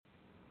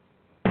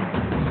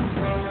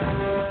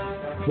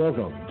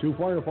Welcome to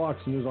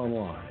Firefoxnews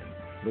Online,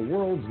 the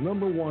world's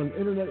 #1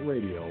 internet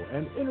radio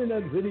and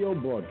internet video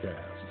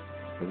broadcast.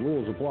 The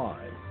rules apply.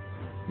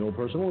 No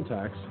personal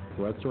attacks,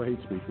 threats, or hate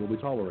speech will be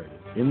tolerated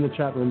in the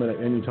chat room at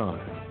any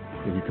time.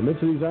 If you commit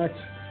to these acts,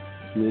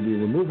 you will be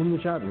removed from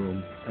the chat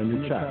room and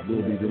your chat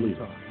will be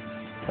deleted.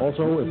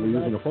 Also, if we're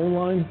using a phone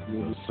line,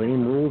 the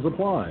same rules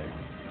apply.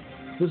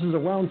 This is a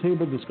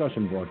roundtable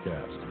discussion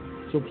broadcast,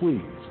 so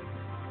please,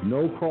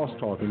 no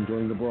cross-talking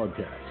during the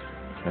broadcast.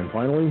 And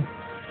finally,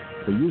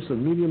 the use of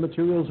media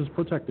materials is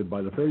protected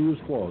by the Fair Use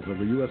Clause of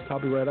the U.S.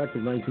 Copyright Act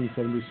of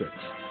 1976,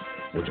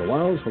 which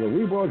allows for the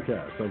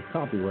rebroadcast of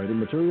copyrighted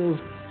materials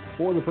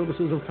for the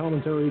purposes of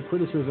commentary,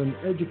 criticism,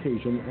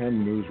 education,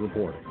 and news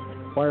reporting.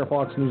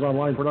 Firefoxnews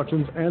Online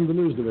Productions and the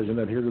News Division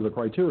adhere to the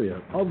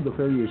criteria of the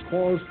Fair Use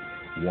Clause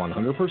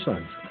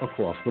 100%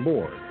 across the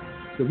board.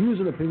 The views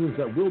and opinions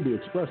that will be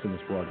expressed in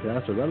this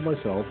broadcast are that of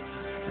myself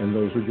and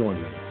those who join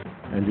me,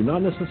 and do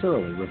not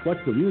necessarily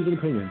reflect the views and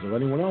opinions of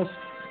anyone else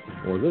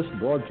or this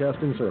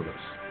broadcasting service.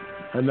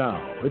 And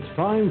now, it's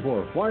time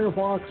for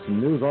Firefox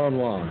News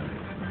Online.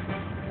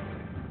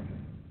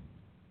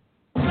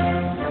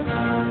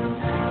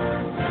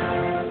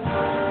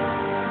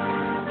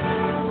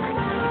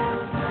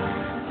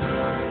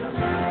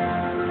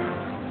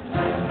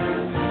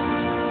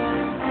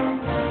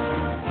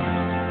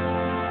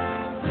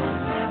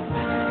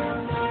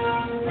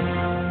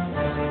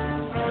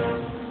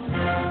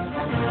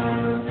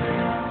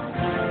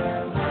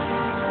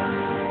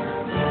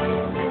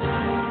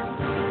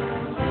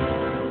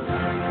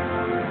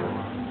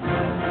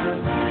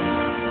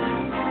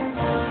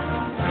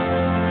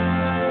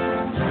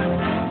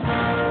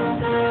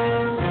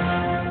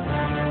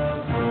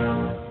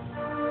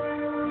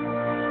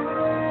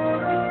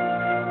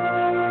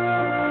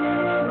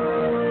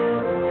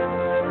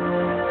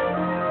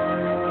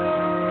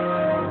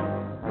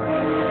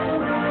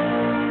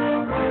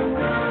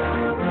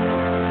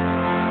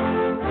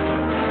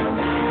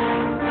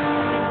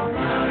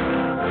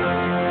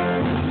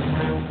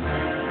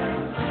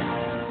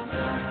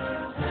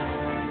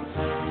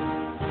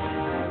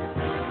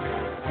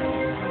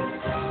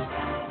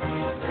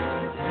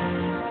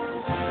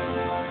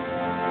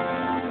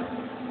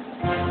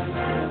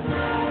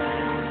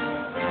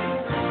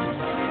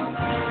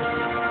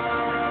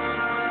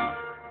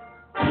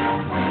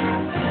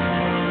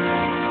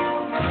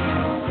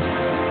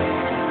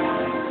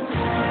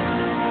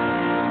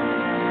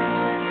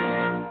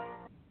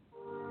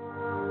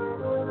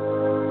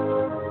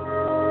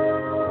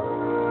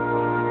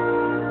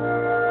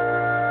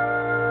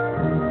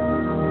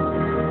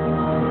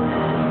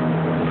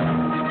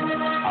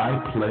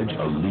 Pledge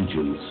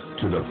allegiance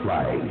to the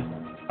flag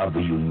of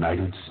the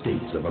United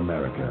States of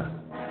America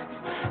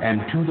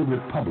and to the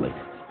republic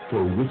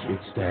for which it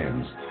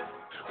stands,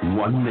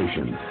 one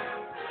nation,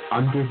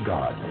 under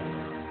God,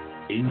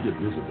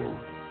 indivisible,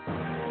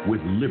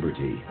 with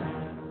liberty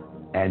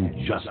and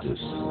justice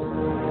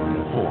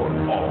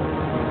for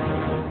all.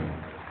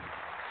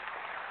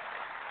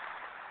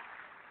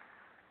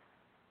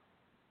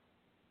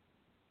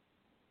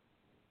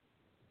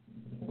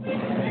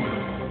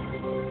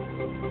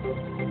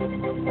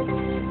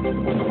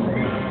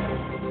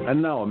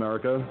 And now,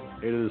 America,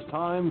 it is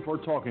time for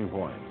Talking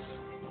Points.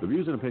 The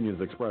views and opinions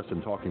expressed in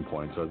Talking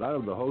Points are that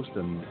of the host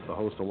and the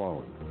host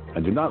alone,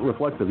 and do not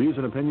reflect the views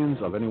and opinions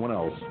of anyone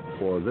else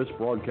for this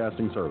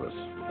broadcasting service.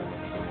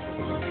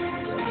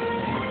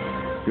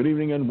 Good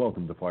evening and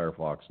welcome to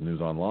Firefox News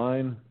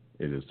Online.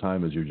 It is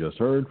time, as you just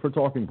heard, for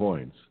Talking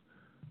Points.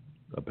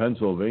 A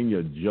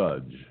Pennsylvania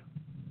judge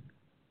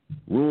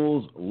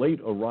rules late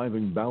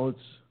arriving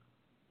ballots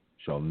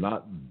shall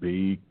not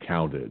be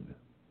counted.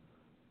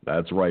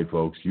 That's right,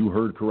 folks. You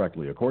heard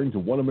correctly. According to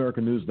One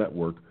American News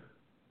Network,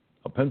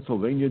 a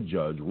Pennsylvania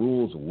judge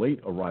rules late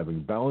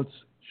arriving ballots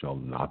shall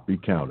not be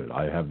counted.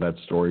 I have that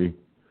story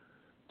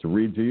to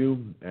read to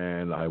you,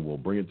 and I will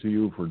bring it to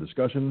you for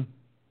discussion,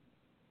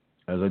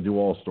 as I do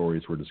all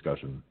stories for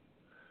discussion.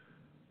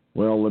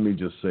 Well, let me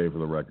just say for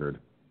the record,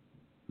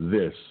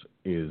 this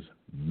is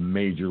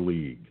major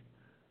league.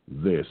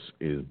 This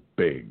is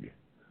big.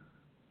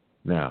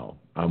 Now,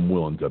 I'm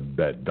willing to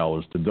bet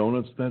dollars to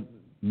donuts that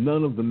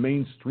none of the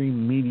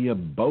mainstream media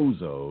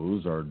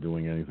bozos are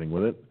doing anything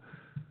with it.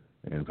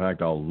 In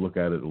fact, I'll look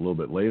at it a little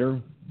bit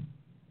later,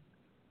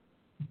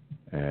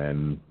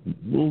 and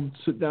we'll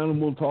sit down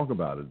and we'll talk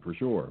about it for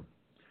sure.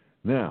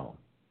 Now,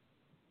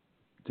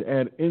 to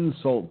add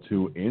insult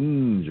to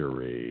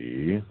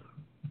injury,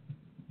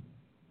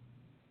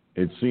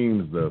 it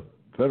seems the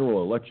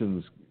Federal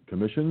Elections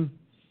Commission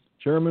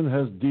chairman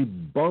has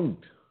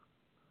debunked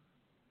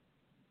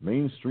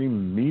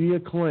mainstream media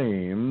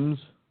claims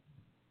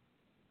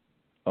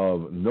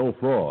of no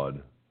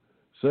fraud,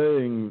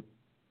 saying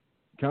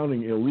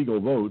counting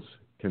illegal votes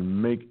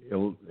can make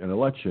an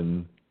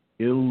election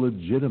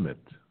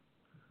illegitimate.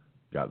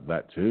 Got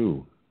that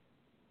too.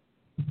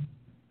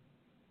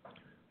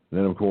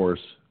 Then, of course,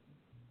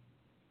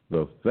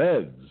 the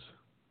feds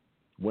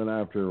went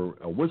after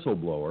a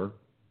whistleblower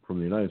from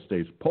the United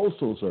States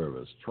Postal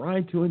Service,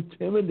 trying to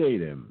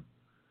intimidate him.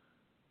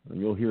 And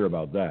you'll hear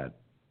about that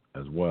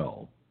as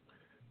well.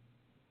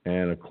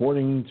 And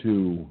according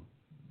to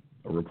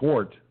a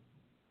report,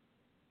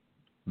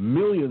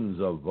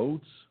 millions of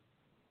votes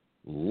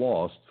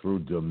lost through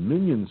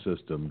Dominion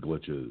system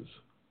glitches.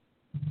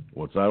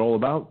 What's that all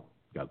about?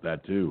 Got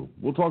that too.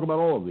 We'll talk about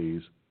all of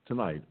these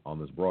tonight on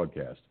this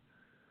broadcast.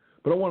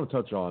 But I want to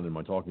touch on, in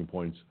my talking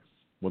points,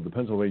 what the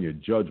Pennsylvania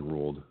judge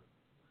ruled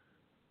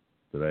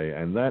today,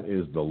 and that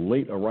is the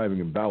late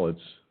arriving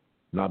ballots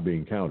not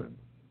being counted.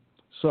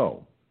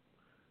 So,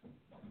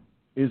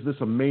 is this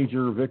a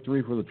major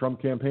victory for the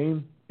Trump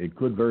campaign? It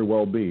could very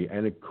well be,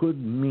 and it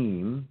could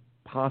mean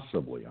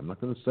possibly, I'm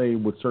not going to say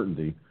with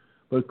certainty,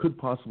 but it could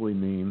possibly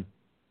mean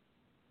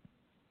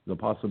the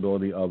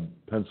possibility of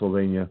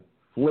Pennsylvania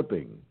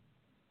flipping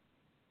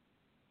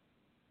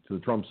to the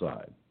Trump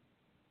side.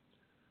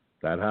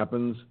 That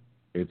happens,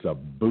 it's a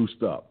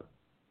boost up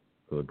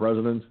for the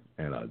president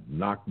and a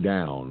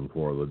knockdown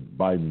for the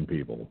Biden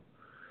people.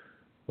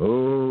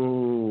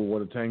 Oh,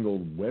 what a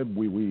tangled web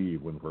we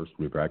weave when first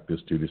we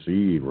practice to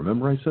deceive.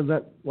 Remember I said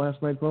that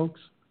last night, folks?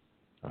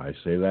 I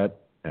say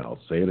that, and I'll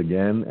say it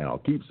again, and I'll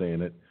keep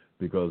saying it,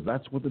 because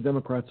that's what the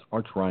Democrats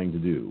are trying to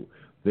do.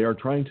 They are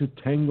trying to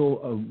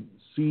tangle a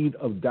seed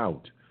of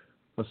doubt,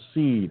 a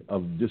seed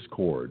of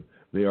discord.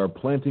 They are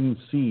planting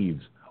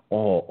seeds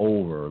all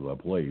over the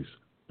place.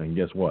 And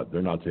guess what?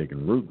 They're not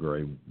taking root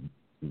very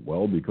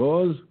well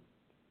because,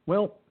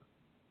 well,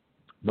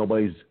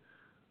 nobody's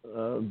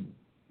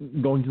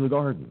going to the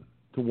garden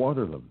to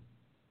water them.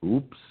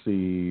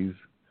 Oopsies.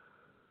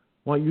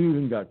 Well, you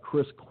even got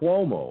Chris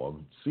Cuomo of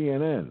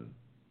CNN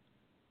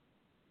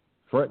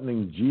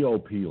threatening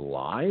GOP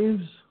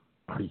lives?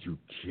 Are you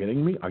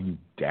kidding me? Are you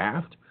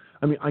daft?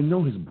 I mean, I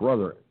know his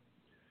brother,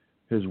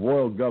 his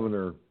royal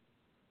governor,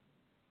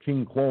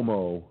 King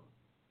Cuomo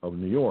of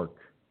New York,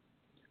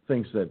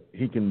 thinks that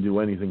he can do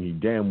anything he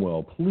damn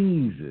well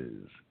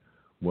pleases.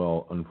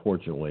 Well,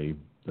 unfortunately,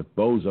 the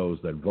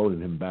bozos that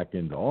voted him back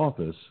into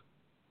office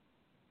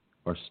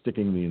are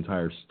sticking the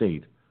entire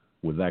state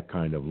with that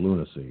kind of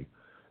lunacy.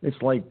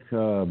 It's like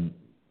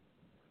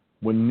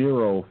when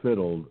Nero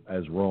fiddled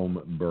as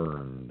Rome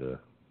burned.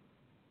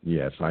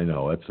 Yes, I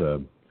know, it's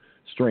a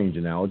strange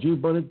analogy,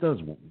 but it does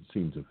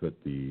seem to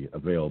fit the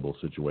available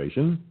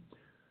situation.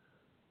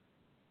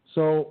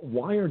 So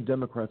why are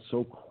Democrats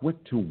so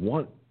quick to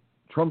want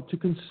Trump to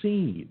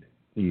concede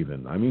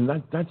even? I mean,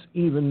 that's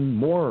even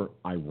more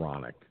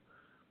ironic.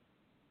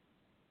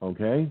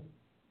 Okay?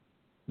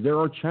 There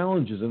are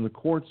challenges in the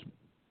courts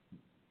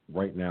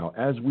right now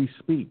as we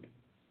speak.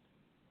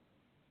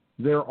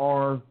 There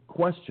are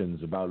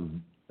questions about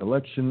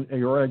election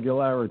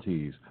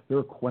irregularities. There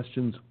are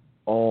questions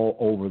all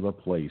over the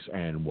place.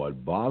 And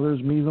what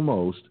bothers me the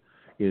most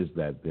is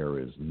that there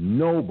is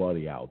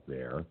nobody out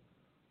there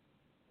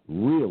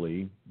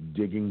really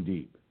digging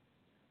deep.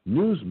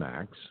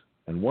 Newsmax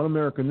and One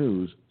America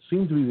News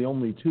seem to be the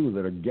only two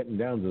that are getting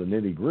down to the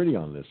nitty-gritty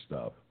on this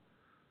stuff.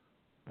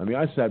 I mean,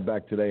 I sat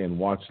back today and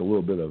watched a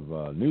little bit of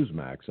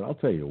Newsmax, and I'll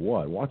tell you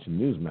what, watching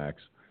Newsmax,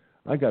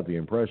 I got the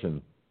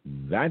impression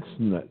that's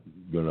not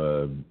going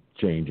to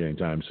change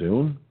anytime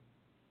soon.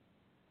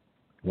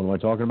 What am I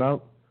talking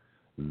about?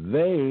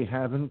 They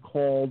haven't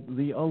called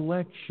the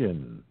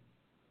election.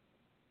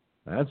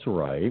 That's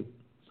right.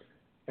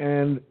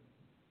 And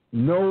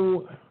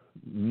no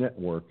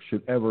network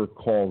should ever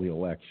call the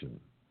election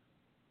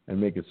and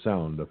make it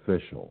sound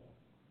official.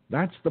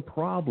 That's the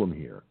problem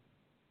here.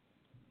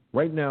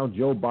 Right now,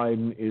 Joe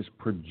Biden is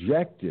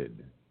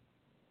projected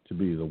to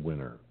be the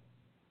winner.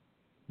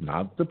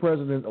 Not the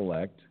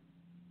president-elect,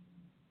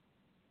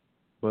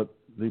 but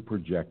the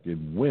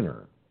projected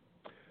winner.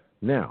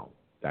 Now,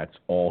 that's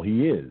all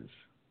he is,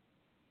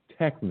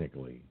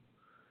 technically.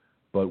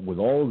 But with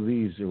all of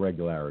these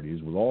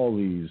irregularities, with all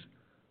these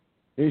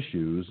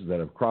issues that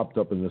have cropped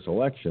up in this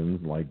election,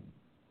 like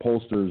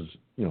pollsters,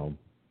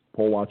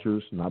 poll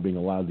watchers not being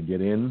allowed to get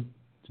in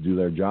to do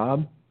their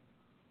job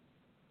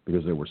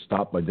because they were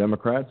stopped by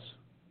Democrats,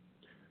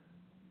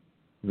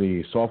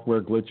 the software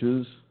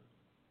glitches,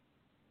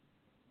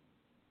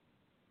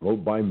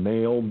 vote by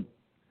mail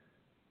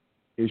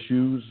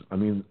issues. I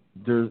mean,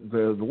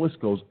 the list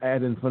goes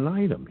ad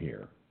infinitum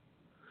here.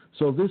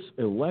 So this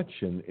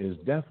election is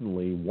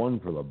definitely one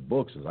for the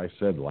books, as I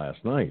said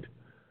last night.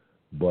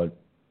 But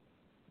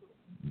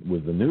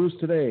with the news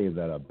today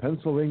that a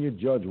Pennsylvania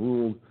judge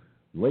ruled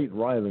late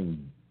arriving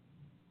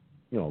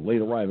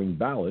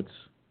ballots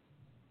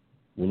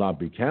will not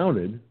be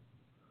counted,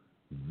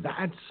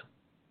 that's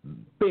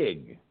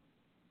big.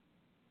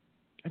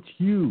 That's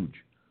huge.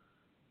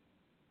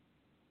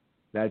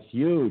 That's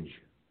huge,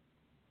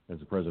 as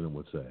the president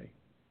would say.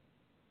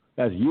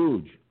 That's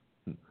huge.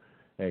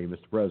 Hey,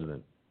 Mr.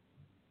 President,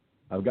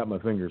 I've got my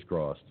fingers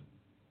crossed,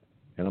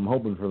 and I'm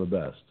hoping for the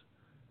best.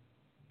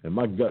 And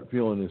my gut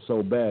feeling is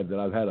so bad that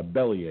I've had a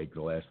bellyache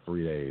the last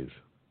 3 days.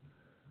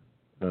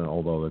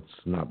 Although it's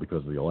not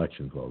because of the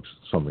election, folks.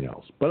 It's something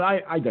else. But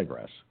I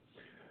digress.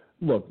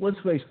 Look, let's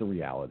face the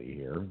reality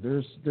here.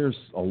 There's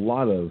a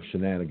lot of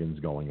shenanigans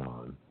going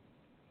on.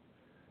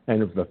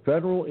 And if the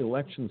Federal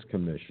Elections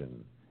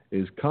Commission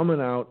is coming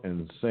out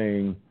and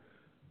saying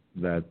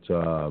that,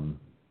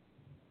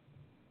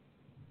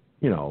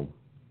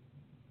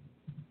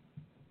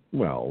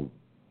 well,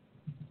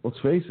 let's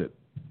face it,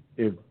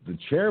 if the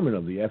chairman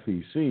of the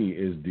FEC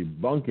is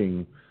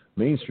debunking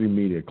mainstream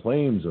media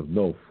claims of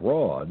no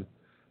fraud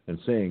and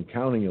saying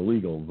counting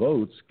illegal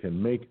votes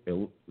can make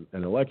an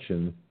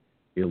election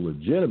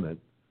illegitimate,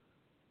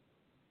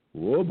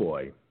 oh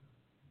boy,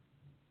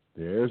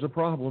 there's a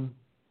problem,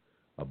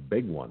 a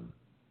big one,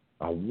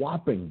 a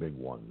whopping big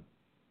one.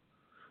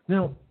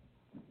 Now,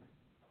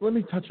 let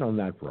me touch on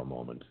that for a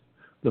moment.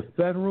 The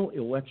Federal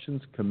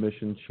Elections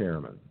Commission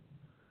chairman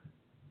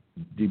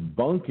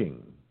debunking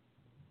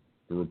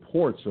the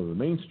reports of the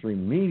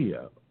mainstream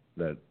media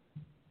that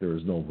there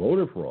is no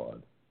voter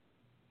fraud,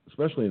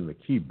 especially in the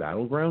key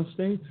battleground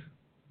states.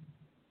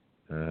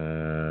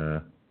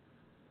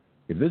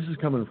 If this is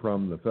coming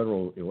from the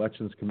Federal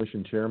Elections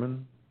Commission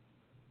chairman,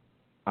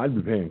 I'd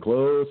be paying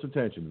close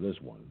attention to this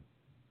one.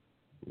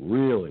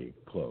 Really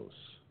close.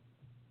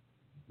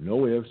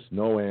 No ifs,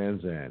 no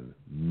ands, and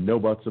no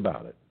buts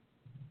about it.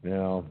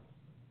 Now,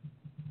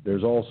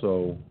 there's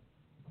also,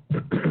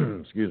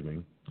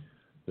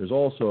 there's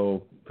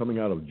also coming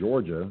out of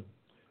Georgia.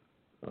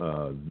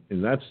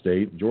 In that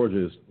state,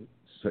 Georgia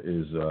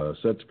is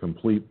set to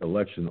complete the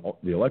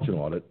election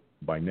audit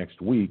by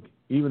next week,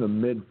 even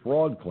amid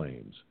fraud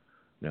claims.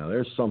 Now,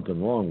 there's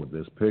something wrong with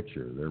this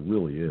picture. There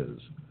really is.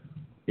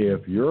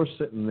 If you're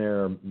sitting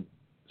there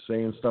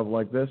saying stuff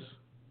like this,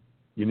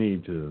 you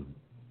need to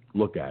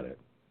look at it.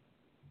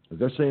 If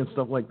they're saying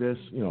stuff like this,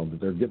 that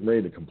they're getting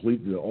ready to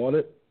complete the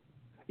audit,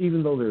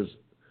 even though there's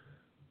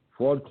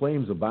fraud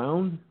claims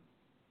abound,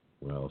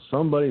 well,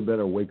 somebody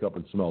better wake up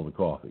and smell the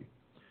coffee.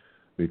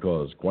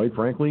 Because, quite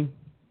frankly,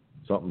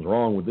 something's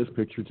wrong with this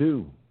picture,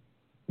 too.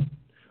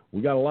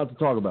 We got a lot to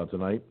talk about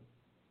tonight.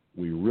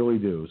 We really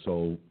do.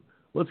 So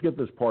let's get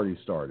this party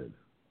started.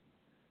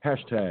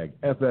 Hashtag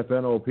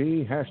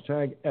FFNOP,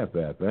 hashtag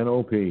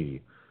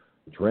FFNOP.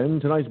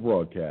 Trend tonight's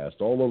broadcast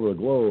all over the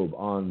globe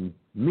on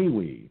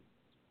MeWe,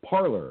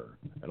 Parler,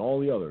 and all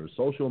the other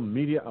social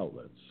media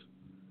outlets.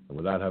 And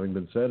with that having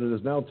been said, it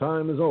is now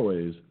time, as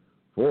always,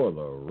 for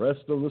the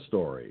rest of the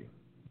story.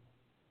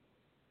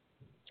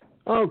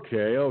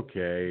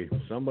 Okay.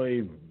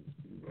 Somebody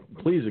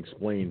please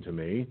explain to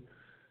me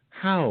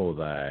how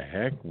the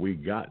heck we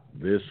got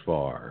this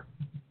far.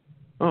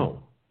 Oh,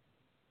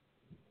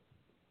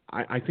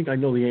 I think I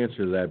know the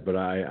answer to that, but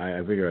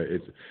I figure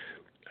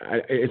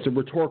it's a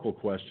rhetorical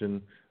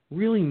question,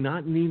 really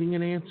not needing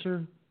an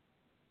answer.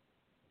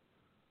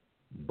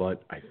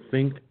 But I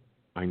think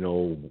I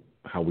know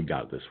how we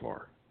got this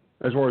far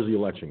as the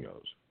election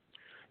goes.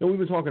 We've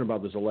been talking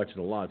about this election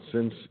a lot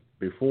since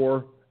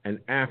before and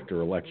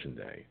after Election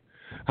Day.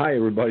 Hi,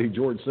 everybody.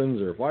 George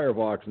Sinzer,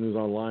 Firefoxnews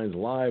Online's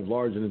live,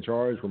 large, and in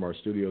charge from our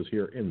studios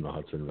here in the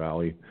Hudson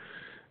Valley.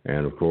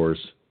 And, of course,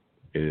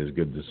 it is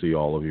good to see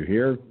all of you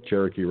here.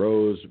 Cherokee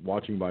Rose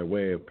watching by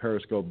way of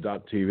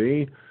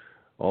Periscope.tv.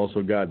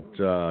 Also got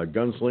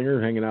Gunslinger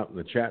hanging out in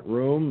the chat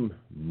room.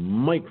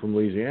 Mike from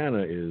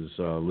Louisiana is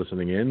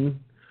listening in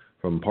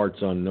from parts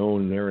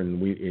unknown there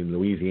in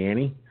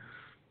Louisiana.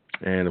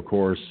 And, of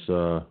course,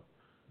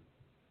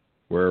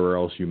 wherever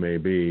else you may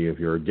be, if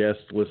you're a guest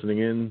listening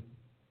in,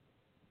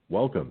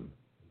 welcome.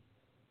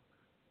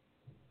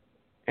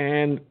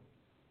 And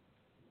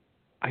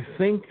I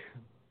think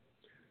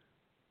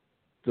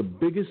the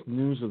biggest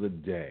news of the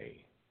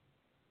day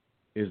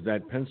is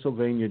that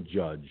Pennsylvania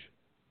judge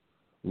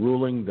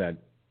ruling that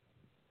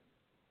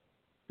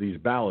these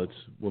ballots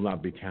will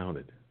not be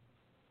counted.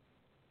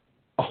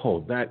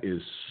 Oh, that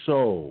is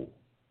so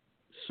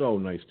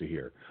nice to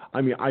hear.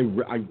 I mean,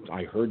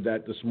 I heard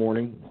that this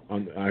morning.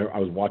 I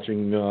was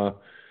watching,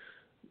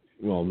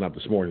 well, not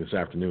this morning, this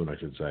afternoon, I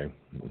should say.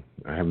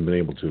 I haven't been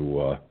able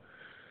to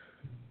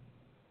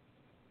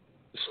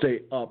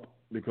stay up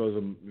because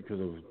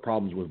of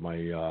problems with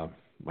my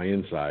my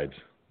insides.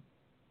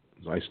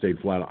 So I stayed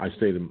flat. I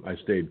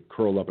stayed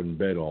curled up in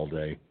bed all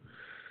day.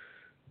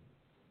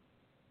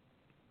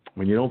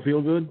 When you don't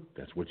feel good,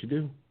 that's what you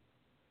do.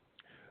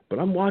 But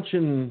I'm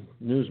watching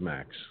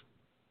Newsmax,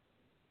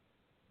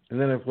 and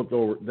then I flipped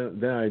over.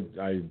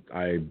 Then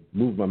I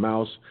moved my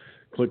mouse,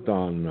 clicked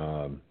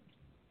on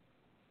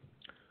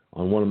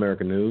One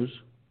American News,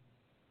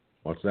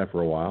 watched that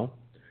for a while.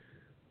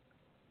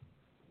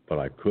 But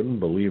I couldn't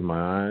believe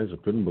my eyes. I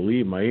couldn't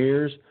believe my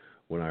ears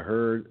when I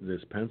heard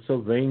this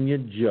Pennsylvania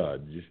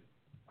judge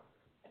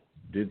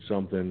did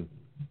something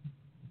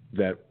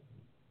that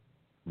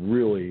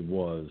really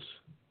was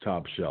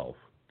top shelf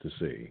to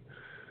see.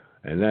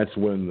 And that's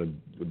when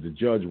the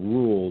judge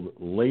ruled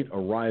late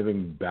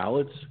arriving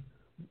ballots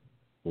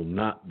will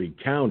not be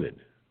counted.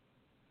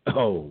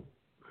 Oh.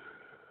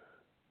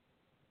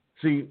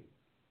 See,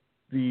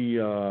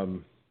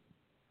 the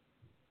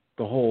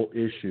whole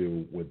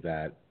issue with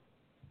that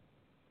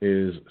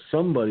is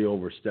somebody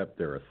overstepped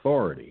their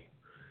authority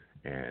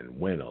and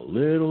went a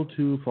little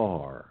too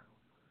far.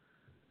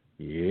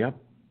 Yep.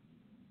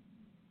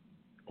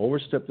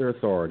 Overstepped their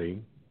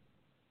authority,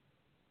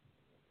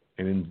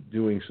 and in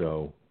doing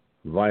so,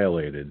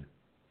 violated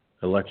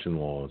election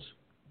laws.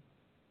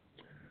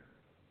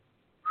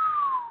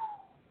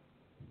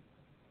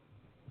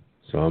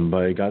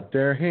 Somebody got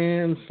their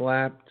hand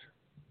slapped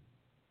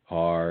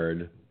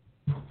hard.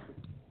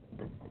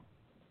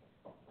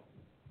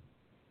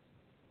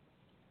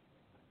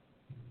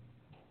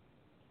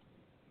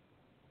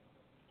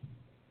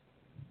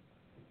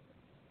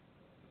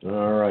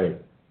 All right.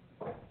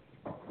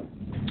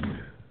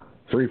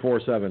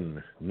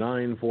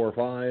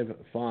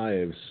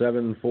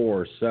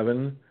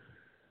 347-945-5747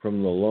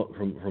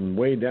 from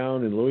way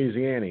down in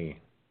Louisiana.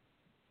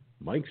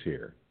 Mike's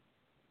here.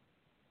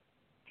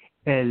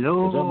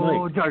 Hello, what's up,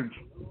 Mike? George.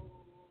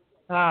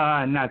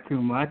 Not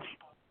too much.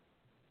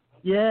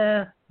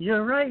 Yeah,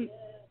 you're right.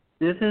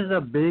 This is a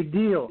big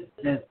deal.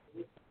 And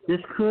this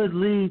could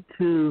lead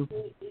to,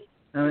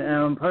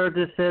 I've heard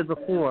this said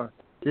before,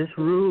 this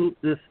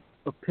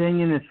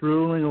opinion, this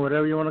ruling, or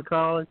whatever you want to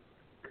call it,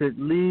 could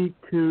lead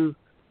to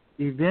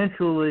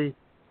eventually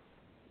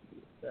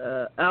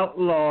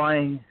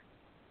outlawing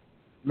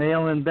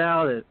mail-in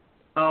ballots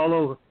all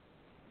over.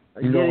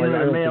 Getting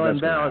rid of mail-in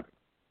ballots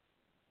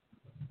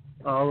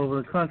all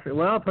over the country.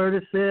 Well, I've heard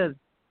it said.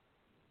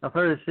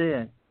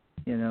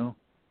 You know.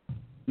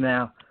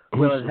 Now,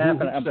 Who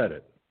said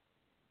it?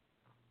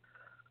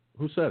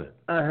 Who said it?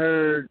 I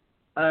heard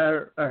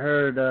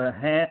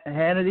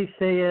Hannity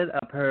say it.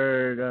 I've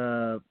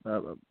heard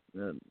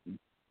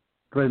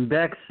Glenn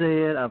Beck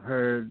say it. I've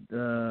heard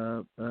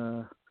a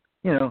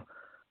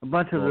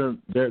bunch of the.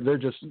 They're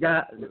just.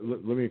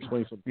 Let me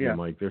explain something, to you,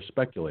 Mike. They're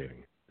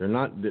speculating. They're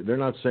not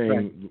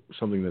saying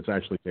something that's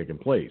actually taken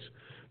place.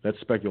 That's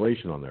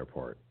speculation on their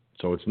part.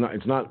 So it's not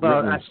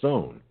written in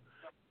stone.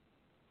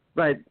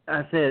 Right.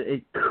 I said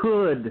it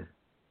could.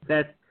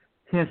 That's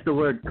hence the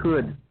word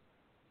could.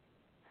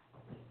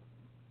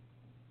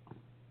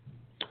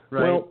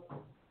 Right. Well,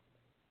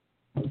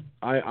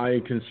 I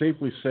can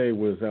safely say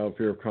without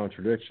fear of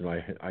contradiction,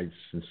 I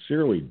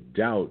sincerely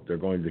doubt they're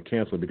going to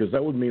cancel it, because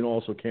that would mean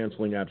also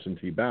canceling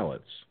absentee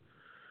ballots.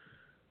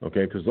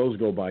 Okay, because those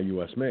go by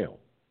U.S. mail.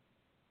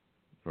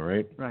 All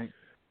right. Right.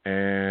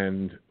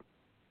 And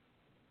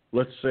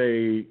let's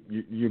say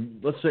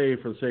let's say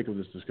for the sake of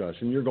this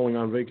discussion, you're going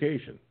on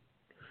vacation.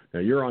 Now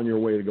you're on your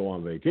way to go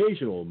on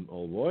vacation,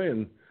 old boy,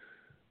 and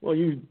well,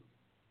 you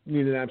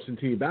need an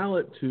absentee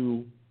ballot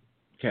to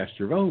cast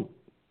your vote.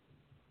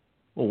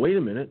 Well, wait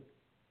a minute.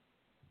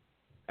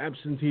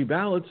 Absentee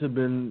ballots have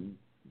been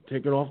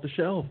taken off the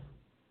shelf.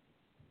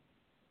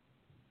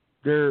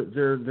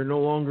 They're no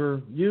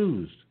longer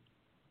used.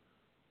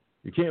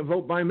 You can't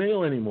vote by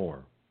mail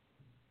anymore.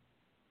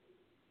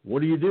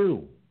 What do?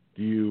 Do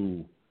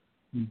you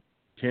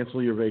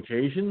cancel your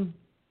vacation,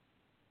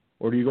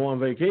 or do you go on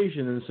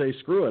vacation and say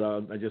screw it?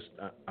 I guess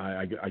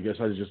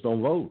I just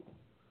don't vote.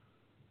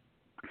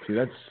 See,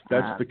 that's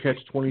the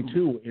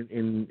catch-22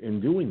 in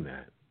doing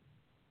that.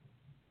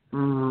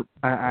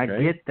 I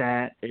get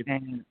that,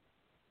 and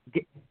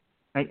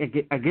I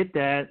get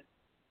that,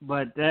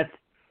 but that's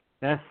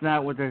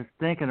not what they're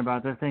thinking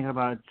about. They're thinking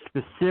about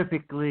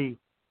specifically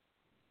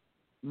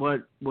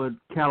what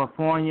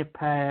California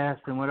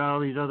passed and what all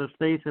these other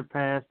states have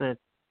passed. That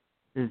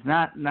is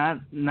not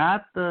the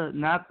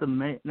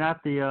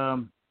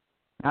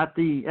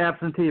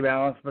absentee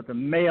ballots, but the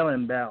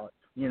mail-in ballots.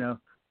 You know,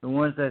 the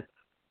ones that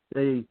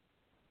they.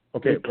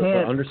 Okay,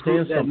 but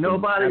understand something.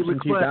 Nobody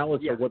absentee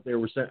ballots are what they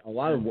were saying. A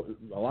lot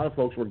of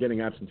folks were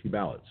getting absentee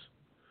ballots.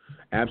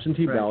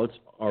 Absentee ballots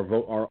are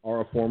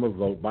a form of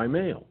vote by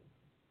mail.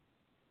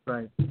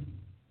 Right.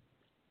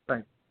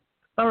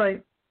 All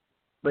right,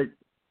 but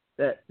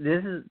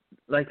this is,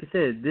 like I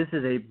said, this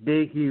is a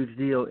big, huge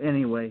deal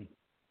anyway.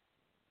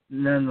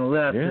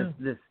 Nonetheless,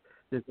 this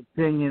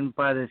opinion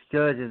by this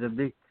judge is a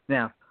big.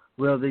 Now,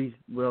 will they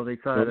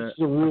try to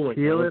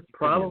appeal it?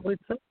 Probably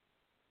so.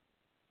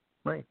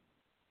 Right.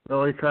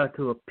 Will they try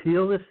to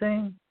appeal this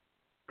thing?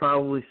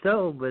 Probably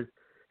so, but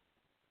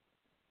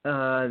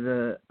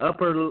the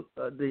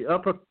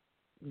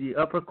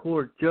upper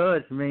court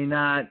judge may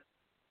not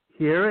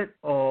hear it,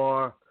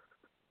 or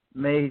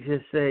may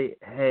just say,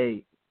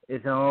 "Hey,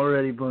 it's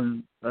already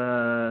been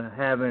I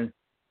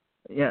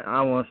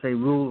want to say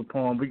ruled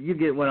upon, but you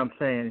get what I'm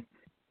saying,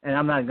 and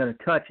I'm not going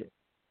to touch it."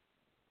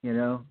 You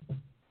know.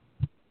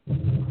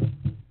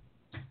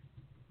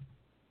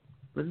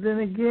 But then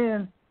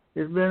again,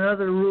 there's been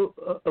other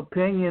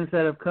opinions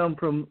that have come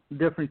from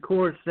different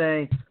courts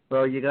saying,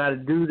 well, you got to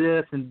do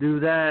this and do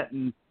that,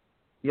 and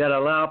you got to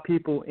allow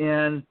people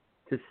in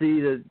to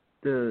see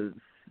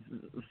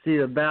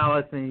the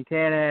ballots, and you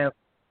can't have,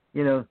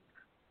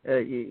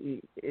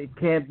 it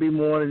can't be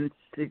more than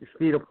 6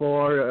 feet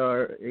apart,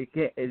 or you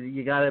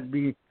got to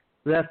be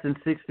less than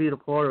 6 feet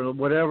apart, or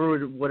whatever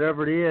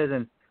it is,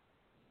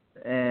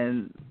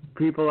 and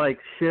people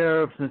like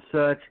sheriffs and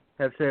such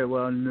have said,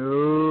 well,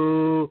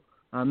 no,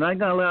 I'm not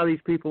going to allow these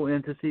people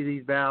in to see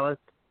these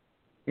ballots,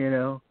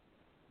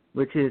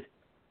 which is,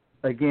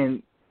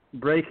 again,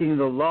 breaking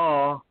the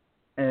law,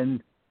 but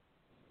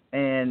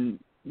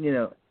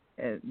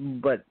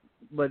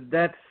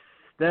that's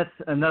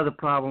another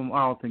problem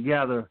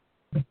altogether,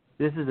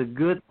 This is a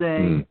good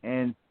thing,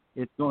 and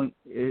it's going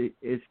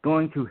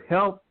to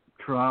help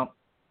Trump.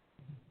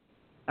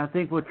 I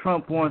think what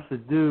Trump wants to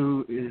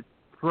do is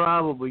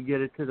probably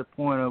get it to the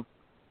point of,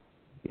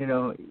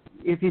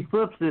 if he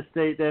flips this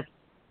state, that's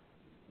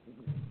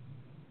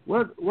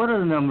what are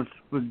the numbers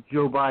for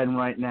Joe Biden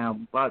right now?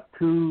 About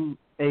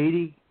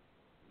 280,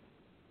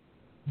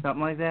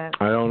 something like that.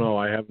 I don't know.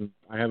 I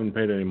haven't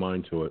paid any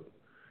mind to it.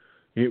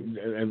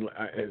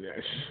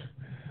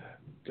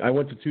 I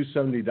went to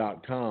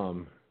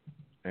 270.com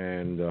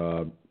and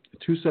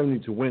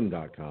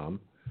 270towin.com,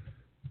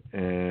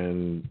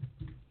 and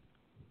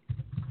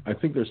I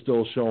think they're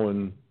still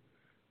showing.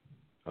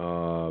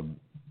 Hang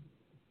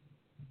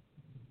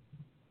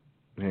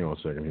on a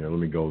second here. Let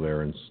me go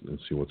there and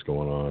see what's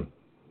going on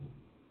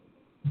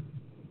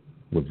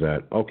with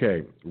that.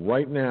 Okay,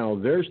 right now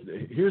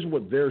here's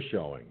what they're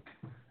showing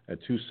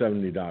at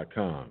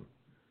 270.com.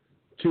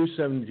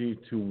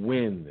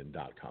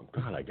 270towin.com.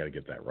 God, I got to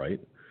get that right.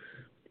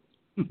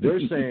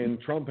 They're saying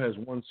Trump has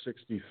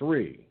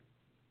 163.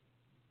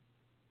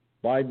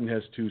 Biden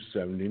has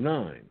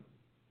 279.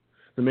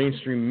 The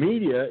mainstream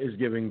media is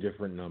giving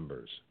different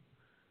numbers.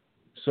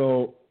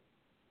 So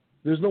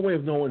there's no way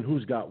of knowing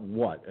who's got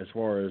what as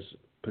far as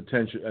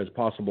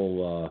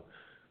possible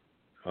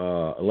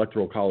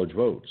electoral college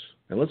votes.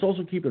 And let's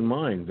also keep in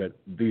mind that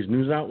these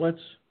news outlets,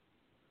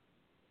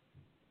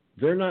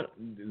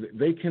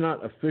 they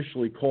cannot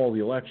officially call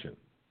the election.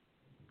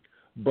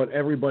 But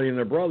everybody and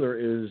their brother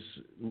is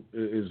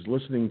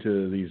listening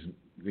to these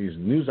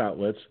news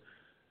outlets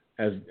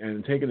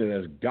and taking it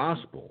as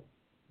gospel.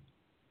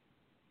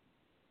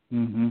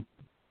 Mm-hmm.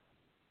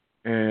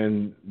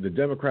 And the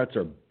Democrats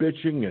are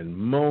bitching and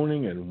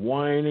moaning and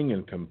whining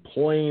and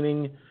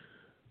complaining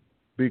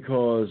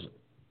because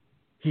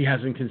he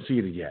hasn't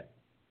conceded yet.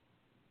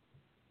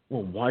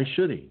 Well, why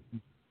should he?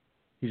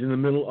 He's in the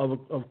middle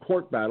of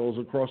court battles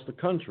across the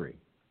country.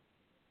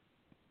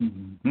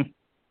 Mm-hmm.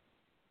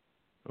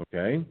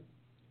 Okay?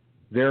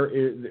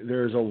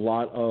 There's a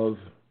lot of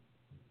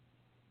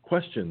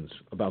questions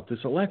about this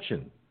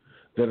election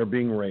that are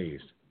being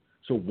raised.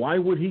 So why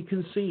would he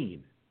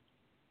concede?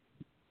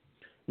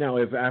 Now,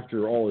 if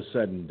after all is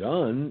said and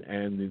done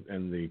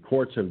and the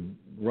courts have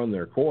run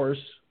their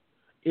course,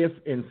 if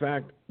in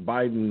fact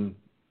Biden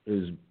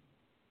is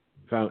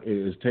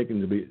taken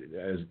to be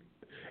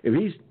if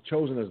he's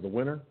chosen as the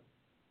winner,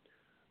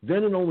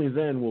 then and only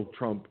then will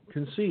Trump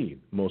concede,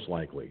 most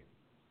likely,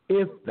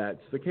 if that's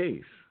the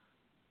case.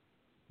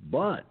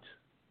 But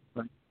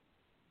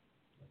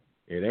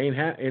it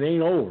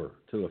ain't over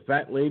till the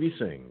fat lady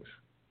sings,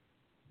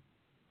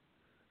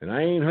 and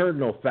I ain't heard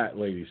no fat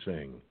lady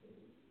sing.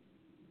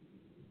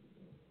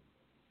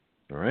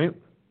 All right?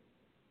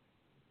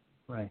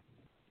 Right.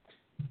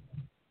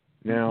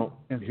 Now,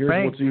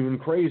 here's what's even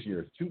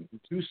crazier.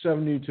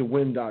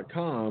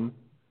 270towin.com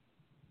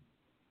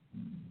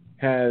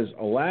has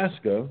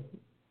Alaska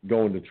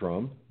going to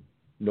Trump.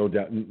 No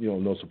doubt,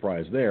 no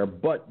surprise there.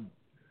 But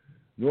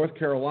North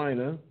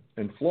Carolina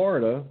and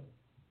Florida,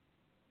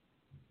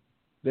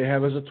 they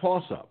have as a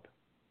toss-up.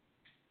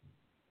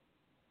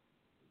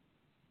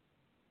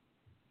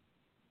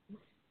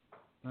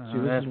 See,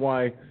 this is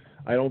why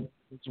I don't.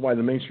 That's why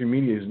the mainstream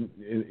media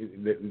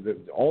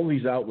all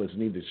these outlets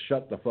need to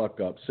shut the fuck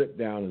up, sit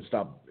down, and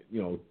stop,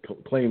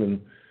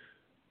 claiming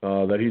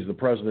that he's the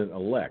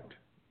president-elect,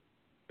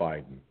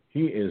 Biden.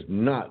 He is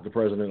not the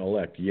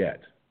president-elect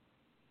yet.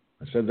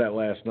 I said that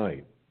last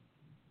night.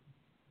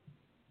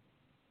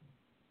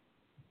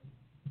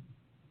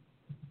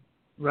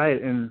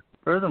 Right, and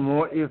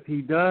furthermore, if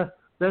he does,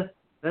 let's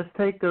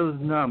take those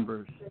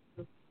numbers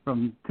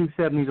from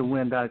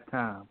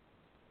 270towin.com.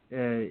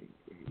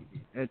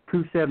 At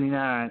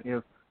 279,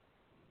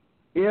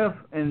 if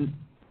and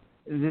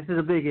this is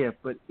a big if,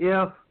 but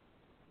if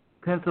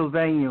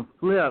Pennsylvania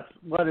flips,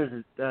 what is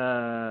it,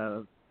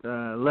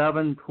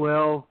 11,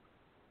 12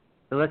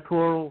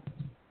 electoral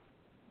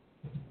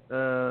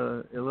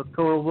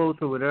votes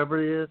or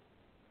whatever it is,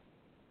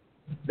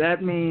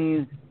 that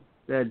means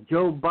that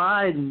Joe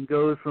Biden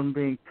goes from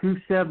being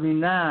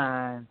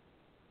 279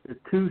 to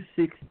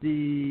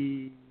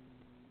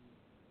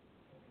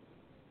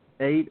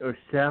 268 or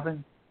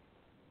 7.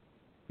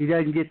 He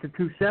doesn't get to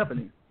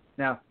 270.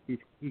 Now, he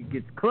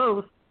gets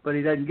close, but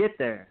he doesn't get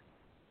there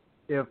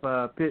if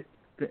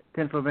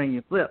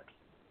Pennsylvania flips.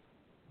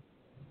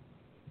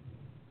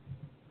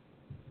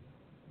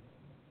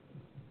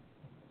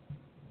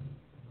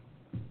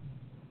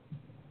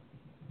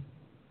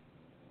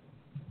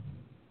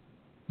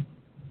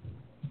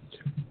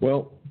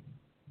 Well,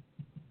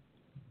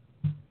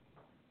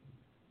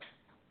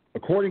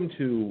 according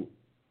to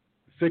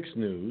Fix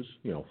News,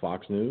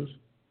 Fox News,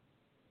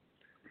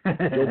 Joe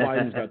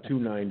Biden's got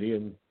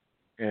 290,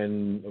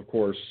 and of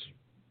course,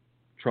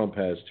 Trump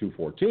has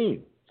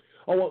 214.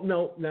 Oh well,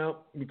 no, now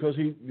because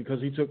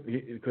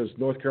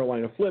North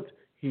Carolina flipped,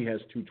 he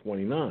has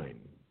 229.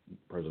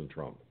 President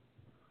Trump.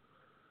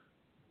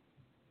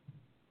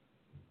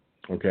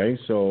 Okay,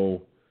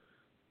 so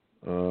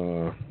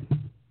a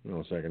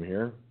second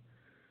here.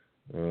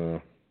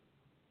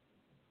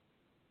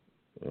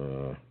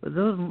 But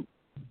those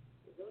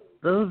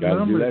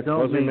numbers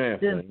don't make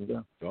sense.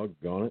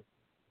 Doggone it.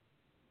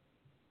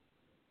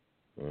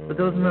 But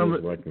those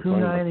numbers,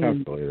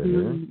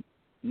 290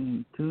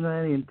 and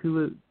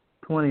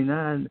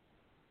 229,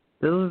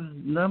 those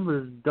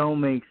numbers don't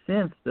make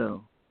sense,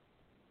 though.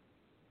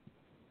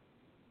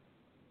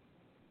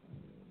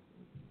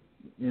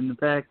 In the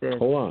fact that...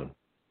 Hold on.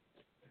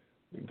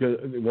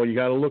 Well, you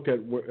got to look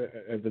at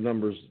the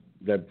numbers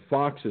that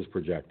Fox is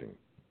projecting,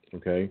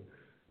 okay?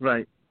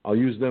 Right. I'll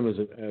use them as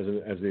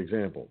the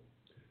example.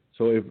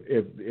 So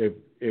if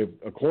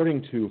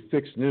according to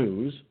Fixed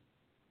News,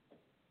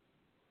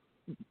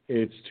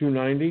 it's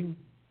 290.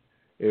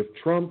 If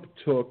Trump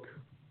took,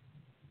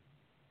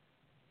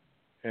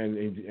 and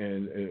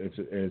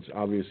it's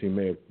obvious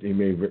that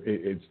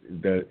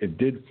it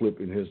did flip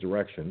in his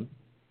direction.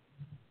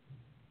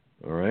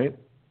 All right.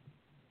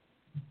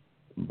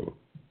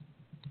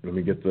 Let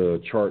me get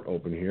the chart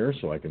open here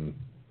so I can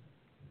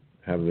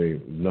have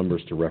the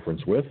numbers to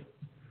reference with.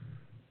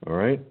 All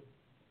right.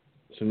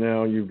 So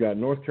now you've got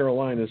North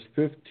Carolina's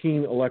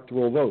 15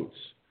 electoral votes.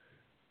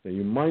 Now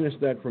you minus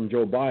that from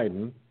Joe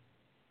Biden,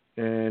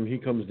 and he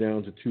comes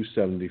down to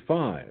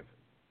 275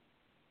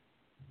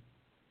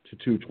 to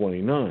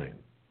 229.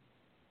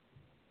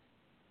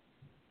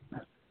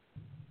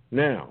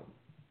 Now,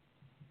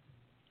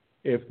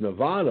 if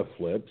Nevada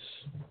flips,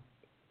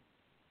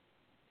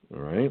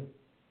 all right,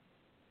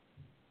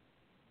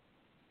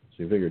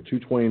 so you figure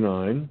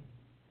 229,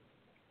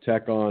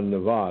 tack on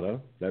Nevada,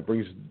 that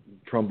brings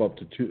Trump up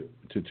to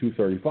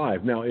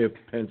 235. Now, if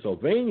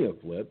Pennsylvania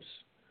flips,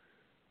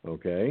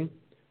 okay,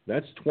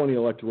 that's 20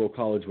 electoral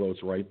college votes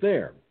right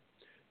there.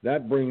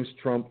 That brings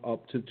Trump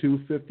up to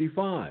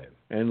 255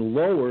 and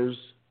lowers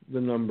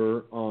the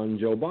number on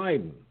Joe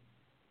Biden.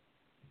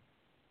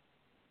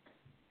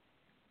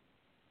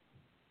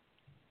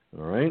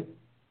 All right?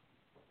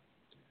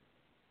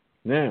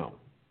 Now,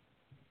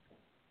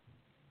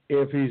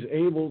 if he's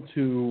able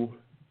to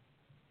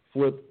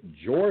flip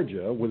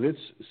Georgia with its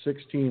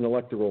 16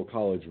 electoral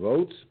college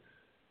votes,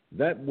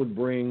 that would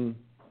bring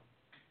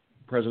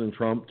President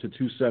Trump to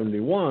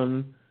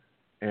 271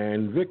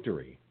 and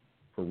victory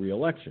for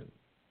re-election.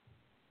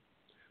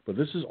 But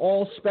this is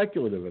all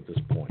speculative at this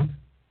point.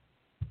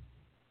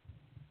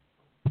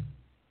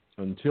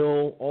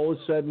 Until all is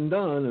said and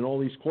done and all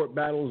these court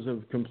battles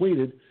have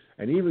completed,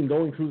 and even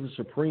going through the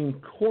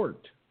Supreme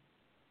Court,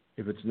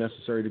 if it's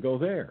necessary to go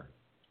there.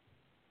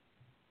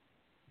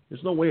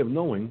 There's no way of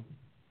knowing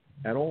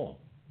at all.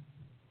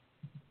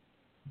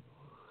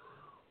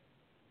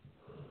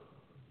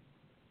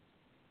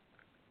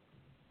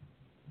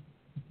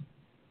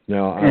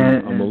 Now,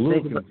 I'm a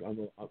little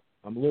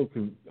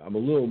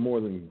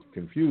more than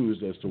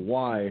confused as to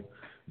why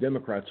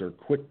Democrats are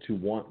quick to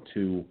want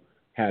to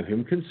have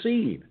him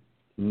concede,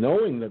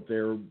 knowing that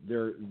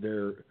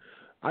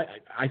I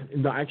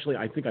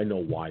think I know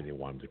why they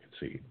want him to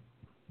concede.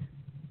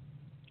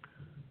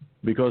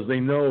 Because they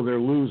know they're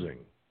losing.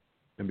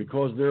 And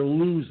because they're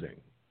losing,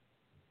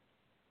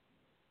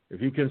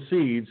 if he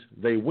concedes,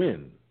 they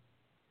win.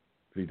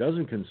 If he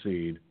doesn't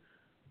concede,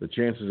 the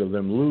chances of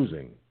them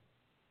losing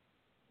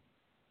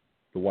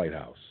the White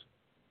House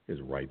is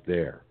right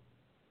there.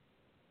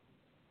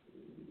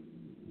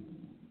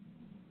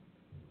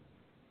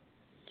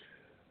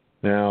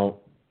 Now,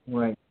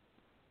 right.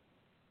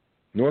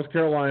 North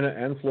Carolina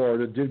and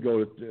Florida did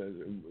go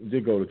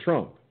to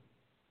Trump.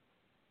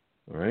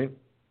 All right,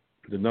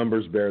 the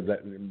numbers bear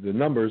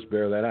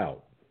that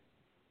out.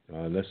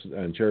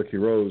 And Cherokee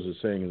Rose is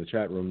saying in the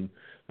chat room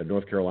that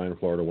North Carolina and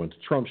Florida went to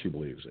Trump, she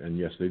believes, and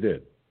yes, they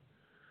did.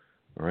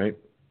 All right,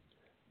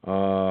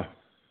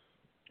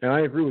 and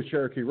I agree with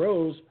Cherokee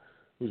Rose,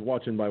 who's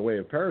watching by way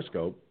of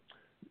Periscope.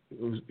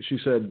 She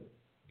said,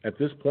 at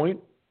this point,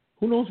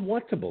 who knows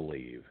what to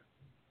believe?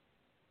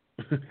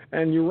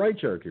 And you're right,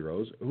 Cherokee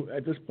Rose.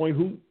 At this point,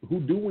 who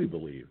do we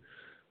believe?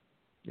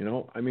 You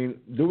know, I mean,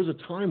 there was a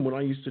time when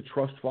I used to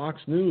trust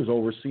Fox News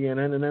over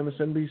CNN and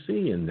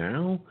MSNBC, and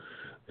now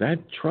that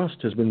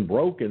trust has been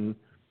broken.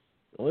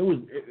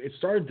 Well, it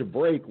started to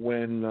break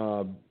when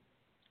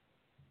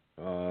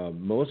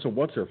Melissa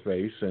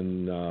What's-Her-Face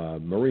and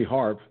Marie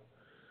Harp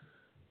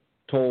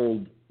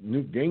told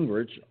Newt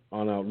Gingrich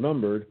on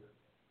Outnumbered,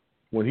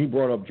 when he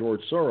brought up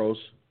George Soros,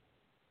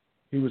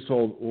 he was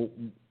told, well,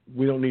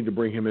 we don't need to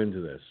bring him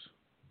into this.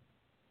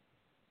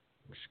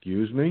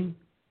 Excuse me?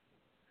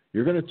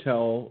 You're going to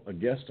tell a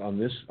guest on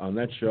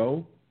that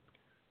show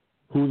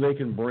who they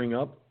can bring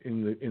up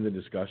in the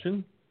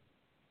discussion,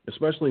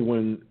 especially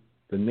when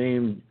the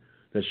name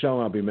that shall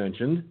not be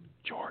mentioned,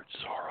 George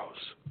Soros.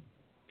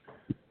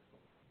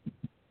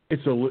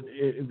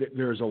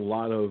 There's a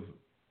lot of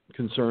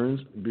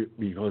concerns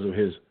because of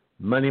his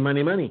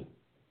money.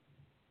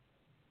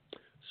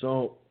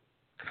 So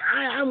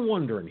I'm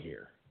wondering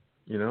here,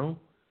 you know,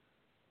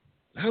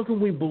 how can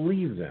we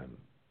believe them?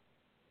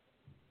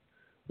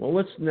 Well,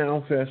 let's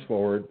now fast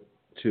forward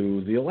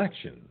to the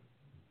election.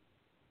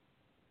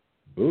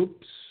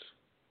 Oops.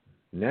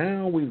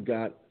 Now we've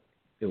got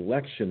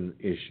election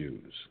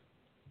issues.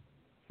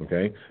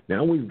 Okay?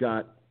 Now we've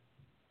got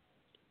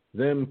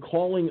them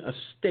calling a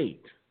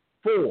state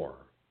before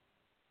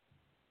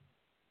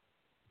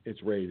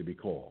it's ready to be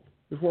called,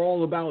 before all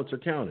the ballots are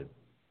counted,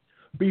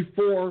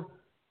 before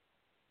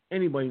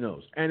anybody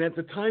knows. And at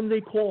the time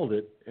they called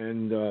it,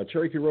 and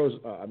Cherokee Rose,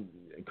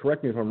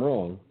 correct me if I'm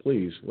wrong,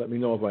 please let me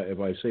know if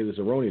I say this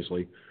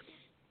erroneously,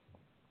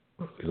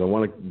 because I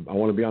want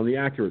to be on the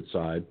accurate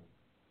side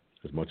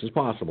as much as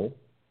possible.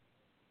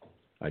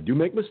 I do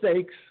make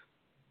mistakes.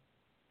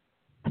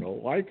 I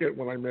don't like it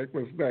when I make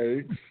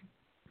mistakes,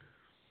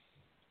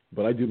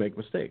 but I do make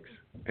mistakes,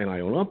 and I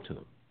own up to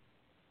them.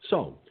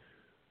 So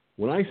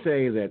when I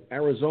say that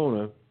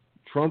Arizona,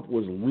 Trump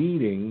was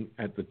leading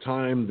at the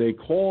time they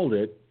called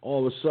it,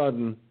 all of a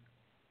sudden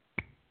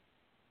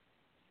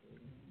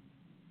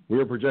we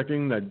are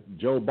projecting that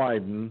Joe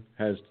Biden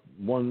has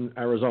won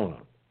Arizona.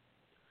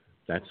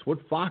 That's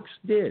what Fox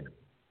did.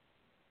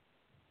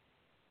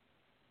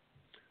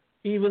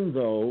 Even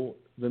though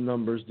the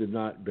numbers did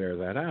not bear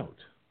that out.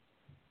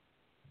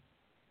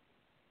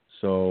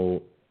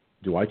 So,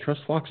 do I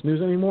trust Fox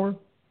News anymore?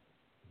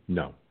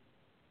 No.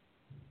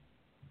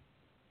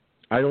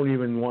 I don't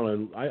even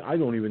want to. I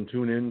don't even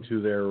tune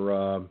into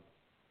their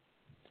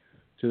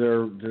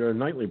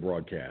nightly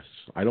broadcasts.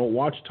 I don't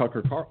watch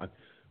Tucker Carlson.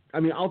 I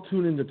mean, I'll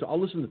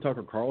listen to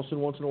Tucker Carlson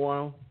once in a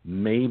while,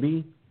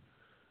 maybe,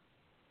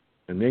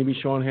 and maybe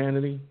Sean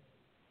Hannity,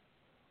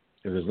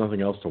 if there's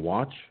nothing else to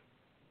watch.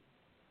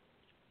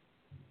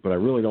 But I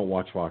really don't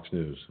watch Fox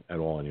News at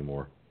all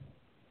anymore.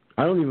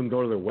 I don't even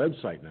go to their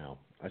website now.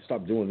 I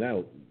stopped doing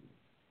that.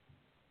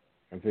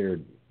 I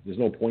figured there's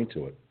no point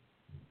to it.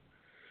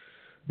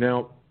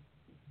 Now,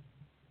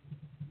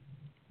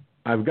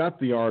 I've got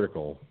the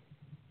article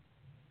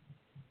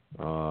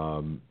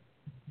in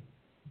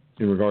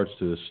regards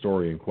to the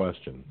story in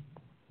question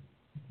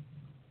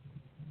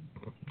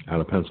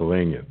out of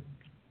Pennsylvania.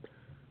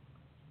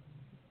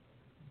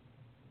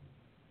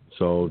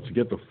 So to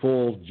get the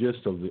full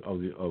gist of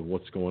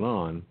what's going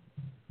on,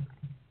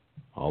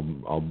 I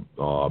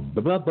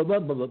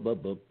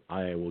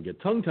will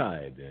get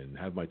tongue-tied and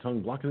have my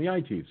tongue blocking the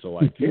eye teeth so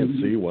I can't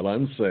see what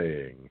I'm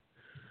saying.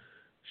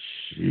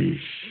 Sheesh.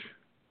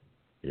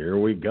 Here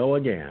we go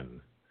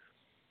again.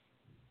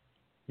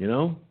 You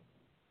know,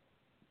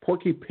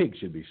 Porky Pig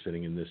should be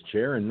sitting in this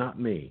chair and not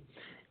me.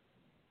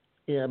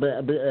 Yeah,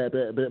 but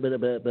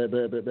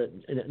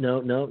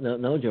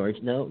no, George,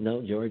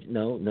 no, George,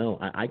 no,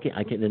 I can't,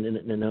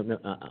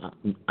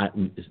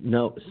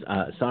 no,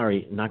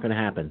 sorry, not going to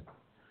happen.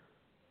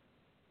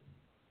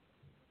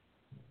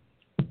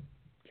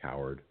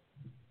 Coward.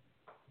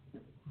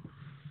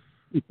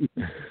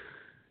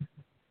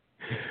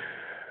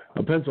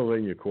 A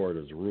Pennsylvania court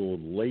has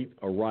ruled late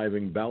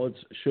arriving ballots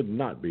should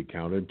not be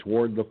counted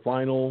toward the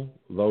final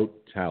vote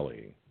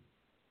tally.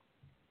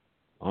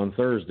 On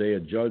Thursday, a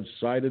judge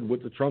sided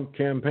with the Trump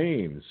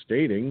campaign,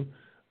 stating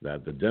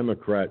that the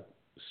Democrat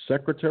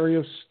Secretary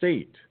of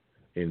State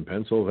in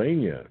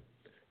Pennsylvania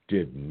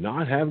did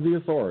not have the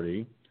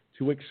authority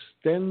to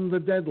extend the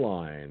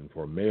deadline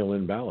for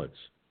mail-in ballots.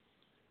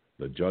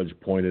 The judge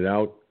pointed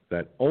out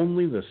that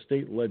only the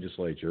state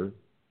legislature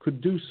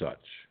could do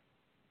such.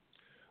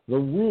 The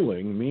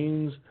ruling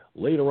means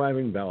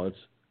late-arriving ballots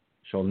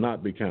shall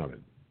not be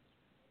counted.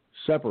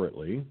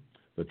 Separately,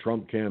 the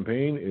Trump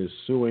campaign is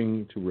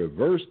suing to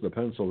reverse the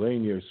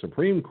Pennsylvania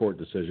Supreme Court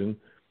decision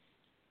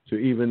to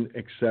even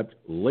accept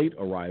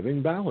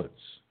late-arriving ballots.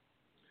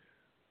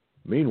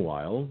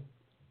 Meanwhile,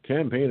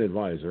 campaign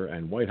advisor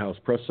and White House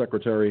Press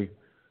Secretary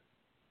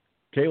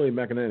Kayleigh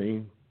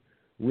McEnany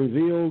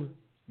revealed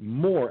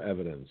more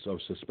evidence of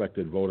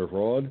suspected voter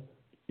fraud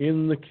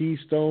in the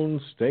Keystone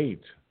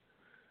State.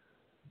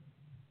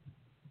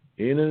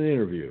 In an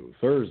interview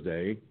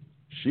Thursday,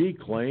 she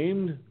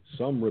claimed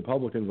some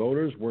Republican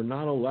voters were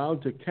not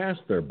allowed to cast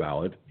their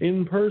ballot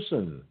in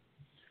person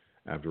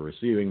after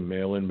receiving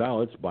mail-in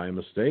ballots by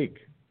mistake.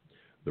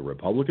 The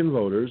Republican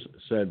voters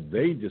said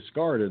they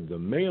discarded the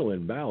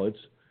mail-in ballots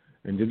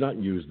and did not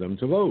use them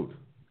to vote.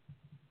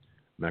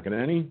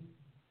 McEnany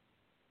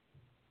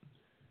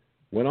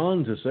went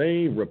on to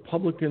say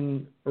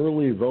Republican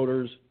early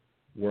voters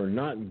were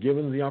not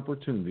given the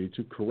opportunity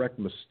to correct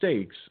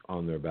mistakes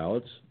on their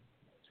ballots,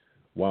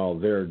 while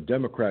their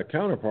Democrat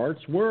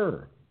counterparts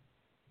were.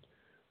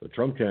 The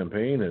Trump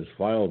campaign has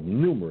filed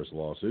numerous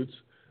lawsuits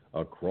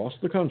across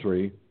the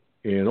country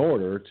in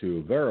order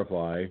to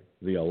verify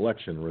the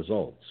election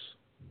results.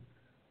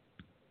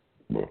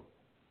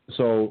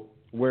 So,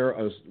 where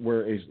a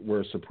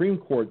Supreme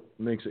Court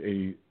makes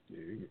a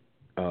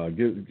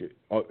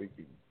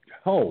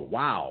oh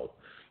wow,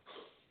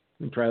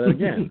 let me try that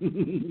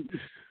again.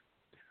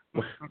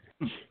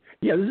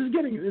 Yeah,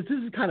 this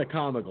is kind of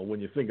comical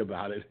when you think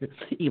about it.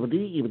 Evil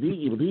D,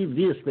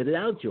 spit it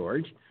out,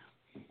 George.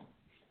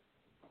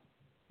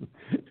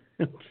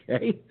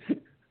 Okay,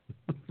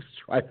 let's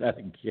try that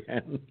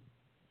again.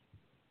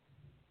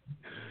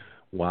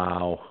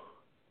 Wow.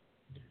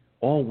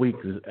 All week,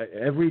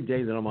 every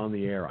day that I'm on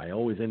the air, I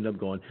always end up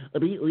going,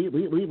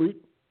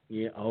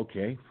 yeah,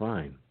 okay,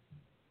 fine.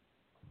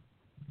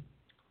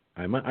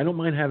 I don't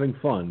mind having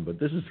fun, but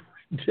this is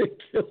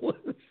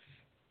ridiculous.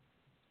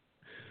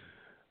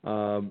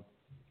 But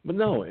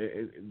no,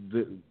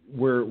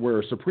 where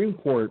a Supreme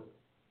Court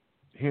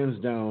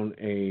hands down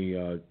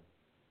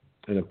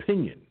an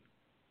opinion,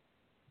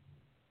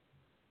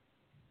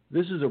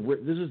 this is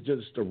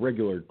just a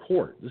regular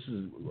court. This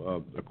is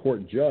a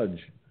court judge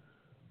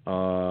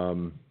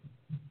handing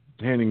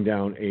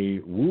down a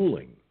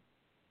ruling.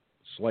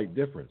 Slight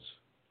difference.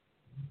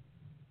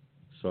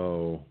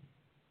 So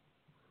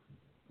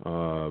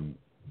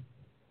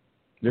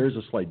there is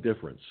a slight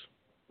difference.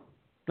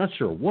 Not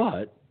sure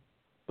what,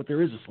 but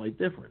there is a slight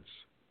difference.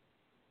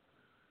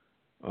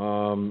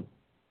 Part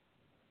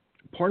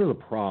of the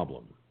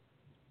problem,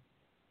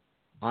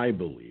 I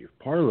believe,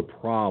 part of the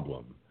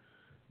problem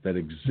that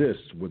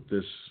exists with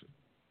this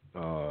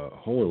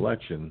whole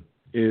election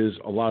is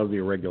a lot of the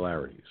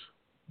irregularities.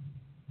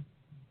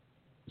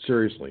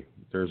 Seriously,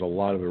 there's a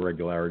lot of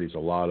irregularities, a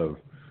lot of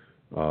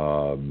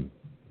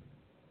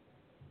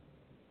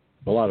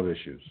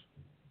issues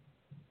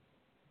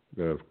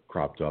that have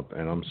cropped up,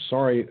 and I'm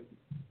sorry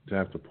to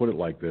have to put it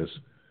like this,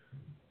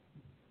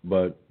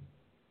 but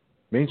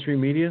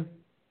mainstream media,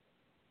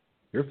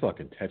 you're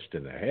fucking touched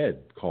in the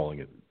head calling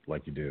it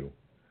like you do.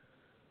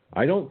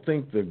 I don't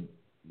think that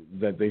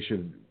they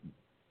should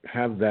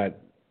have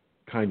that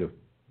kind of,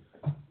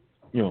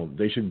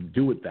 they should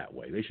do it that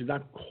way. They should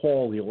not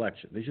call the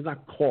election. They should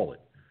not call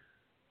it.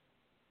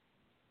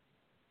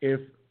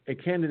 If a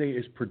candidate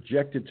is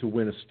projected to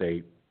win a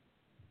state,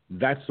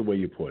 that's the way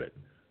you put it.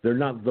 They're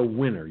not the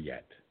winner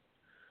yet.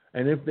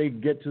 And if they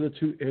get to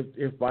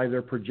if by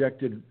their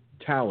projected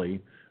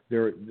tally,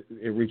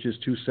 it reaches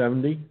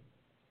 270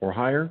 or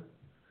higher,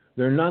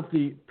 they're not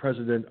the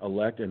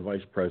president-elect and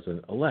vice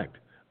president-elect.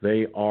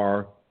 They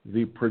are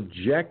the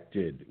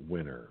projected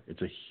winner.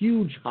 It's a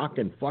huge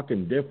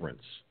fucking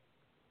difference.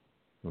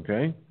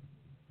 Okay?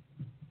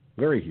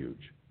 Very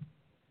huge.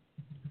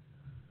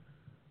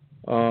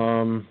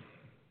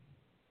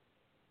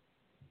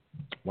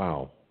 Wow.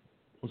 What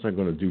was I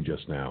going to do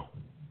just now?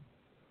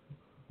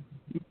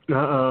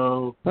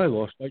 Uh-oh. I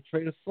lost my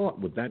train of thought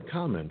with that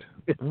comment.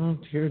 Oh,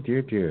 dear,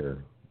 dear,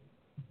 dear.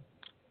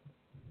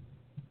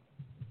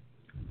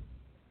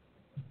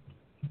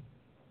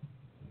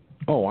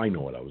 Oh, I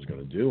know what I was going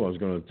to do. I was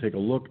going to take a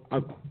look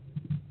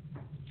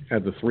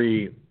at the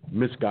three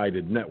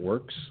misguided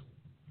networks.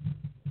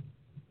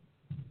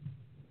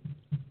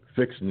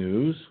 Fix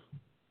News,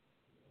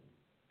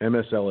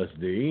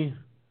 MSLSD,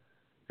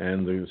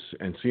 and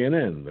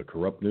CNN, the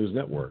corrupt news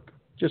network.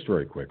 Just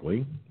very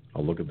quickly,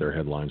 I'll look at their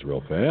headlines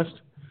real fast.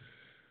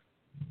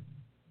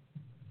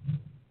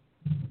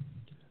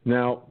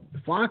 Now,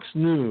 Fox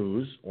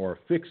News, or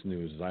Fix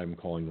News as I'm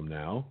calling them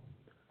now,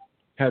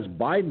 has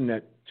Biden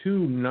at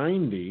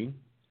 290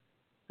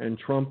 and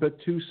Trump at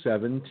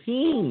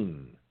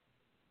 217,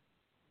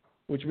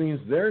 which means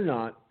they're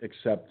not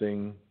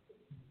accepting,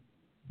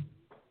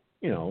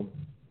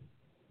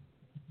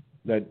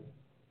 that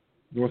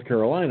North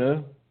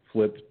Carolina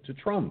flipped to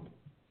Trump.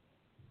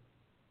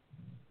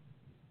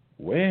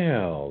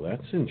 Well,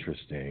 that's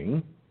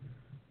interesting.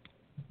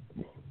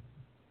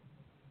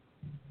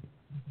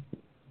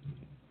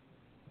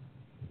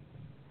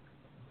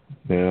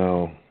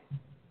 Now,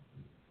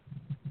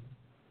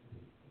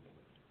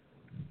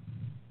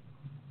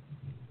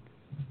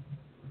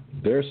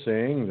 they're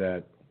saying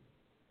that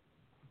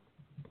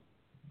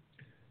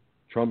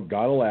Trump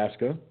got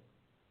Alaska,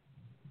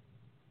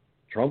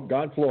 Trump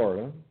got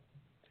Florida,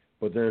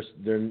 but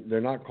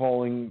they're not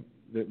calling.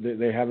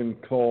 They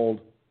haven't called.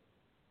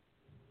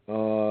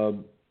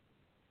 And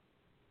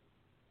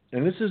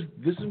this is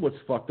what's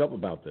fucked up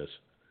about this.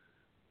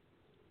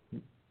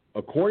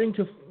 According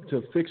to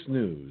Fix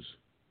News,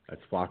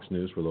 that's Fox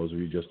News for those of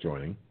you just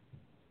joining,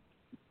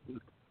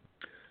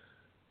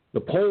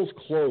 the polls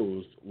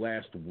closed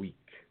last week.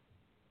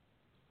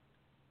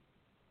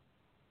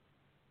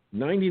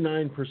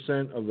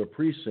 99% of the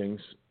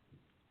precincts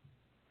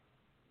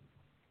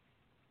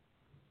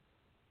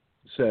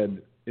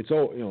said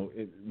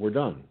we're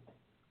done.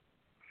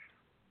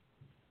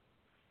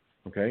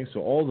 Okay,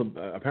 so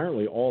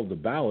apparently all of the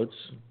ballots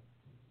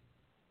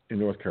in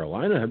North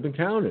Carolina have been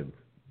counted.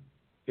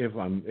 If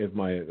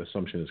my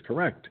assumption is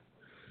correct,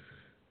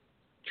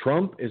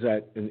 Trump is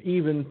at an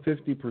even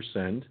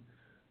 50%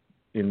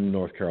 in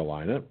North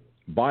Carolina.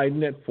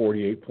 Biden at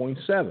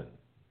 48.7.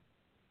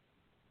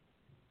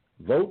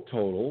 Vote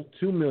total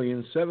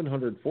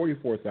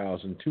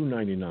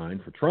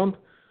 2,744,299 for Trump.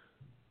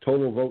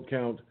 Total vote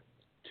count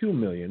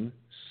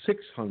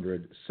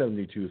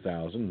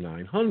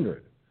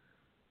 2,672,900.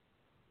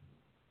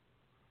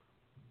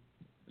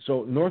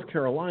 So North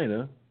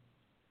Carolina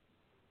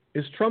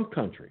is Trump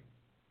country.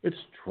 It's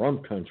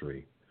Trump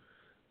country.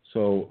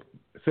 So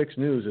Fix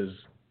News is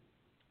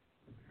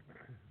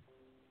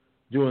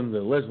doing the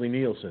Leslie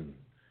Nielsen.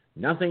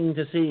 Nothing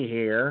to see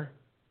here.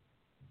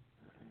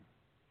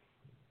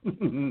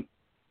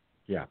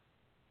 Yeah.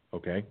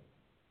 Okay.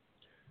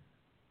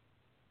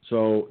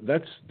 So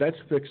that's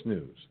Fix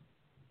News.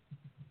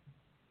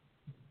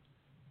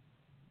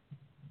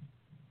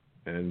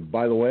 And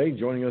by the way,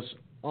 joining us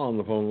on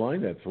the phone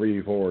line at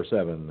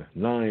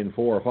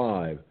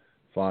 347-945-5485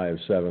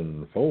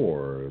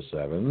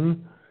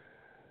 5747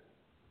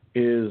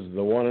 is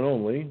the one and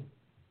only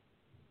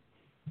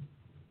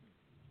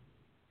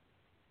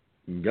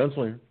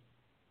Gunslinger.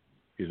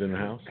 He's in the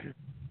house.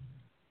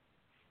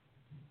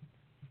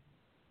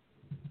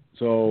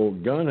 So,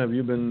 Gun, have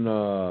you been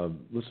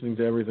listening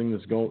to everything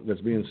that's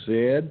being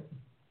said?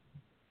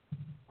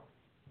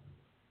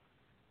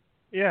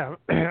 Yeah,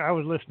 I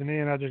was listening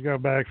in. I just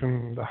got back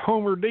from the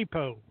Homer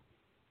Depot.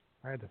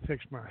 I had to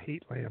fix my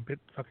heat lamp. It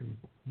fucking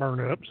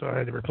burned up, so I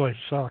had to replace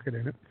the socket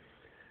in it.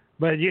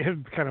 But yeah, it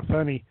was kind of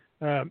funny.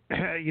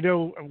 You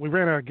know, we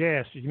ran out of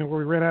gas. You know where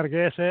we ran out of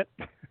gas at?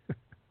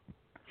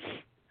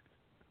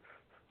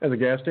 At the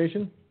gas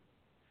station?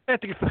 At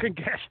the fucking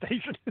gas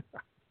station.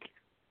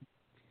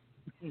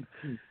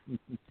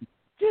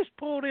 Just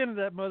pulled into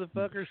that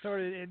motherfucker.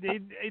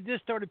 It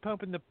just started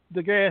pumping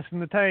the gas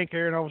in the tank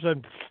here, and all of a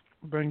sudden,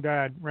 thing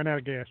died. Ran out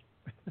of gas.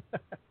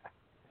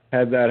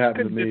 Had that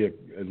happen to me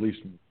at least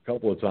a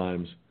couple of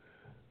times.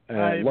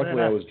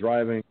 Luckily, I was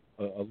driving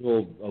a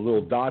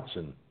little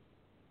Datsun.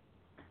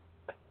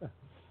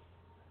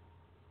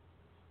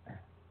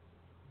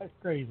 That's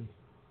crazy.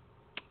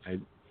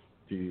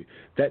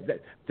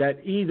 That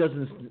E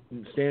doesn't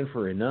stand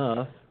for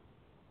enough.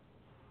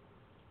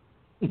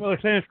 Well, it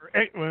stands for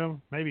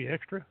maybe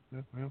extra.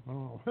 Well, I don't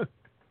know.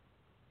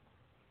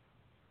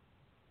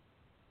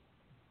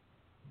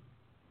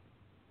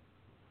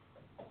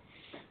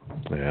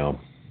 Yeah.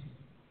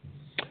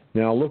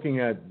 Now, looking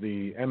at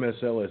the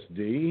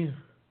MSLSD,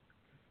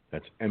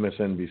 that's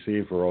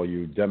MSNBC for all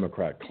you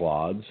Democrat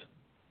clods,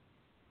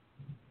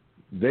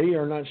 they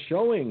are not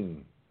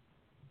showing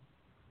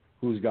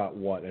who's got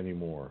what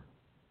anymore.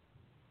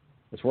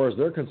 As far as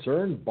they're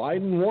concerned,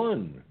 Biden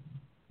won.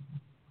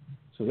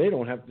 So they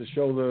don't have to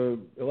show the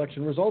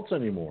election results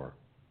anymore.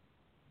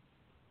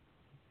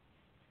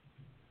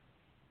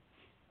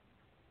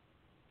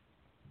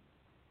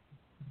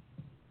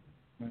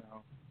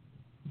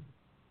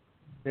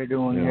 They're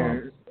doing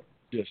their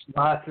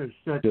lots of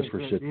such just for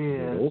shit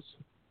and giggles.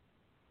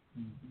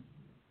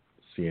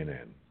 Mm-hmm.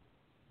 CNN,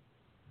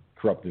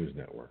 corrupt news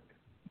network.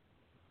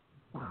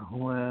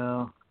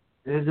 Well,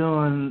 they're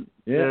doing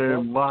wait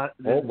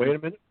a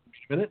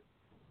minute.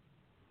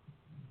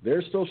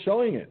 They're still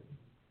showing it.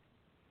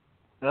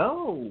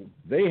 Oh.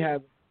 They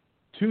have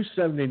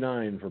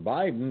 279 for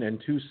Biden and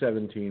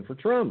 217 for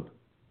Trump.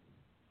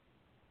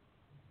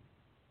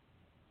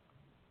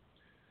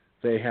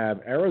 They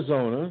have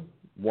Arizona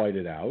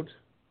whited out,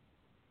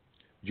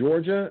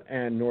 Georgia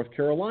and North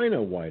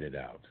Carolina whited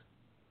out.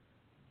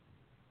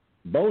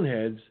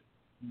 Boneheads,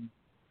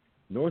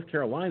 North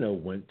Carolina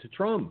went to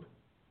Trump.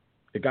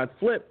 It got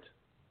flipped.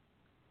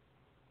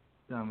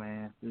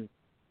 Dumbasses.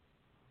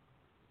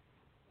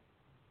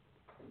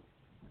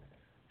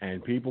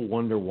 And people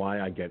wonder why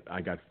I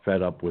got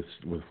fed up with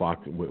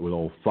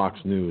old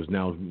Fox News,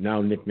 now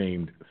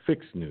nicknamed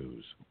Fix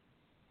News.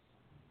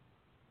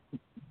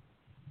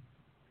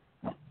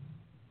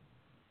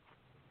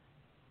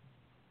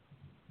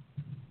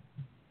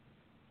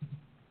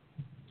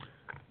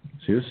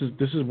 See,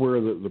 this is where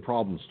the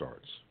problem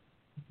starts.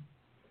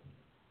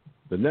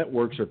 The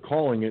networks are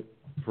calling it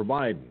for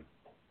Biden.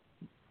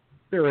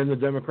 They're in the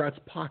Democrats'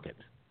 pocket.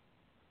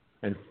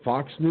 And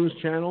Fox News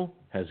Channel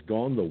has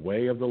gone the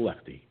way of the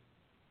lefty.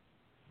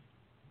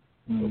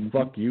 So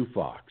fuck you,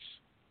 Fox.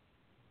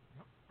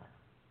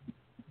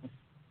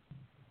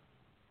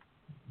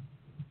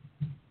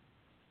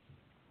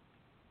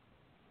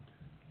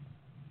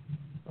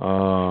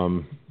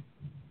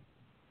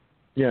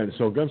 Yeah,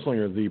 so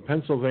Gunslinger,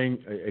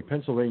 a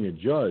Pennsylvania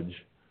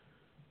judge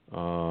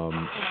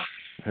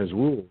has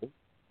ruled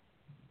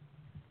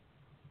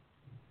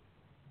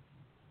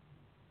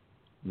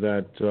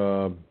that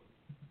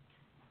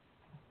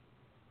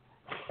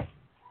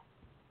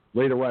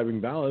late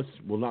arriving ballots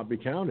will not be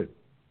counted.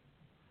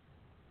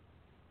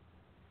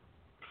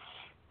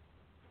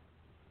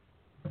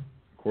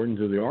 According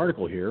to the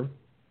article here,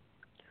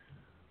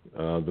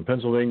 the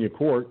Pennsylvania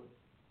court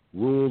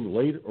ruled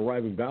late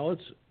arriving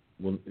ballots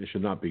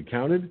should not be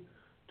counted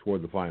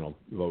toward the final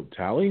vote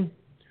tally.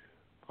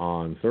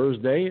 On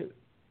Thursday,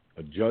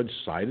 a judge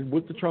sided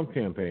with the Trump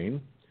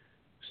campaign,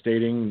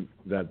 stating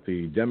that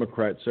the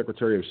Democrat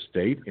Secretary of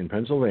State in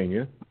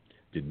Pennsylvania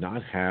did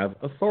not have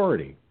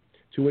authority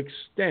to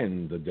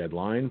extend the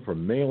deadline for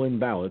mail-in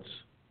ballots.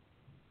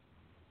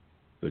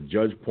 The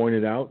judge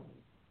pointed out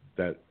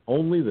that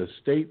only the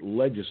state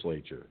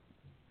legislature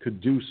could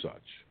do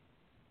such.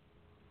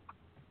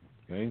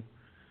 Okay?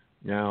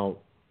 Now,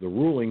 the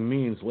ruling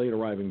means late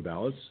arriving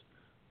ballots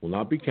will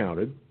not be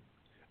counted,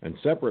 and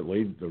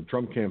separately, the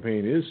Trump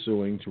campaign is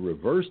suing to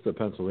reverse the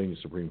Pennsylvania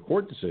Supreme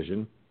Court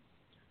decision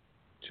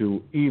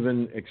to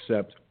even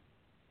accept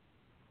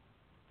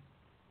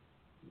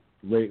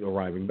late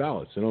arriving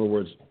ballots. In other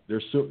words,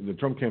 the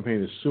Trump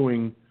campaign is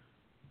suing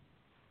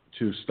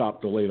to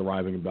stop the late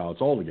arriving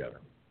ballots altogether.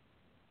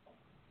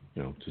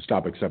 To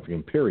stop accepting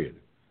them, period.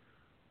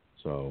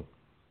 So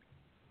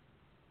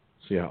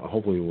see.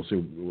 Hopefully, we'll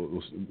see.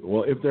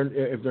 Well, if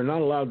they're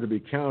not allowed to be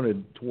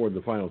counted toward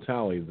the final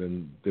tally,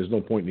 then there's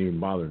no point in even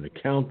bothering to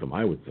count them,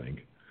 I would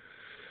think.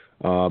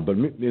 But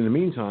in the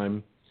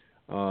meantime,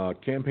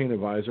 campaign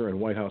advisor and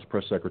White House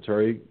press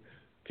secretary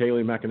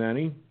Kayleigh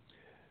McEnany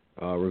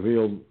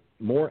revealed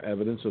more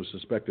evidence of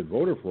suspected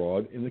voter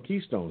fraud in the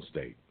Keystone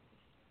State.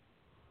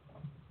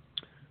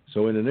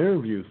 So in an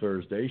interview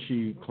Thursday,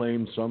 she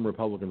claimed some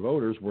Republican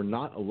voters were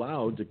not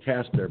allowed to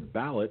cast their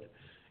ballot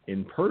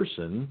in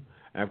person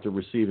after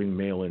receiving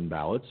mail-in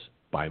ballots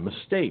by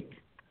mistake.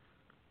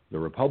 The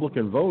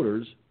Republican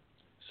voters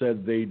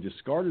said they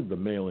discarded the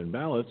mail-in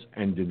ballots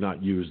and did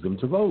not use them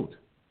to vote.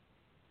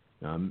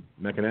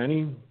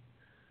 McEnany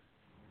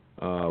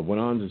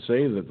went on to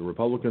say that the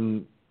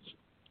Republican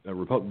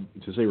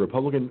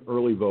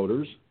early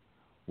voters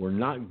were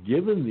not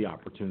given the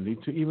opportunity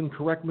to even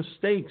correct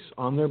mistakes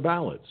on their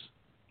ballots,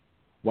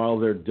 while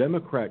their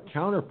Democrat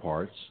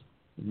counterparts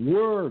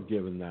were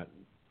given that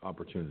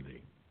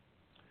opportunity.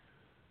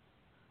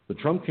 The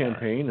Trump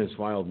campaign has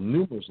filed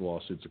numerous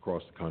lawsuits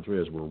across the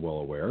country, as we're well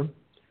aware,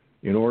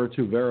 in order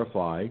to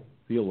verify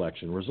the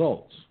election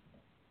results.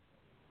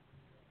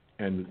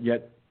 And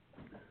yet,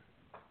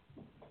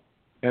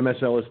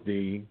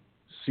 MSLSD,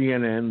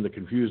 CNN, the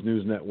Confused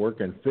News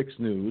Network, and Fixed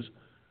News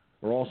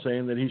are all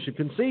saying that he should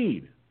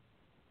concede.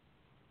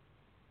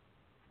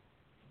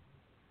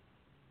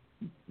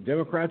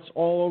 Democrats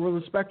all over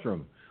the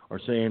spectrum are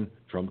saying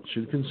Trump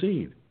should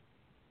concede.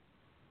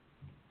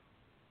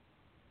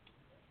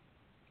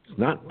 It's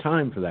not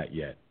time for that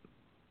yet.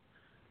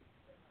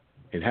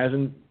 It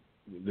hasn't.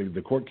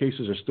 The court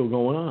cases are still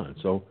going on.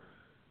 So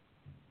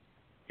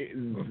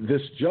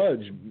this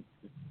judge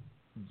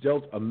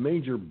dealt a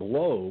major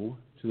blow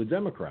to the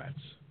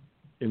Democrats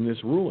in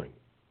this ruling.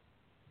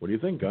 What do you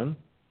think, Gunn?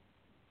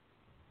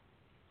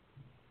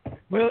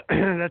 Well,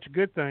 that's a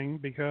good thing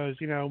because,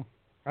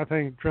 I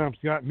think Trump's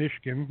got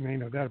Michigan.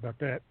 Ain't no doubt about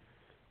that.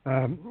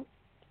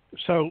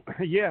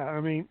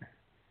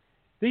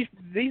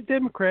 These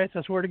Democrats,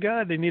 I swear to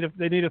God, they need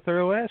a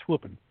thorough ass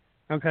whooping.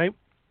 Okay?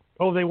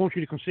 Oh, they want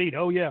you to concede.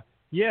 Oh, yeah,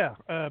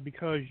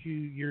 because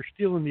you're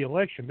still in the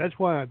election. That's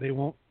why they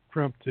want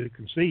Trump to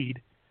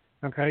concede.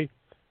 Okay?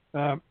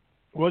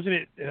 Wasn't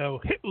it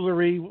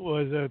Hillary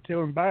was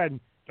telling Biden,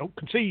 don't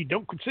concede,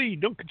 don't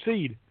concede, don't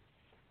concede.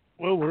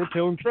 Well, we're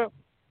telling Trump,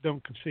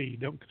 don't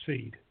concede, don't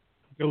concede.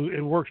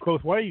 It works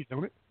both ways,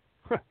 don't it?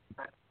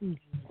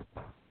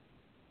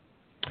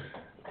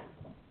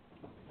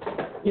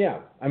 Yeah,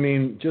 I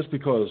mean, just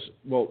because,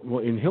 well,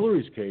 in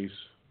Hillary's case,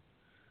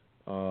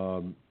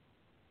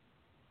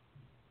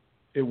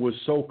 it was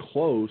so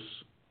close,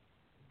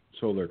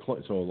 so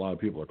a lot of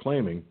people are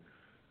claiming,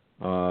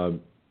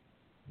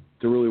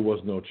 there really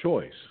was no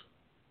choice.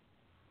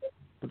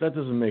 But that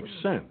doesn't make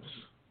sense,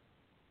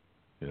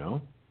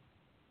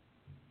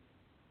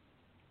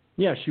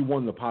 Yeah, she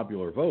won the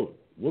popular vote.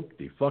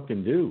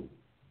 Whoop-de-fucking-do.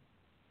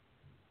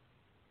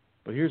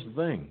 But here's the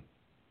thing.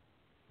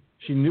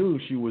 She knew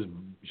she was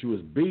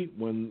beat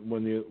when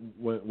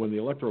the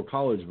Electoral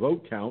College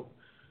vote count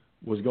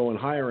was going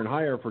higher and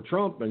higher for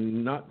Trump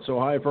and not so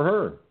high for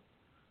her.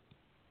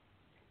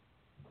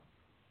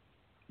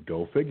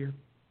 Go figure.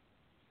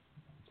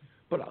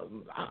 But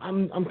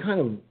I'm kind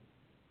of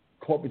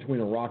caught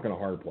between a rock and a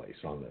hard place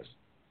on this.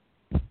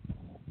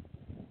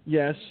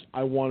 Yes,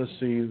 I want to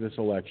see this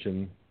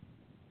election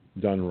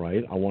done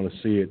right. I want to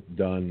see it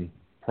done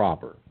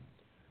proper.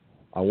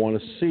 I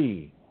want to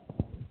see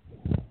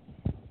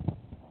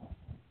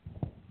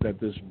that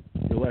this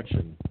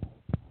election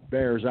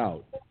bears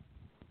out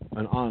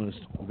an honest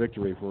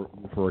victory for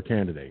a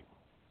candidate.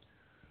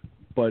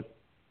 But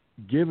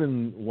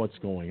given what's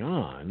going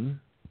on,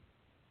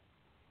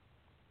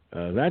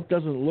 that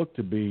doesn't look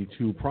to be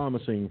too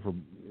promising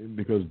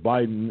because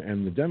Biden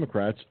and the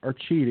Democrats are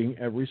cheating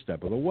every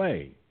step of the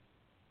way.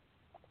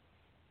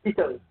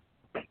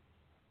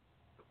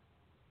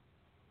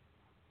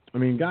 I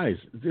mean, guys,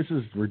 this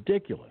is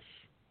ridiculous.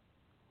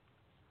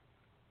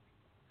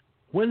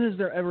 When has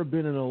there ever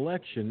been an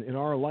election in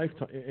our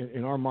lifetime,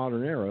 in our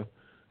modern era,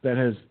 that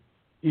has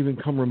even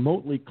come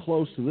remotely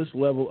close to this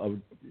level of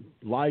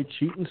lie,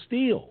 cheat, and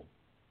steal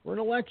for an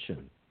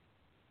election?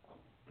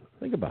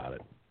 Think about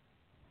it.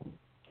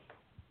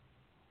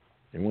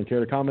 Anyone care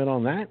to comment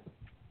on that?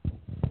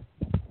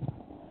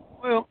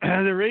 Well,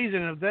 the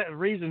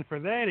reason for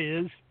that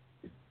is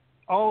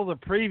all the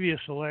previous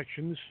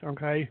elections,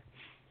 okay,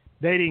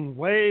 dating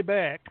way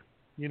back,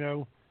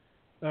 Obama,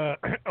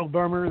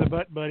 the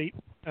butt buddy,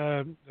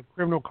 the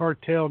criminal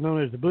cartel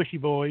known as the Bushy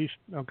Boys,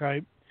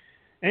 okay,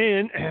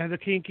 and the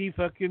kinky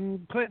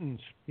fucking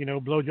Clintons,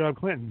 blowjob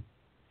Clinton.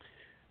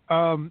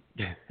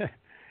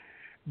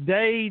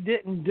 They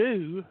didn't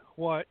do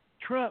what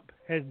Trump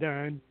has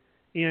done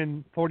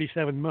in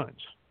 47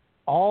 months.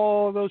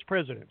 All those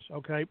presidents,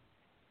 okay,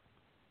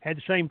 had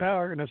the same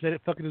power, and I've said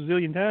it fucking a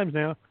zillion times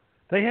now.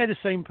 They had the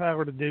same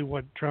power to do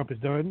what Trump has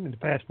done in the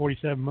past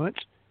 47 months.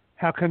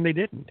 How come they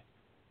didn't?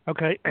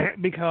 Okay,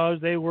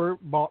 because they were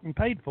bought and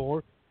paid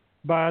for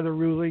by the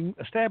ruling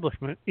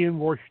establishment in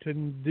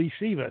Washington,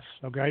 D.C.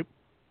 Okay?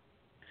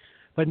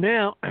 But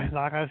now,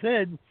 like I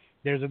said,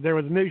 there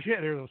was a new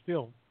sheriff.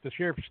 The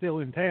sheriff's still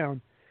in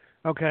town.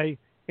 Okay,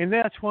 and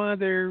that's why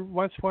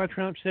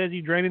Trump says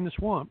he's draining the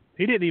swamp.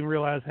 He didn't even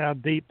realize how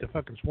deep the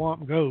fucking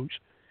swamp goes,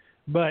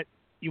 but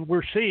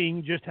we're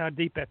seeing just how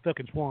deep that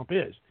fucking swamp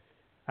is.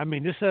 I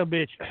mean, this son of a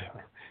bitch,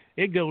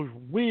 it goes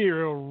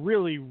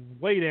really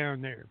way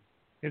down there.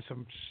 It's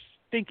some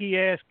stinky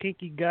ass,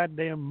 kinky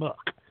goddamn muck.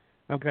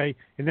 Okay,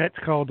 and that's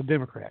called the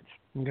Democrats.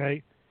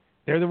 Okay,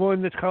 they're the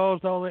ones that's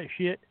caused all that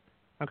shit.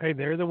 Okay,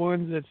 they're the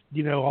ones that's,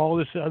 all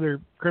this other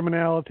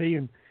criminality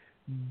and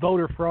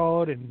voter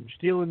fraud and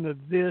stealing the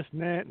this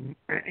and that and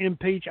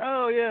impeach.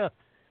 Oh yeah,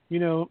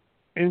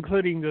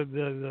 including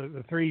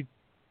the three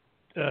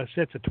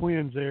sets of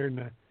twins there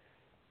in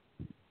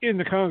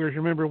the Congress.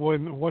 Remember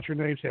when what's her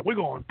name said, "We're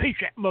going to impeach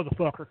that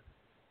motherfucker."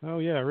 Oh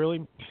yeah,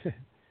 really?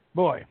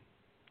 Boy,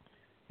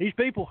 these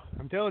people,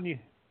 I'm telling you,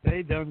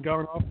 they done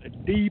gone off the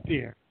deep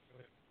end.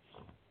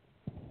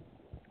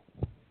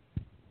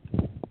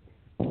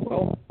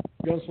 Well,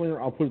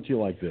 Gunslinger, I'll put it to you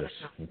like this,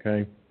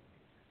 okay?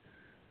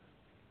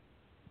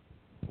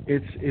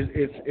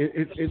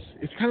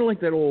 It's kind of like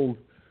that old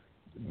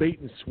bait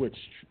and switch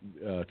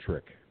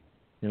trick,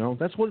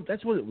 That's what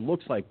it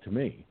looks like to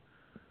me.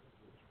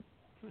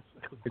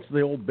 It's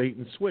the old bait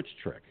and switch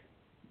trick.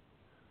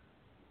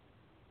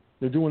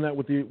 They're doing that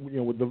with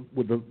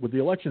the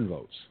election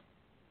votes,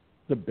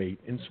 the bait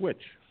and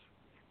switch.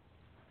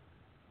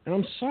 And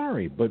I'm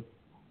sorry, but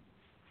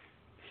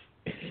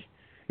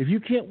if you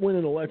can't win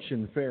an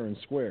election fair and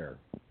square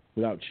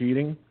without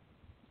cheating,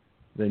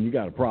 then you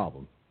got a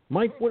problem.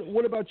 Mike,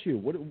 what about you?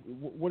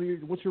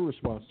 What's your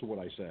response to what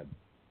I said?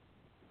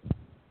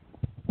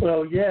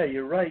 Well, yeah,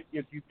 you're right.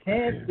 If you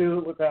can't do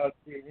it without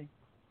cheating,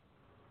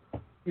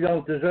 you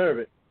don't deserve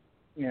it,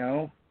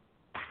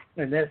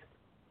 And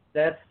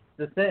that's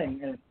the thing.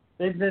 And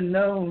they've been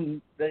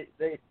known they've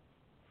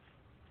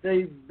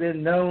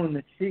been known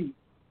to cheat.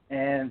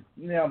 And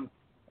my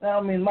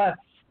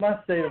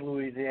state of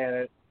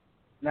Louisiana,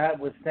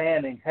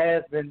 notwithstanding,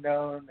 has been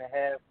known to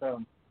have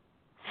some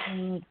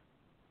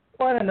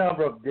quite a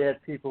number of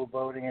dead people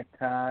voting at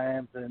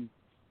times and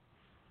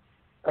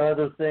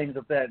other things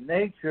of that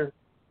nature,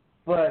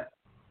 but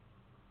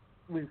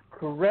we've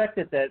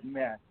corrected that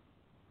mess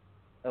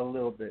a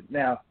little bit.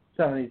 Now,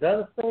 some of these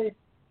other states,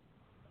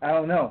 I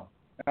don't know.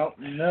 I don't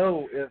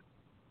know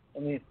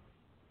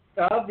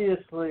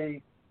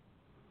obviously,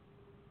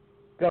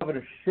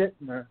 Governor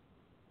Schittner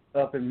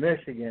up in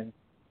Michigan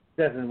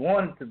doesn't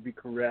want it to be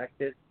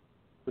corrected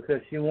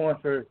because she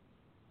wants her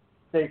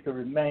state to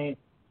remain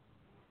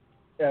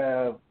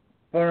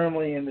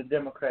firmly in the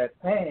Democrats'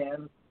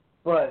 hands,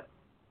 but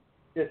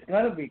it's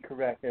going to be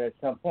corrected at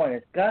some point.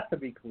 It's got to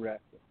be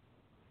corrected.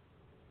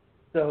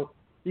 So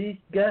these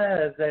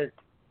guys that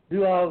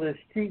do all this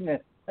cheating,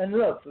 and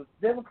look, the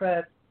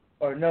Democrats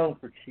are known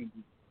for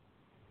cheating.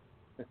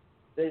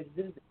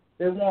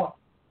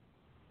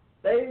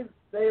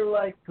 They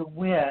like to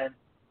win,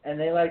 and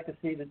they like to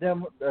see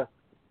the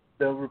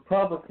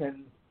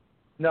Republicans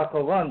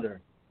knuckle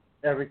under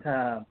every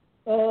time.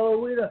 Oh,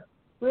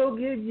 we'll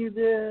give you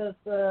this,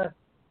 blah,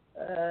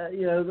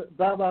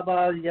 blah,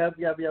 blah, yep,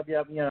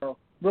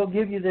 we'll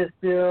give you this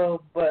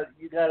bill, but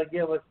you got to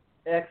give us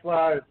X,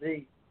 Y, or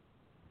Z,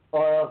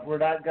 or else we're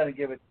not going to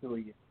give it to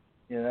you,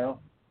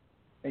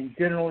 And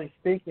generally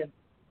speaking,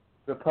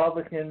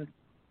 Republicans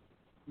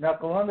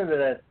knuckle under to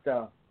that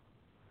stuff.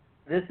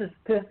 This is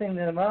pissing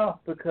them off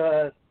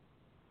because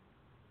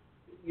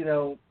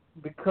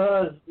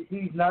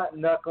he's not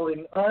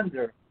knuckling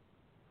under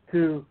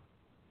to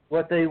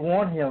what they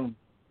want him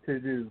to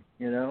do,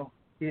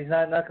 He's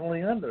not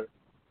knuckling under.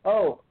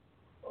 Oh,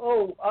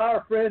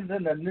 our friends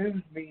in the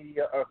news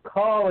media are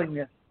calling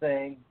this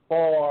thing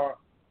for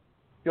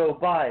Joe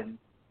Biden.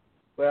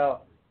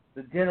 Well,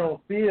 the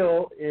general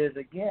feel is,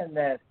 again,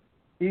 that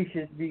he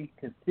should be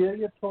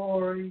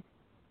conciliatory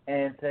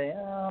and say,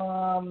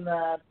 oh, I'm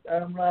not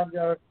going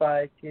to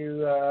fight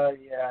you,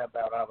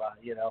 blah, blah, blah,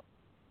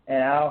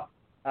 And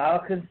I'll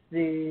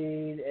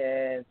concede,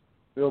 and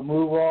we'll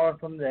move on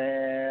from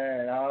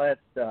there and all that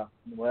stuff.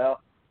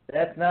 Well,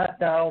 that's not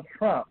Donald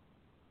Trump.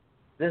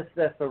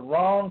 That's the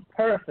wrong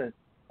person.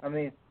 I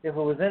mean, if it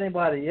was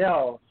anybody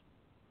else,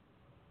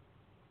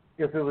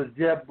 if it was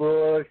Jeb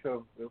Bush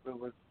or if it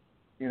was,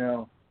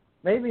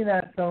 maybe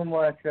not so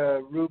much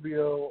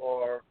Rubio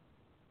or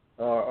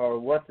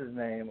what's his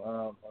name,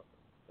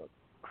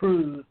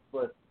 Cruz,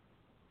 but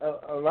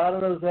a lot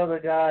of those other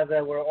guys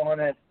that were on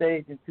that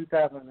stage in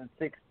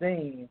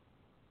 2016,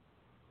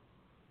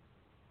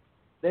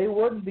 they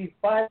wouldn't be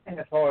fighting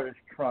as hard as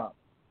Trump.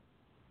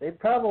 They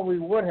probably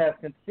would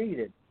have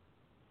conceded.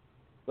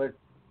 But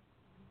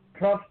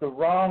Trump's the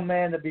wrong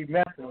man to be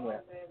messing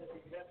with.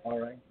 All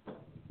right.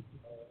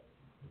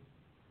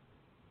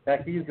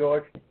 Back to you,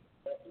 George.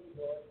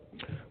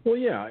 Well,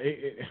 yeah.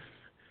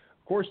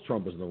 Of course,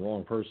 Trump is the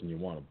wrong person you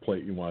want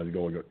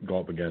to go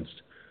up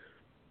against.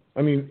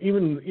 I mean,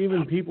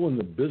 even people in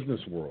the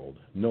business world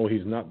know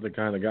he's not the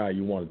kind of guy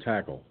you want to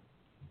tackle.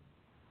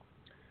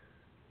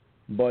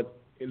 But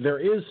there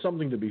is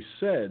something to be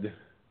said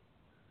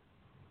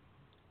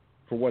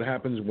for what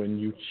happens when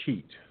you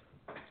cheat.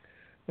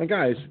 Now,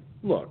 guys,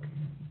 look.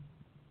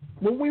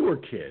 When we were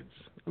kids,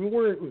 I mean,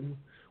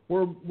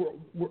 we're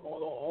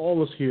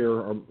all of us here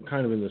are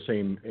kind of in the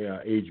same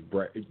age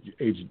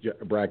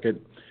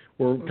bracket.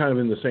 We're kind of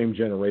in the same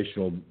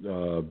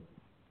generational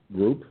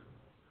group.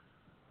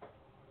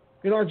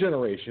 In our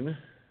generation,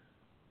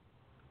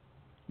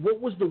 what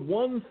was the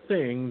one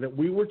thing that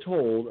we were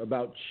told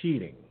about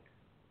cheating?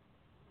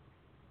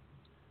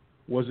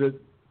 Was it?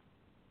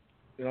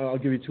 I'll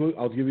give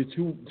you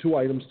two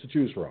items to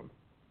choose from.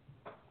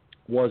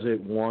 Was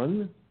it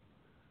one,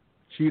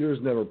 cheaters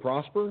never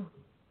prosper,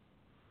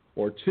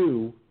 or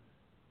two,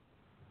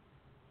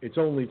 it's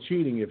only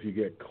cheating if you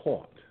get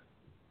caught?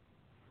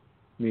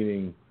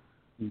 Meaning,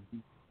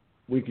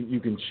 you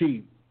can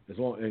cheat as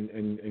long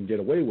and get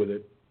away with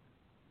it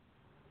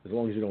as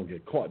long as you don't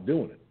get caught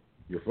doing it.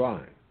 You're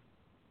fine.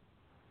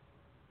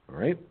 All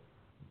right.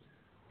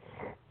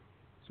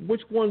 So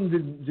which one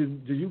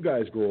did you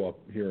guys grow up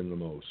hearing the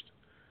most?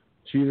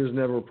 Cheaters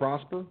never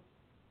prosper,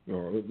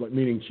 or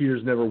meaning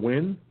cheaters never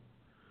win,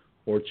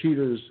 or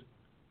cheaters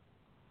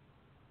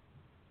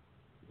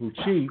who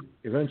cheat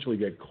eventually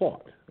get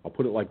caught? I'll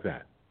put it like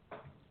that.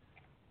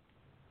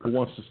 Who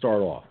wants to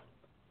start off?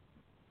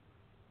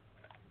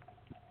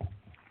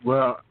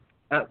 Well,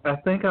 I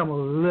think I'm a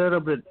little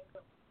bit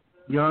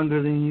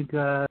younger than you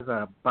guys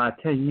by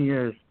 10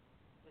 years,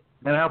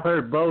 and I've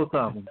heard both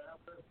of them.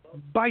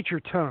 Bite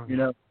your tongue. You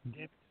know.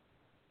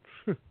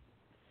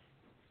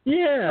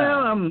 Yeah.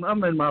 Well,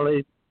 I'm in my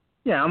late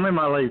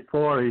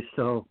 40s,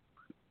 so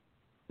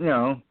you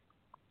know.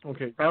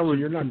 Okay. So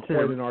you're not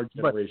quite in our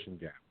generation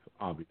gap,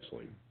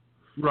 obviously.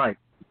 Right.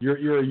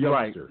 You're a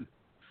youngster.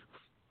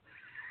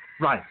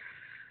 Right.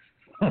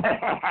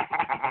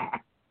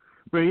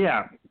 But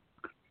yeah,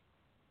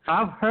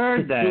 I've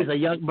heard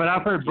that. But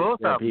I've heard both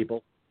of them.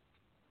 People.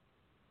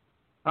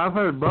 I've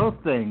heard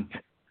both things.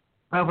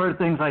 I've heard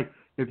things like,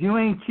 if you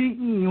ain't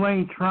cheating, you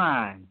ain't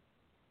trying.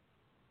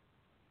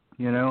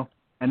 You know?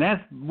 And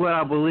that's what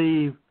I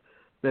believe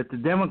that the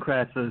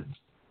Democrats are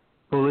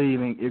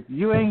believing. If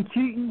you ain't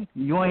cheating,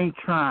 you ain't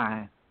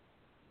trying.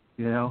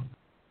 You know?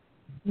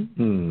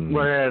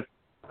 Whereas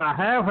I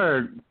have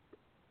heard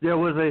there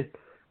was a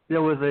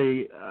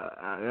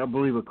I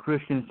believe a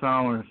Christian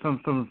song or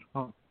some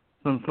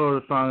sort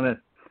of song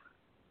that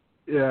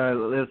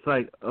it's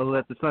like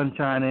let the sun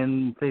shine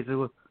in. They say,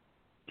 well,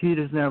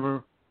 cheaters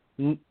never,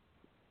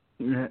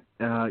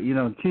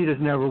 cheaters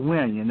never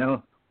win. You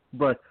know,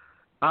 but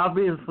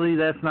obviously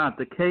that's not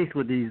the case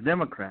with these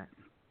Democrats.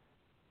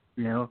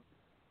 You know,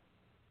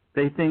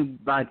 they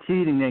think by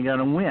cheating they're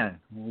gonna win.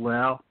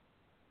 Well,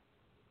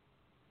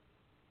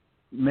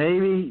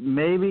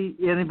 maybe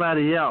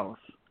anybody else.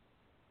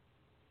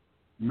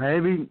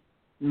 Maybe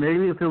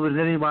if it was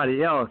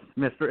anybody else,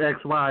 Mr.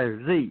 X, Y,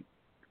 or Z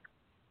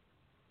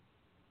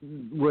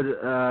would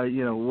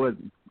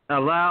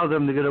allow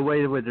them to get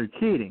away with their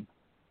cheating.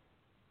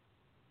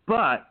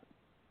 But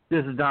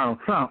this is Donald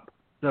Trump,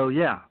 so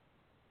yeah.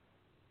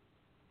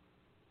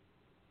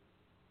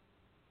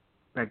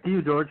 Back to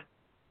you, George.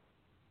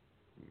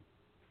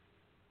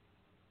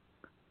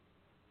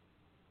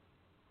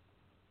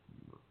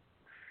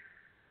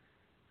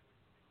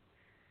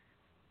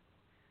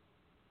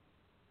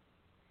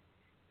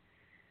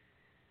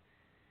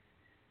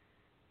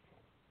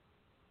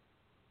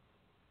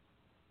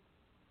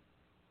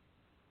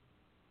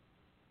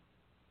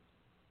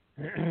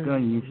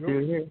 Gun, you still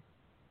here?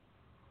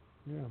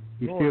 Yeah.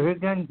 You still here,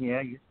 Gun?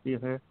 Yeah, you still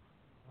here.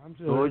 I'm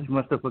still George here.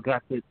 must have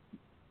forgot to.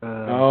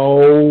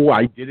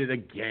 I did it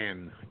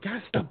again. I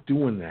gotta stop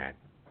doing that.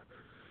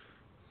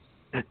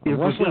 I'm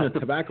rustling a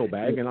tobacco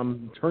bag, and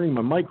I'm turning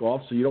my mic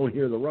off so you don't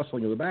hear the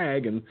rustling of the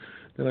bag, and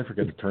then I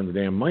forget to turn the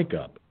damn mic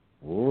up.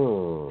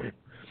 Whoa.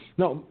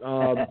 No,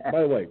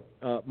 by the way,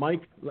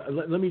 Mike,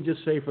 let me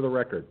just say for the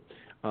record,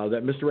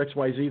 that Mr.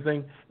 XYZ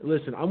thing,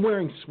 listen, I'm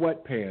wearing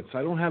sweatpants.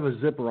 I don't have a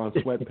zipper on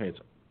sweatpants.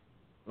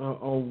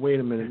 Wait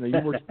a minute. Now,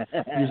 you were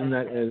using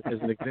that as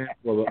an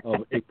example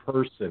of a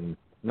person.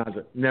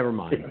 Never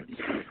mind.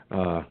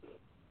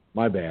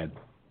 My bad.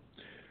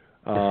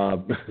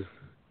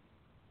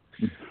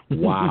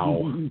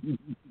 Wow.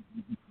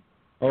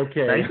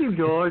 Okay. Thank you,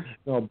 George.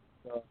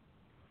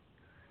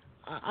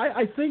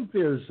 I think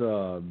there's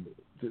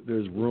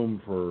room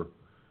for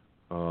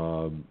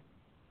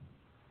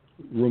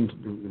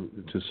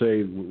to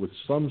say with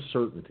some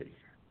certainty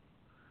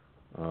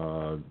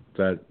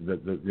that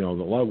a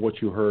lot of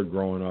what you heard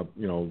growing up,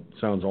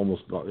 sounds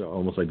almost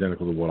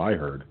identical to what I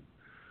heard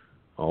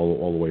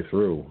all the way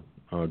through.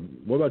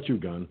 What about you,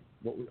 Gunn?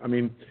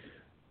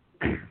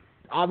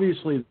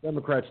 Obviously, the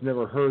Democrats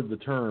never heard the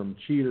term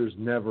 "cheaters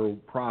never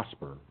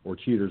prosper" or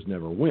 "cheaters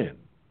never win."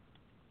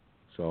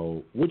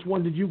 So, which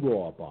one did you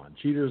grow up on?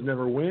 Cheaters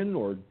never win,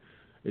 or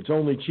it's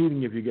only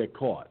cheating if you get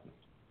caught?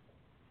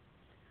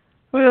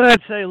 Well,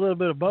 I'd say a little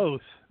bit of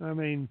both. I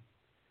mean,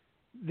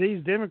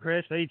 these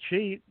Democrats, they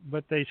cheat,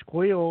 but they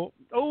squeal,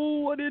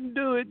 "Oh, I didn't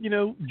do it."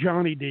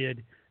 Johnny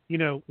did.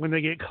 When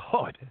they get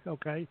caught.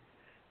 Okay,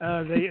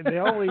 they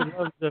always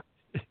love to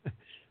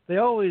they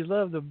always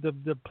love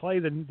to play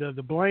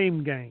the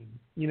blame game.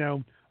 You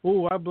know,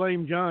 oh, I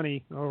blame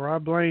Johnny, or I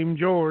blame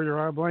George, or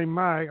I blame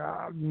Mike.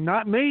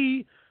 Not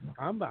me.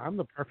 I'm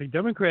the perfect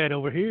Democrat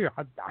over here.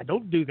 I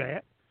don't do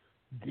that.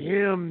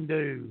 Them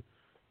do.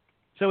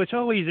 So it's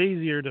always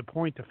easier to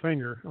point the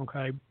finger,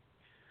 okay,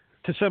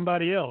 to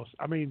somebody else.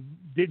 I mean,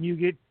 didn't you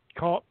get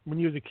caught when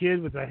you was a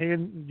kid with your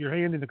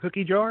hand in the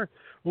cookie jar?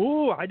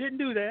 Oh, I didn't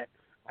do that.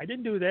 I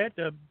didn't do that.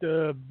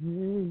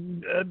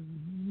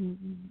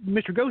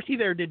 Mr. Ghosty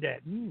there did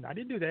that. I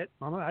didn't do that,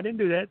 Mama. I didn't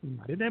do that.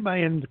 I didn't have my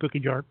hand in the cookie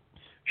jar.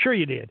 Sure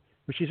you did.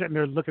 But she's sitting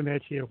there looking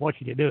at you,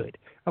 watching you do it.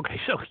 Okay,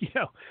 so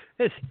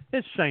it's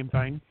the same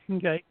thing.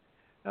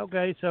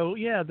 Okay, so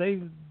yeah,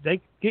 they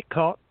get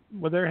caught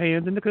with their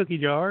hands in the cookie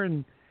jar,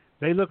 and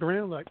they look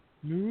around like,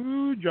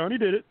 "Ooh, Johnny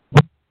did it,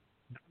 not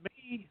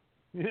me."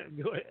 Yeah,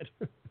 go ahead.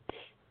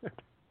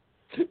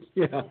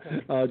 Yeah,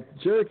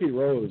 Cherokee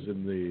Rose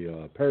in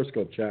the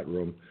Periscope chat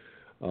room.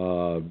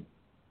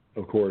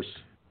 Of course,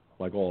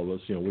 like all of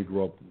us, we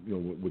grew up,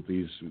 with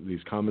these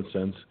common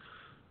sense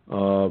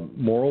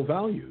moral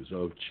values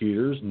of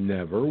cheaters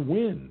never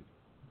win.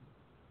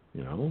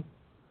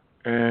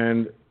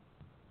 And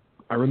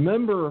I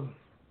remember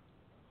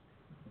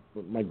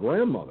my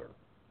grandmother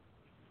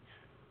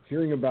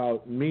hearing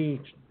about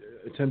me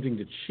attempting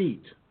to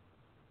cheat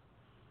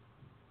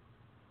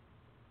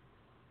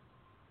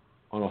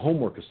on a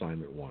homework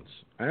assignment once.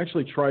 I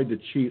actually tried to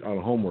cheat on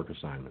a homework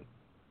assignment.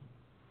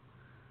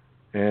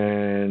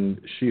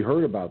 And she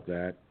heard about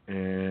that,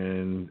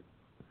 and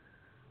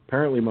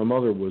apparently my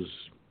mother was,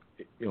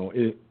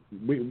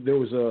 there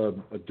was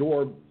a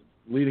door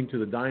leading to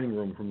the dining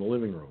room from the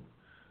living room.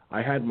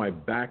 I had my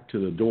back to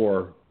the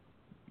door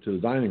to the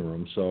dining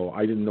room, so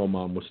I didn't know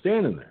Mom was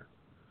standing there.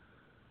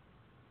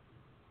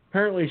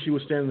 Apparently she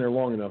was standing there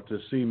long enough to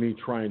see me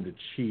trying to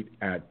cheat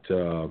at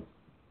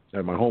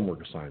my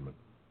homework assignment.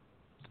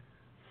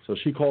 So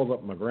she called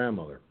up my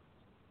grandmother,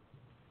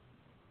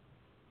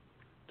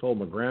 told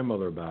my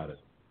grandmother about it.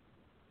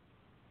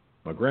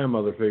 My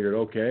grandmother figured,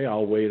 okay,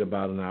 I'll wait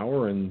about an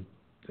hour and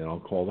then I'll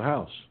call the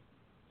house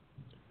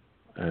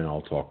and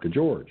I'll talk to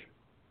George.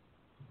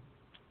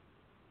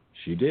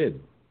 She did.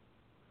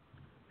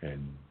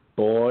 And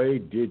boy,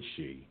 did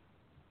she.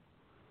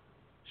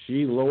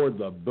 She lowered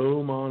the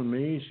boom on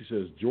me. She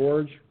says,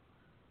 George,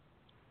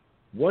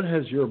 what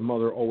has your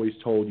mother always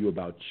told you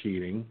about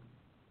cheating?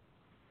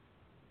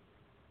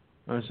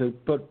 I said,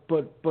 but.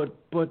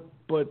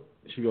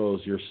 She goes,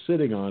 you're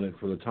sitting on it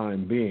for the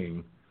time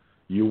being.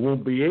 You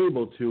won't be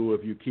able to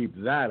if you keep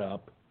that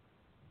up.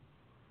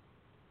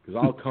 Because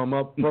I'll come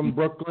up from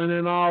Brooklyn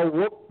and I'll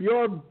whoop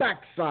your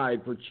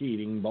backside for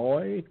cheating,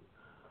 boy.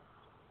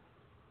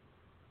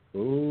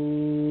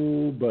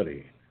 Oh,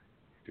 buddy.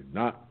 Did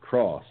not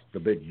cross the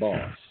big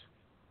boss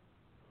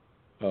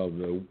of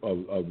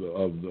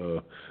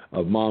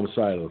Mom's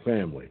side of the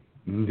family.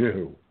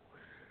 No.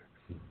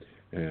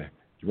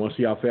 You want to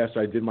see how fast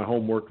I did my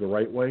homework the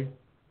right way?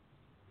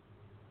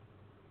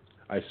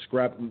 I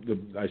scrapped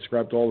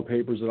all the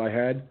papers that I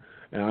had,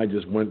 and I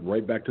just went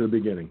right back to the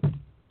beginning,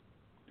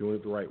 doing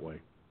it the right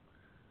way.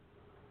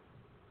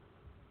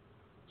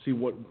 See,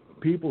 what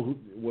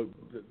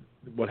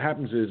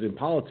happens is in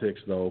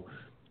politics, though,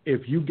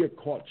 if you get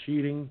caught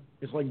cheating,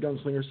 it's like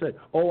Gunslinger said,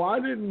 "Oh, I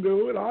didn't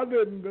do it.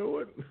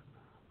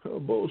 Oh,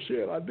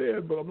 bullshit, I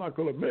did, but I'm not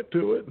going to admit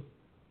to it."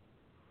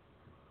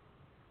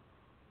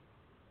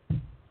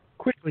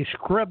 Quickly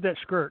scrub that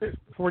skirt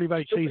before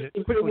anybody sees it.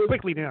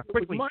 Quickly now.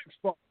 Quickly. It was Mike's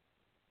fault.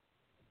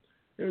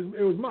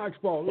 It was Mike's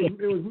fault.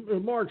 It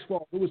was Mark's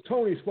fault. It was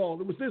Tony's fault.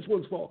 It was this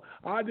one's fault.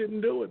 I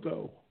didn't do it,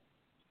 though.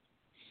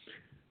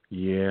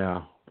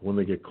 Yeah, when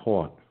they get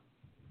caught.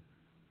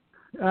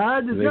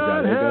 I did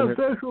not have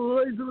sexual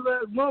relations with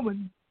that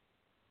woman.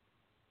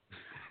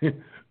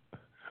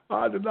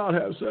 I did not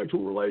have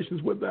sexual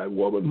relations with that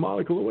woman,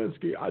 Monica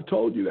Lewinsky. I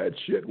told you that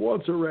shit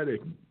once already.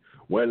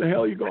 When the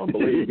hell are you going to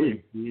believe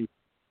me?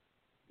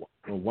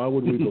 Well, why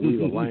would we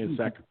believe a lying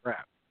sack of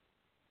crap?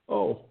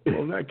 Oh,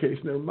 well, in that case,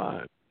 never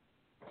mind.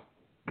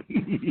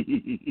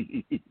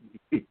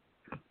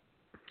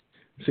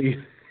 See,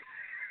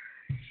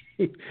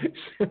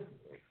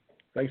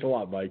 thanks a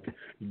lot, Mike.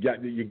 You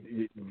got me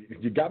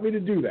to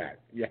do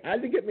that. You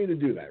had to get me to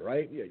do that,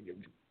 right? Yeah,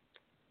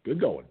 good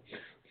going.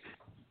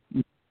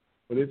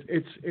 But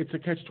it's a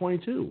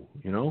catch-22,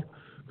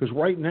 because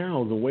right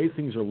now the way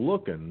things are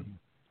looking,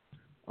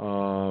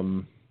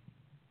 the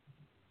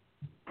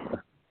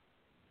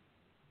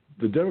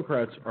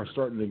Democrats are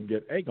starting to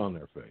get egg on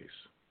their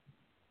face,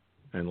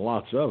 and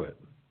lots of it.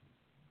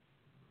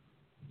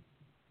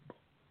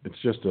 It's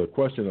just a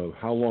question of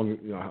how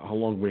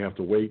long we have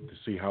to wait to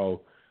see how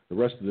the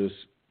rest of this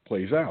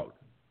plays out.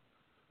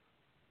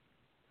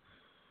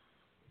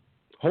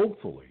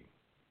 Hopefully,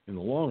 in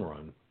the long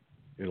run,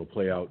 it'll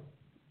play out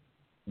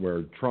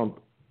where Trump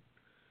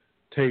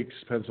takes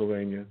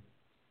Pennsylvania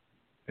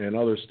and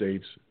other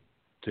states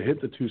to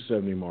hit the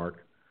 270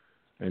 mark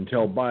and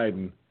tell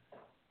Biden,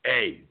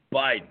 "Hey,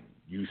 Biden,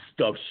 you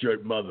stuffed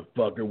shirt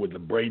motherfucker with the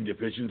brain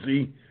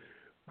deficiency,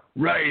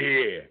 right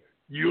here.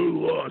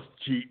 You lost,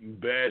 cheating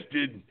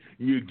bastard.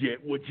 You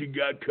get what you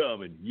got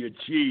coming. You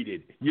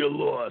cheated. You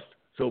lost.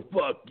 So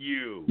fuck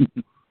you.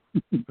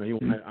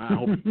 I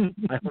hope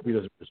he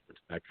doesn't respect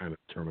that kind of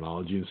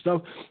terminology and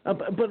stuff.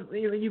 But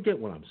you get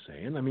what I'm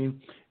saying. I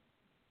mean,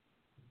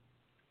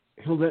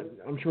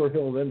 I'm sure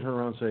he'll then turn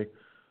around and say,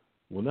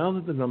 well, now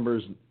that the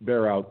numbers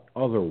bear out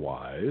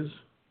otherwise,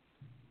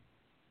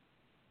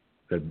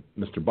 that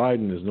Mr.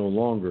 Biden is no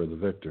longer the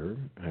victor,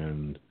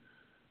 and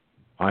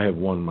I have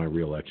won my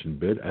re-election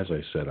bid, as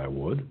I said I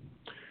would,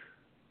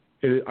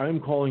 I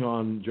am calling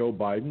on Joe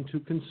Biden to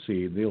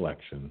concede the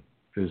election.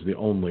 It is the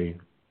only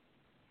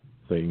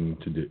thing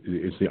to do.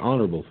 It's the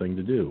honorable thing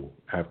to do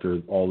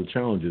after all the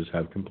challenges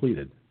have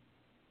completed.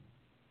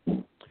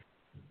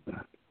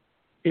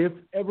 If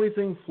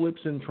everything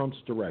flips in Trump's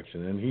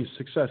direction and he's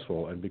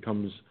successful and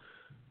becomes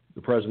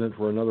the president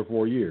for another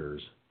 4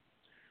 years,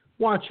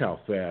 watch how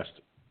fast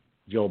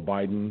Joe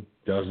Biden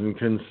doesn't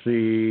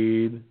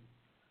concede,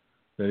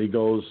 that he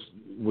goes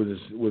with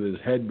his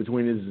head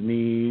between his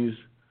knees,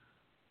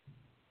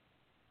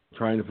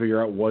 trying to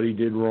figure out what he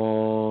did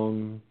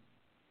wrong.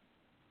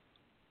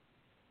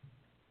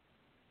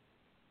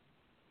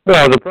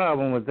 Well, the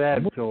problem with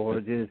that,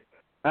 George, is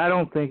I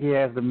don't think he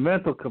has the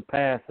mental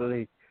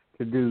capacity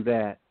to do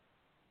that.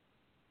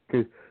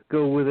 To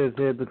go with his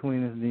head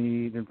between his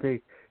knees and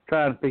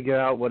try and figure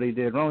out what he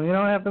did wrong. He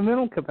don't have the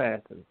mental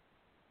capacity.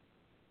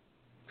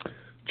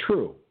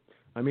 True.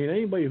 I mean,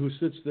 anybody who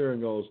sits there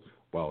and goes,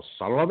 well,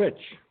 son of a bitch,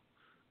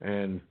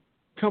 and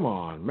come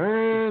on,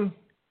 man.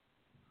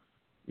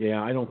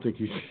 Yeah, I don't think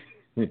you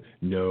should.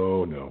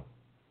 No.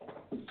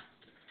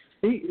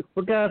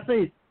 For God's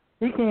sake,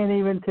 he can't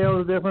even tell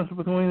the difference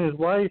between his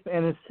wife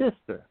and his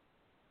sister.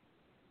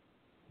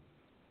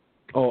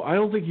 Oh, I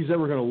don't think he's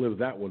ever going to live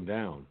that one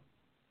down.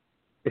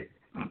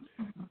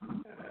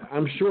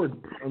 I'm sure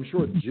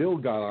Jill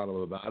got on him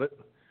about it,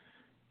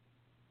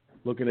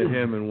 looking at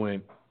him and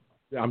went,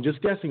 I'm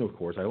just guessing, of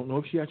course. I don't know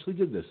if she actually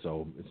did this,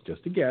 so it's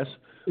just a guess.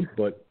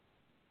 But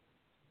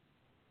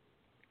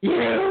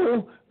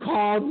you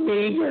called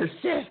me your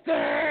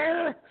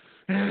sister?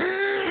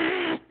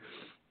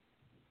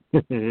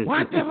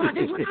 What the fuck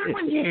is wrong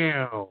with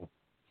you?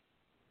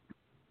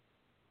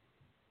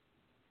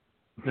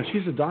 Now,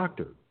 she's a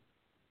doctor.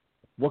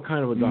 What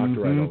kind of a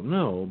doctor, I don't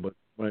know, but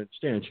I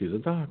understand she's a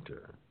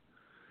doctor.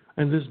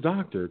 And this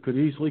doctor could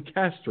easily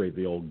castrate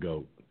the old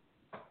goat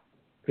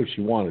if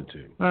she wanted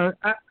to.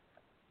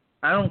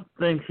 I don't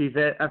think she's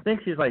that. I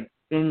think she's like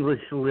English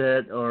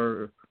lit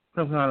or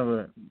some kind of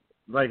a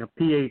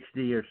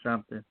PhD or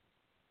something.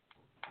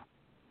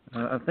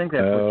 I think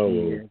that's what she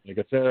is. Like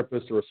a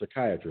therapist or a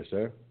psychiatrist,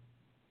 eh?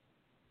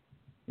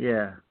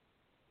 Yeah,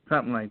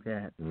 something like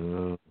that.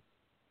 Well,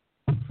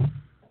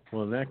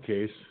 in that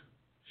case,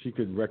 she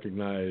could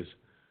recognize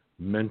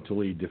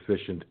mentally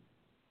deficient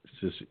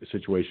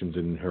situations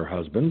in her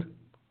husband.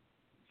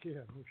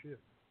 Yeah, no shit.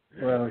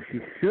 Well, she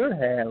should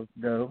have,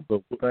 though.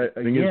 But the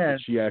thing is,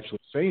 did she actually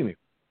say anything?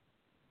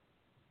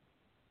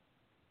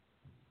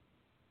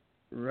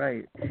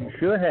 Right. She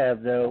should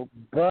have, though.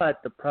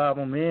 But the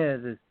problem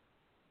is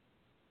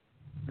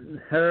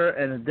her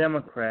and the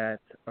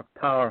Democrats are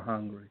power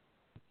hungry,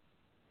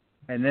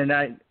 and they're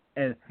not,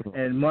 and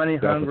money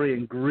hungry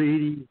and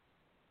greedy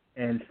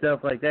and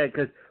stuff like that.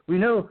 Because we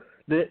know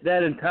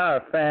that entire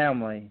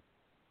family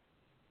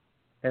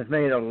has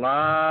made a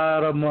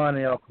lot of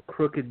money off of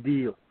crooked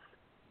deals.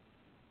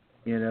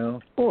 You know?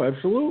 Oh,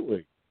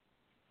 absolutely.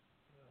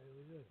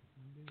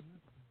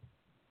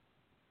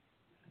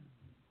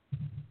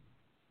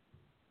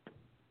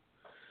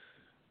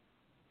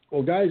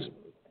 Well, guys,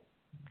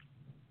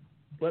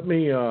 let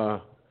me.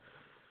 I'm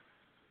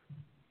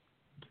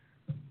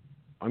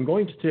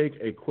going to take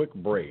a quick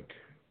break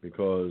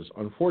because,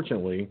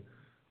 unfortunately,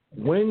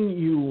 when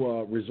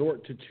you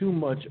resort to too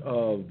much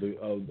of the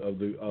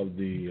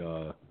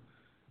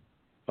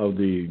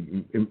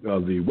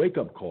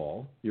wake-up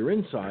call, your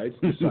insides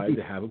decide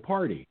to have a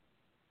party.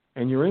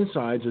 And your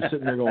insides are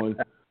sitting there going,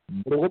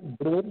 bloop,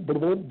 bloop,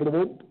 bloop,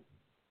 bloop.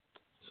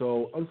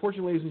 So,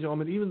 unfortunately, ladies and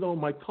gentlemen, even though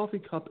my coffee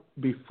cup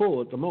be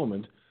full at the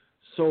moment,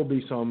 so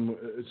be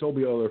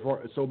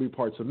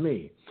parts of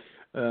me.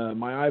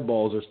 My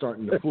eyeballs are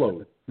starting to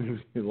float,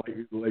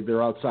 like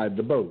they're outside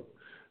the boat.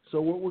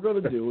 So what we're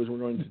going to do is we're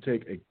going to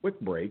take a quick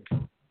break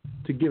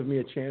to give me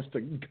a chance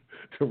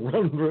to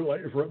run,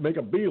 make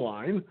a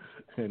beeline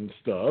and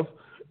stuff.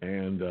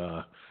 And,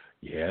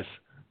 yes,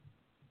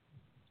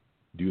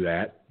 do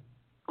that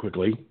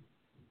quickly.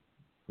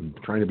 I'm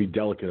trying to be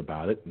delicate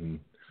about it and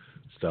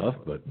stuff,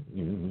 but,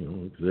 you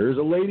know, if there's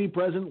a lady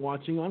present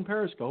watching on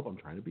Periscope, I'm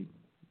trying to be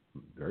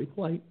very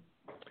polite.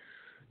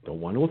 Don't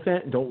want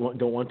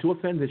to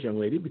offend this young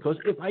lady, because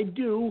if I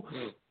do,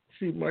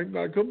 she might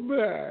not come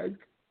back.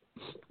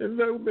 And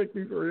that would make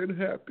me very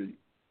unhappy.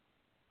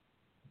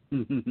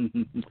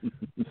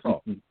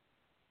 So,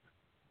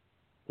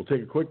 we'll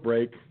take a quick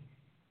break.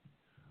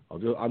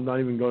 I'm not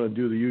even going to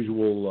do the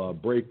usual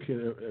break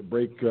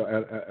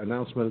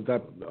announcement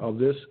of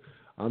this.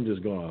 I'm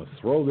just going to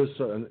throw this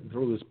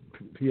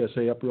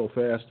PSA up real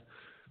fast.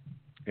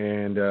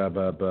 And I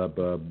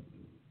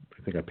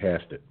think I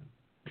passed it.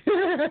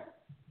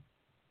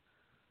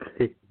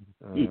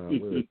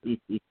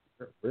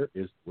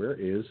 Where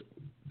is?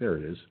 There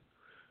it is.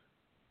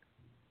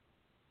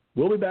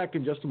 We'll be back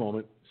in just a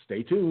moment.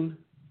 Stay tuned.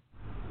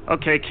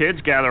 Okay,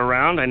 kids, gather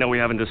around. I know we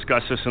haven't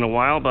discussed this in a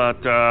while,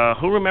 but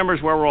who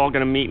remembers where we're all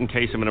going to meet in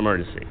case of an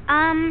emergency?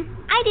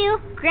 I do.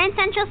 Grand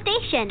Central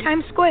Station.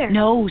 Times Square.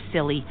 No,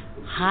 silly.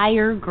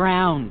 Higher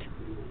ground.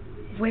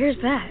 Where's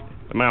that?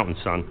 The mountain,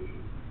 son.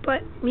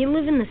 But we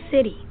live in the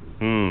city.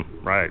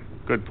 Right.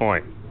 Good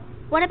point.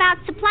 What about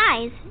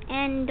supplies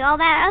and all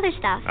that other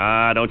stuff?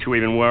 Don't you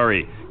even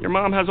worry. Your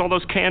mom has all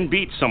those canned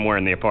beets somewhere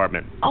in the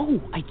apartment.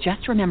 Oh, I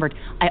just remembered.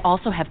 I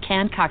also have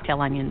canned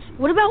cocktail onions.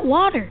 What about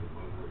water?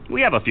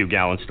 We have a few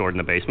gallons stored in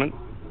the basement.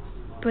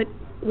 But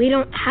we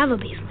don't have a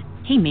basement.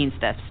 He means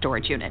the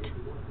storage unit.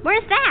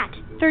 Where's that?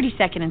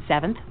 32nd and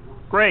 7th.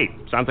 Great.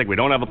 Sounds like we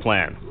don't have a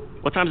plan.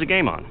 What time's the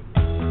game on?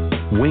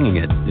 Winging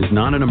it is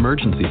not an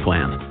emergency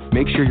plan.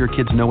 Make sure your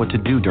kids know what to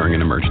do during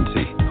an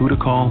emergency, who to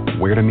call,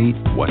 where to meet,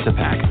 what to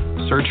pack.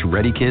 Search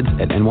Ready Kids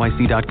at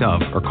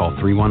nyc.gov or call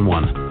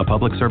 311. A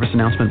public service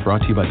announcement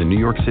brought to you by the New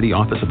York City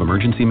Office of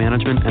Emergency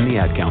Management and the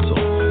Ad Council.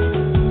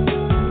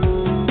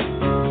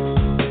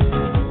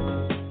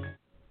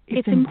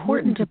 It's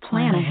important to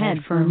plan ahead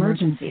for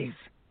emergencies,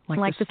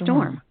 like the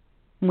storm.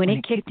 When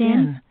it kicked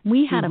in,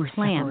 we had a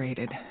plan.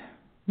 Separated.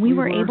 We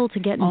were able to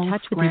get in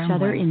touch with each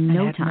other in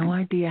no had time. No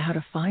idea how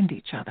to find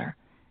each other.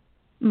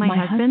 My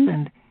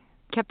husband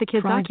kept the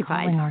kids tried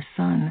occupied. Calling our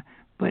son,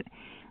 but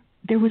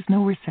there was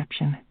no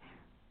reception.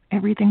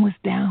 Everything was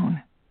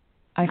down.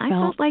 I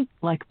felt like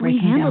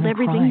breaking we handled down and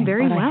everything crying,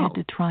 very but well. I had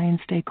to try and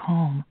stay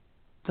calm.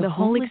 The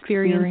whole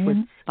experience was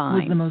fine.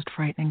 Was the most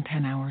frightening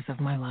 10 hours of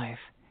my life.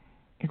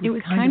 It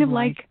was kind of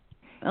like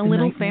a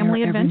little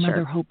family adventure. Every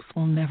mother hopes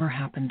will never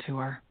happen to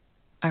her.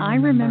 I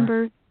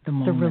remember the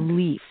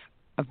relief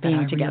of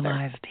being together. I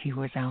realized he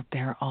was out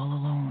there all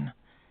alone.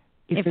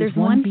 If there's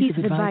one piece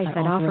of advice I'd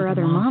offer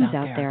other moms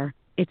out there,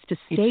 it's to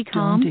stay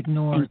calm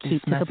and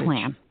keep to the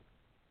plan.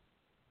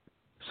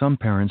 Some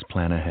parents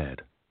plan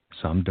ahead.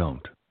 Some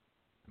don't.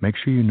 Make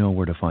sure you know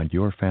where to find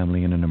your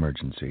family in an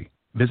emergency.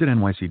 Visit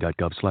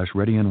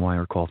nyc.gov/readyny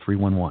or call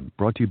 311.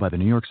 Brought to you by the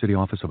New York City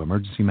Office of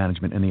Emergency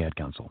Management and the Ad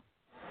Council.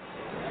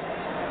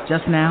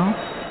 Just now,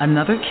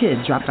 another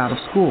kid dropped out of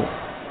school.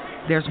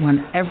 There's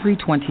one every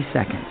 20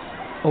 seconds.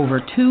 Over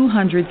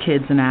 200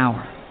 kids an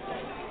hour.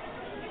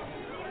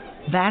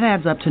 That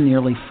adds up to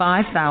nearly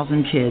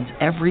 5,000 kids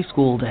every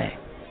school day.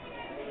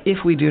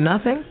 If we do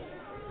nothing,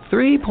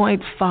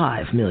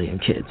 3.5 million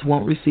kids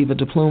won't receive a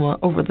diploma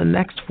over the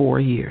next 4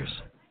 years.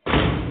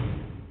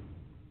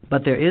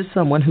 But there is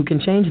someone who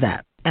can change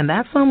that, and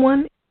that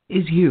someone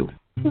is you.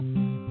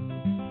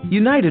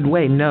 United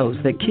Way knows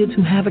that kids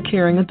who have a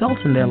caring adult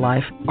in their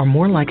life are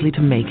more likely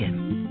to make it.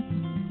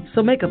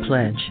 So make a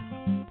pledge.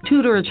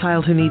 Tutor a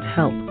child who needs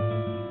help.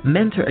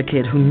 Mentor a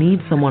kid who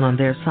needs someone on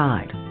their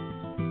side.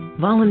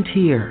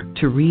 Volunteer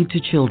to read to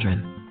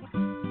children.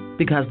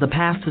 Because the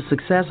path to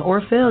success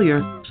or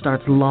failure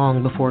starts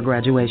long before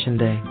graduation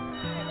day.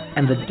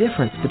 And the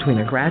difference between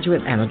a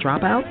graduate and a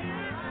dropout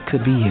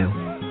could be you.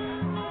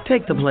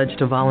 Take the pledge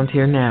to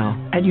volunteer now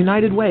at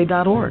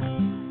unitedway.org.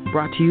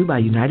 Brought to you by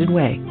United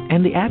Way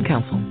and the Ad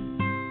Council.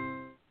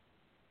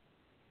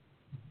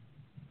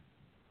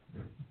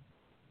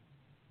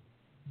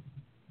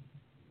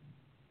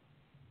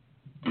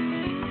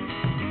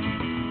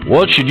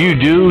 What should you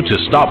do to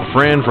stop a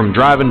friend from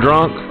driving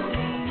drunk?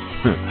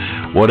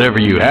 Whatever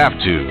you have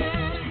to.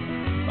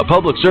 A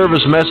public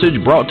service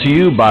message brought to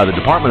you by the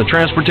Department of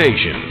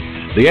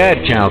Transportation, the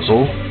Ad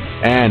Council,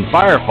 and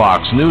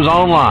Firefoxnews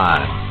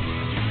Online.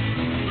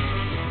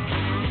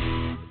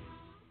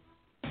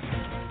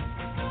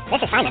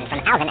 This is Simon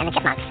from Alvin and the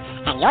Chipmunks,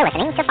 and you're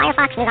listening to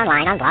Firefox News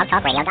Online on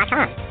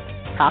blogtalkradio.com.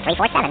 Call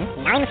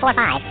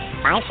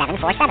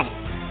 347-945-5747.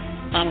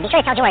 And be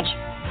sure to tell George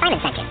Simon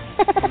sent you.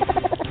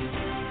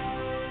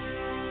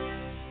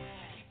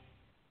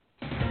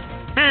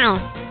 Hi,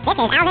 this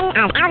is Alvin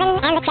of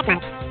Alvin and the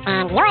Chipmunks,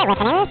 and you're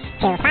listening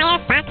to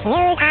Firefox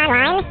News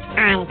Online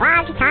on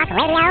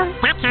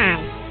blogtalkradio.com.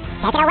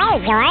 Take it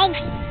away, George.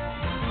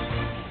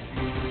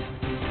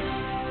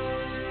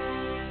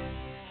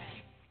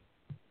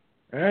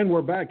 And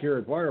we're back here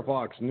at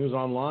Firefox News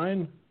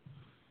Online.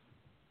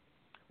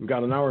 We've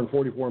got an hour and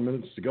 44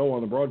 minutes to go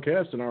on the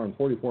broadcast, an hour and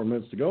 44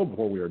 minutes to go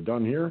before we are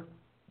done here.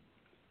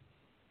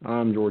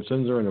 I'm George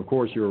Sinzer, and of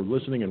course you're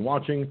listening and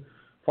watching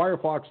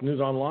Firefox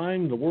News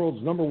Online, the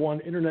world's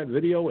 #1 internet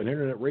video and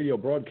internet radio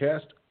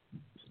broadcast.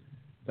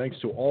 Thanks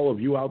to all of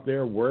you out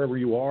there, wherever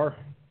you are.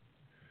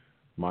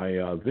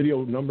 My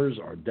video numbers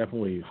are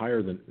definitely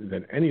higher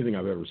than anything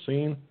I've ever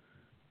seen.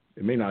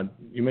 You may not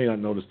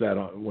notice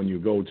that when you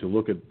go to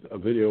look at a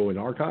video in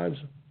archives,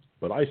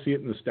 but I see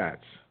it in the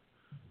stats.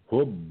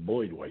 Oh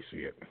boy, do I see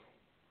it.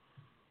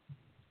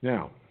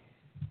 Now,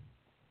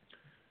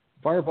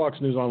 Firefox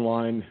News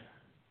Online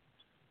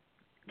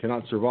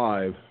cannot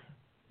survive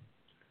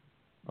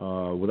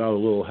without a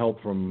little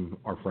help from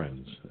our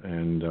friends.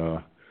 And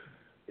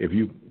if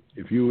you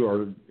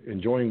are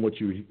enjoying what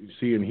you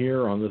see and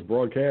hear on this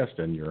broadcast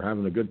and you're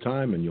having a good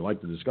time and you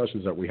like the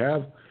discussions that we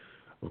have,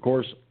 of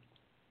course,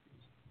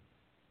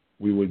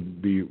 we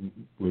would be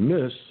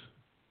remiss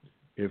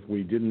if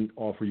we didn't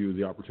offer you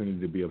the opportunity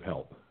to be of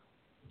help.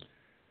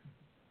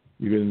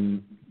 You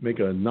can make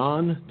a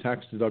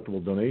non-tax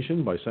deductible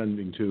donation by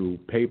sending to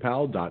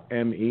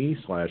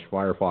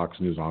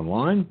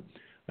paypal.me/FirefoxNewsOnline.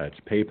 That's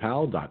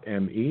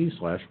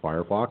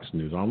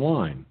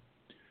paypal.me/FirefoxNewsOnline.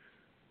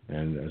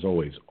 And as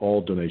always,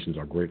 all donations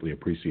are greatly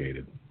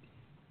appreciated.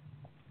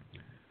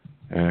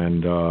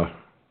 And, of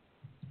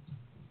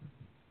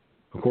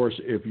course,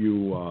 if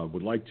you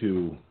would like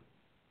to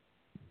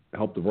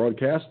help the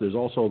broadcast, there's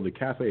also the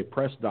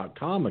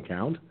cafepress.com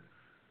account.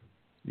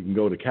 You can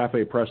go to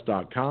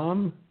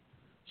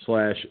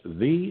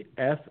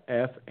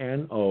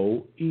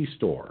cafepress.com/TheFFNO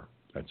eStore.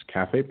 That's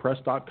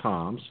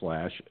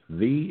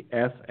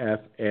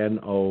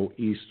cafepress.com/TheFFNO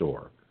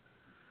eStore.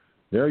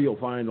 There you'll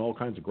find all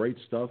kinds of great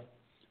stuff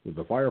with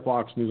the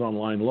Firefox News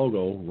Online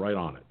logo right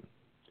on it.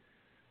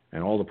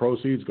 And all the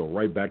proceeds go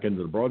right back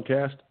into the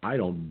broadcast. I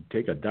don't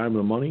take a dime of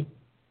the money.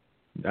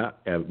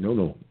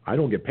 No. I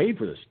don't get paid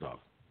for this stuff.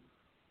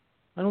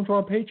 I don't draw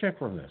a paycheck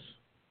from this.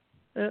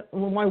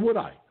 Well, why would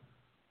I?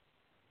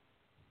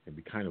 It'd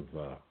be kind of,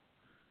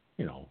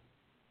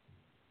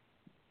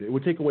 it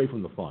would take away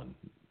from the fun.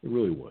 It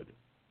really would.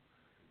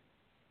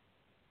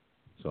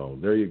 So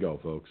there you go,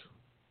 folks.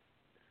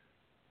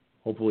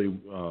 Hopefully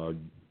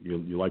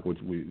you like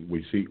what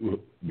we see.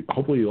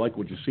 Hopefully you like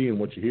what you see and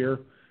what you hear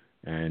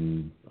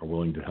and are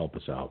willing to help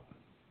us out.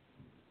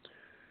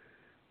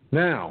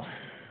 Now,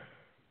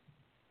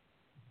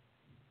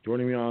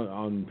 joining me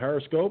on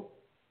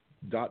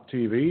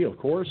Periscope.tv, of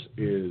course,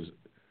 is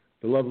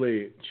the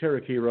lovely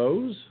Cherokee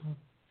Rose.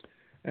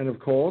 And, of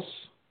course,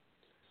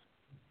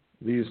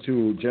 these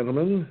two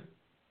gentlemen,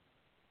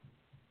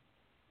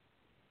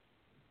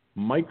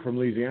 Mike from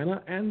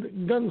Louisiana and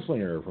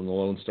Gunslinger from the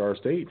Lone Star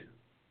State.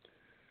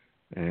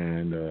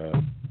 And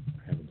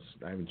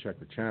I haven't checked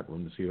the chat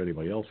room to see if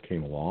anybody else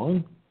came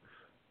along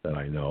that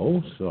I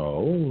know.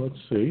 So let's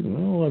see.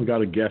 Well, I've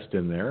got a guest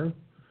in there.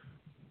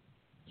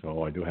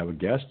 So I do have a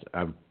guest.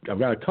 I've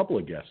got a couple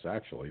of guests,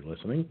 actually,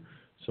 listening.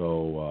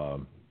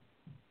 So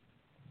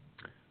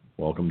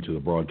welcome to the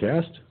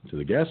broadcast, to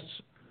the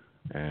guests,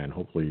 and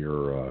hopefully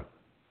you're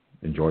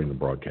enjoying the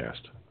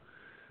broadcast.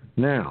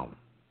 Now,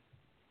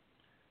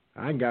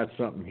 I got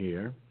something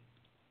here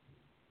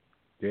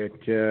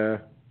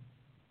that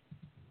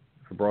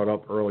I brought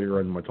up earlier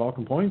in my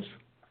talking points.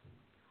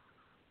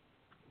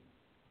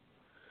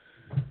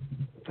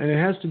 And it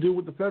has to do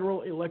with the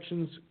Federal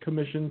Elections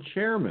Commission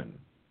chairman.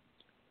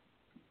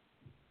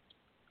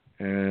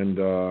 And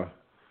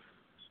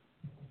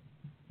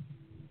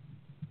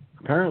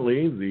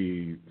apparently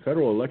the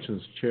Federal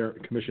Elections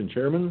Commission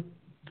chairman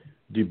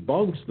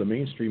debunks the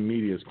mainstream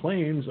media's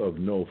claims of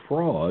no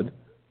fraud,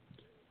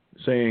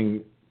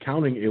 saying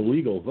counting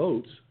illegal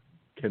votes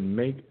can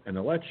make an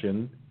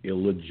election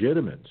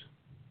illegitimate.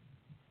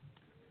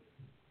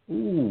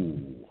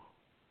 Ooh.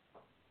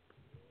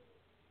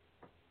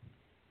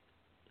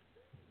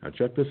 Now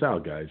check this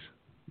out, guys,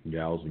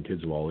 gals, and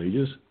kids of all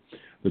ages.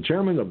 The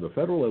chairman of the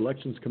Federal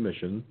Elections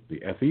Commission, the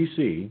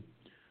FEC,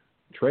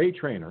 Trey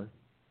Traynor,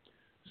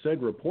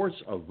 said reports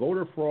of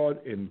voter fraud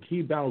in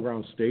key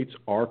battleground states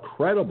are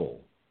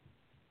credible.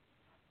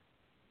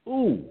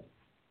 Ooh.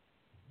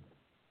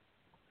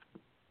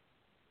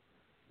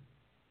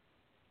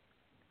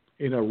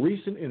 In a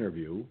recent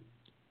interview,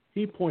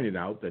 he pointed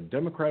out that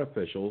Democrat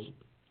officials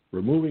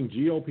removing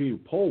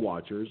GOP poll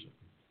watchers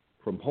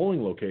from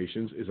polling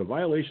locations is a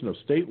violation of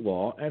state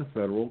law and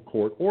federal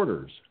court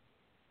orders.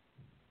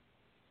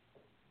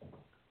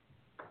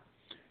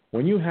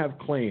 When you have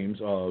claims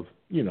of,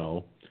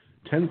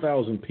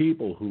 10,000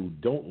 people who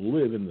don't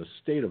live in the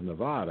state of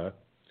Nevada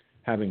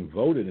having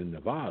voted in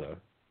Nevada,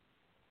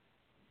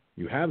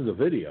 you have the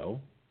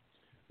video,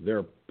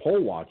 their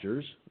poll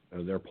watchers,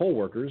 their poll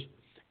workers,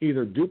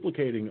 either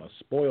duplicating a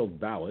spoiled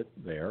ballot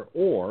there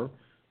or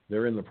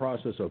they're in the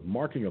process of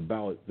marking a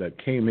ballot that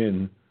came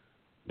in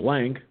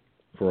blank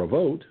for a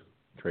vote,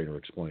 Traynor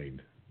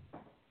explained.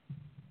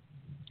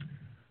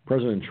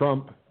 President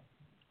Trump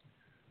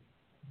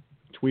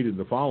tweeted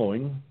the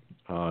following.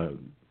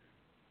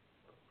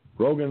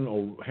 Rogan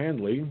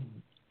O'Handley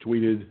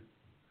tweeted,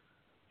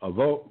 "A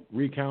vote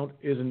recount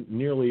isn't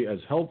nearly as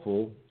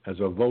helpful as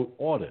a vote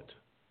audit.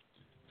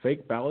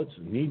 Fake ballots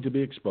need to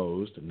be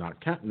exposed,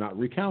 not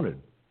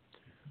recounted."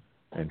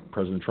 And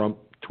President Trump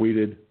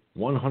tweeted,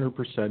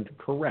 100%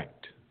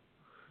 correct.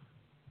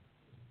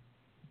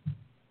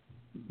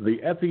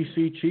 The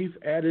FEC chief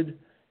added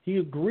he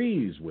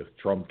agrees with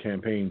Trump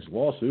campaign's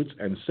lawsuits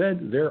and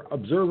said their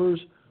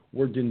observers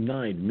were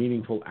denied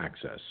meaningful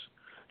access.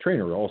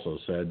 Traynor also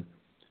said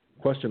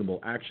questionable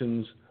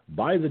actions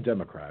by the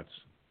Democrats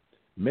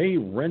may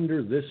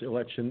render this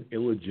election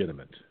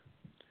illegitimate.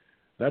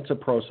 That's a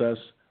process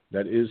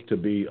that is to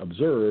be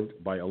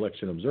observed by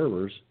election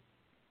observers.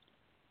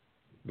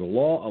 The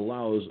law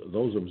allows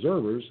those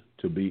observers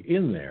to be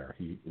in there,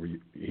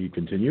 he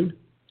continued.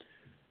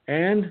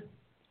 And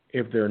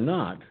if they're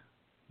not,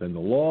 then the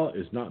law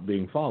is not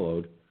being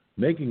followed,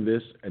 making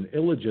this an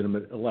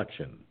illegitimate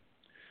election.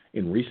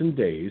 In recent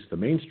days, the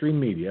mainstream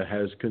media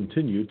has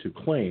continued to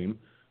claim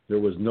there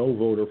was no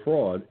voter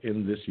fraud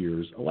in this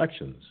year's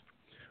elections.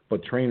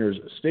 But Trainor's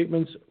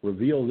statements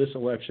reveal this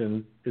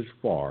election is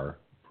far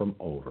from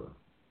over.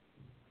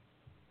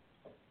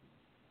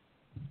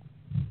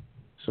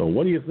 So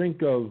what do you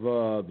think of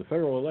the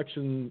Federal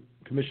Election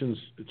Commission's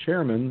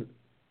chairman,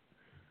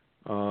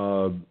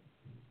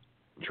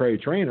 Trey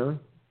Trainor,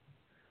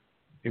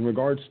 in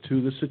regards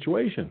to the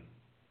situation?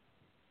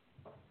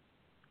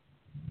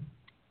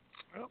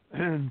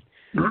 And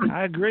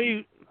I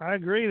agree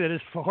that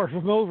it's far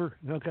from over.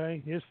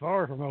 Okay, it's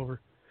far from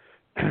over.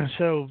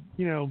 So,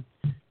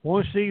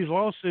 once these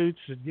lawsuits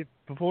get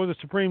before the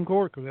Supreme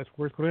Court, because that's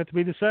where it's going to have to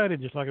be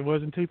decided, just like it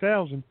was in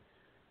 2000.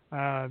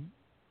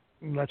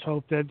 Let's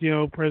hope that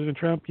President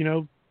Trump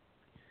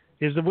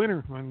is the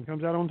winner and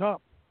comes out on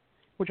top,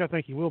 which I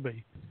think he will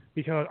be,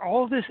 because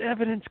all this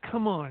evidence.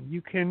 Come on,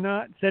 you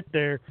cannot sit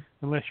there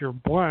unless you're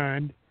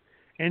blind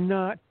and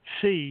not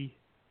see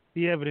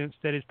the evidence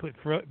that is put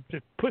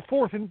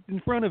forth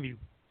in front of you.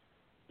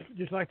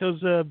 Just like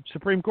those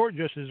Supreme Court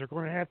justices are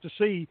going to have to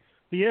see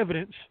the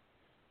evidence.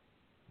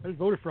 There's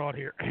voter fraud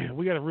here.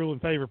 We got a rule in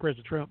favor of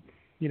President Trump.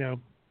 Go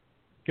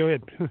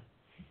ahead.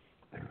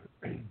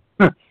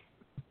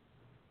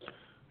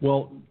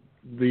 Well,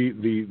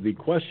 the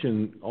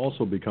question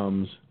also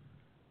becomes,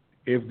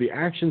 if the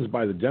actions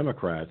by the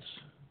Democrats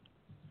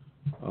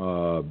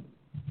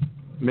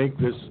make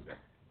this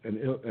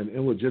an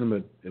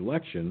illegitimate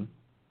election.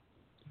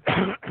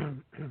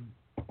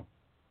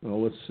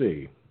 Well, let's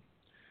see.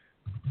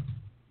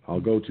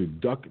 I'll go to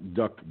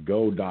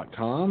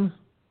DuckDuckGo.com,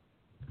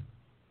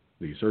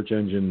 the search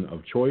engine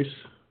of choice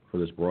for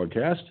this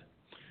broadcast.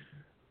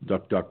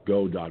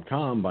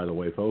 DuckDuckGo.com, by the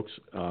way, folks.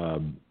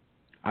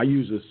 I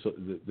use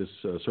this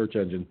search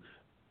engine.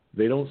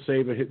 They don't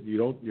save a hit.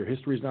 Your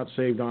history's not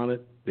saved on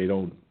it. They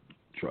don't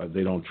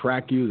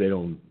track you. They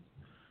don't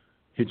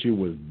hit you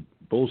with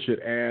bullshit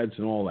ads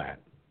and all that.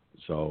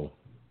 So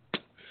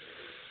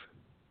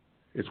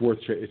it's worth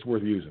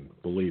using,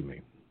 believe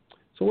me.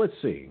 So let's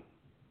see.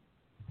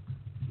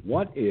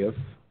 What if,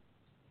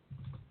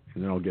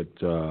 and then I'll get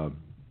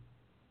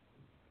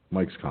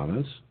Mike's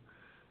comments,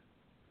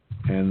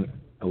 an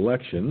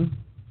election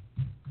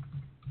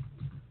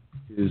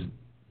is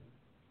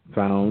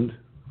found,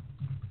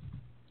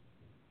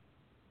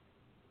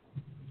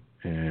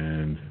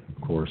 and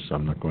of course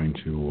I'm not going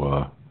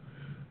to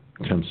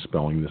attempt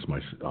spelling this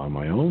on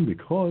my own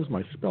because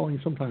my spelling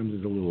sometimes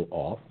is a little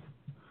off.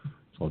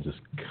 So I'll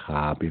just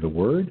copy the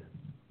word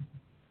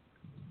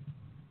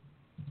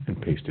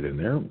and paste it in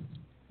there.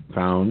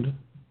 Found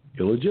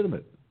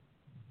illegitimate.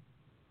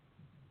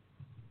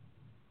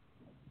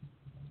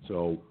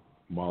 So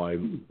while I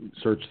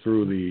search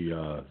through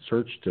the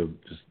search to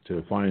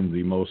find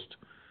the most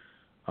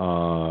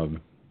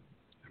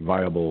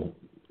viable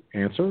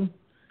answer,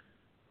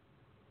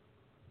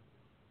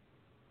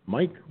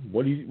 Mike,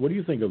 what do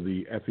you think of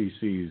the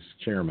FEC's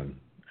chairman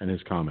and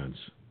his comments?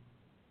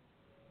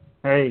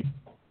 Hey,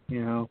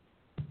 they're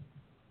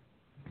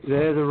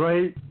the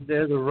right.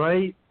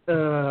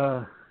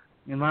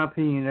 In my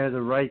opinion, they're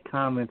the right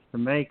comments to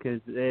make. Cause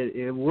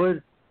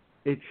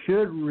it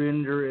should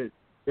render it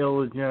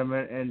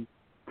illegitimate. And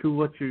to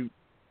what you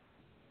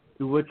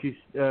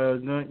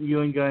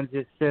and Gunn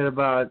just said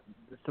about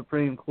the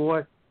Supreme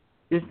Court,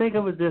 just think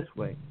of it this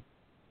way: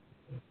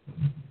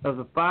 of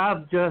the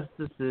 5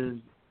 justices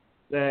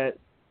six,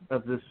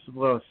 if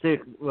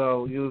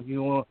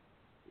you want,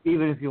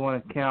 even if you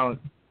want to count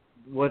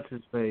what's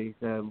his face,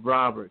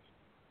 Roberts,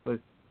 but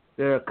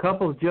there are a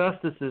couple of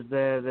justices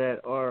there that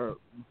are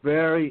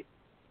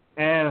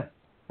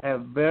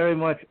have very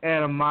much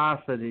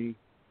animosity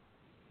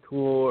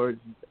towards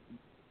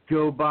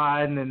Joe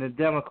Biden and the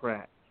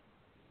Democrats.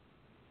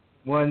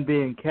 One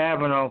being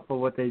Kavanaugh for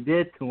what they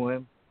did to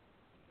him.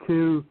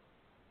 2,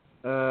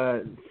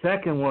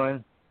 second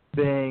one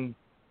being,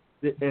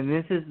 and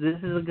this is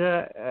a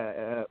guy,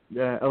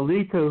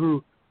 Alito,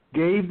 who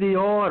gave the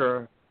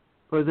order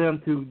for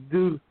them to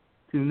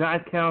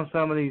not count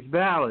some of these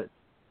ballots,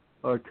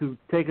 or to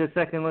take a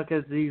second look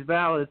at these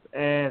ballots,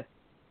 and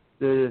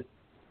the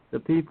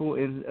people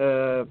in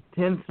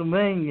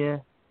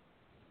Pennsylvania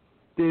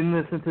didn't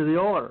listen to the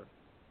order.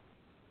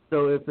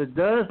 So if it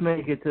does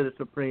make it to the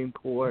Supreme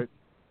Court,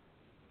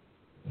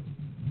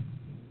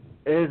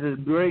 there's a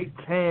great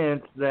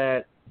chance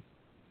that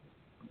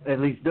at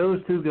least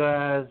those 2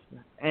 guys,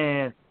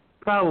 and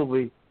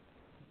probably,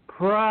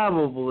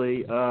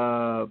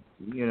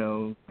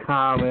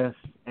 Thomas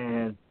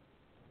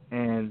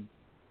and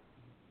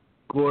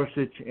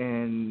Gorsuch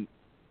and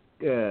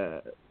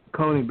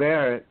Coney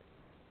Barrett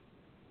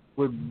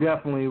would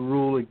definitely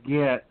rule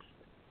against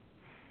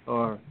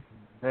or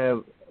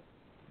have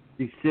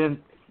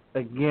dissent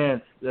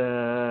against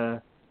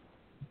the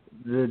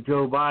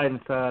Joe Biden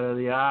side of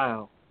the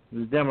aisle,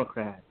 the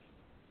Democrats,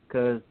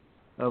 because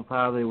of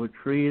how they were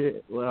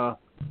treated. Well,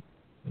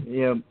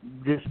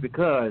 just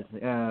because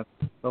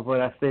of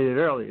what I stated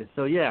earlier.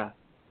 So yeah,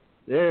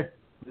 the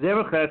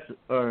Democrats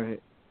are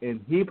in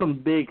heaping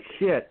big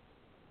shit,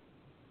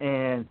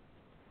 and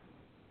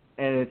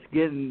it's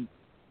getting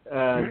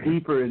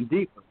deeper and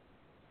deeper.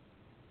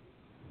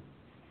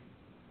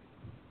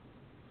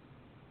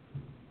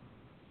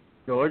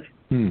 George?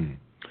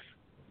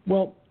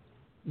 Well,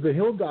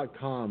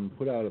 TheHill.com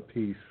put out a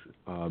piece.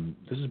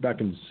 This is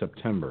back in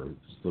September.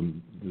 It's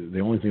the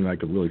only thing that I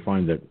could really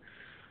find that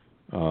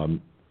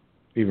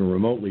even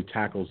remotely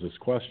tackles this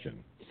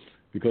question.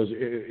 Because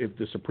if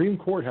the Supreme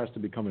Court has to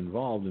become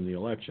involved in the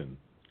election,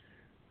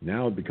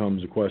 now it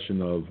becomes a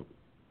question of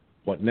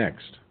what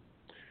next.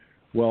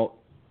 Well,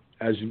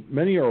 as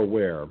many are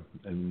aware,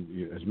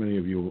 and as many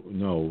of you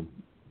know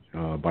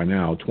by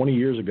now, 20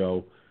 years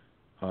ago,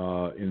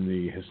 in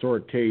the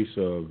historic case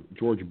of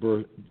George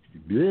Bush,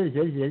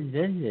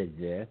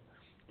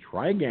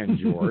 try again,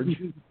 George.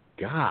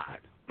 God,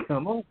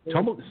 come on,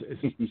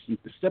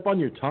 step on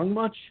your tongue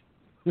much?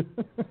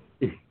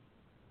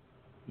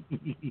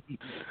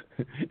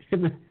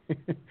 In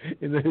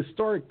the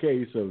historic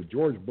case of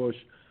George Bush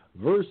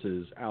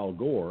versus Al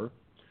Gore,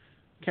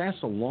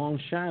 casts a long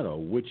shadow,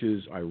 which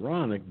is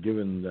ironic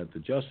given that the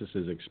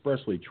justices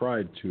expressly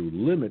tried to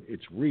limit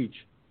its reach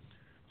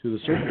to the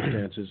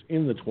circumstances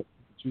in the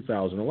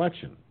 2000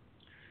 election.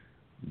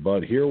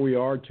 But here we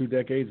are 2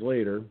 decades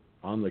later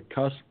on the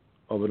cusp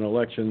of an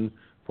election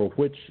for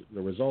which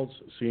the results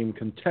seem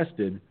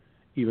contested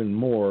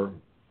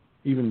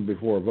even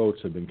before votes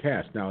have been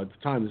cast. Now, at the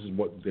time, this is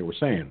what they were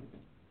saying.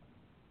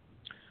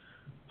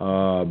 So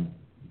I'm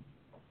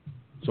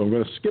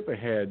going to skip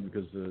ahead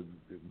because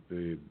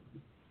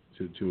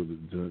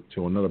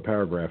to another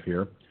paragraph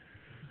here.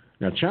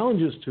 Now,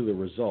 challenges to the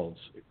results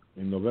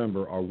in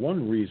November are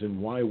one reason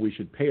why we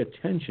should pay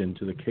attention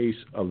to the case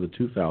of the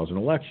 2000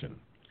 election.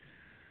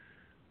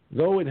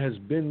 Though it has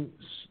been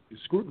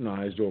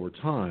scrutinized over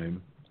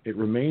time, it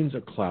remains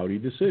a cloudy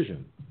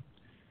decision.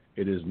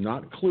 It is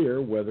not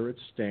clear whether it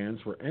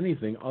stands for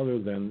anything other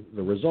than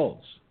the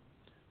results,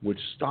 which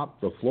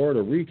stopped the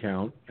Florida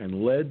recount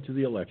and led to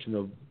the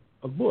election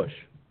of Bush.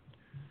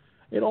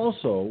 It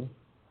also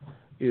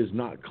is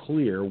not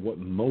clear what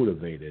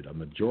motivated a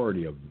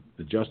majority of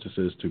the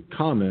justices to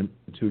commit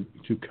to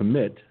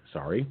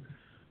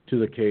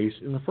the case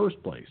in the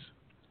first place,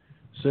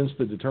 since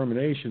the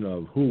determination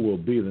of who will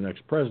be the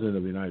next president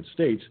of the United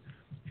States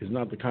is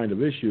not the kind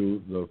of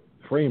issue the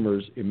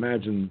framers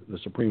imagined the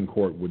Supreme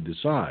Court would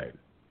decide.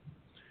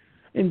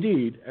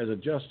 Indeed, as a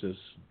justice,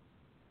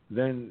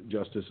 then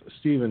Justice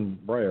Stephen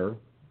Breyer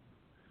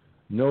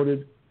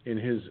noted in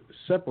his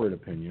separate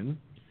opinion,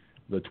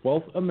 the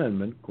 12th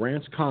Amendment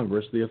grants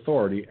Congress the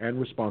authority and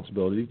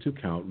responsibility to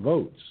count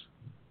votes.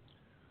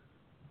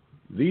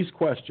 These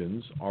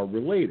questions are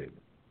related.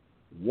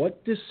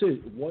 What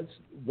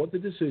the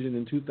decision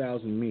in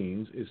 2000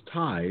 means is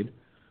tied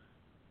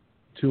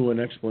to an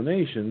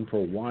explanation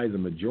for why the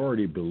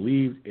majority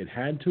believed it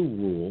had to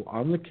rule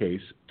on the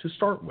case to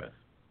start with.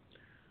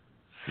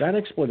 That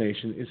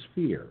explanation is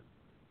fear,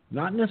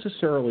 not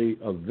necessarily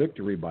of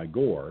victory by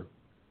Gore,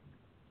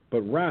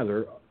 but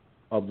rather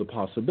of the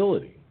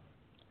possibility.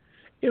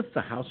 If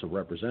the House of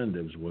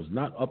Representatives was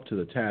not up to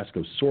the task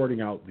of sorting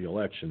out the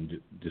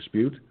election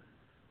dispute,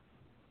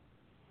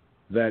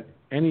 that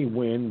any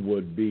win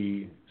would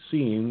be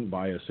seen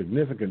by a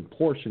significant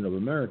portion of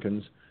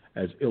Americans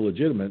as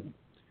illegitimate,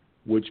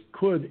 which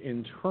could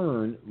in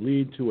turn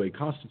lead to a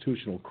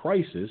constitutional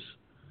crisis,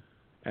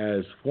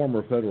 as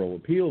former federal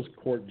appeals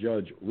court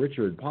Judge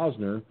Richard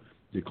Posner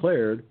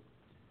declared,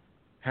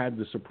 had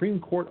the Supreme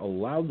Court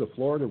allowed the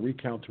Florida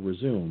recount to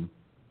resume,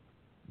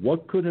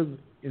 what could have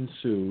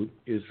ensued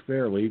is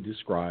fairly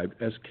described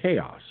as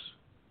chaos.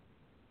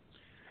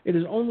 It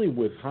is only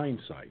with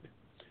hindsight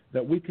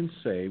that we can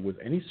say with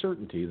any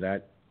certainty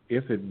that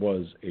if it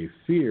was a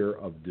fear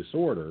of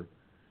disorder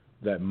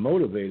that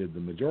motivated the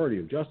majority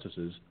of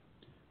justices,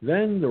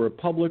 then the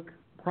Republic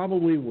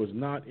probably was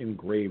not in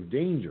grave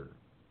danger.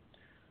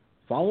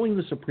 Following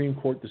the Supreme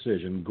Court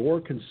decision,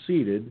 Gore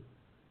conceded,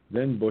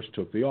 then Bush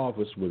took the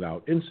office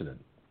without incident.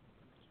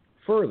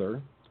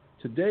 Further,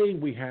 today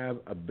we have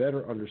a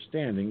better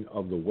understanding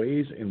of the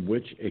ways in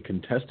which a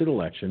contested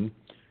election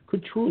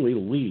could truly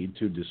lead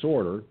to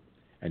disorder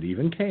and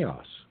even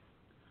chaos.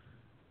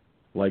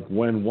 Like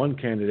when one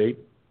candidate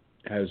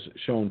has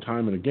shown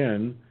time and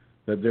again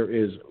that there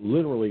is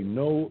literally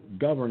no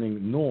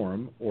governing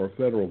norm or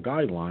federal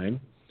guideline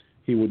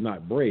he would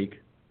not break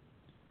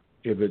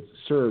if it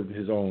served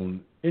his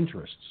own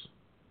interests.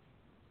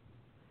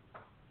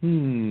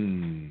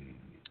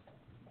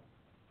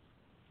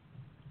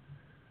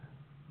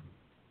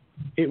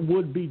 It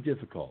would be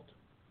difficult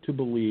to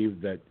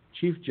believe that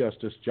Chief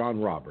Justice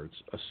John Roberts,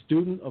 a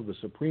student of the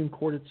Supreme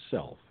Court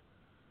itself,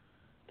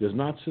 does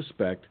not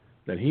suspect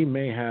that he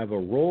may have a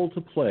role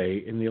to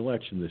play in the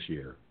election this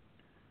year.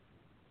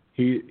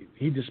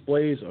 He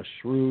displays a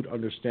shrewd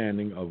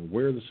understanding of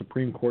where the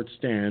Supreme Court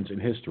stands in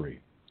history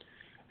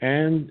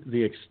and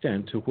the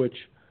extent to which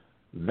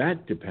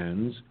that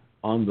depends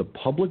on the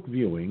public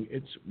viewing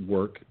its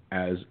work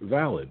as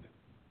valid.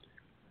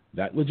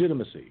 That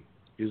legitimacy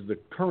is the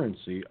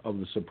currency of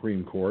the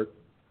Supreme Court,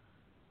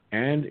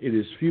 and it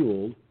is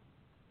fueled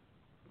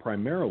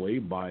primarily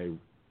by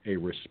a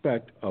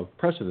respect of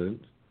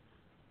precedent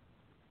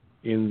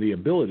in the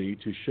ability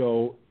to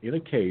show in a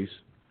case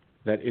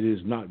that it is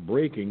not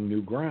breaking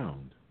new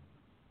ground.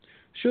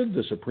 Should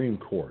the Supreme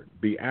Court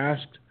be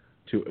asked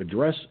to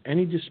address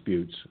any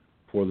disputes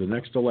for the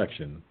next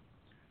election,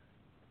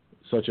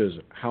 such as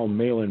how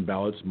mail-in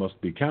ballots must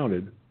be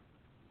counted,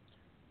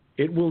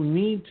 it will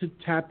need to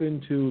tap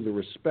into the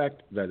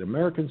respect that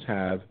Americans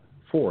have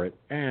for it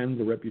and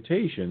the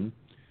reputation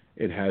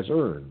it has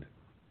earned.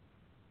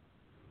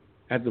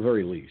 At the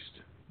very least,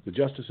 the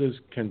justices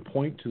can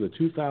point to the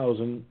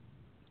 2000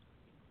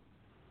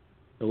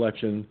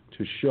 election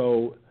to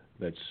show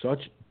that such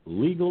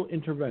legal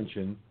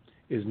intervention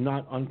is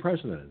not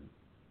unprecedented.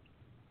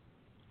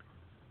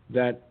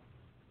 That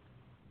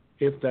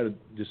if that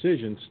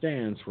decision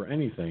stands for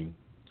anything,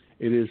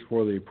 it is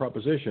for the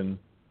proposition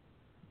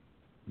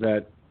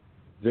that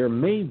there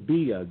may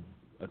be a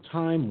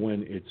time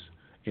when its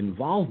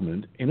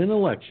involvement in an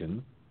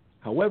election,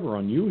 however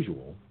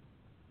unusual,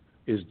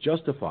 is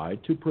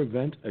justified to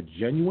prevent a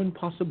genuine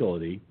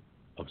possibility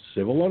of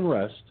civil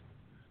unrest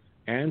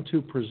and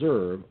to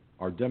preserve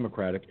our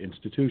democratic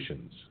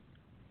institutions.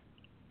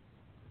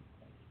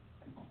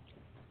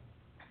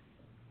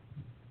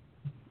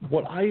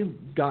 What I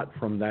got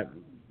from that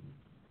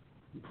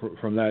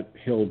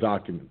Hill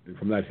document,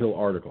 from that Hill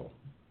article,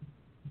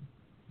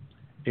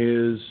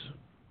 is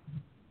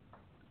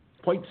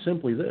quite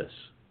simply this.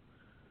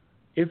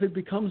 If it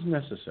becomes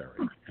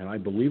necessary, and I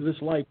believe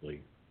this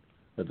likely,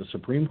 that the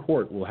Supreme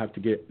Court will have to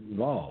get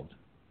involved,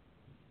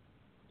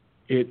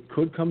 it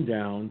could come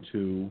down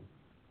to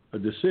a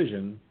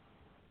decision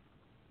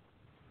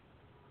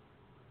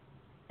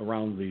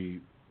around the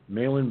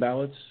mail-in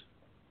ballots,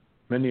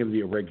 many of the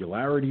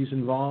irregularities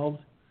involved,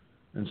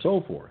 and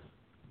so forth.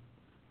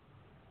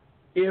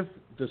 If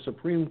the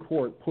Supreme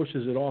Court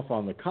pushes it off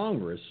on the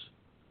Congress,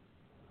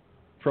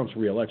 Trump's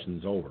re-election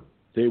is over.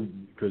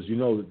 Because you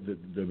know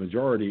the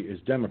majority is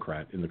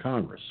Democrat in the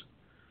Congress,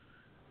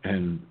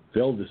 and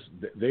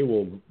they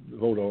will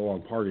vote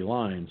along party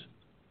lines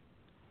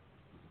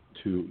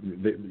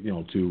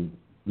to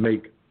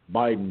make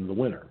Biden the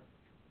winner.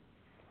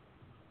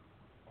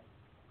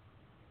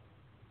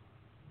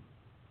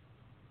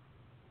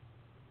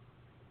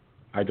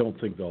 I don't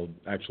think they'll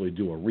actually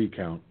do a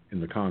recount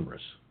in the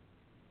Congress.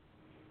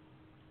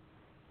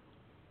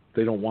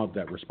 They don't want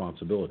that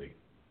responsibility.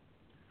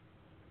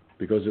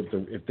 Because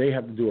if they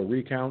have to do a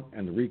recount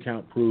and the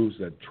recount proves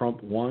that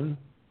Trump won,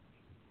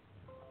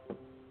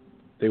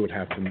 they would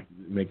have to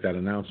make that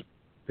announcement.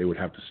 They would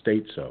have to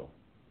state so.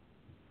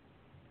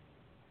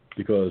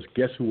 Because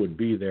guess who would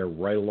be there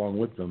right along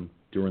with them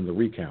during the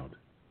recount?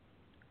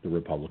 The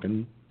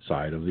Republican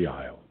side of the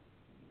aisle.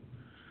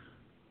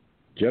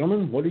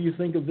 Gentlemen, what do you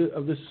think of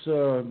this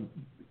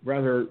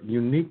rather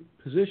unique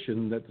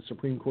position that the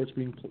Supreme Court's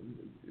being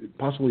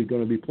possibly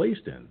going to be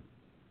placed in?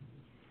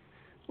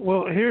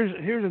 Well,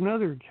 here's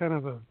another kind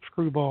of a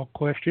screwball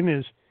question.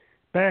 Is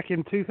back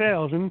in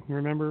 2000,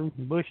 remember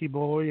Bushy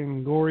Boy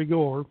and Gory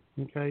Gore?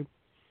 Okay,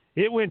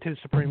 it went to the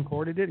Supreme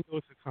Court. It didn't go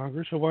to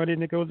Congress. So why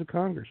didn't it go to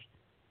Congress?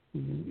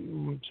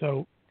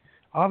 So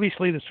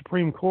obviously, the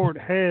Supreme Court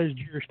has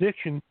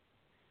jurisdiction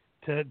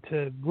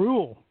to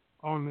rule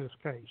on this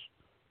case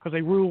because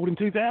they ruled in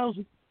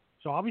 2000.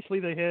 So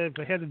obviously, they had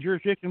the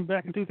jurisdiction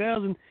back in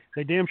 2000.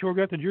 They damn sure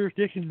got the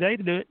jurisdiction today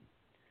to do it.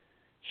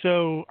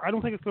 So I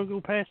don't think it's going to go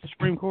past the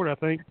Supreme Court. I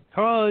think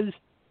because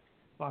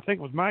I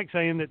think it was Mike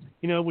saying that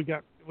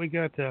we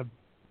got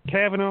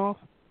Kavanaugh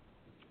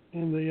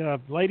and the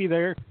lady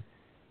there.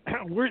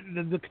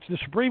 The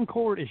Supreme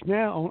Court is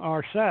now on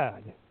our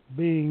side,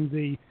 being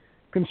the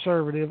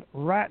conservative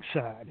right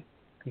side.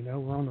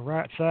 We're on the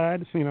right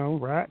side.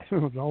 Right.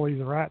 It's always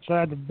the right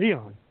side to be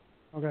on.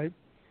 Okay.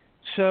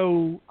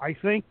 So I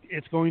think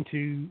it's going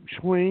to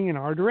swing in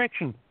our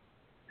direction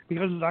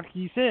because, like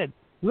you said.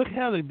 Look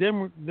how the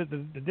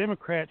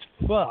Democrats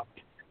fucked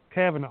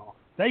Kavanaugh.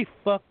 They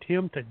fucked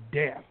him to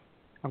death.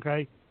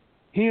 Okay?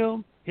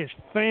 Him, his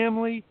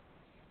family.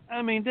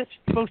 I mean, that's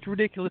the most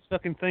ridiculous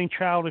fucking thing,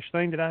 childish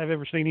thing that I have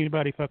ever seen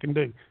anybody fucking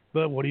do.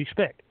 But what do you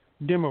expect?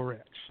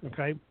 Democrats.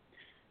 Okay?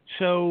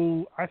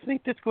 So I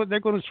think they're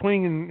going to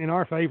swing in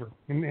our favor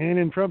and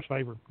in Trump's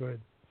favor. Go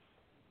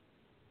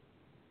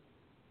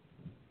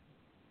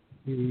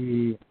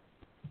ahead.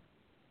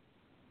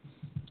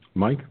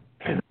 Mike?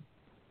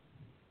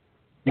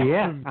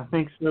 Yeah, I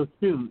think so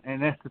too,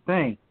 and that's the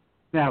thing.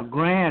 Now,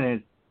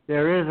 granted,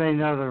 there is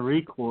another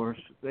recourse.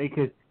 They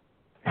could,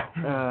 it's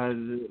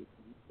going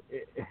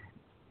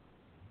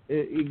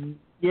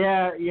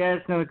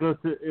to go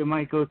to. It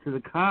might go to the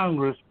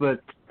Congress,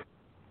 but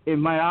it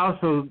might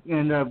also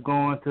end up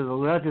going to the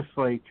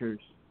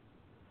legislatures.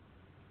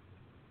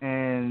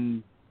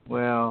 And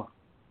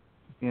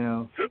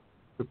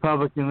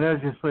Republican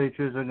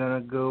legislatures are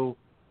going to go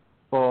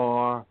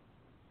for.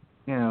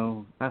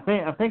 I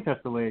think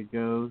that's the way it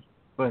goes.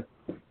 But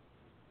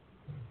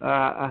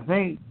I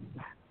think,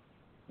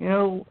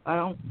 I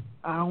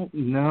don't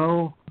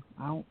know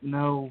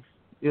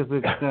if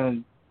it's going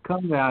to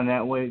come down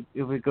that way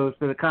if it goes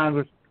to the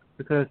Congress,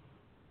 because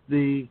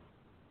the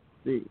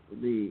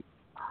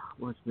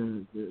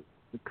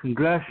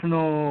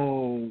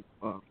congressional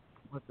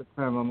what's the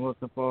term I'm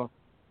looking for?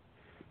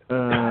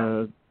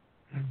 The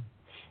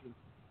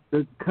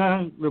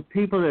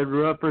people that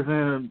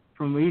represent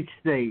from each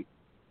state,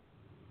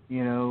 they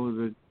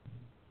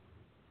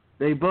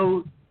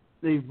vote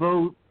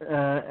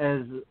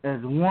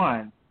as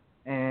one,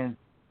 and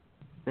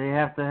they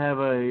have to have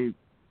a,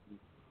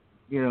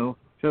 so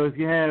if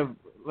you have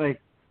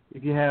like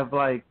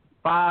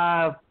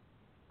 5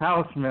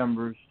 House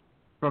members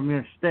from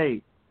your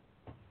state,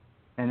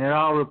 and they're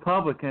all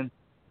Republican,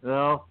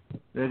 well,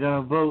 they're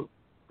going to vote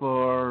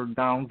for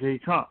Donald J.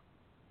 Trump,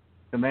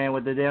 the man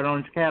with the dead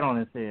orange cat on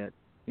his head,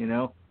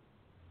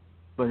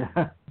 But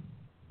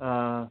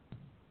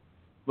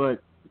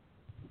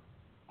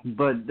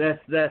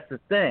that's the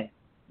thing,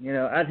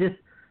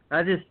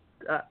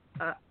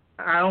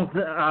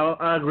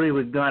 I agree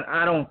with Gunn.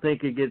 I don't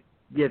think it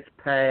gets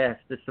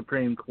past the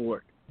Supreme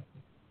Court.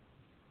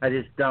 I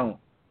just don't.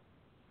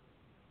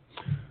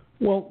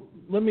 Well,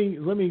 let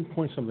me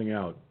point something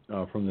out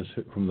from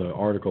the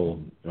article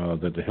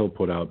that the Hill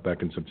put out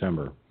back in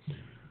September.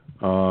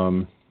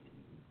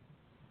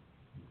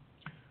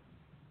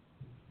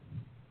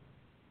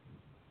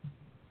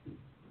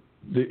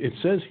 It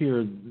says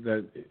here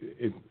that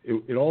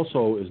it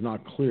also is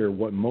not clear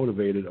what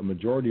motivated a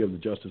majority of the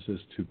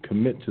justices to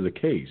commit to the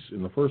case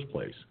in the first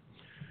place,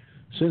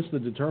 since the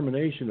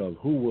determination of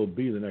who will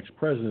be the next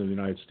president of the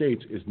United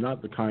States is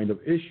not the kind of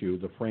issue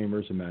the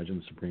framers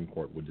imagined the Supreme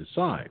Court would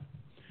decide.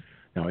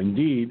 Now,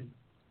 indeed,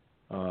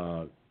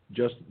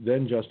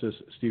 Justice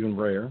Stephen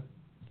Breyer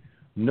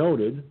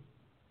noted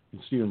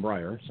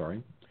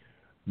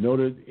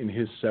in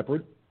his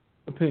separate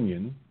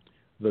opinion,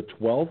 the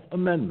 12th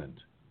Amendment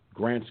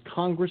grants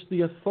Congress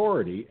the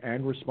authority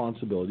and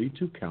responsibility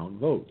to count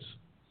votes.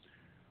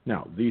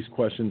 Now, these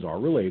questions are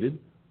related.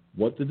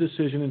 What the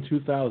decision in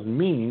 2000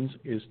 means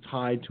is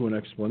tied to an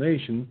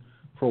explanation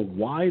for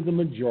why the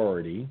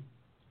majority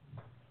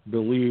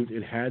believed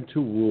it had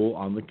to rule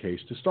on the case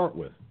to start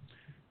with.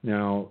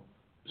 Now,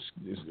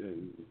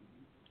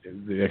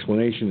 the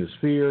explanation is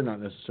fear,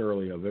 not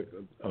necessarily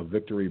of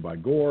victory by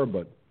Gore,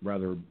 but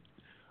rather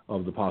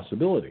of the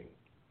possibility.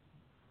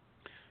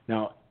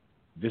 Now,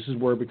 this is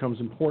where it becomes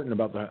important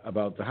about the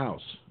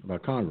House,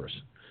 about Congress.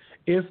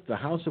 If the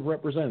House of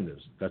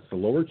Representatives, that's the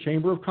lower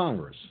chamber of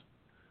Congress,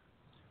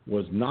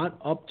 was not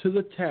up to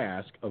the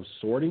task of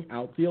sorting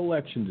out the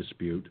election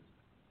dispute,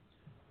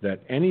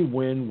 that any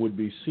win would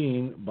be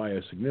seen by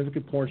a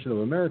significant portion of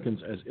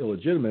Americans as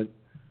illegitimate,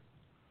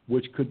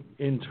 which could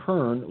in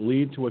turn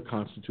lead to a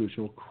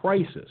constitutional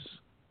crisis.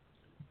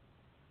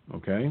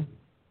 Okay?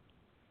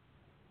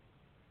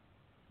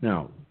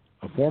 Now,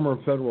 a former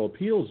federal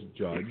appeals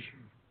judge,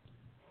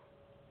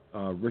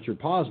 Richard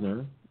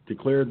Posner,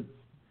 declared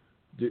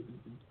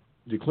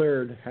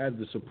had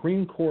the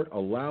Supreme Court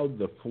allowed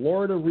the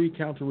Florida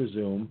recount to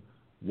resume,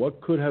 what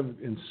could have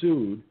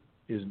ensued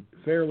is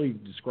fairly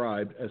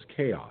described as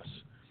chaos.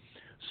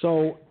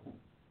 So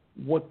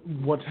what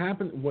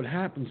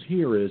happens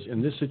here is,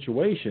 in this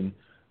situation,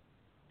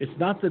 it's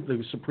not that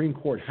the Supreme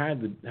Court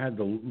had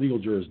the legal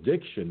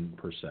jurisdiction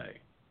per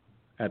se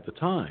at the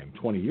time,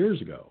 20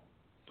 years ago.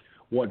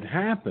 What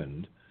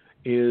happened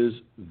is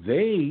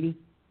they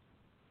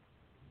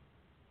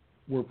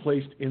were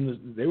placed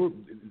in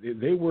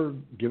they were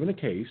given a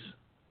case,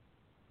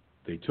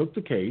 they took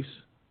the case,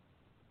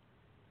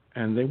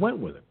 and they went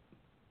with it.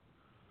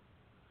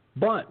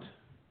 But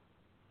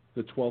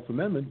the 12th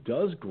Amendment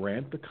does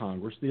grant the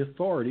Congress the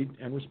authority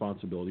and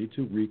responsibility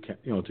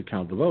to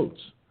count the votes.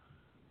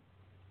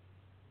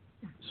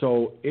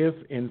 So if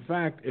in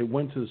fact it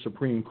went to the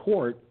Supreme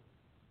Court,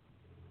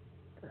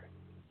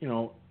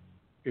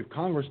 if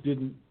Congress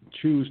didn't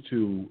choose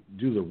to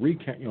do the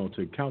recount,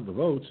 to count the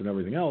votes and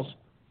everything else,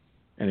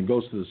 and it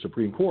goes to the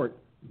Supreme Court,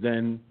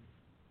 then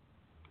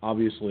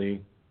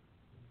obviously,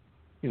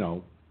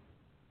 if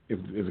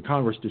the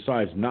Congress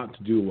decides not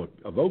to do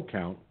a vote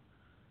count,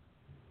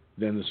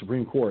 then the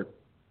Supreme Court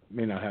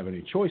may not have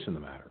any choice in the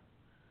matter.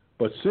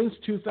 But since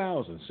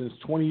 2000, since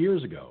 20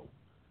 years ago,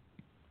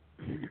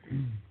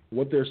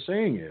 what they're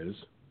saying is,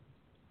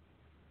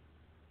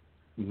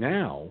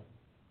 now,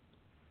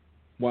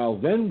 while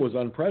then was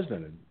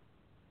unprecedented,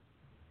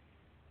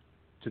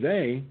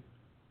 today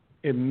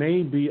it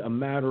may be a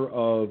matter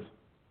of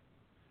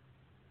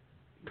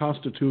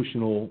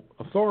constitutional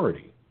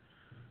authority.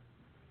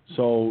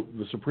 So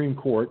the Supreme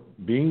Court,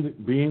 being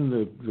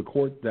the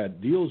court that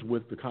deals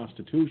with the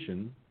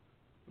Constitution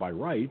by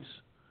rights,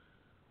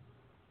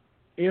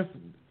 if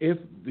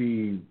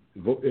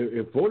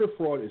voter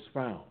fraud is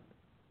found,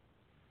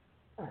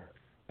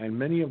 and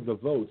many of the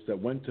votes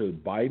that went to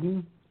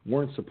Biden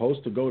weren't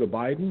supposed to go to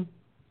Biden,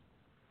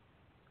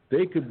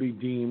 they could be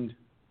deemed.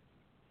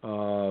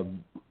 Those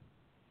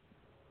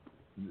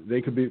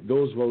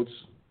votes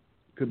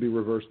could be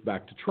reversed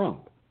back to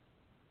Trump.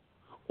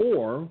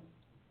 Or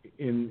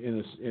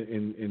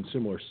in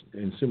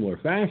similar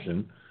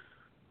fashion,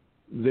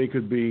 they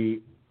could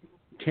be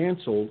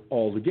canceled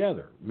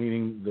altogether,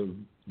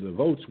 meaning the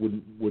votes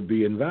would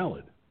be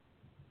invalid.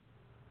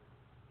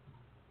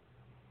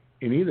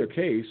 In either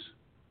case,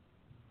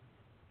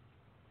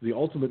 the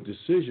ultimate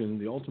decision,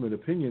 the ultimate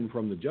opinion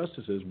from the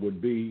justices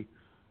would be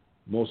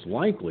most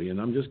likely,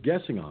 and I'm just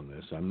guessing on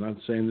this, I'm not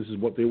saying this is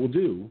what they will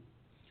do,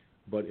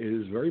 but it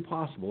is very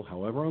possible,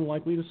 however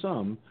unlikely to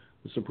some,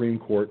 the Supreme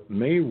Court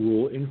may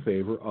rule in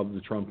favor of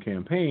the Trump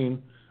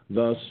campaign,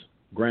 thus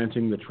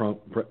granting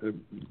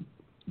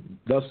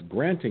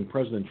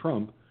President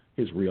Trump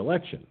his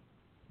reelection.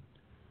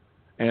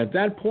 And at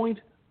that point,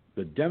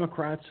 the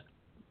Democrats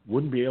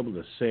wouldn't be able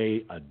to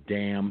say a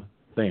damn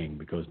thing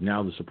because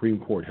now the Supreme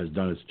Court has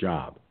done its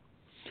job.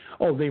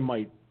 Oh, they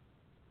might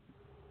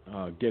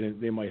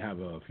they might have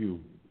a few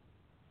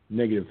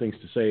negative things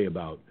to say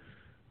about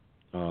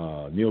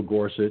Neil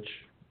Gorsuch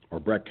or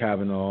Brett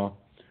Kavanaugh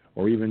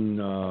or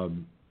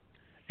even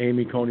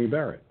Amy Coney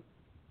Barrett.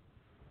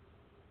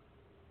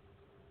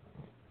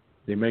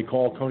 They may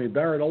call Coney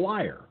Barrett a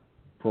liar,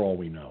 for all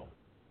we know,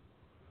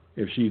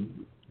 if she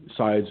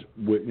sides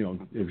with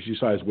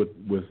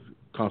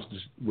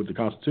with the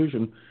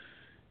Constitution,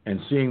 and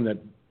seeing that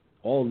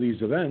all of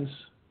these events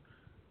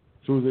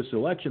through this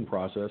election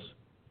process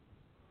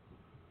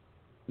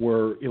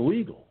were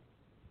illegal.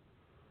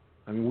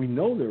 I mean, we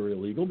know they're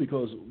illegal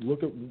because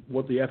look at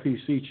what the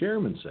FEC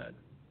chairman said.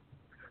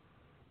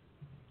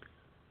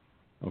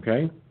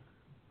 Okay?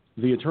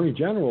 The Attorney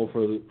General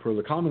for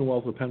the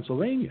Commonwealth of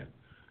Pennsylvania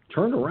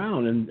turned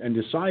around and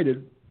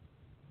decided,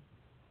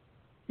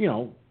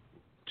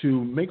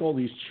 to make all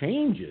these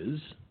changes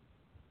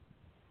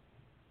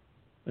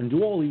and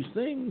do all these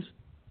things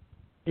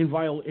in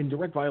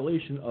direct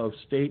violation of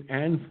state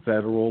and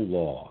federal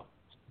law.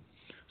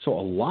 So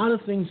a lot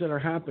of things that are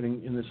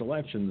happening in this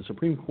election, the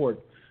Supreme Court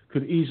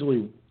could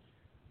easily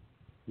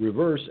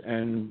reverse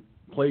and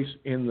place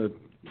in the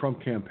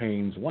Trump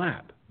campaign's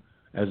lap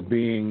as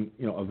being,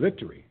 a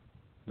victory,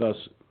 thus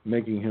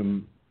making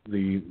him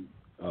the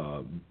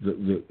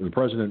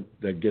president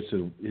that gets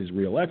his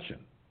reelection.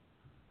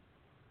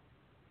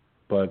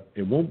 But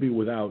it won't be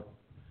without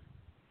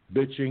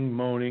bitching,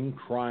 moaning,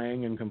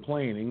 crying, and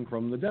complaining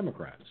from the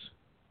Democrats.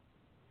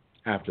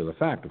 After the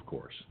fact, of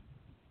course.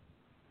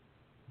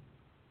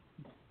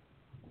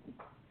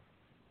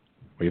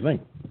 What do you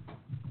think?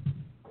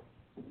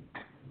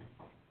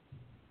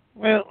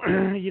 Well,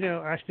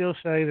 I still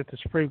say that the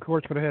Supreme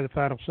Court's going to have the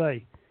final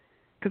say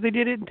because they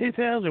did it in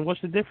 2000.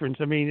 What's the difference?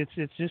 I mean,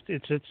 it's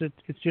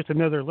just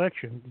another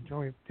election. The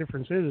only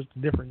difference is it's a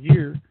different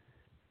year.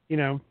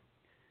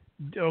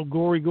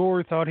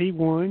 Gore thought he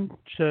won,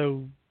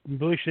 so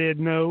Bush said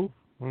no.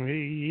 Well,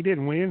 he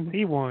didn't win.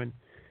 He won.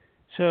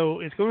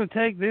 So it's going to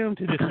take them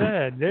to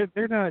decide.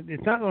 They're not.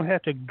 It's not going to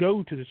have to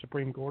go to the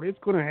Supreme Court. It's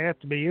going to have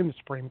to be in the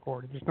Supreme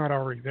Court if it's not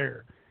already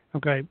there.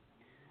 Okay.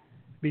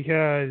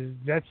 Because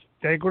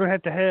they're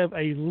going to have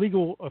a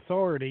legal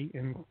authority,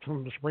 and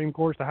from the Supreme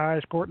Court's the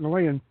highest court in the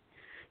land.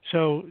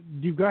 So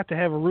you've got to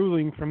have a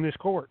ruling from this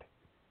court,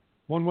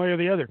 one way or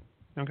the other.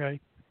 Okay.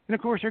 And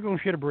of course they're going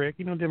to shit a brick.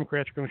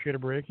 Democrats are going to shit a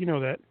brick. You know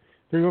that.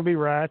 They're going to be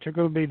riots. They're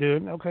going to be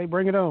doing, okay,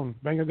 bring it on.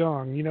 Bang a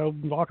gong.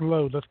 Lock and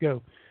load. Let's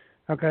go.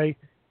 Okay?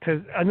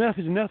 Because enough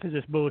is enough of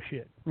this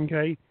bullshit.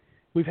 Okay?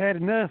 We've had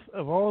enough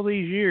of all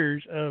these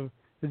years of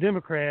the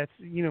Democrats,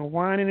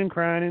 whining and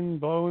crying,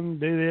 blowing,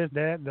 do this,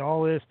 that,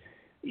 all this.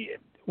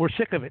 We're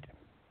sick of it.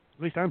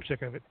 At least I'm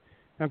sick of it.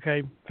 Okay?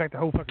 In fact, the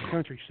whole fucking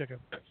country's sick of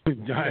it.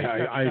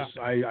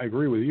 I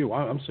agree with you.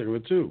 I'm sick of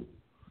it, too.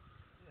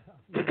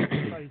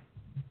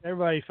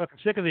 Everybody's fucking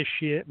sick of this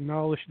shit and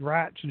all this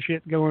riots and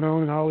shit going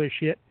on and all this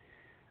shit.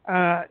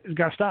 It's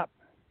got to stop.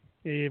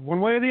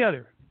 One way or the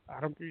other.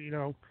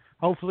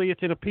 Hopefully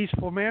it's in a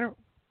peaceful manner,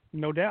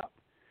 no doubt.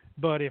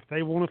 But if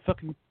they want to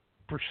fucking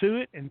pursue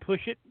it and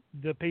push it,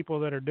 the people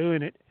that are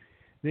doing it,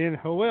 then,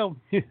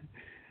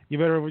 you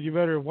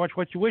better watch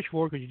what you wish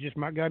for because you just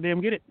might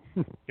goddamn get it.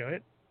 Go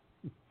ahead.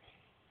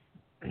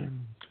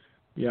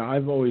 Yeah,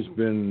 I've always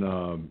been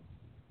of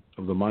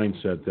the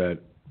mindset that,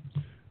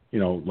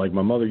 like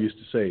my mother used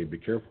to say, be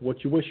careful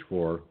what you wish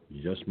for.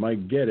 You just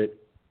might get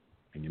it,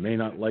 and you may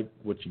not like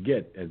what you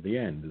get at the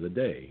end of the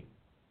day.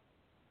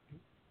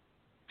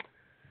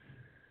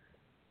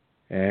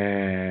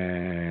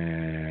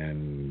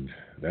 And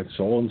that's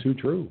all and too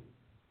true.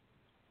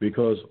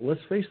 Because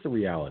let's face the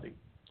reality.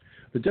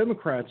 The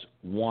Democrats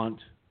want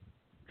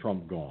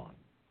Trump gone.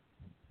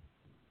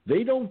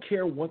 They don't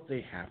care what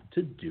they have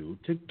to do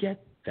to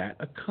get that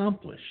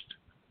accomplished.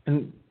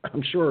 And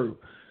I'm sure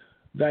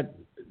that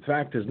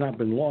fact has not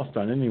been lost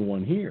on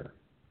anyone here.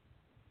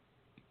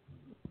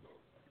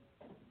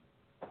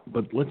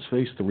 But let's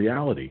face the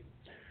reality.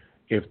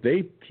 If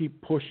they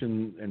keep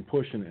pushing and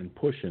pushing and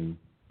pushing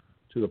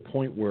to the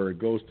point where it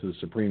goes to the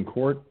Supreme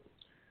Court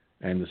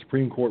and the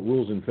Supreme Court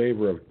rules in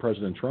favor of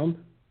President Trump,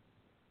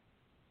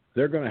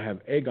 they're going to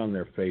have egg on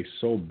their face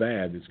so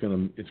bad it's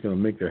going to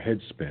make their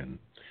heads spin.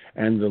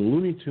 And the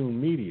Looney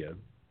Tune media,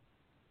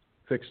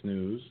 Fix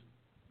News,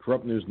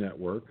 Corrupt News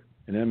Network,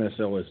 and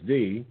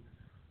MSLSD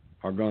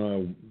are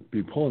going to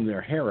be pulling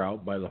their hair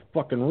out by the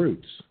fucking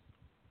roots.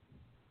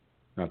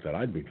 Not that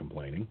I'd be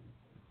complaining.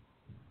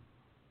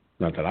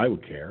 Not that I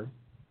would care.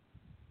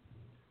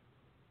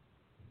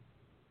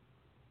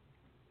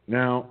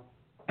 Now,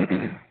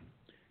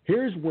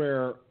 here's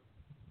where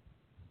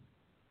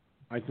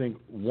I think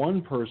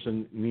one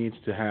person needs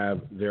to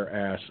have their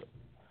ass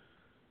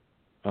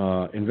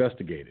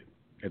investigated,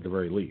 at the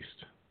very least.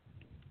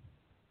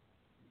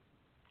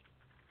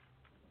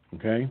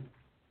 Okay?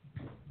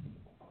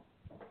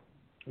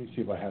 Let me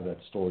see if I have that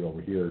story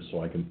over here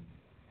so I can...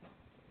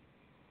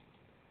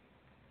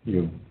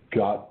 You've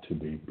got to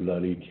be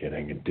bloody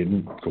kidding. It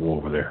didn't go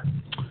over there.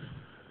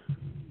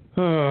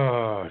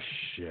 Oh,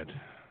 shit.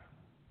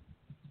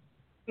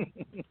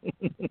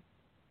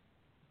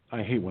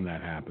 I hate when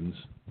that happens.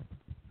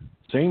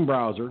 Same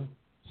browser,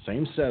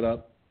 same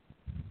setup,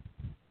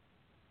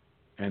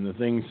 and the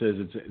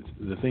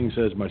thing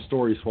says my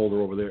stories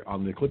folder over there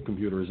on the clip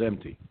computer is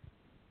empty.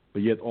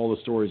 But yet all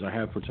the stories I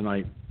have for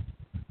tonight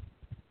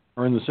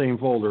are in the same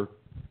folder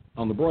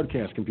on the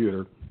broadcast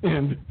computer,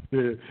 and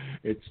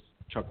it's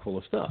chock full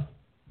of stuff.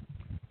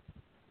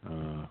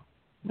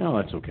 No,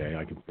 that's okay.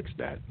 I can fix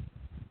that.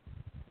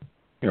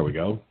 Here we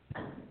go.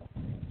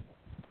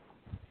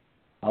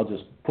 I'll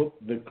just put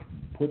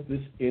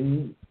this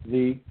in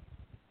the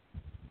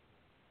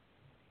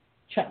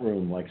chat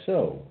room like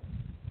so.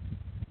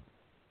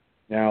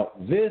 Now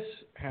this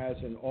has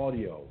an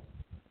audio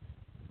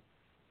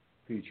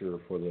feature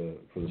for the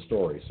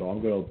story, so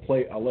I'm going to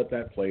play. I'll let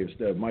that play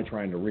instead of my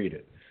trying to read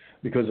it,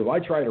 because if I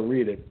try to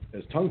read it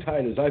as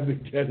tongue-tied as I've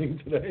been getting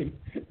today,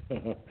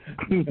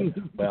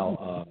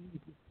 well,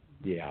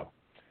 yeah.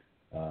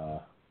 So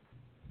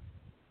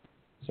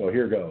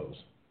here goes.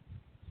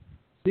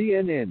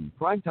 CNN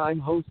primetime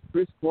host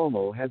Chris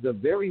Cuomo has a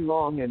very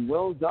long and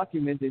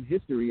well-documented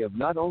history of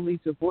not only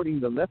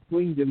supporting the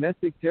left-wing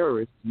domestic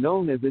terrorists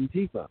known as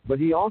Antifa, but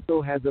he also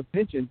has a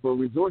penchant for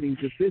resorting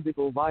to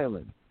physical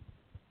violence.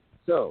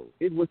 So,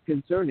 it was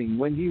concerning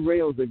when he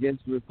rails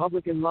against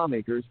Republican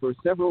lawmakers for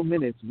several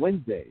minutes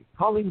Wednesday,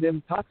 calling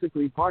them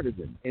toxically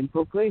partisan, and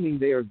proclaiming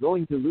they are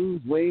going to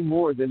lose way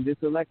more than this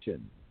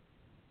election.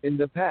 In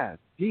the past,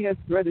 he has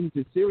threatened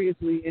to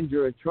seriously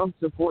injure a Trump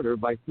supporter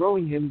by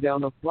throwing him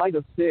down a flight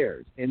of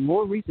stairs, and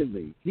more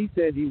recently, he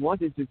said he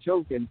wanted to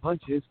choke and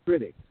punch his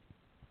critics.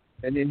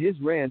 And in his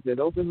rant that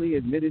openly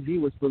admitted he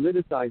was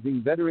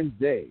politicizing Veterans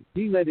Day,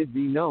 he let it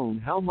be known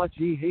how much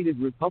he hated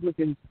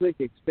Republicans click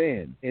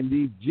expand, and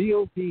these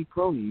GOP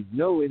cronies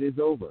know it is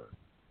over.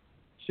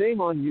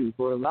 Shame on you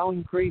for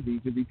allowing crazy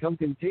to become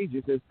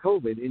contagious as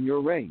COVID in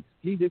your ranks,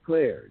 he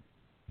declared.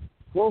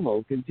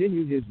 Cuomo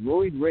continued his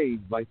roid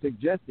rage by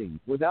suggesting,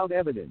 without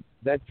evidence,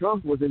 that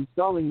Trump was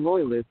installing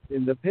loyalists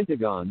in the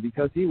Pentagon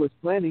because he was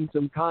planning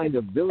some kind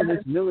of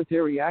villainous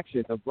military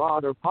action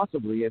abroad or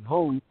possibly at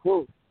home.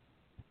 Quote,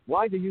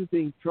 "Why do you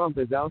think Trump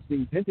is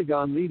ousting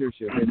Pentagon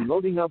leadership and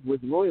loading up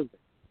with loyalists?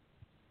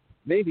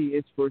 Maybe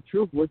it's for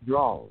troop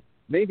withdrawal.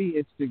 Maybe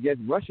it's to get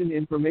Russian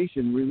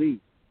information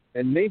released.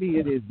 And maybe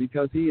it is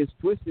because he is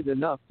twisted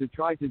enough to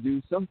try to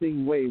do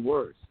something way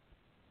worse."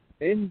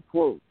 End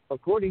quote.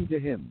 According to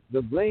him,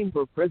 the blame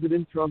for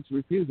President Trump's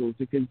refusal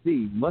to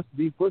concede must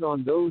be put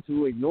on those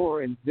who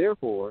ignore and,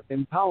 therefore,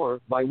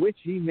 empower, by which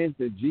he meant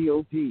the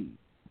GOP.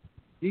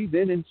 He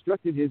then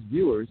instructed his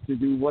viewers to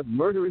do what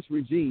murderous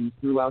regimes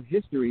throughout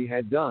history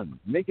had done,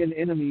 make an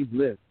enemies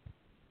list.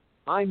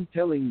 I'm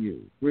telling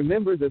you,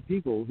 remember the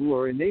people who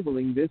are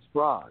enabling this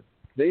fraud.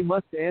 They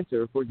must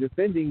answer for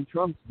defending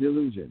Trump's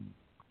delusion.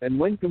 And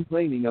when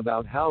complaining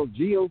about how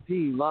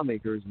GOP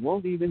lawmakers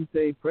won't even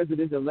say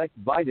President-elect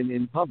Biden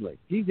in public,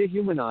 he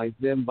dehumanized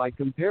them by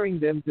comparing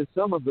them to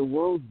some of the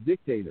world's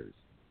dictators.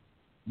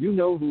 You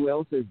know who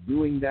else is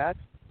doing that?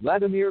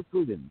 Vladimir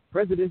Putin,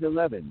 President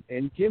 11,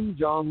 and Kim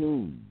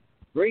Jong-un.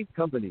 Great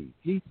company,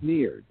 he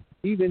sneered.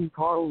 Even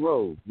Karl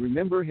Rove,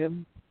 remember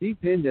him? He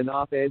penned an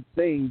op-ed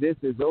saying this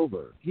is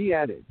over. He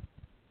added,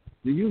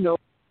 "Do you know?"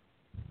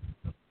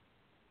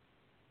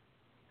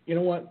 You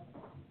know what?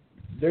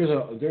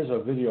 There's a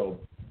video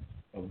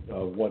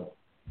of what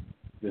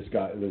this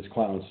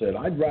clown said.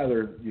 I'd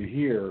rather you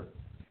hear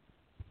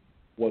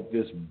what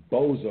this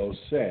bozo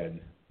said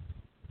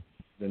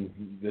than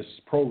this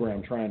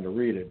program trying to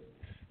read it,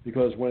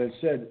 because when it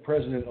said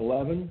President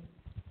 11,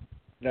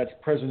 that's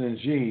President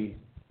Xi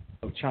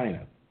of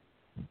China.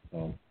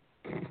 So,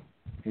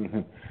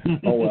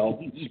 oh well,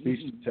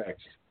 speech to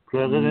text.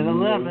 President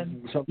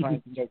 11.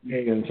 Sometimes it's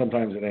okay and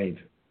sometimes it ain't.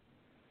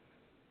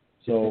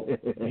 So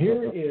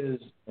here is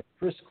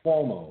Chris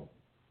Cuomo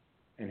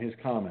and his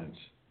comments.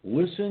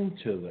 Listen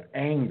to the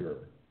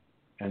anger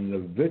and the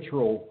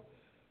vitriol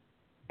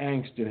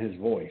angst in his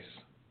voice.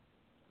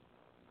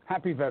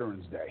 Happy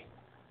Veterans Day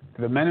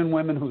to the men and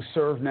women who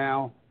serve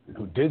now and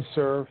who did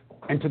serve,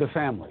 and to the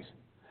families,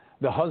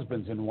 the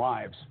husbands and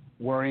wives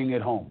worrying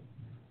at home,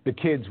 the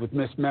kids with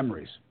missed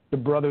memories, the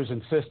brothers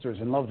and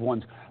sisters and loved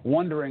ones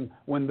wondering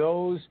when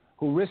those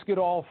who risk it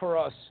all for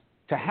us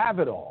to have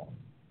it all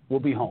will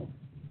be home.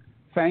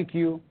 Thank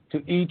you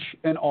to each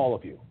and all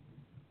of you.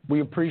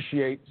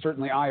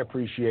 certainly I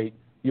appreciate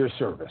your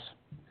service.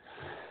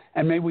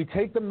 And may we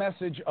take the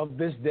message of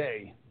this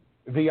day,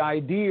 the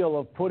ideal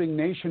of putting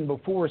nation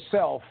before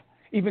self,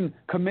 even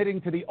committing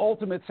to the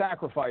ultimate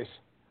sacrifice,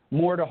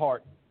 more to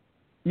heart.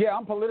 Yeah,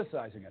 I'm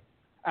politicizing it.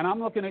 And I'm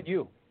looking at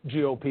you,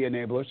 GOP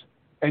enablers.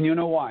 And you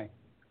know why?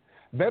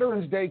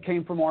 Veterans Day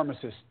came from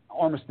Armistice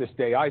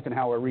Day.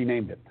 Eisenhower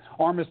renamed it.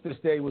 Armistice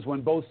Day was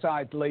when both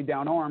sides laid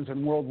down arms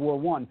in World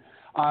War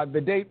I.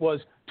 The date was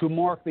to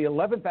mark the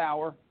 11th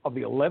hour of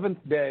the 11th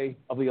day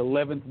of the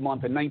 11th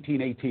month in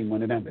 1918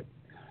 when it ended.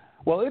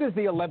 Well, it is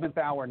the 11th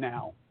hour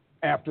now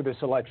after this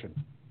election.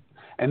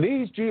 And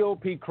these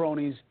GOP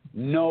cronies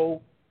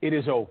know it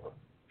is over.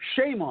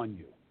 Shame on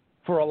you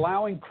for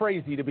allowing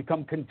crazy to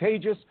become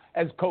contagious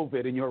as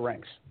COVID in your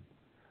ranks.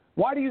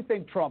 Why do you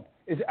think Trump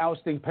is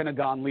ousting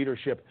Pentagon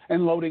leadership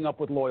and loading up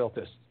with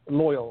loyalists?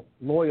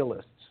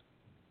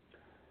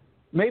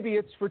 Maybe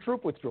it's for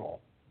troop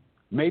withdrawal.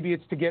 Maybe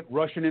it's to get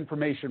Russian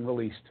information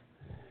released.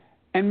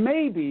 And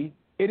maybe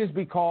it is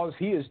because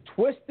he is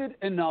twisted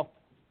enough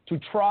to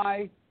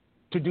try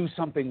to do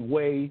something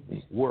way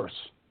worse.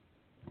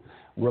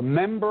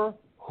 Remember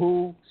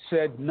who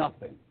said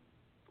nothing.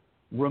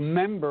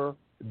 Remember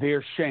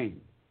their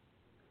shame.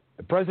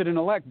 The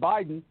president-elect,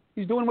 Biden,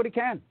 he's doing what he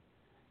can.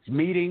 He's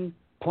meeting,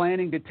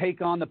 planning to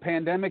take on the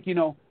pandemic,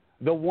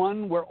 the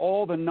one where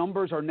all the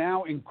numbers are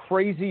now in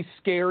crazy,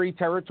 scary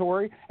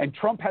territory, and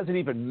Trump hasn't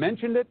even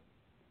mentioned it.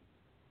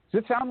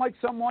 Does it sound like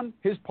someone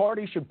his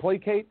party should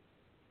placate?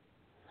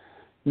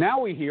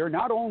 Now we hear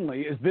not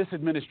only is this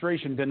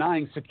administration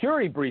denying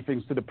security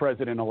briefings to the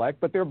president-elect,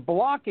 but they're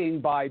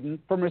blocking Biden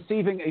from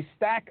receiving a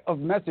stack of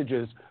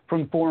messages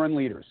from foreign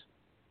leaders.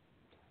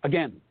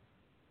 Again,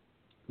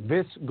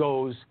 this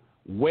goes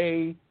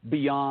way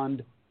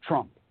beyond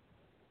Trump.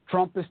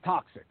 Trump is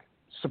toxic.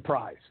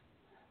 Surprise.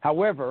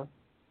 However,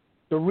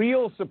 the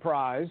real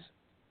surprise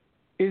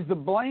is the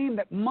blame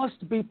that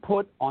must be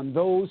put on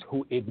those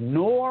who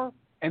ignore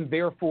and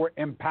therefore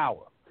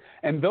empower,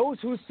 and those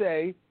who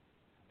say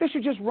they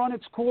should just run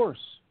its course.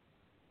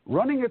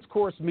 Running its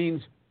course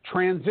means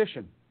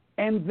transition,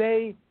 and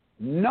they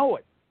know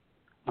it.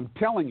 I'm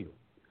telling you,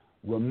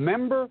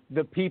 remember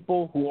the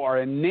people who are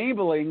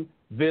enabling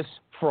this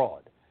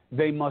fraud.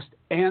 They must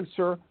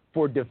answer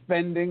for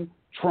defending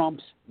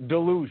Trump's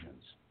delusions.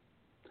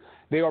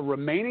 They are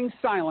remaining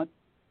silent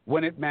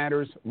when it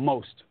matters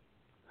most.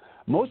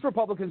 Most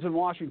Republicans in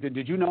Washington,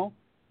 did you know,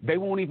 they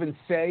won't even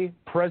say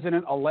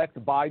President-elect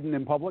Biden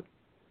in public?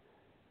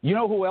 You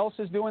know who else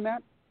is doing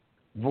that?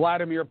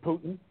 Vladimir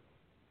Putin,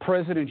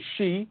 President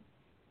Xi,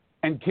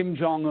 and Kim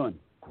Jong-un.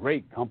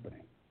 Great company.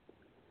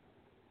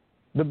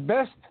 The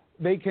best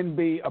they can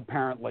be,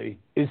 apparently,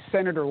 is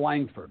Senator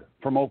Langford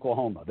from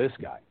Oklahoma, this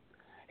guy.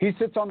 He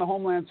sits on the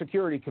Homeland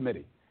Security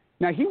Committee.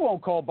 Now, he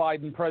won't call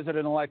Biden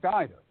president-elect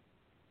either.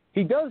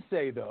 He does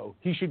say, though,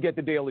 he should get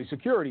the daily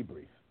security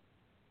brief.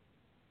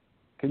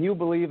 Can you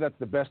believe that's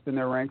the best in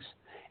their ranks?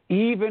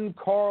 Even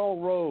Karl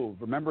Rove,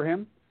 remember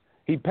him?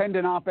 He penned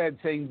an op-ed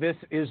saying this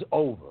is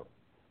over.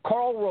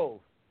 Karl Rove.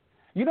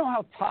 You know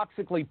how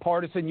toxically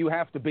partisan you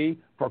have to be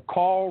for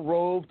Karl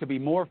Rove to be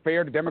more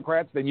fair to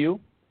Democrats than you?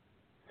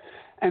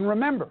 And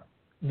remember,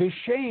 the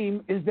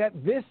shame is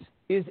that this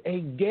is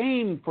a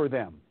game for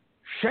them.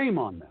 Shame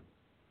on them.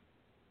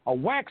 A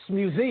wax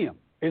museum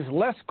is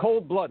less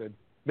cold-blooded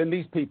than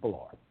these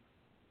people are.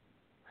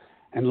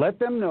 And let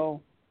them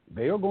know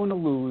they are going to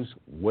lose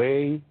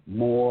way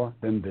more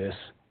than this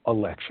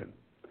election.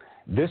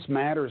 This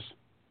matters.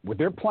 What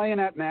they're playing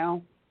at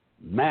now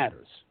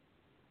matters.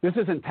 This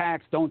isn't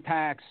tax, don't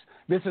tax.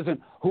 This isn't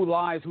who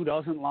lies, who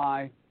doesn't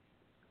lie.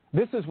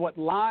 This is what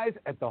lies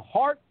at the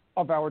heart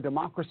of our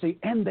democracy,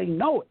 and they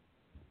know it.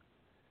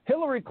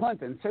 Hillary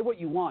Clinton, say what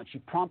you want, she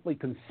promptly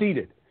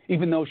conceded,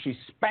 even though she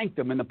spanked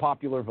them in the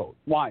popular vote.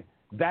 Why?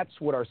 That's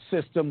what our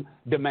system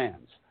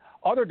demands.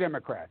 Other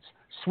Democrats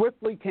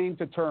swiftly came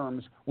to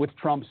terms with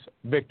Trump's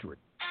victory.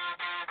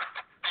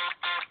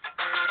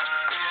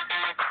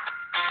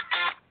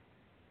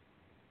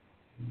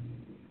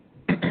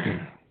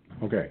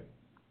 Okay.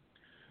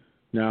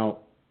 Now,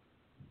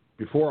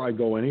 before I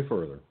go any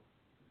further,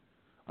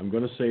 I'm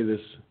going to say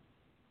this.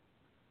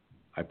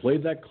 I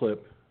played that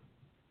clip,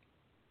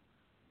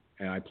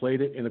 and I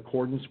played it in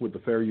accordance with the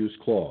Fair Use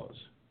Clause,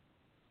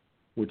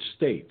 which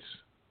states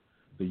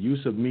the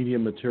use of media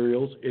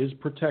materials is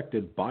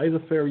protected by the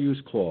Fair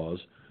Use Clause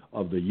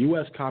of the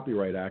U.S.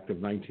 Copyright Act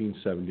of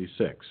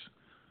 1976,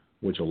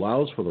 which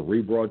allows for the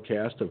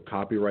rebroadcast of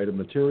copyrighted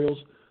materials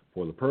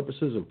for the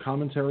purposes of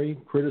commentary,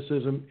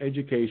 criticism,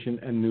 education,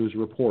 and news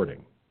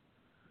reporting.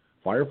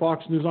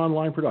 Firefoxnews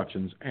Online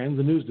Productions and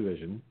the News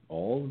Division,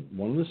 all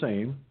one and the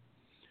same,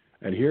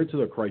 adhere to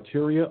the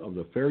criteria of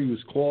the Fair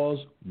Use Clause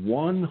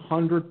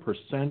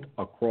 100%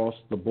 across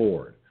the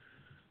board.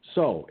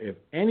 So if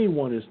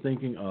anyone is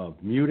thinking of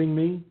muting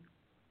me,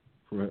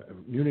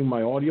 muting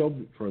my audio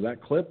for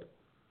that clip,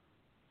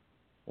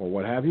 or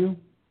what have you,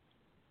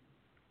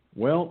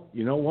 well,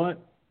 you know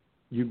what?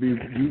 You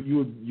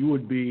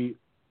would be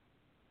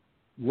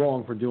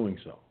wrong for doing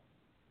so.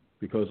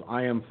 because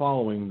I am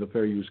following the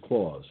Fair Use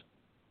Clause.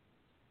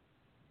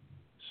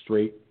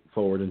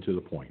 Straightforward and to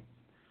the point.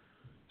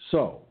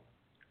 So,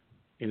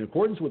 in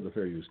accordance with the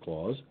Fair Use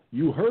Clause,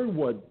 you heard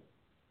what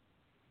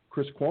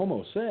Chris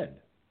Cuomo said.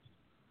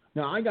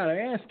 Now, I got to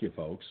ask you,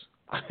 folks.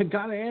 I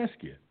got to ask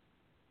you.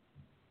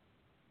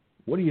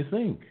 What do you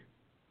think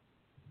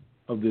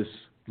of this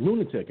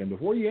lunatic? And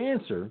before you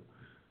answer,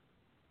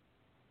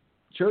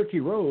 Cherokee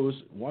Rose,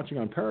 watching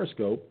on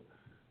Periscope,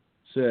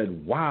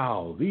 said,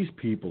 wow, these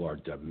people are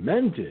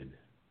demented.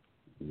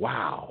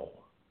 Wow.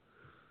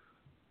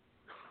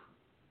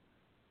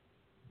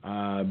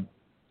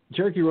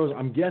 Cherokee Rose,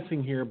 I'm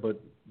guessing here,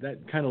 but that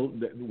kind of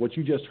what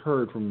you just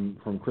heard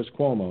from Chris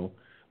Cuomo,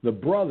 the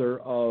brother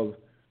of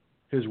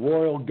his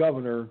royal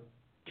governor,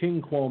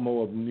 King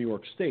Cuomo of New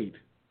York State,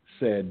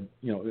 said,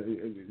 you know,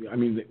 I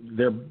mean,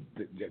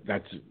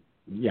 that's,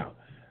 yeah.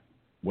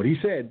 What he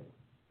said,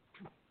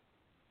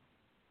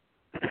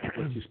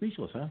 left you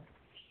speechless, huh?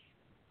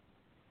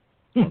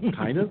 Well,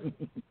 kind of.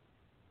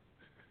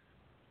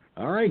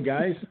 All right,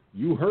 guys,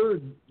 you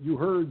heard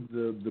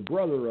the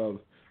brother of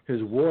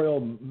his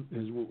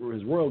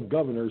royal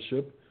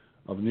governorship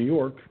of New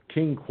York,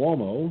 King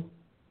Cuomo,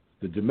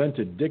 the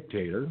demented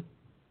dictator.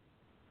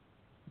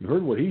 You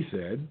heard what he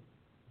said,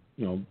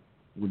 you know,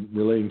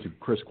 relating to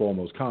Chris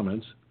Cuomo's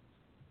comments.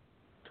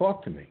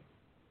 Talk to me.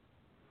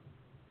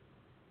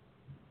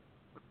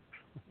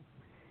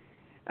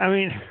 I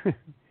mean,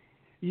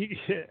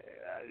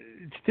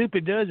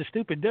 stupid does as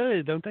stupid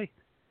does, don't they?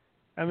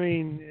 I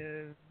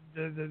mean,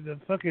 the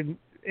fucking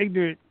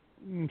ignorant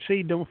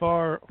seed don't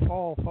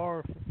fall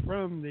far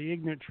from the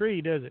ignorant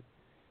tree, does it?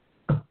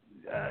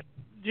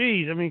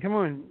 Geez, I mean, come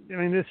on. I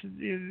mean, this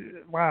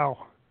is,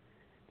 wow.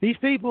 These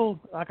people,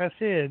 like I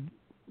said,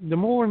 the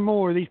more and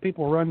more these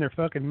people run their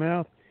fucking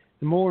mouth,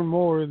 the more and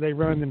more they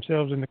run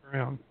themselves in the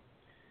ground.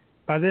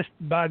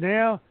 By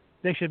now,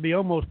 they should be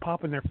almost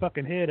popping their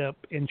fucking head up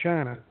in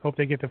China. Hope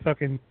they get the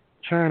fucking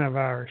China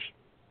virus.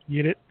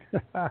 Get it?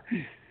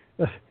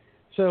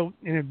 So,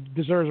 and it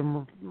deserves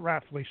them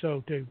rightfully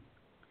so, too.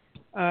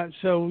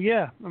 So,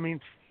 yeah, I mean,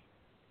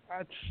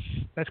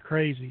 that's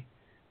crazy.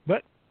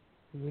 But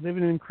we're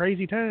living in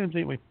crazy times,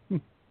 ain't we?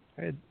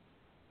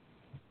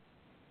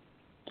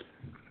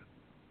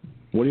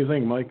 What do you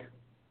think, Mike?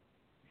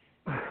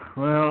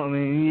 Well, I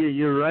mean,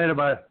 you're right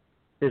about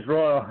His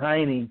Royal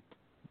Highness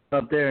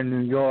up there in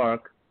New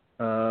York.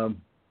 And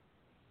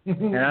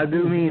I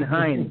do mean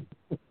Highness.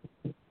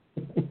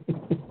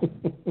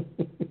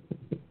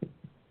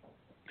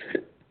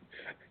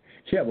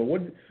 Yeah, but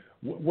what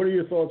are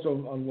your thoughts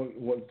on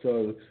what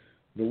the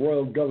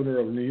royal governor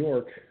of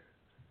New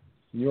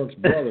York's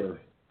brother,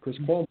 Chris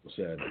Cuomo,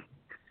 said?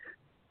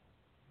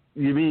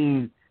 You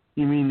mean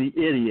the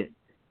idiot?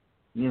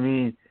 You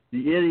mean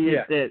the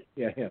idiot that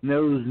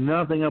knows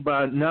nothing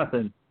about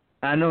nothing?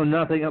 I know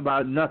nothing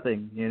about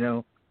nothing. You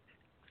know,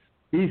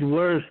 he's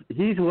worse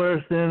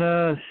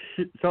than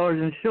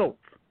Sergeant Schultz.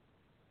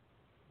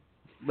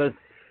 But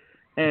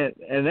and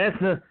that's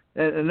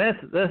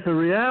the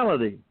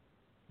reality.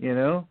 You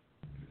know,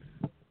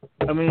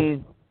 I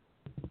mean,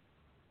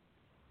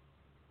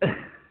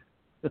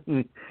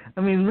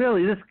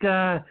 really, this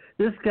guy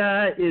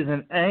is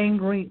an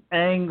angry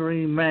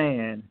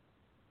man,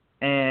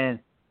 and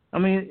I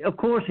mean, of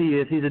course he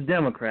is. He's a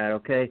Democrat,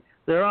 okay?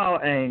 They're all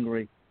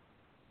angry.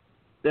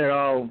 They're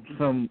all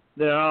what's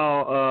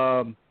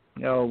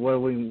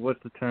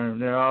the term?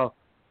 They're all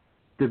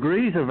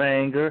degrees of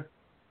anger.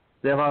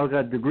 They've all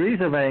got degrees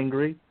of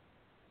angry.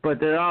 But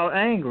they're all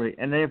angry,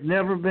 and they've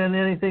never been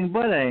anything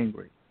but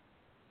angry.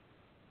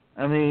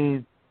 I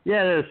mean,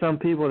 yeah, there are some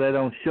people that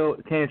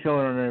can't show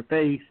it on their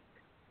face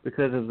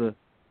because of the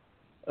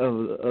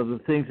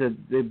things that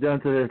they've done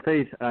to their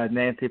face,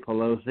 Nancy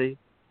Pelosi.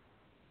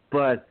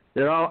 But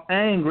they're all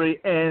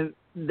angry, and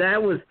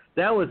that was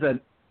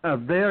a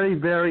very,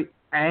 very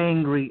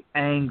angry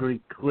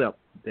clip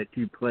that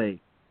you played.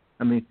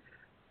 I mean,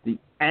 the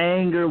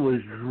anger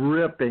was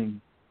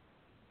dripping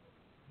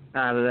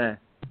out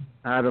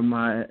of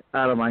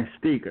my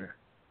speaker,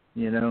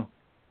 you know,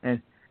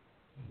 and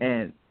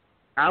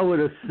I would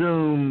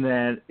assume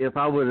that if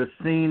I would have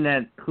seen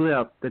the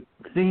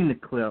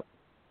clip,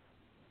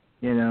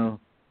 you know,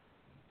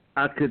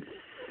 I could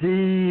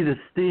see the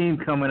steam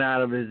coming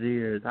out of his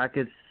ears. I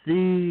could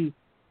see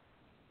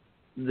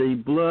the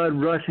blood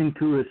rushing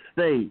to his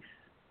face,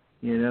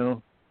 you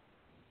know.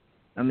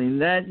 I mean,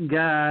 that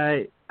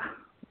guy,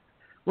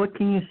 what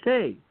can you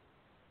say?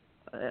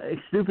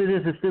 Stupid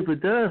is as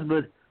stupid does,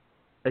 but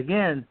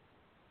again,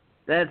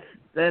 that's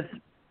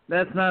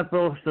not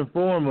first and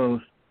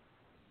foremost.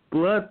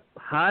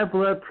 High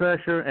blood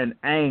pressure and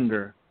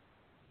anger.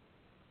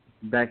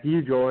 Back to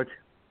you, George.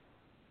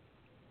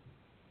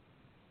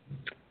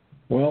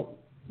 Well,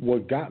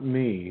 what got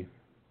me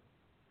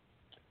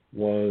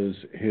was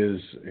his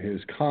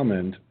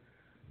comment,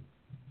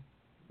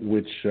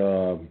 which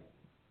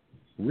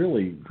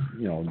really,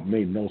 you know,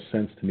 made no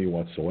sense to me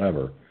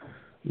whatsoever.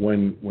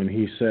 When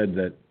he said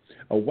that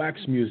a wax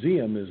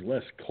museum is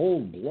less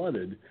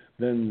cold-blooded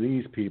than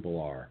these people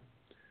are.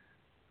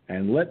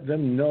 and let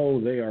them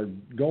know they are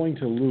going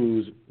to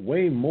lose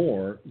way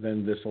more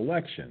than this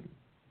election.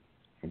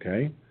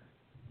 Okay?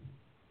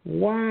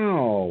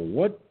 Wow.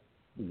 What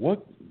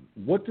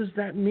does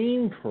that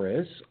mean,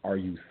 Chris? Are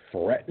you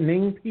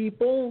threatening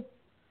people?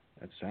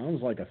 That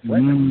sounds like a threat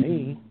to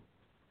me.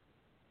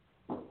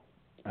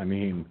 I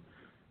mean,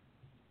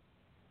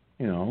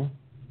 you know,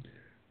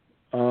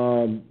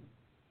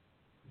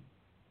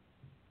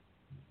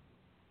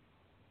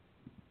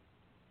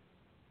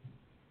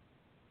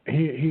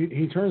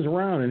 he turns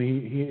around and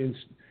he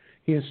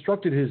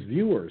instructed his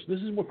viewers. This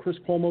is what Chris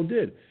Cuomo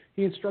did.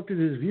 He instructed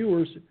his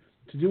viewers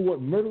to do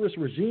what murderous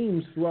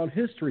regimes throughout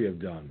history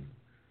have done: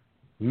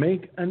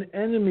 make an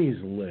enemies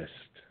list.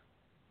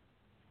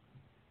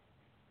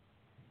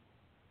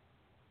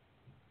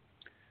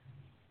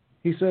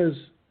 He says,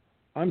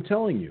 I'm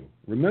telling you,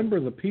 remember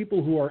the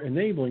people who are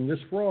enabling this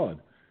fraud.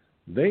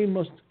 They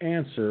must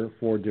answer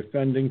for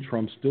defending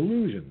Trump's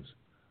delusions.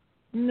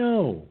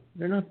 No,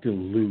 they're not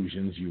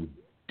delusions, you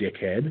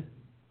dickhead.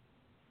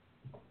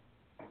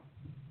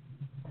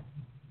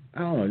 I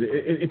don't know.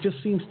 It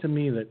just seems to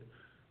me that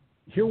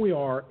here we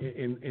are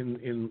in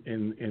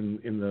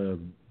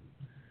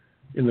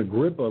the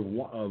grip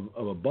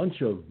of a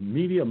bunch of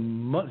media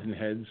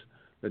muttonheads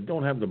that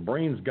don't have the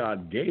brains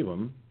God gave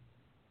them.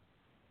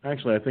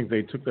 Actually, I think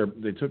they took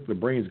the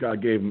brains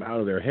God gave them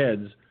out of their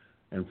heads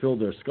and filled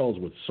their skulls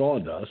with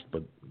sawdust.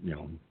 But you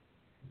know,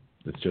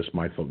 that's just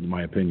my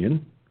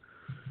opinion.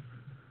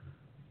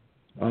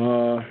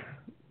 To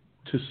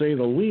say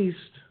the least,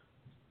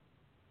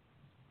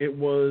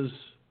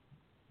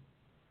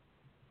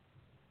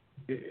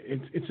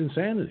 it's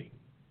insanity.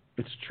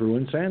 It's true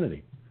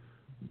insanity.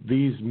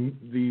 These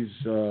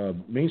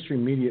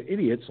mainstream media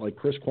idiots like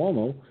Chris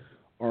Cuomo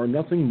are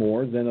nothing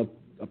more than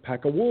a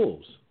pack of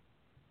wolves.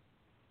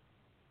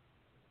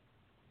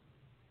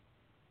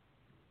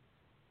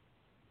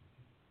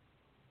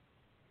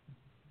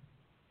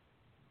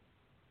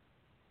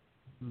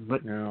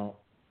 But now,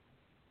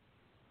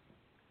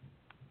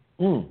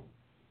 go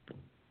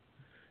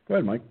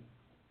ahead, Mike.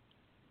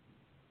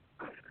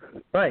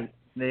 Right,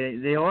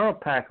 they are a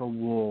pack of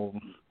wolves,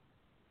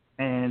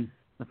 and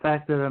the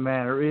fact of the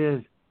matter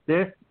is,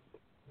 they've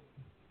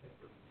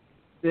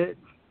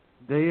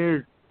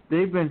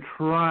been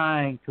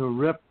trying to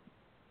rip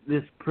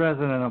this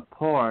president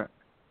apart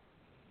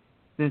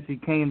since he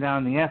came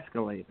down the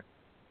escalator.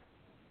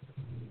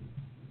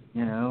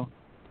 You know.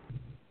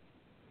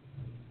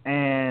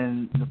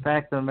 And the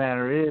fact of the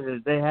matter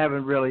is they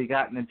haven't really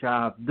gotten the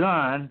job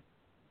done.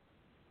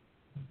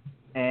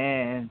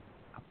 And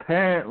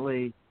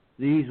apparently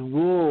these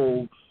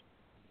wolves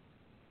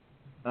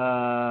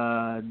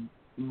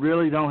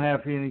really don't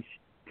have any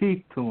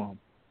teeth to them.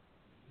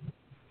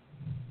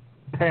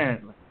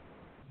 Apparently.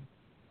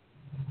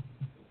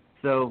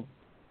 So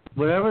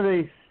whatever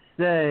they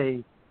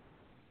say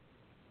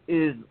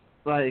is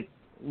like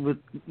with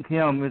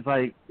him, is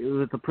like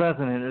with the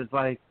president, it's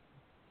like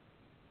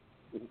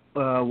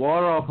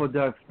water off a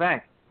duck's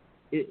back.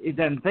 It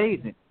doesn't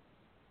faze him.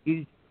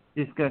 He's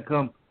just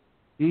gonna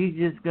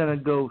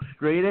go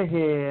straight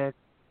ahead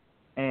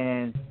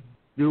and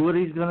do what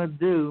he's gonna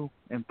do,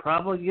 and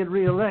probably get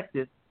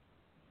reelected,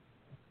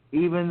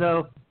 even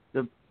though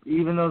the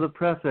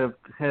press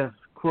has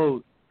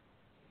quote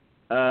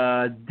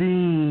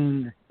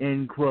deemed,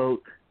 end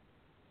quote,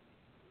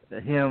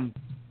 him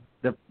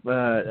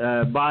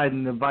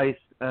Biden the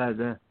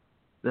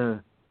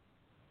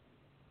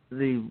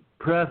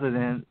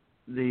president,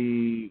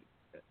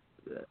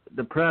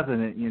 the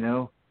president, you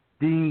know,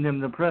 deemed him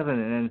the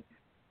president,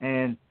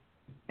 and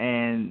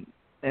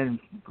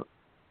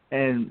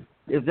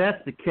if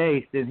that's the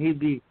case, then he'd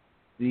be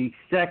the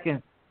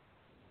second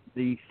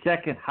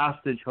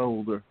hostage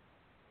holder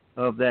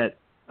of the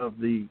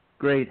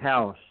great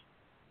house,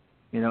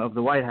 you know, of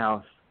the White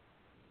House.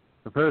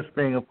 The first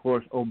being, of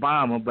course,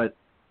 Obama, but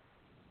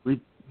we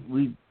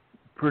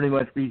pretty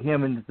much beat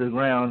him into the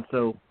ground.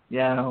 So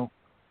yeah.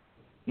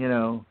 You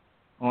know,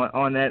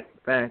 on that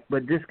fact.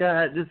 But these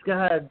guys just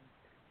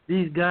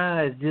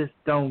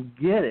don't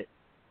get it.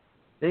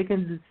 They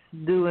can just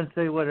do and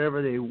say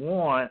whatever they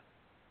want.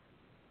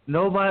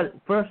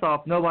 First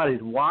off,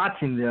 nobody's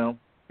watching them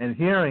and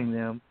hearing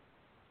them.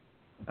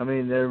 I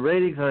mean, their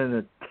ratings are in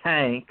the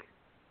tank,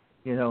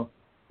 you know,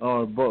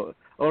 or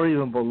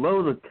even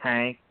below the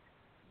tank,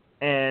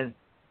 and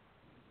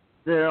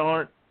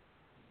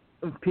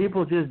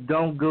people just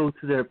don't go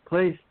to their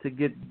place to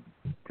get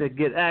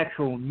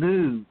actual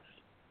news.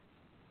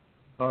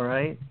 All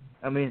right,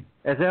 I mean,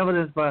 as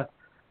evidenced by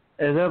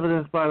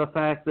the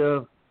fact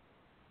of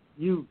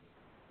you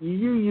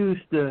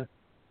used to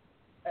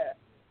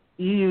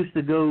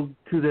go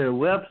to their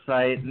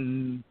website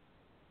and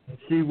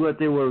see what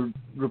they were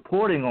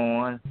reporting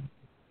on.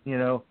 You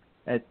know,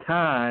 at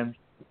times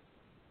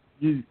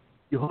you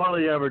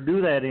hardly ever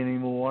do that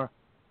anymore,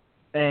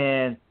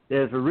 and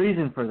there's a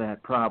reason for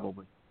that,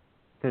 probably,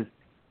 because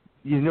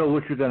you know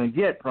what you're going to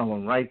get from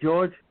them, right,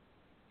 George?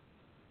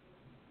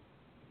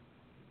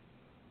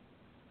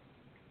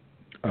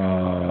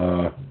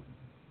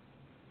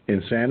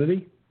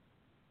 Insanity?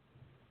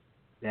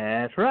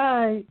 That's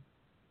right.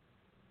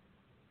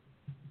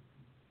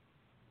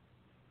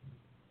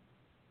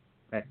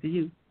 Back to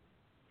you.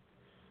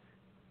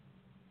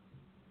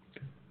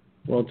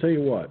 Well, I'll tell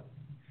you what.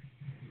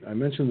 I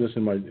mentioned this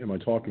in my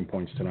talking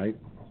points tonight,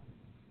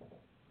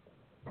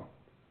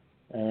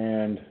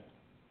 and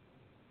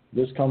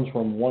this comes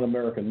from One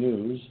American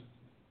News.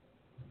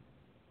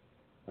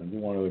 I do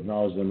want to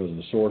acknowledge them as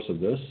the source of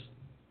this.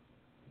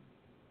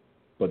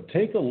 But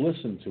take a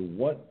listen to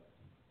what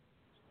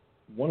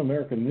One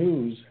American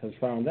News has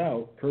found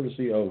out,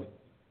 courtesy of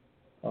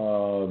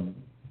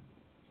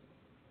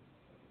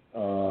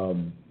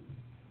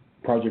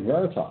Project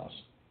Veritas.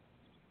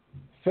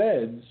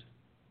 Feds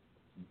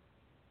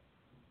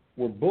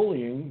were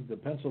bullying the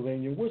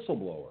Pennsylvania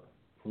whistleblower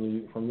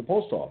from the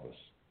post office.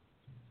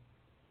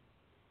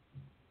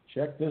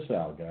 Check this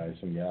out, guys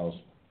and gals.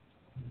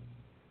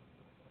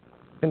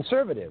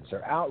 Conservatives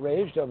are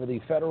outraged over the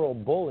federal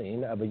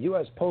bullying of a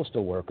U.S.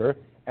 postal worker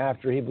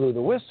after he blew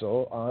the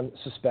whistle on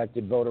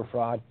suspected voter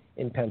fraud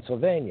in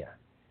Pennsylvania.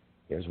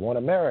 Here's One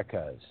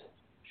America's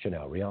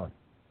Chanel Rion.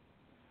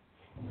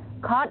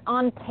 Caught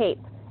on tape,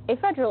 a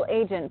federal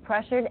agent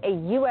pressured a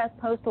U.S.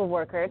 postal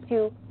worker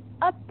to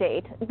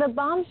update the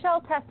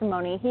bombshell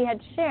testimony he had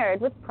shared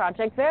with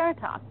Project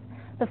Veritas.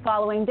 The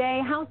following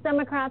day, House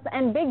Democrats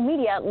and big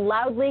media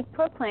loudly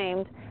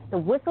proclaimed the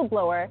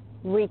whistleblower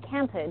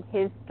recanted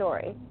his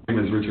story. My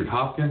name is Richard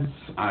Hopkins.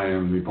 I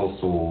am the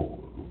postal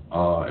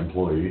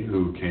employee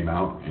who came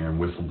out and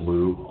whistle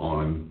blew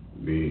on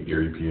the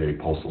Erie,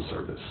 PA Postal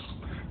Service,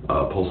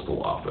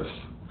 postal office.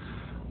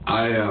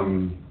 I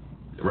am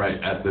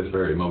right at this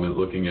very moment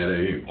looking at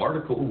an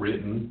article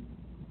written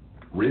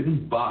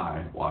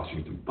by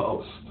Washington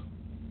Post.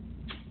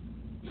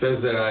 It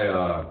says that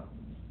I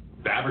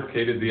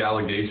fabricated the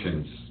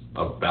allegations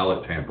of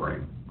ballot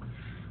tampering.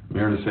 I'm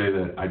here to say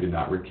that I did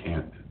not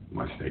recant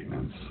my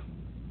statements.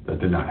 That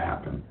did not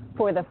happen.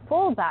 For the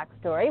full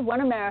backstory,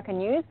 One American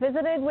News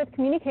visited with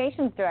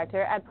Communications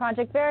Director at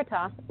Project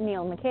Veritas,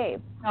 Neil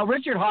McCabe. Now,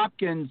 Richard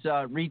Hopkins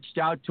reached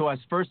out to us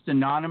first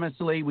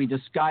anonymously. We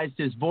disguised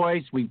his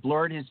voice, we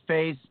blurred his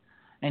face,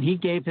 and he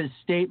gave his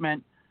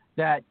statement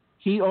that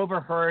he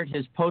overheard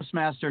his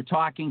postmaster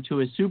talking to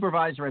his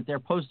supervisor at their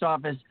post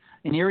office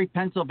in Erie,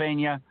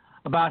 Pennsylvania,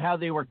 about how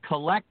they were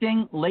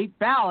collecting late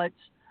ballots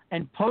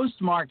and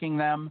postmarking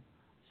them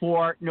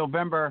for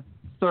November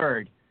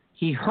 3rd.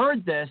 He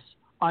heard this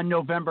on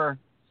November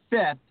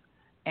 5th,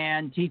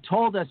 and he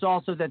told us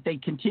also that they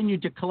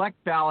continued to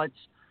collect ballots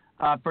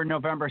for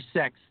November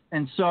 6th.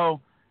 And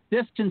so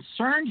this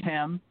concerned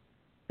him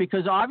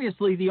because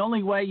obviously the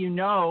only way you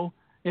know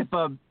if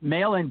a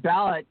mail-in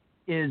ballot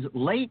is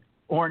late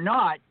or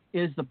not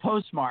is the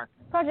postmark.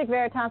 Project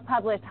Veritas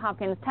published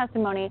Hopkins'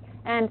 testimony,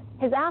 and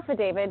his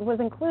affidavit was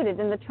included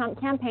in the Trump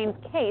campaign's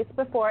case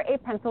before a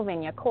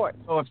Pennsylvania court.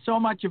 So if so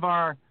much of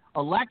our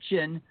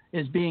election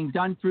is being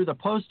done through the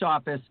post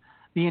office,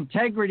 the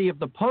integrity of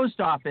the post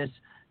office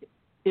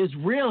is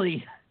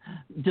really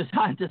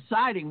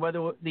deciding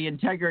whether the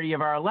integrity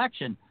of our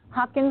election.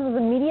 Hopkins was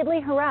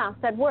immediately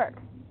harassed at work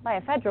by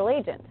a federal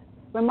agent.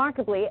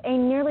 Remarkably, a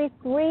nearly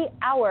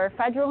 3-hour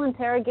federal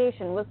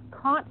interrogation was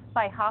caught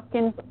by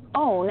Hopkins'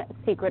 own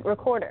secret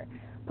recorder.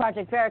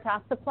 Project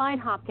Veritas supplied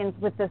Hopkins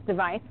with this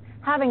device,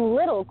 having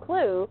little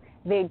clue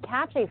they'd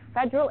catch a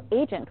federal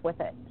agent with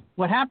it.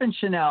 What happened,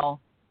 Chanel,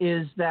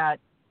 is that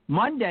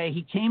Monday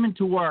he came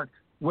into work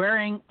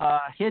wearing a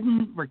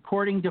hidden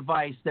recording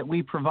device that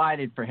we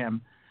provided for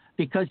him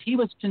because he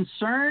was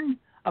concerned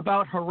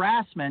about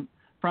harassment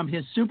from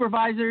his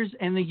supervisors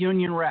and the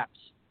union reps.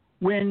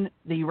 When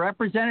the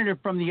representative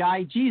from the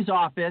IG's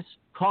office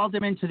called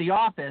him into the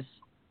office,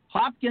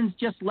 Hopkins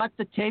just let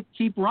the tape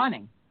keep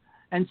running.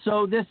 And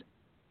so this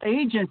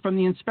agent from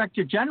the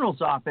Inspector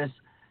General's office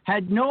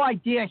had no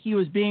idea he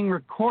was being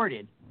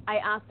recorded. I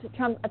asked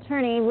Trump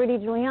attorney Rudy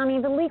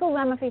Giuliani the legal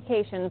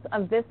ramifications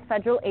of this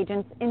federal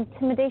agent's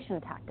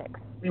intimidation tactics.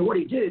 I mean, what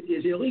he did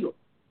is illegal.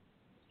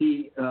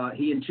 He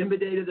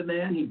intimidated the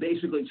man. He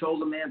basically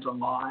told the man to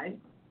lie.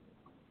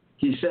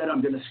 He said,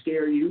 "I'm going to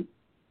scare you."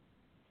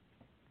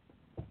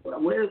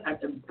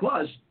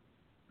 Plus,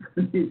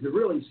 he's a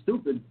really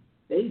stupid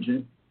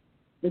agent.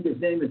 I think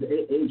his name is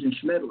Agent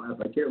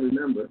Schmedlaff. I can't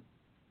remember.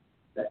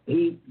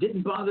 He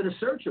didn't bother to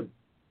search him,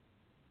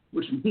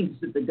 which means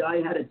that the guy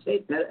had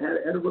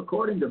a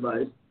recording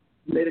device,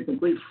 made a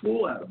complete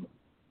fool out of him.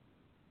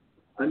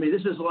 I mean,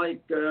 this is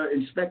like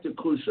Inspector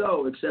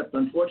Clouseau, except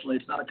unfortunately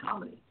it's not a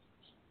comedy.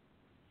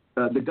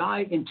 The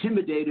guy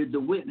intimidated the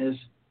witness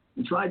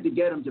and tried to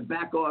get him to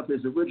back off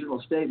his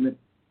original statement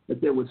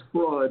that there was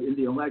fraud in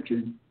the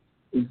election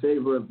in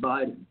favor of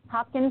Biden.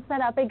 Hopkins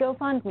set up a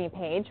GoFundMe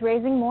page,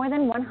 raising more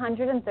than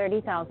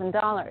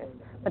 $130,000.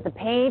 But the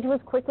page was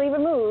quickly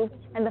removed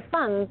and the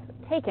funds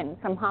taken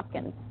from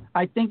Hopkins.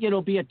 I think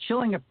it'll be a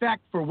chilling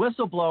effect for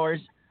whistleblowers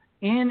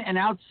in and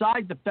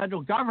outside the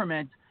federal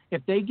government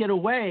if they get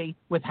away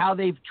with how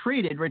they've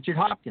treated Richard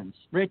Hopkins.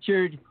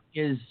 Richard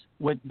is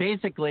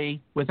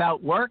basically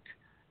without work,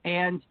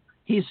 and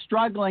he's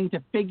struggling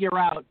to figure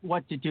out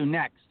what to do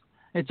next.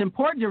 It's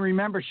important to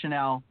remember,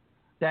 Chanel,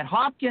 that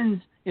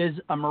Hopkins is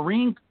a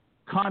Marine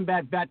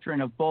combat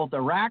veteran of both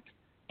Iraq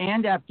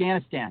and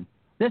Afghanistan.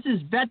 This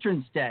is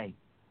Veterans Day.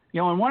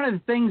 And one of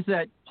the things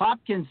that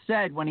Hopkins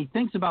said when he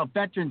thinks about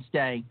Veterans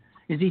Day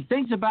is he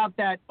thinks about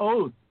that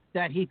oath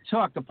that he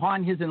took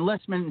upon his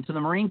enlistment into the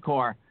Marine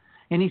Corps.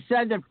 And he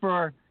said that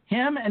for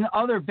him and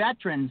other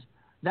veterans,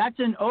 that's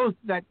an oath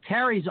that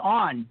carries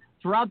on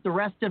throughout the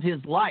rest of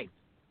his life.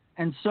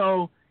 And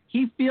so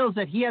he feels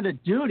that he had a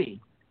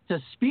duty to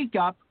speak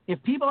up.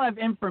 If people have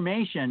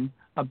information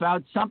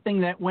about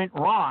something that went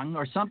wrong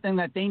or something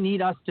that they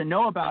need us to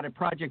know about at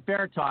Project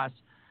Veritas,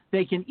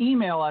 they can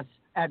email us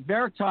at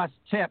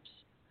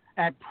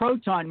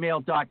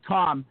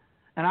veritastips@protonmail.com.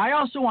 And I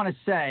also want to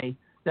say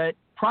that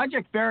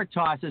Project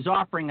Veritas is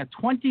offering a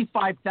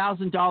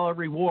 $25,000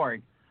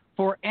 reward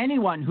for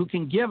anyone who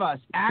can give us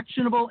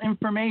actionable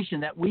information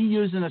that we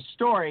use in a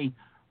story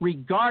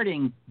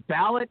regarding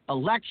ballot,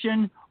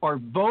 election, or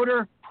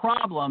voter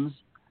problems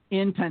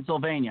in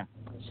Pennsylvania.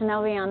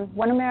 Chanel Leon,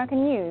 One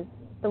American News,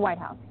 the White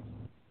House.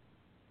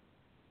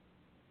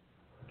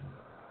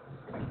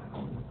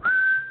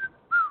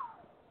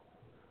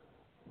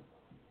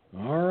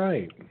 All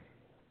right.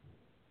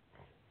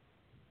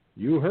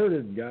 You heard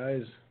it,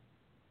 guys.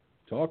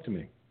 Talk to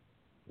me.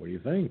 What do you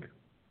think?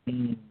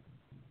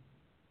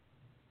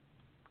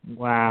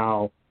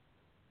 Wow.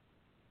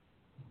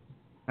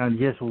 And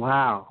just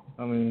wow.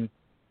 I mean,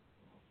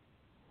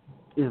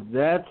 if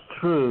that's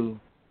true,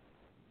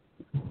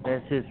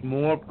 that's just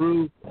more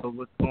proof of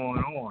what's going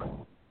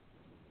on.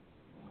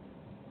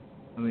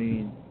 I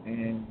mean,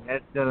 and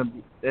that's gonna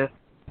be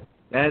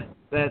that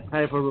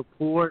type of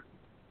report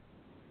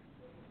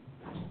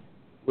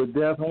would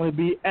definitely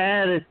be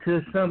added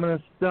to some of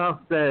the stuff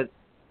that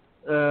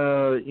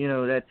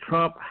that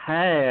Trump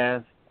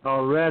has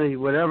already.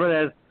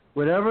 Whatever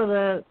the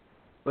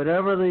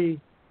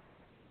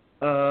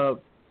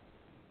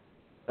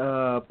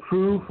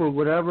proof or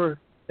whatever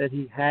that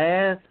he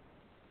has.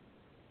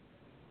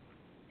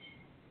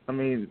 I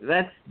mean,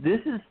 that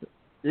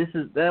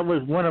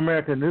was One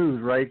American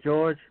News, right,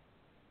 George?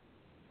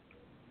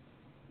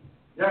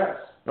 Yes.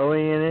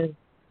 OANN.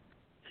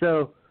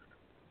 So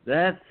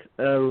that's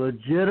a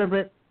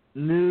legitimate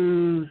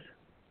news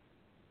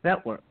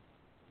network,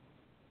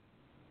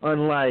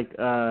 unlike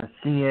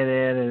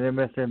CNN and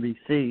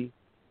MSNBC.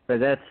 But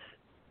that's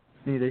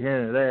neither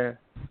here nor there.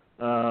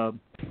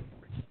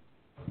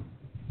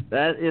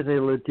 That is a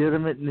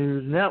legitimate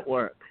news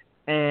network,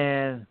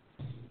 and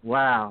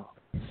wow.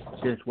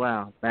 Just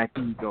wow. Back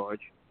to you,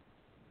 George.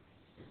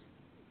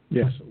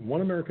 Yes,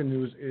 One American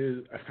News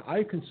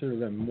I consider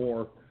them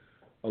more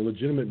a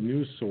legitimate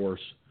news source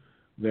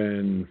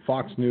than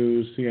Fox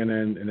News,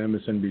 CNN, and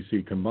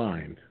MSNBC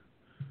combined.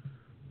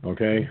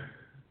 Okay?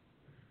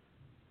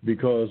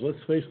 Because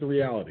let's face the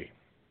reality.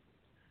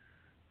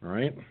 All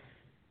right?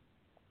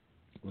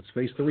 Let's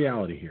face the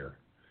reality here.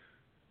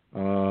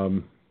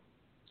 We're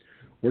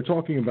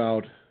talking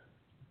about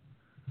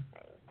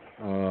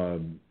a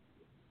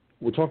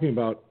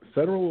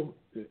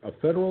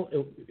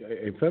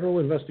federal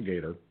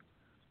investigator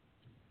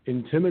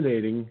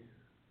intimidating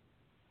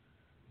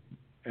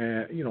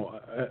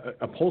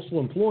a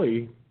postal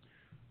employee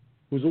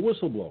who's a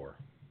whistleblower.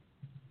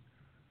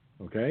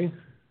 Okay?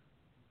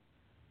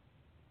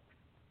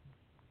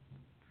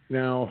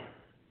 Now,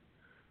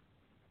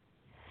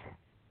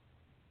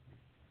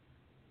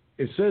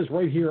 it says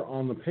right here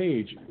on the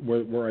page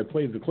where I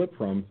played the clip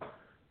from,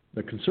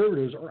 the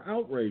conservatives are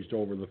outraged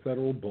over the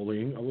federal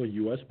bullying of a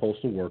U.S.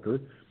 postal worker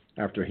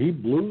after he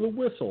blew the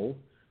whistle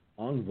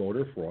on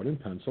voter fraud in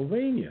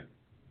Pennsylvania.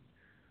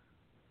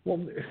 Well,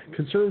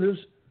 conservatives,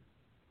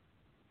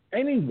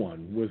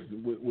 anyone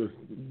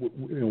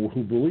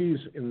who believes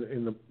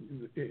in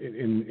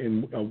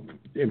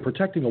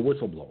protecting a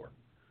whistleblower,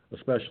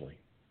 especially.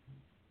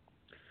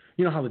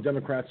 You know how the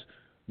Democrats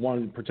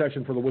wanted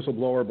protection for the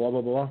whistleblower, blah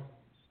blah blah.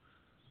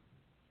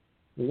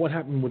 Well, what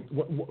happened with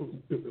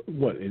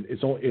what?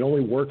 It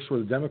only works for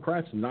the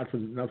Democrats and not for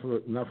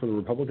the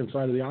Republican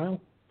side of the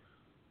aisle.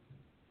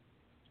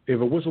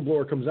 If a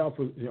whistleblower comes out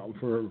for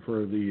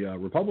the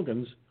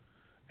Republicans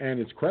and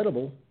it's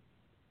credible,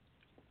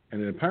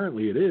 and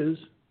apparently it is,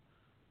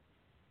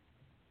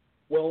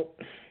 well,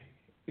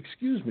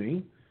 excuse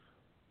me,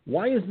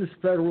 why is this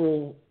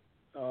federal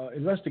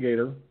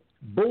investigator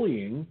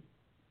bullying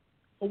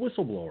a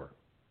whistleblower?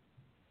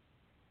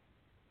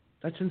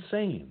 That's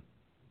insane.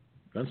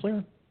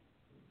 Gunslinger?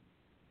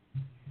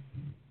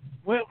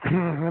 Well,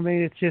 I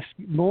mean, it's just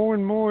more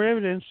and more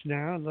evidence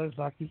now.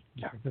 Like this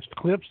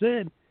clip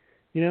said,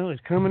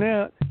 it's coming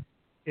out.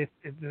 If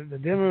the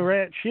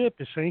Democrat ship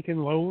is sinking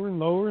lower and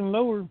lower and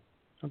lower,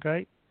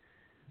 okay?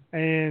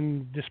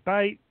 And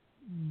despite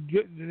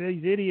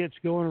these idiots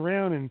going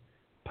around and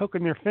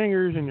poking their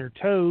fingers and their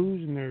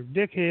toes and their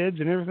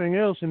dickheads and everything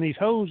else in these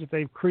holes that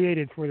they've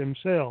created for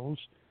themselves,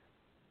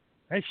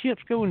 that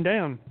ship's going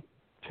down,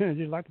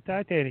 just like the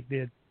Titanic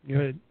did.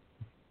 Good.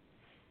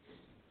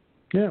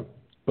 Yeah,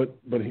 but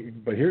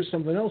here's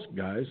something else,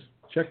 guys.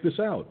 Check this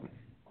out.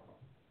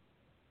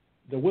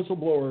 the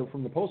whistleblower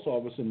from the post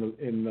office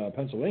in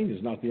Pennsylvania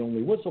is not the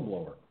only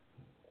whistleblower.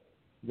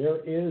 There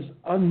is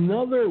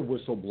another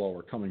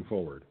whistleblower coming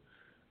forward,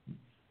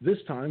 this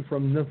time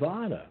from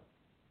Nevada.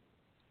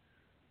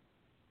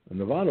 A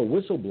Nevada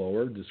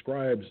whistleblower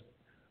describes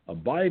a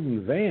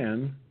Biden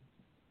van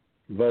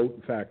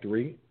vote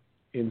factory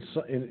in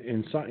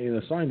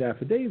a signed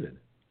affidavit.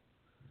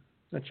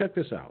 Now check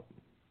this out.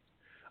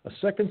 A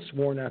second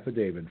sworn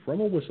affidavit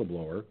from a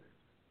whistleblower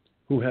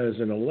who was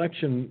an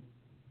election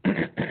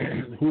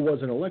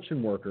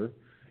worker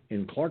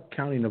in Clark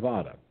County,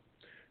 Nevada,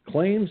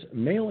 claims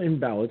mail-in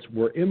ballots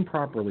were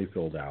improperly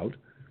filled out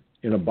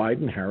in a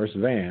Biden-Harris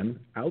van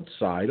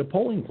outside a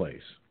polling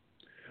place.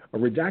 A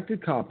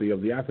redacted copy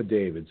of the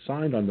affidavit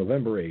signed on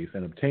November 8th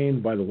and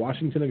obtained by the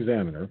Washington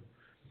Examiner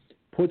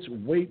puts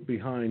weight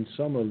behind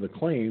some of the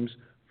claims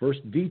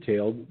first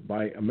detailed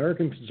by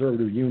American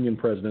Conservative Union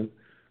President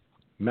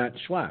Matt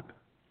Schlapp,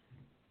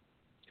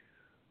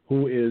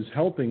 who is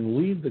helping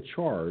lead the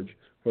charge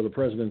for the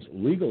president's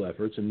legal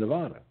efforts in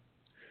Nevada.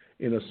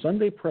 In a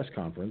Sunday press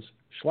conference,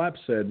 Schlapp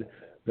said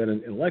that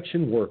an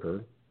election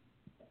worker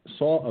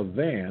saw a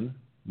van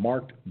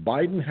marked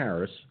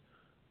Biden-Harris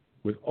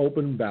with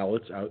open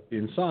ballots out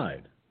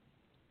inside.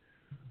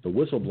 The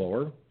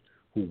whistleblower,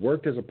 who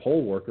worked as a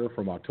poll worker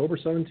from October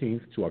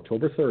 17th to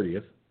October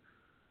 30th,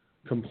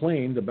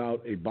 complained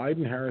about a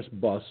Biden-Harris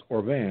bus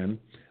or van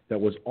that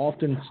was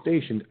often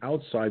stationed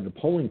outside the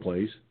polling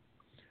place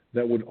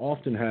that would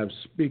often have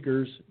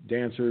speakers,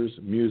 dancers,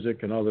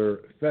 music, and other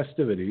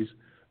festivities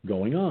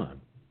going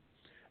on.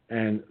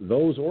 And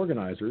those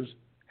organizers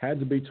had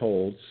to be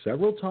told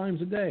several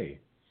times a day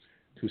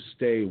to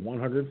stay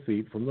 100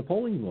 feet from the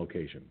polling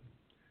location.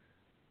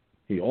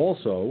 He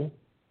also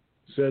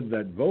said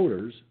that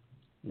voters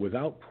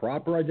without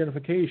proper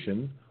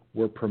identification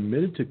were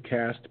permitted to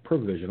cast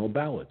provisional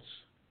ballots.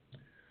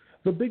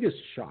 The biggest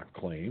shock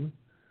claim,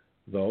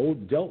 though,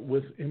 dealt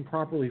with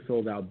improperly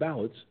filled out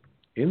ballots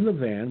in the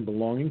van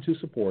belonging to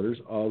supporters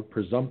of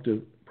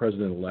presumptive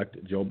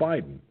President-elect Joe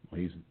Biden.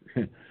 He's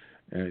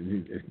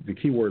the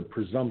key word,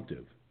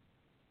 presumptive,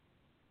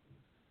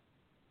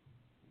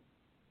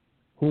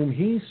 whom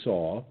he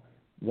saw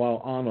while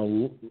on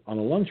a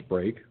lunch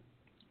break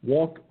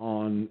walk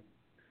on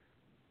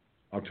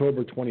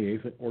October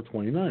 28th or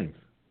 29th.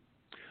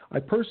 I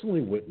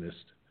personally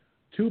witnessed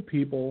two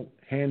people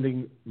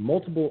handing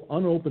multiple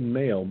unopened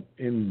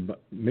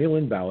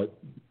mail-in ballot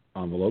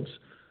envelopes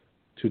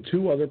to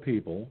two other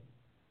people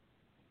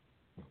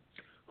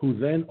who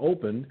then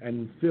opened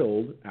and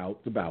filled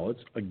out the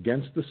ballots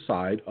against the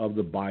side of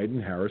the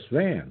Biden-Harris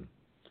van.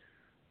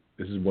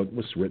 This is what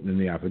was written in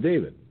the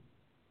affidavit.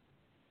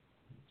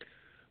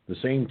 The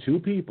same two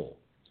people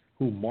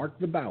who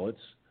marked the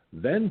ballots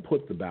then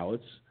put the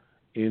ballots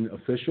in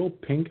official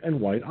pink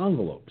and white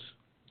envelopes.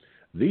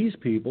 These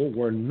people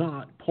were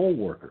not poll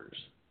workers.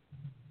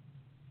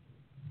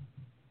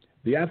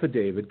 The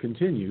affidavit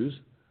continues,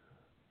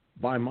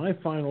 by my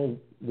final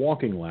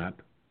walking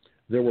lap,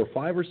 there were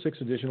 5 or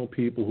 6 additional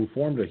people who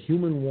formed a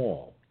human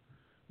wall,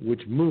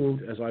 which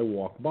moved as I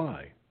walked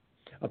by,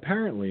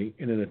 apparently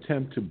in an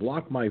attempt to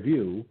block my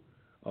view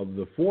of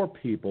the 4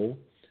 people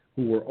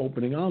who were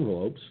opening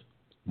envelopes,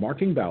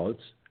 marking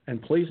ballots,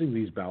 and placing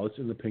these ballots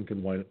in the pink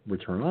and white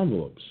return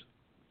envelopes.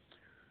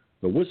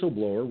 The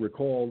whistleblower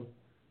recalled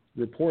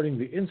reporting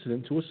the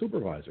incident to a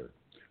supervisor,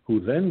 who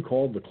then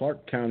called the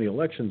Clark County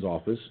Elections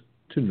Office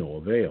to no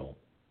avail.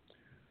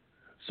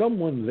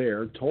 Someone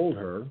there told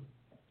her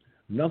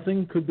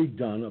nothing could be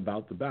done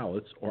about the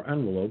ballots or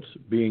envelopes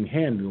being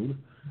handled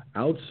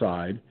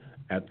outside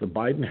at the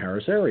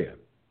Biden-Harris area.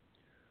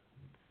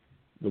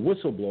 The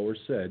whistleblower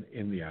said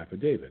in the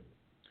affidavit.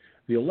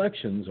 The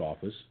Elections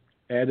Office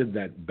added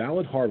that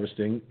ballot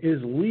harvesting is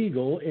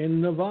legal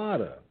in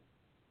Nevada,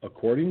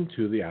 according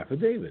to the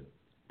affidavit,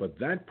 but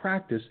that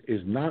practice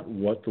is not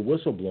what the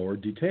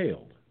whistleblower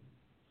detailed.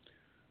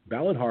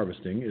 Ballot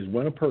harvesting is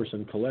when a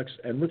person collects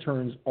and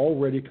returns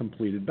already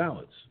completed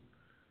ballots.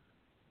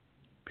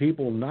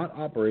 People not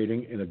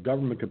operating in a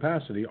government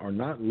capacity are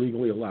not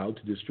legally allowed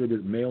to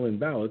distribute mail-in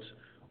ballots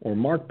or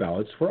mark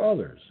ballots for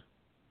others.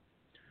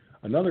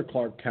 Another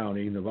Clark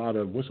County,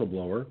 Nevada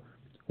whistleblower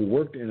who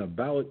worked in a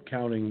ballot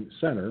counting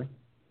center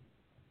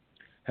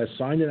has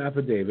signed an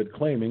affidavit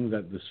claiming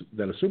that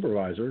a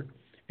supervisor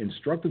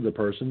instructed the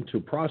person to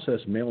process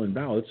mail-in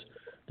ballots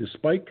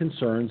despite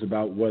concerns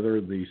about whether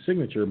the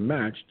signature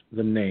matched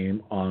the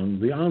name on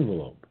the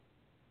envelope.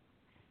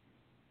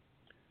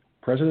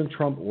 President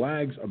Trump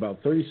lags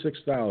about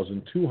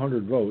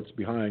 36,200 votes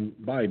behind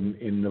Biden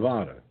in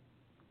Nevada.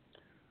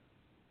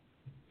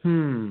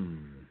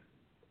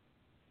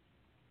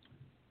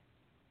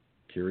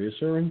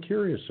 Curiouser and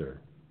curiouser.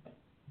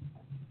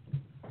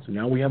 So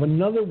now we have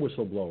another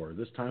whistleblower,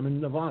 this time in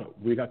Nevada.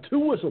 We got 2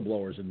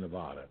 whistleblowers in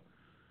Nevada.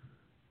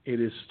 It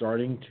is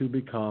starting to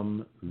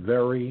become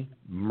very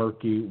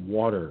murky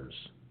waters.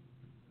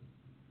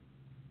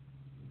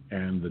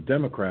 And the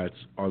Democrats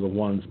are the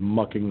ones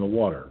mucking the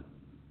water.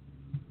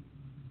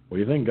 What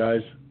do you think,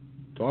 guys?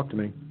 Talk to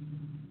me.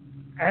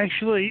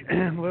 Actually,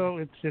 well,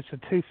 it's a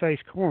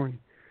two-faced coin.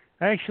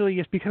 actually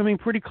it's becoming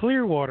pretty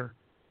clear water.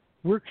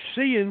 We're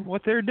seeing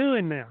what they're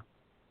doing now.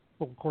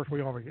 Well, of course,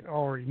 we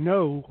already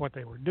know what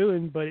they were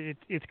doing, but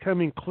it's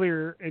coming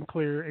clearer and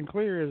clearer and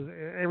clearer as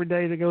every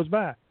day that goes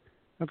by.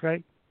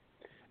 Okay,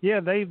 yeah,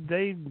 they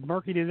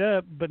murkied it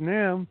up, but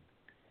now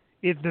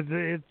it's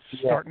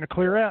starting to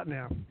clear out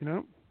now. You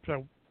know,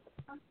 so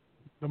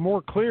the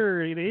more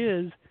clear it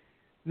is,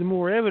 the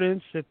more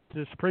evidence that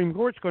the Supreme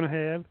Court's going to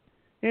have,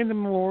 and the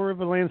more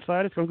of a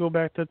landslide it's going to go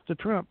back to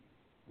Trump.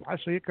 I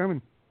see it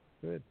coming.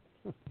 Good.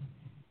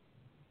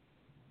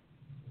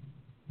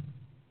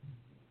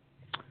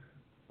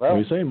 Well, what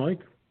do you say,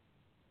 Mike?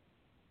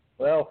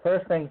 Well,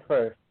 first things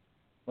first.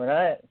 When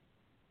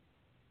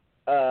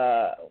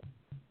the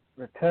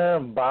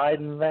term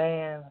Biden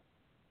van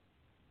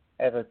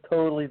has a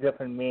totally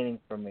different meaning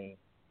for me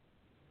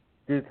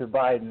due to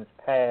Biden's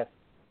past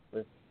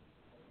with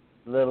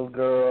little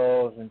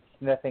girls and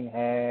sniffing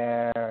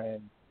hair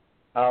and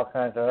all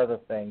kinds of other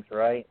things,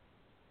 right?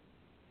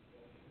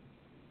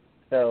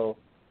 So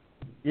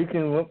you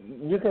can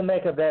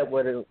make of that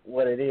what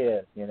it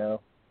is, you know.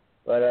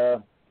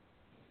 But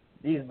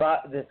this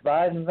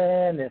Biden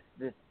van,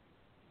 this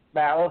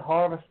ballot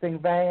harvesting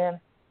van,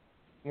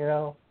 you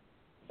know,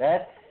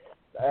 that's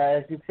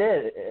as you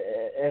said,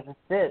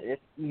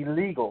 it's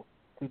illegal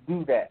to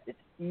do that. It's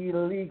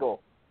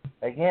illegal.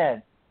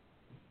 Again,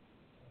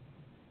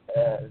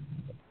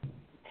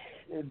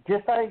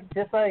 just like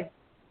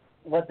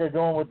what they're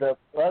doing with the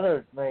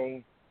other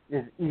things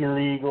is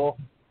illegal.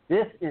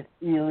 This is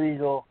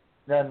illegal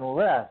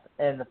nonetheless.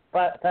 And the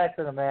fact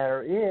of the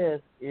matter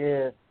is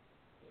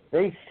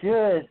they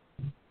should.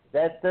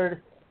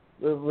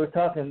 We're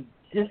talking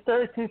just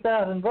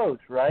 32,000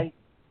 votes, right?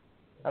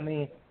 I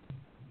mean,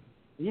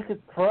 you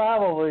could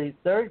probably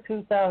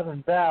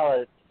 32,000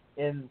 ballots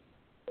in.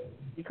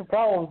 You could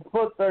probably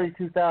put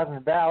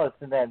 32,000 ballots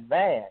in that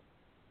van,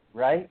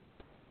 right?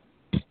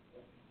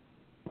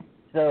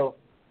 So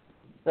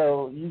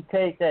you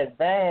take that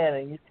van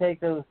and you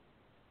take those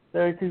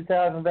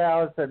 32,000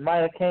 ballots that might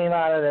have came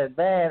out of that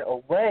van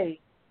away,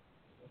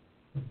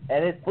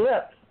 and it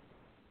flips.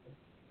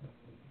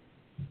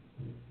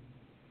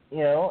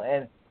 You know,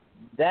 and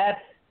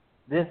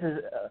this is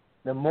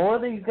the more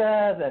these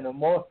guys and the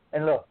more,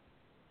 and look,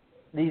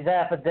 these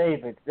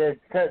affidavits, the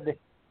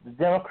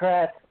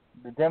Democrats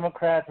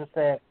are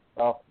saying,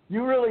 well,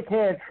 you really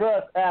can't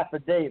trust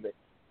affidavits.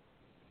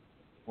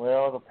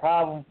 Well, the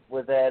problem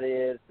with that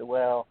is,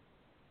 well,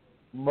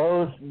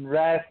 most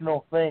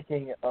rational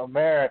thinking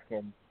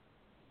Americans,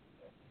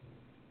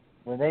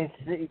 when they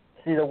see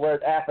the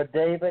word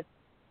affidavit,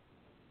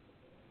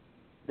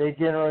 they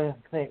generally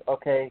think,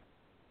 okay,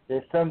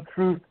 there's some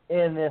truth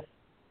in this,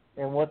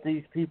 in what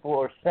these people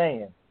are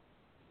saying,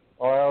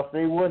 or else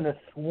they wouldn't have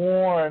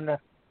sworn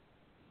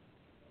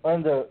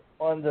under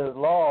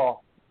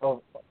law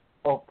of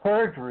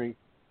perjury,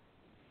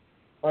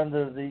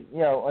 under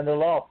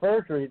law of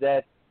perjury,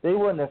 that they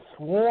wouldn't have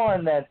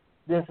sworn that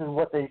this is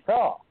what they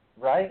saw,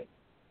 right?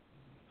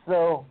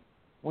 So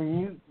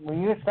when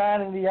you're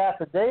signing the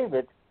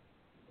affidavit,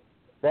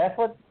 that's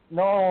what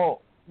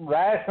normal,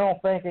 rational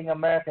thinking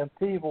American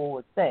people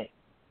would think,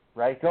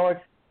 right, George?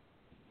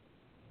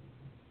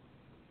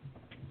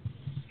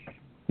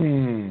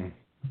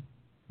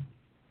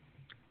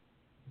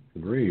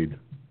 Agreed.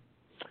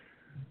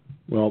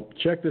 Well,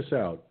 check this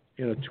out.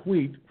 In a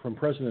tweet from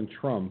President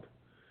Trump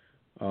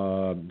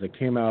that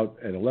came out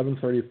at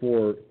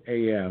 11:34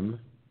 a.m.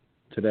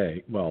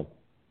 today, well,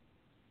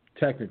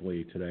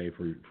 technically today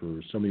for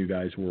some of you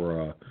guys who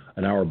are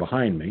an hour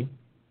behind me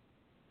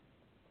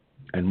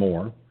and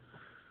more,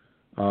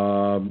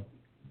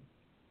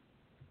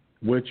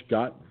 which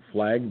got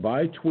flagged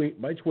by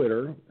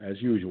Twitter,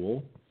 as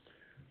usual,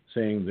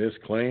 saying this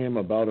claim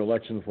about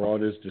election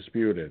fraud is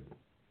disputed.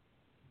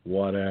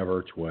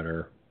 Whatever,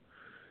 Twitter.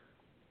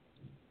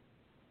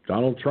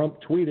 Donald Trump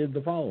tweeted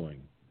the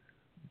following.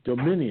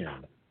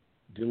 Dominion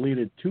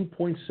deleted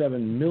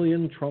 2.7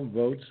 million Trump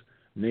votes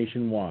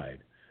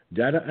nationwide.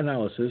 Data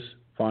analysis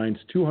finds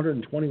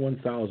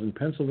 221,000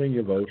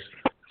 Pennsylvania votes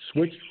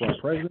switched from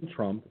President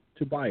Trump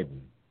to Biden.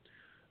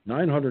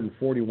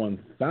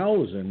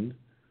 941,000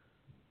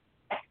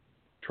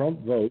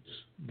 Trump votes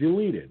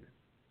deleted.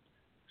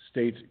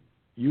 States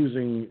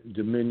using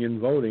Dominion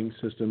voting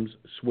systems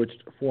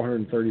switched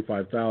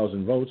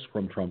 435,000 votes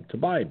from Trump to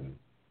Biden.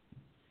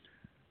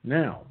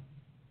 Now,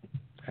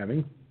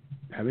 having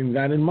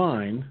that in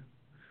mind,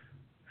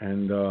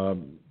 and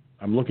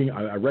I'm looking.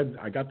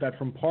 I got that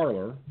from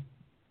Parler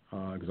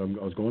because I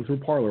was going through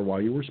Parler while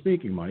you were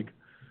speaking, Mike,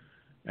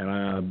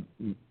 and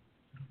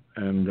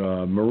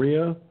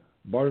Maria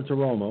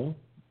Bartiromo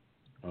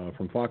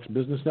from Fox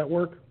Business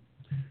Network.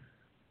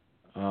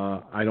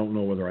 I don't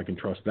know whether I can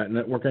trust that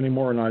network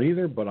anymore or not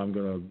either, but I'm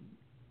going to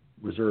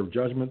reserve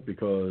judgment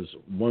because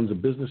one's a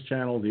business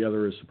channel, the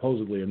other is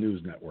supposedly a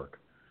news network.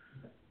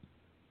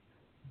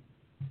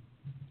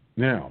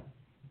 Now,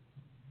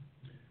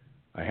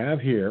 I have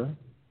here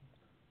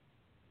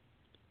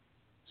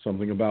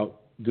something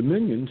about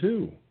Dominion,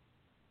 too.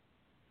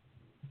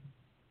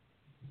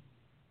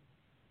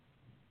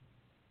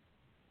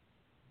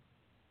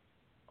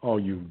 Oh,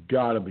 you've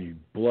got to be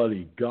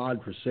bloody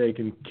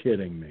godforsaken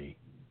kidding me.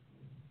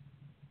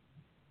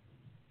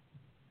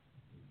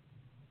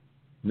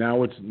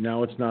 Now it's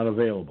not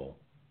available.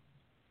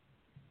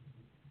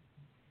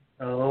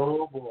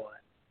 Oh boy.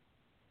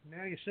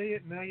 Now you see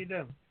it, now you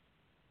don't.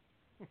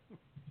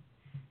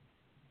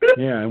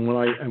 Yeah, and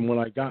when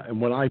I got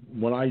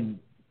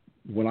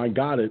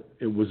it,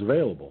 it was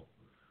available.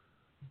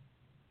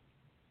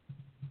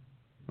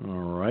 All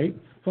right,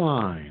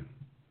 fine.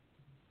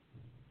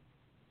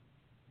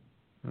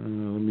 Let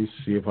me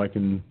see if I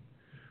can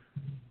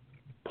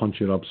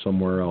punch it up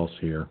somewhere else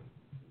here.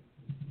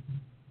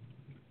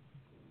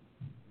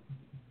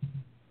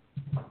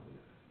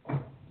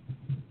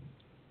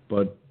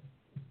 But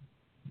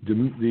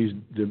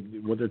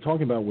what they're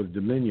talking about with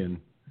Dominion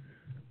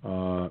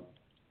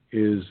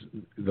is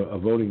a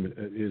voting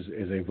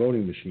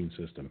machine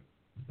system.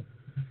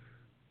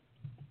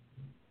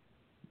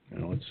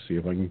 Now let's see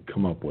if I can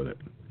come up with it.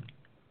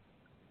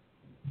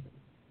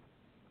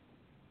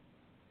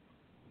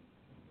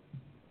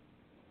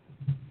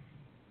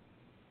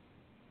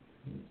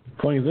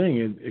 Funny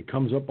thing, it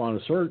comes up on a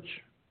search,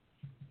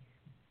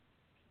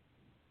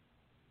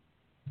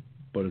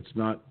 but it's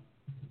not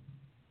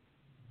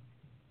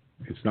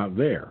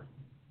there.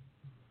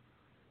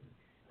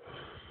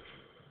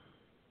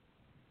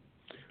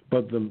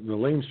 But the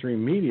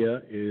mainstream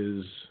media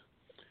is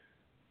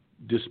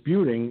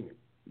disputing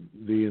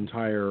the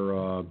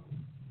entire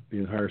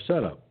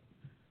setup.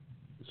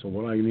 So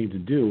what I need to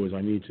do is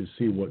I need to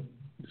see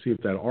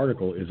if that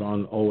article is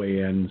on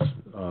OAN's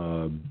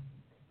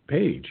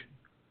page.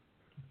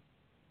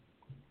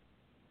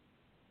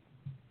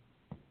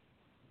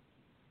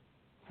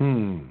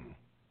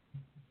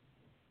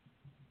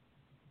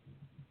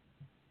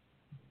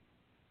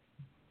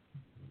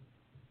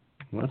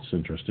 That's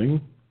interesting.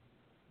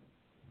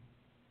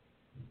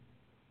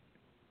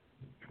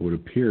 It would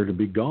appear to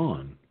be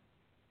gone.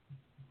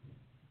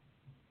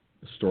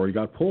 The story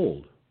got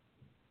pulled.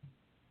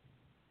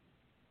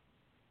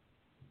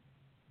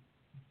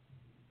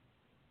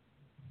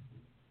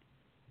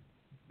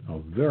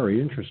 Oh, very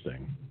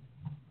interesting.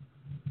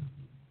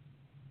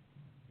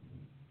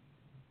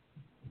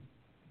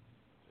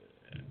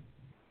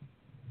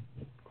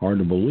 Hard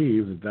to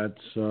believe that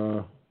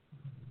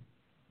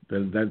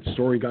that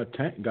story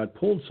got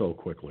pulled so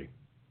quickly.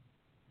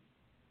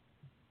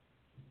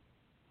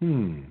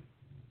 I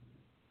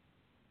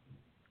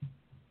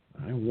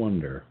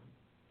wonder.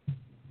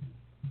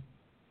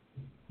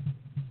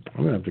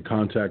 I'm going to have to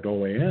contact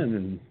OAN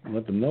and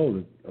let them know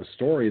that a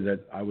story that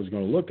I was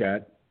going to look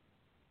at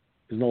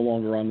is no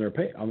longer on their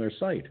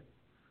site.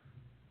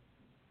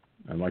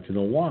 I'd like to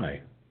know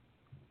why.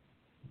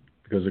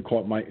 Because it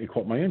caught my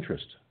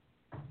interest.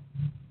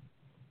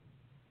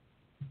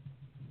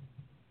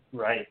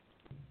 Right.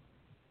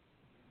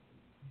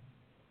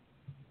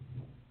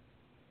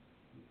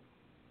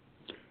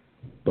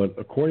 But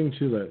according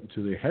to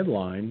the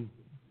headline,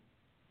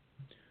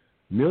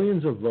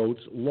 millions of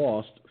votes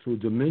lost through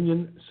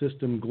Dominion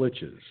system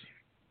glitches.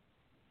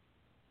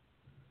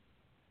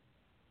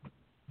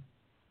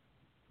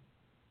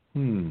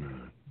 Let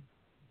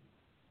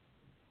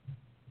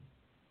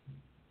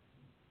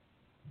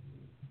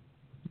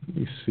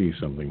me see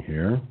something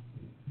here.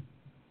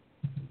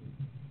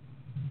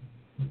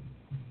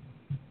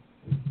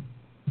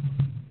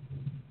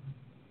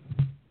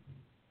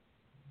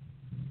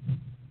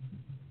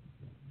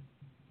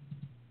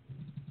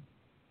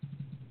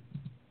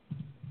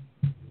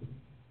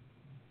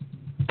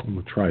 I'm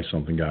going to try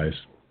something, guys.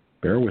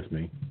 Bear with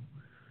me.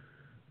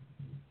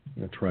 I'm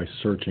going to try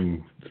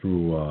searching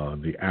through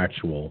the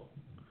actual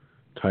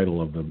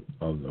title of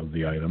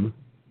the item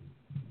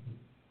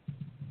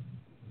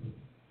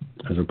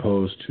as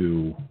opposed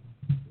to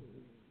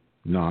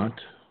not.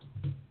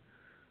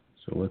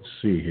 So let's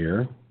see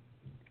here.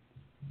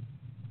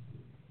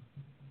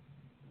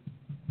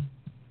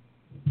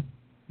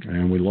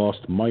 And we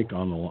lost Mike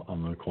on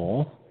the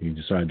call. He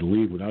decided to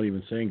leave without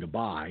even saying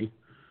goodbye.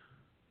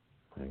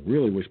 I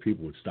really wish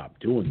people would stop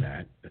doing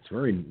that. That's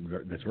very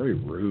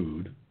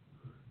rude.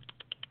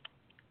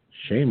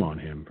 Shame on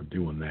him for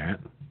doing that.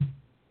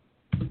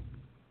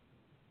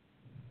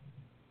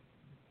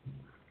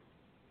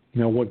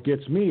 Now, what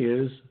gets me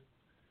is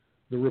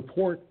the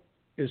report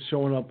is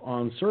showing up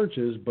on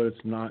searches, but it's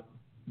not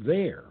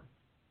there.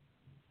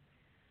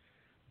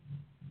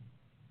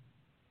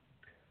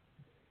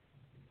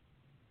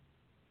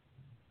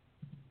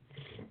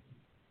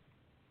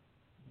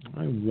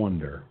 I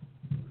wonder,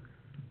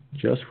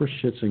 just for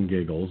shits and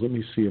giggles, let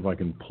me see if I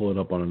can pull it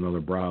up on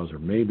another browser.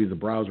 Maybe the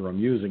browser I'm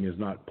using is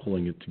not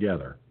pulling it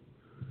together.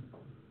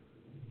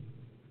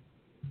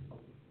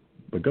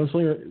 But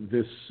Gunslinger,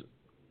 this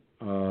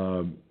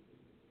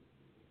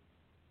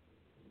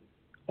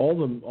all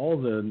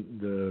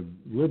the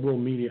liberal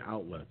media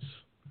outlets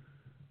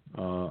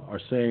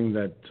are saying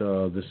that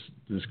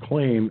this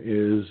claim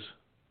is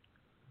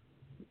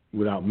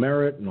without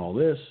merit and all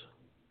this.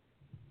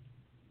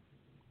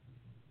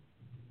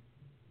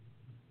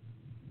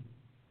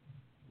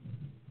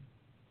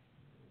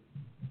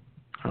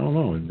 I don't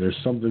don't know. There's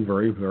something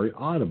very, very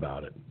odd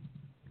about it.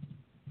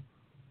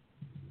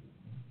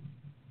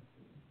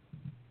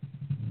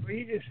 Well,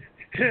 you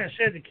just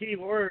said the key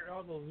word,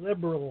 all the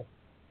liberal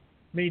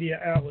media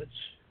outlets.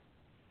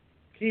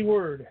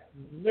 Keyword,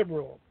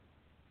 liberal.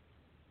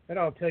 That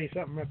ought to tell you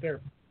something right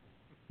there.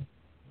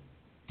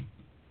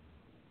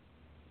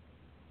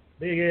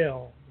 Big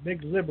L,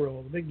 big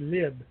liberal, big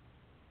lib.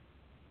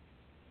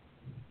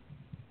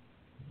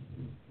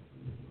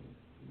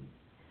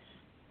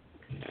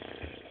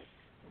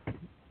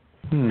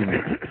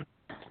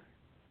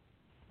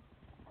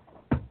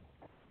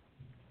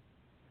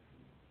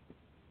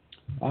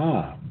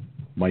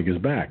 Mike is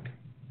back.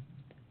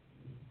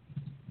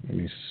 Let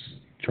me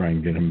try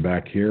and get him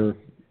back here.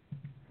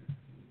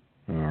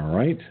 All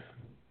right.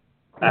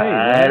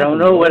 I don't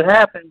know what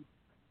happened.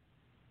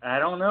 I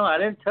don't know. I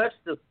didn't touch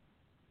the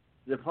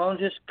phone.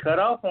 Just cut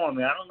off on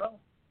me. I don't know.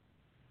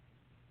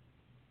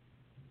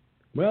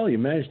 Well, you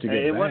managed to get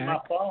back. It wasn't my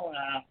phone.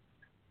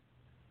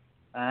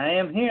 I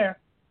am here.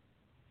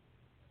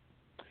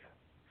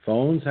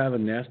 Phones have a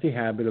nasty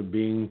habit of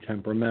being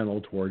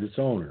temperamental toward its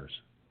owners.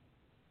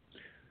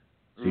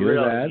 Either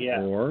Really? that,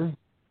 Yeah. or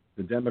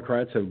the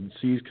Democrats have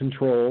seized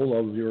control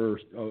of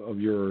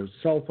your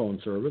cell phone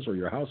service or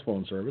your house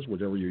phone service,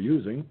 whichever you're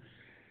using,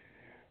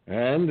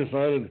 and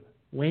decided,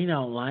 we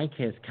don't like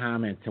his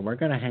comments, so we're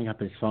going to hang up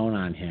his phone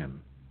on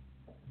him.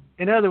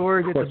 In other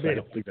words, Of course, it's a bitch. I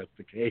don't think that's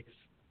the case.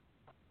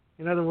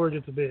 In other words,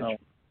 it's a bitch. Oh.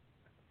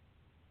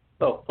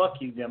 So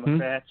fuck you,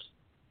 Democrats.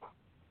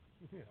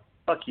 Yeah.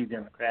 Fuck you,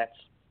 Democrats.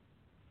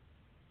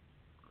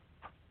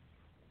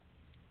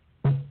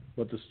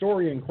 But the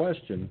story in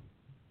question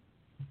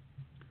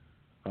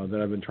that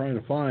I've been trying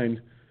to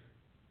find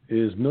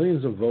is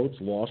millions of votes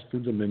lost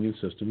through Dominion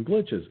system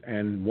glitches.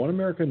 And One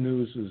America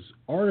News'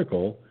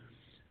 article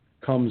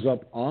comes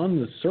up on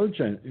the search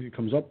engine. It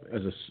comes up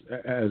as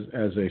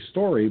a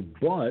story,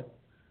 but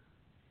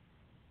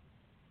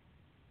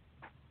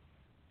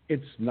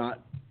it's not.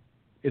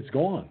 It's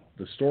gone.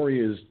 The story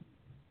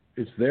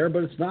it's there,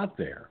 but it's not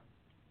there.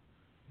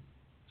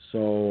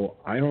 So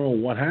I don't know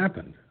what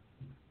happened.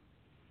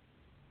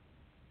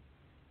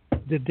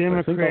 The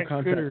Democrat I think I'll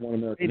contact critters One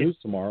America ate News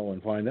it. tomorrow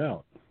and find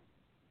out.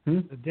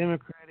 The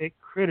Democratic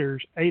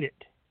critters ate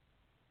it.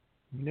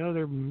 You know,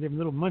 them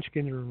little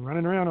munchkins are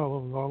running around all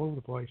over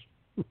the place.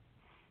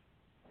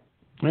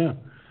 Yeah,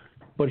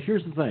 but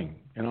here's the thing,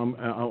 and I'm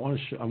going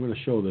to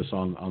show this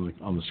on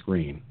the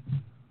screen.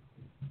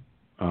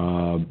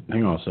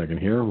 Hang on a second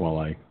here while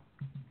I.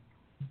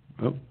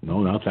 Oh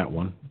no, not that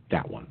one.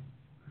 That one.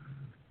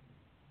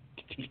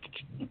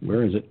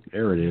 Where is it?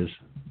 There it is.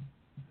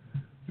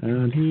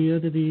 And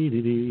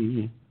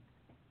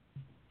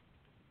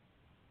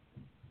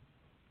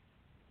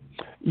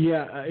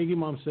yeah, Iggy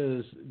Mom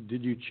says,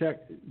 did you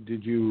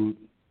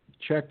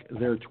check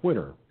their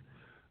Twitter?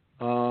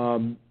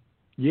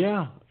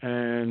 Yeah,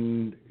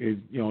 and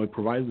it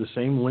provided the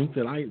same link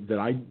that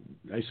I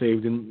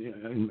saved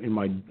in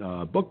my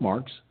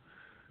bookmarks,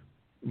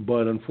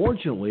 but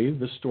unfortunately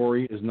the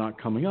story is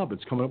not coming up.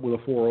 It's coming up with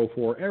a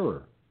 404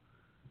 error.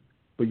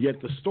 But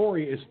yet the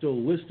story is still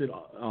listed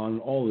on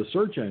all the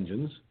search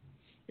engines.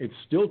 It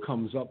still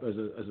comes up as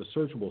a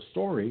searchable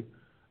story.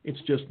 It's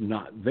just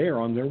not there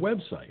on their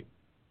website.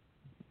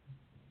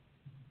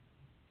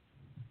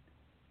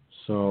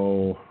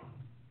 So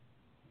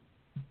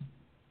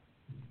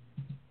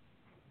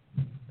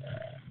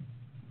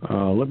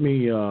let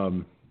me,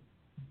 of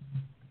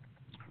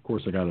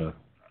course, I got to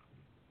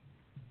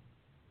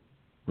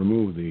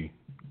remove the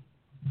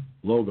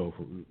logo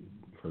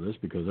for this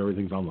because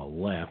everything's on the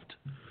left.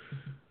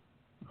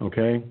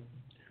 Okay.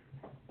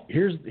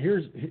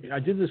 I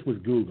did this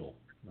with Google.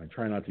 I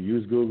try not to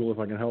use Google if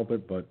I can help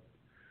it, but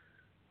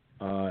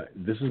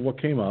this is what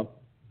came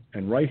up.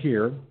 And right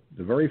here,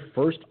 the very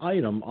first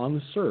item on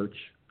the search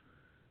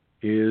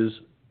is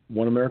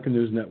One American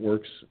News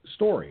Network's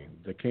story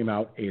that came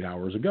out 8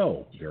 hours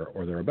ago,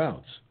 or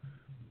thereabouts.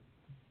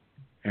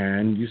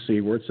 And you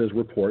see where it says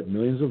report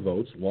millions of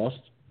votes lost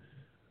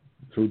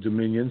through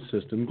Dominion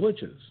system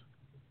glitches.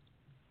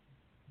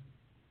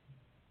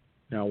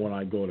 Now, when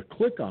I go to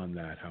click on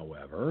that,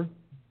 however,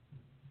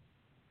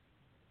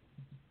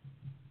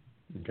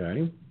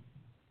 okay,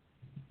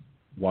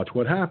 watch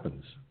what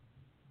happens.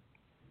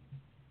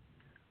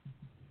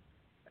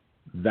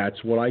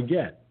 That's what I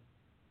get.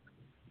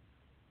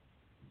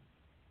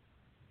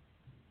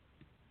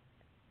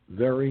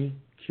 Very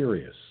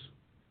curious.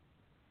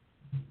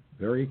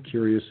 Very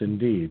curious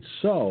indeed.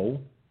 So,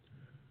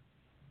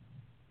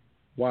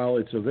 while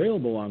it's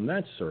available on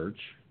that search,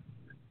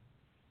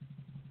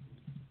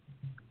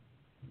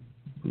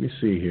 let me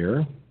see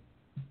here.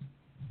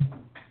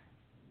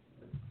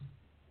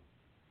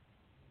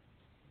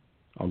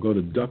 I'll go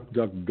to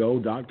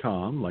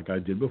duckduckgo.com like I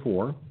did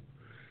before.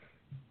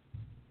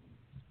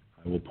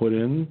 I will put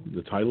in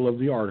the title of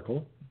the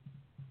article.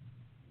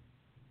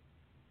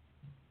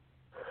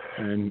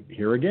 And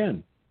here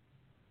again,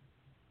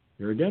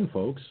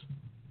 folks,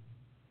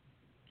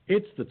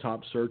 it's the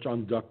top search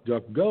on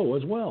DuckDuckGo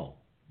as well.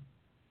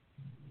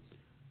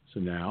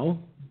 So now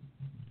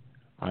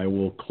I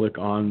will click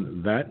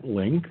on that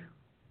link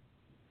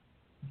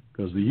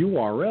because the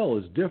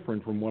URL is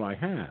different from what I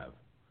have.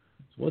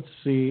 So let's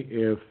see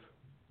if,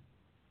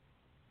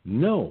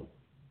 no,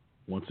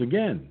 once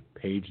again,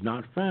 page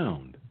not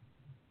found.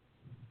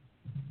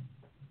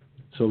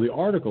 So the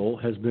article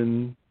has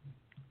been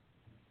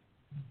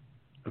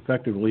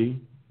effectively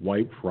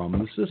wiped from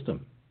the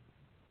system.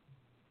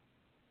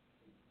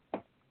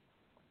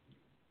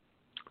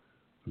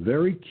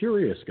 Very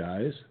curious,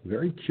 guys.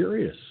 Very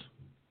curious.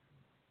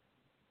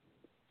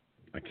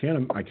 I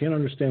can't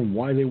understand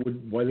why they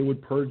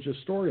would purge a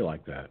story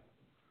like that.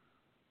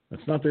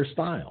 That's not their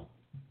style.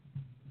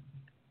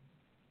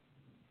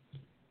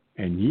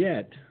 And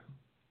yet,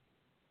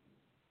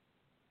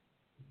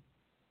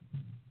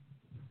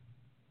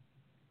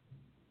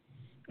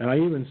 and I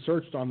even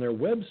searched on their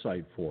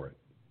website for it.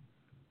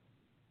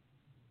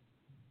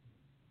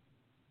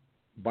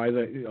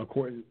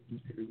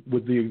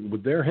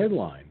 With their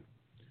headline,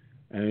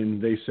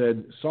 and they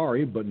said,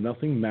 sorry, but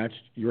nothing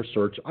matched your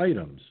search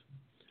items.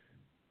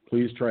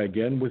 Please try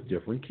again with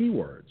different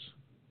keywords.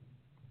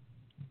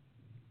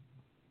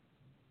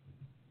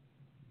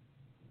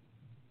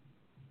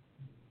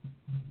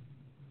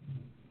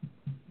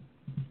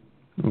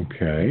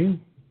 Okay.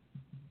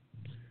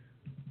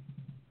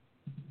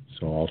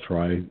 So I'll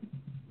try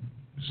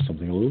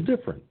something a little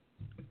different.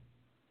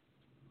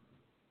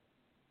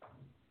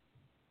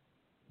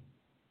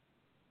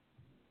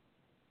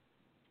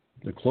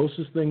 The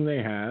closest thing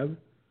they have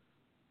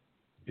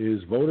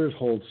is voters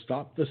hold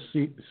Stop the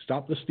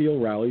Steal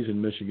rallies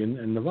in Michigan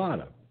and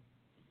Nevada.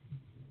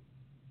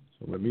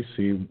 So let me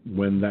see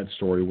when that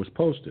story was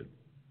posted.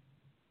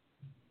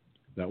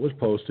 That was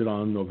posted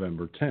on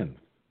November 10th.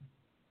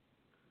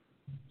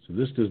 So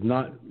this does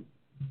not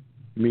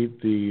meet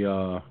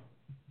the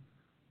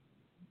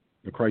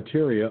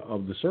criteria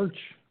of the search.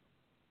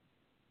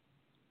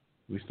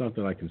 At least not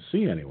that I can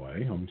see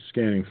anyway. I'm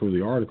scanning through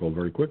the article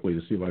very quickly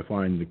to see if I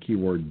find the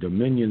keyword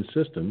Dominion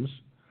Systems.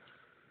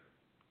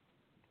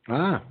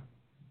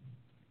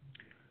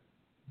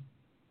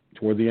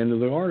 Toward the end of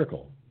the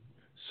article.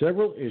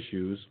 Several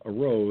issues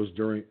arose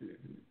during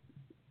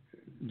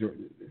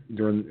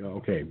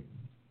okay.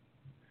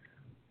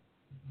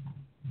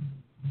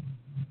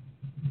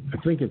 I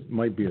think it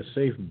might be a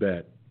safe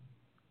bet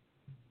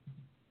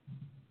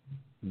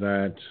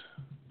that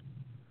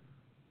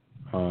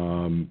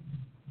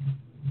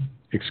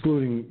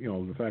excluding,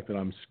 the fact that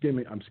I'm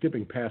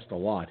skipping past a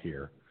lot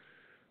here,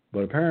 but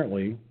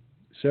apparently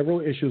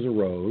several issues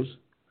arose,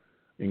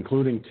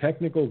 including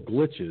technical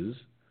glitches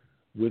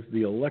with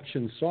the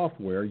election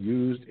software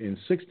used in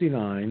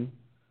 69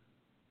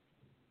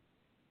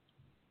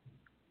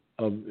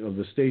 of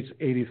the state's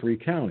 83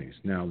 counties.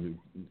 Now, let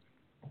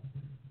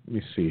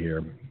me see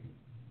here.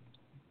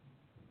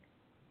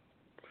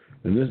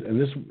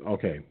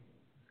 Okay.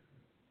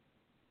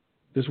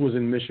 This was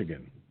in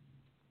Michigan.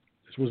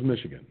 This was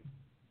Michigan.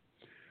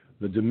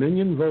 The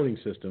Dominion voting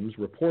systems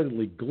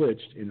reportedly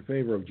glitched in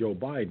favor of Joe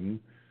Biden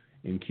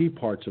in key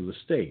parts of the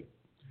state.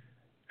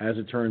 As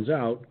it turns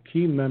out,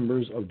 key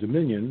members of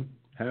Dominion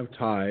have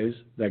ties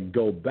that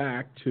go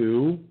back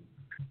to,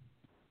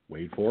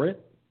 wait for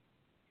it,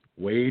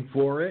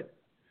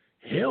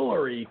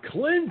 Hillary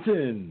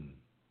Clinton.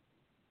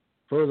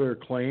 Further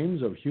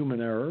claims of human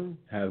error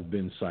have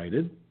been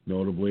cited,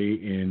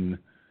 notably in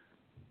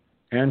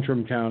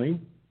Antrim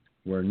County,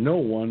 where no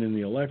one in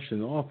the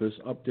election office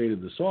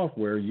updated the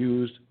software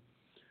used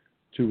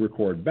to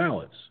record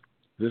ballots.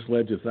 This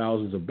led to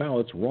thousands of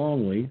ballots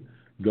wrongly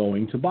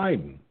going to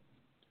Biden.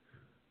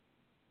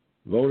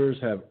 Voters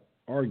have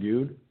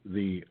argued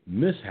the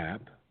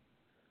mishap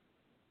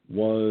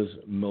was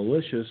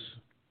malicious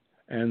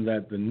and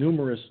that the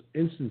numerous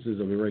instances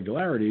of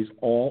irregularities,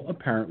 all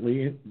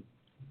apparently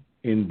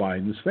in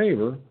Biden's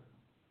favor,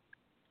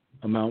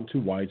 amount to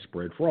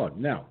widespread fraud.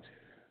 Now,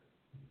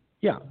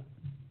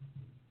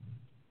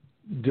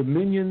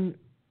 Dominion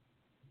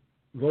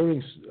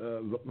voting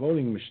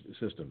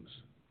systems,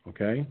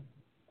 okay?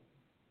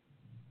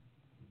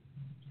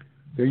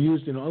 They're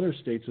used in other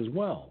states as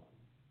well.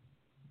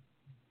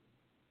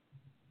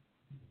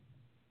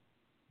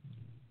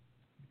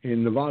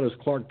 In Nevada's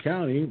Clark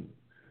County,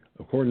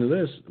 according to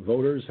this,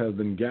 voters have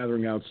been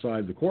gathering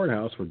outside the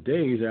courthouse for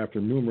days after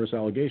numerous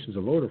allegations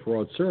of voter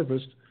fraud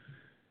surfaced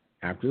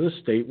after the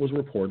state was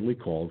reportedly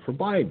called for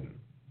Biden.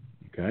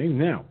 Okay,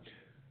 now,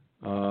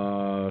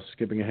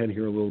 skipping ahead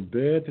here a little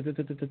bit,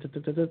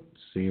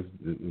 see if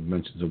it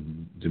mentions of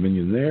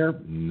Dominion there.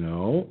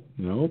 No,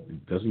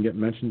 it doesn't get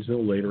mentioned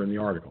until later in the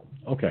article.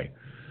 Okay,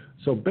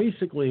 so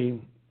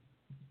basically,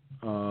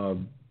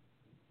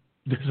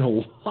 there's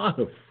a lot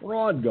of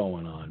fraud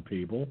going on,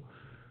 people.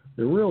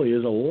 There really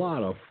is a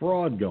lot of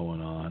fraud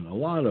going on, a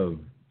lot of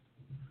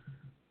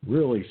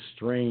really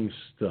strange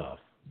stuff.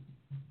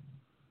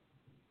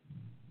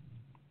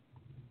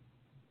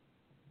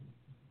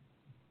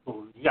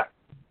 Yeah.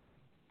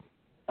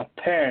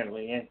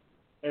 Apparently.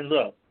 And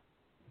look,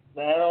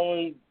 not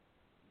only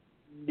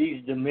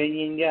these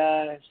Dominion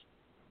guys,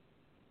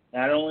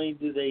 not only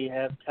do they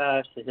have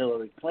ties to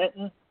Hillary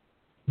Clinton,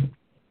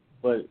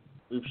 but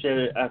we've said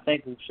it. I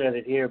think we've said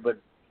it here,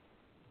 but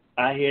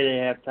I hear they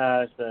have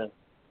ties to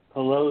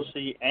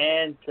Pelosi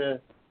and to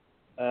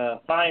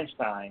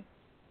Feinstein.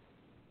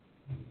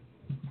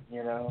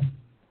 You know.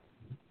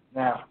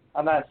 Now,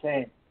 I'm not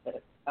saying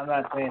it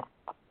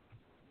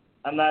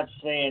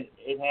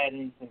had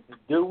anything to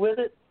do with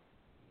it,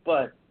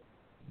 but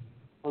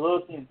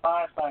Pelosi and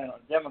Feinstein are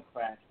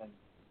Democrats, and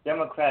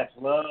Democrats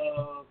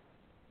love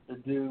to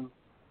do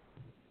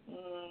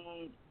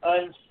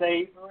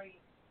unsavory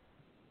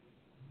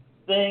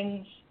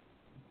things,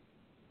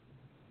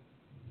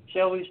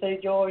 shall we say,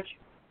 George?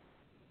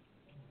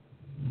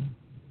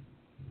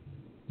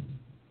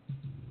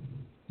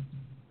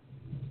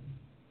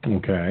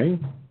 Okay.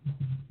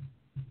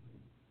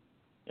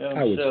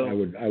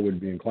 I would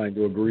be inclined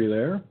to agree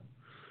there.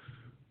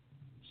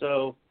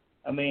 So,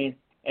 I mean,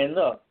 and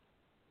look,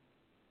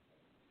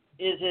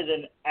 is it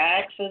an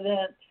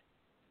accident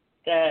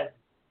that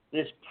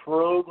this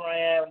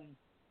program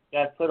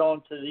got put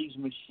onto these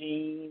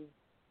machines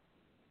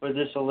for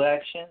this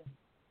election?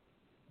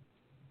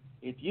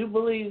 If you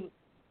believe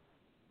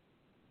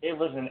it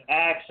was an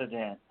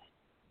accident,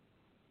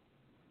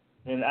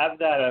 then I've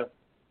got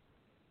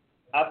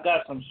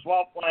some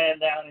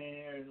swampland down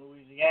here in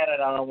Louisiana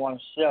that I don't want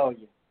to sell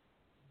you.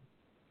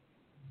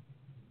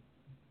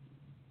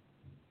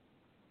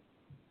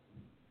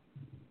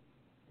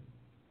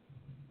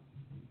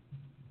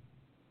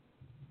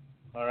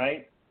 All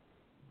right?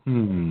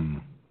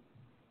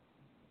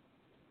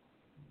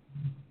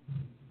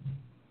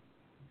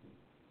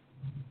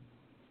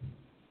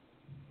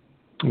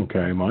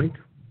 Okay, Mike.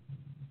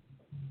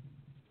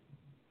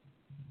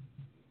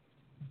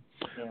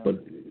 Yeah.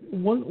 But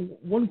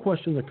one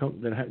question that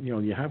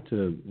you have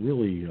to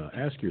really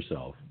ask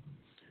yourself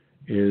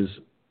is,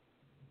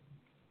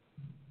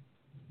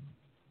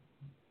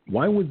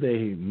 why would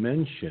they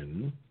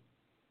mention,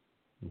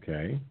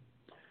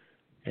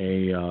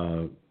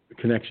 a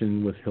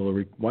connection with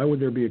Hillary? Why would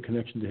there be a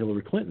connection to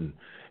Hillary Clinton?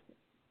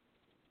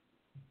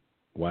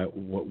 Why?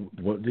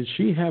 What did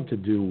she have to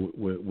do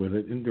with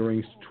it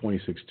during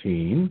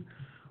 2016?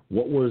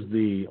 What was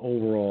the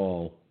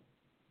overall?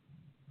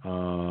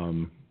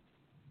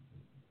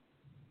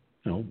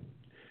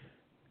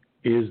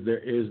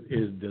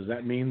 Does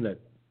that mean that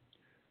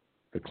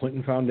the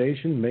Clinton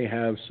Foundation may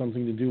have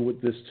something to do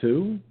with this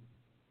too?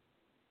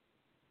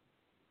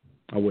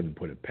 I wouldn't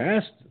put it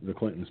past the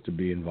Clintons to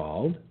be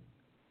involved,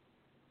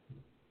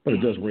 but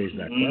it does raise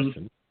that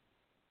question.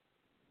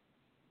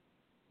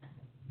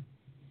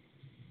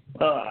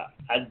 Well,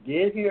 I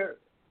did hear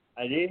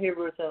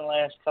within the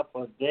last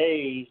couple of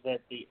days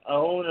that the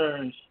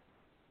owners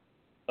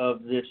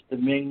of this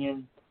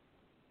Dominion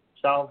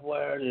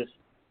software,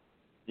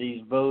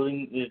 the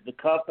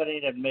company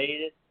that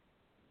made it,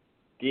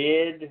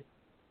 did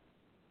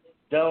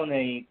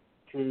donate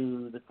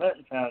to the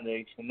Clinton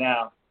Foundation.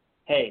 Now,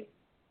 hey,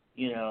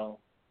 that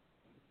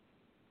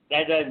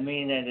doesn't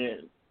mean that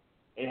it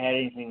had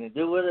anything to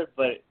do with it,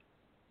 but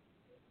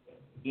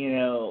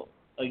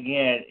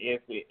again,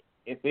 if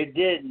it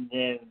didn't,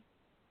 then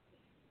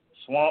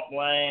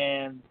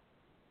swampland,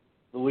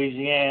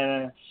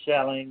 Louisiana,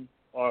 selling,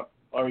 or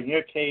in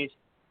your case,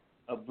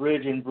 a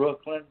bridge in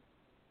Brooklyn.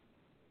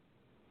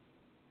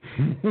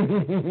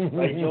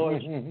 Right,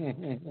 George?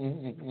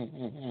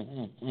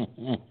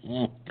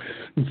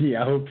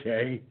 Yeah,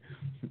 okay.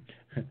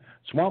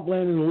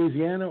 Swampland in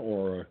Louisiana,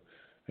 or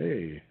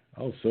hey,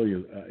 I'll sell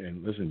you.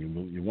 And listen, you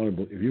want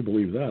to? If you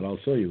believe that, I'll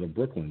sell you the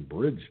Brooklyn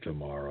Bridge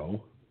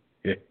tomorrow.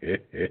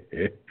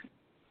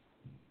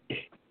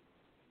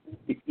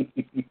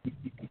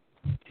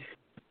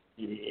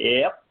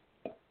 Yep.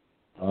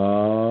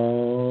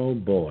 Oh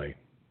boy.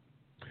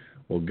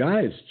 Well,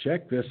 guys,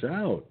 check this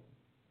out.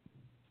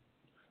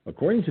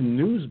 According to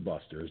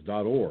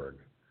newsbusters.org,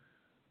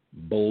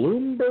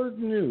 Bloomberg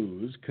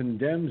News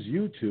condemns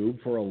YouTube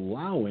for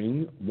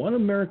allowing One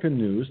America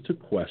News to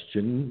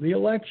question the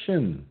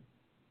election.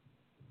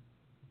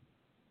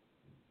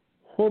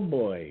 Oh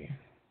boy!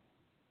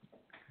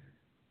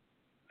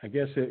 I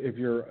guess if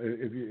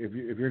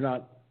you're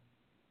not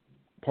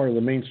part of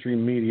the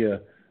mainstream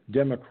media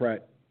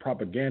Democrat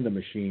propaganda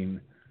machine,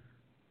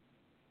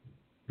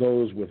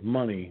 those with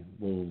money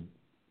will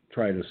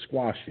try to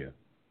squash you.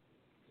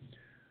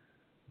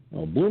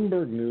 Well,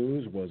 Bloomberg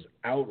News was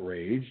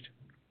outraged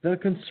that a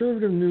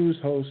conservative news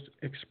host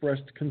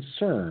expressed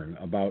concern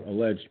about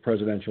alleged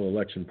presidential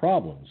election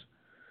problems.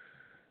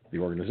 The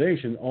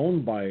organization,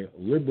 owned by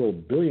liberal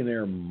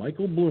billionaire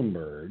Michael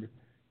Bloomberg,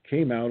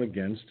 came out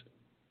against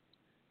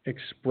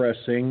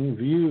expressing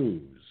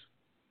views,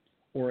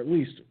 or at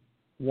least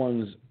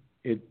ones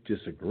it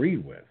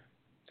disagreed with.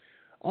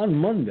 On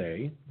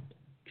Monday,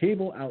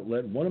 cable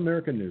outlet One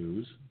America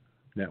News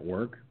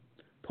Network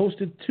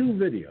posted two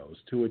videos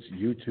to its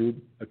YouTube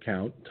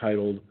account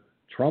titled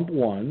Trump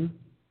Won.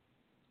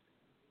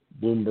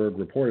 Bloomberg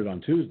reported on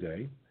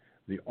Tuesday.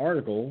 The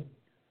article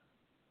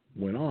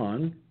went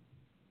on.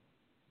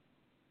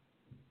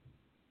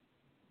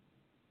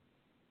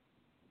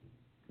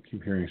 I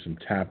keep hearing some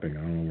tapping.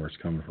 I don't know where it's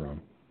coming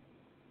from.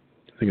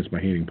 I think it's my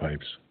heating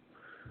pipes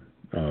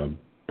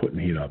putting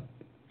heat up.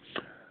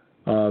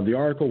 The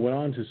article went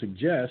on to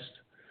suggest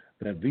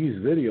that these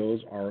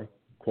videos are,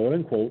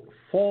 quote-unquote,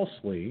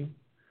 falsely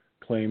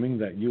claiming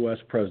that U.S.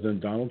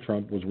 President Donald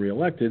Trump was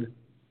reelected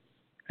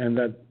and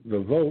that the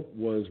vote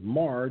was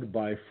marred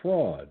by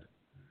fraud.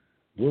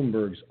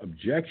 Bloomberg's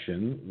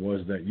objection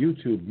was that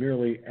YouTube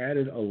merely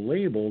added a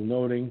label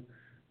noting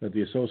that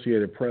the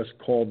Associated Press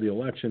called the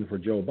election for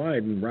Joe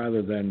Biden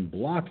rather than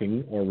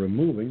blocking or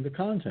removing the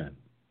content.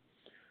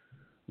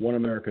 One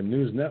American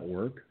News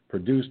Network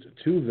produced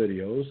two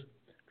videos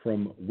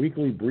from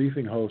weekly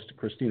briefing host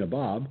Christina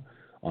Bobb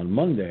on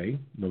Monday,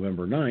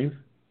 November 9th,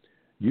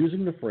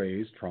 using the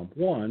phrase Trump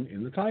won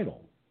in the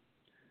title.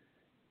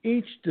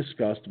 Each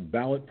discussed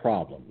ballot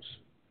problems,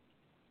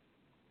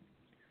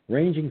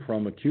 ranging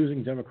from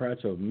accusing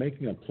Democrats of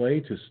making a play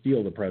to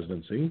steal the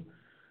presidency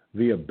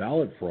via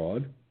ballot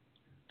fraud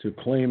to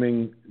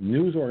claiming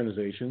news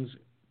organizations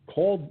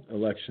called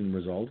election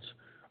results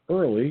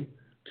early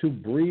to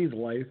breathe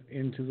life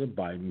into the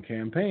Biden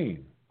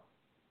campaign.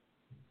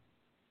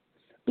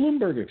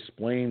 Bloomberg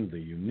explained the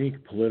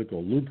unique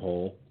political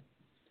loophole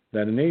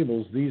that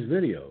enables these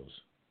videos.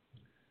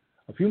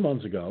 A few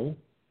months ago,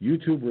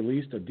 YouTube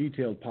released a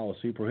detailed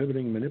policy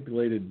prohibiting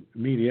manipulated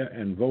media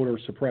and voter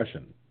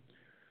suppression,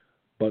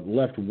 but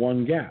left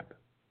one gap.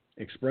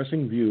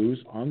 Expressing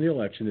views on the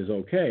election is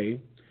okay.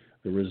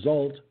 The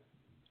result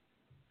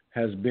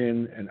has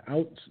been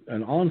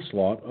an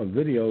onslaught of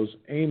videos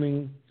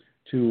aiming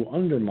to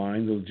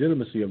undermine the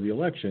legitimacy of the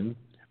election,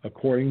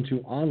 according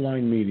to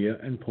online media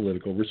and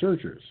political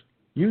researchers.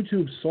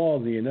 YouTube saw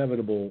the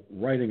inevitable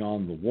writing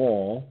on the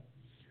wall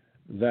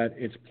that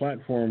its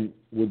platform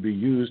would be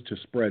used to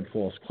spread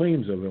false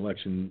claims of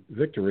election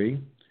victory,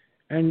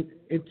 and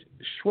it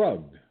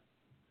shrugged.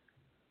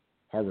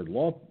 Harvard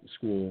Law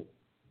School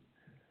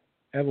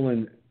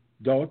Evelyn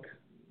Douek,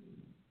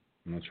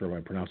 I'm not sure if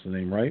I pronounced the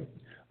name right,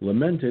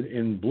 lamented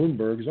in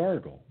Bloomberg's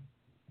article.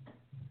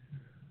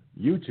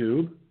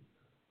 YouTube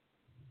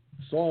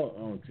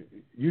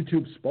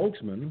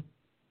spokesman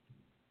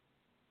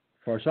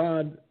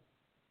Farshad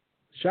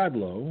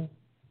Shadlow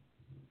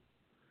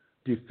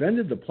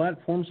defended the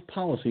platform's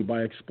policy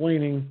by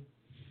explaining,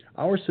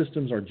 "Our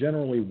systems are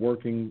generally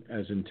working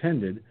as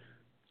intended,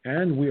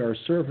 and we are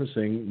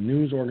surfacing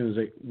news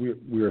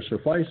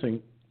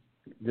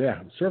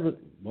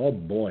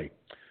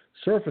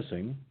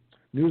surfacing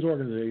news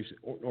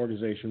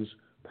organizations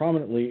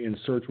prominently in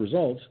search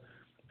results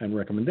and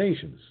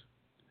recommendations."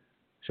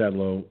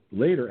 Shadlow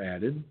later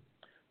added,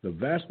 "The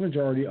vast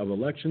majority of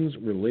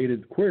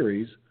elections-related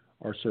queries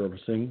are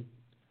surfacing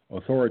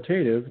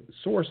authoritative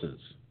sources."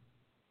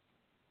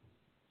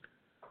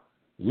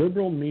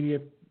 Liberal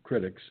media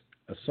critics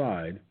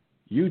aside,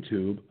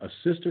 YouTube, a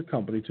sister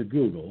company to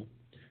Google,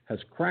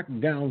 has cracked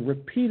down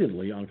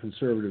repeatedly on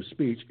conservative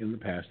speech in the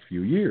past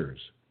few years.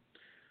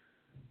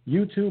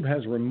 YouTube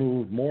has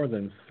removed more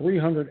than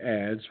 300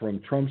 ads from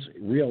Trump's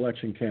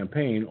re-election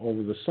campaign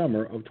over the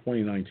summer of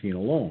 2019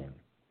 alone.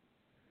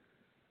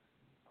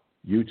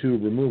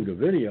 YouTube removed a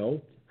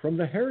video from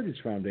the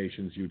Heritage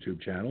Foundation's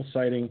YouTube channel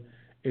citing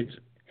its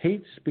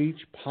hate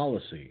speech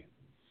policy,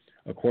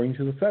 according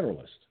to The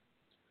Federalist.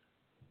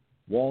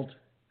 Walt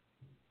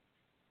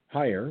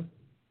Heyer,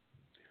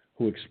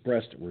 who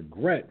expressed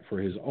regret for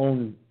his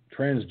own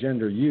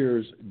transgender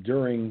years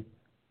during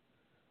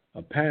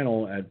a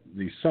panel at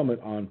the Summit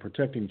on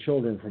Protecting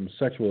Children from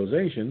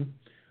Sexualization,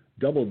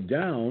 doubled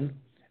down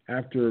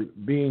after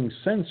being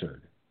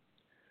censored.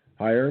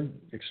 Heyer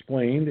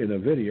explained in a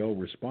video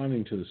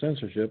responding to the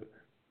censorship,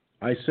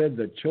 "I said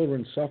that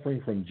children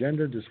suffering from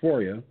gender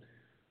dysphoria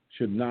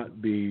should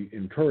not be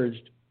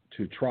encouraged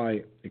to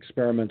try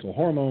experimental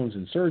hormones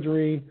and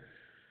surgery,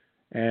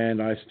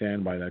 and I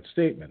stand by that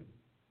statement."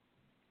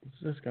 What's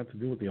this got to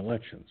do with the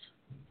elections?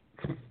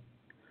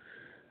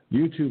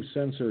 YouTube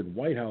censored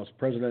White House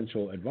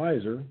presidential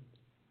advisor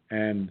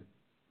and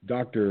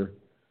Dr.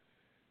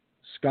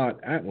 Scott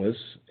Atlas,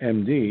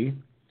 MD,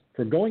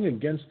 for going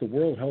against the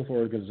World Health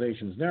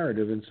Organization's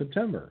narrative in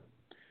September.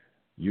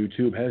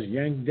 YouTube has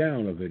yanked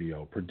down a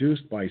video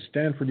produced by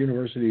Stanford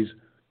University's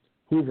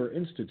Hoover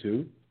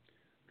Institute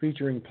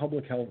featuring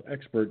public health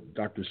expert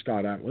Dr.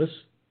 Scott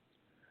Atlas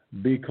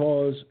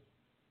because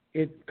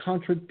it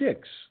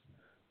contradicts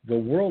the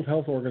World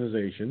Health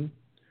Organization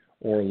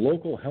or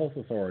local health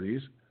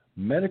authorities'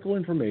 medical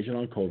information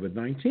on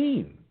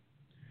COVID-19.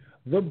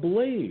 The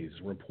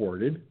Blaze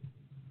reported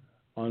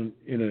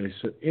in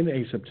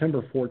a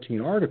September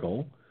 14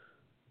 article,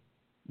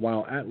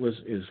 while Atlas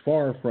is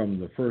far from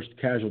the first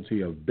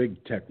casualty of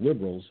big tech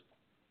liberals'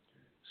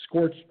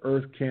 scorched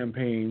earth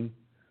campaign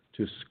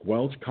to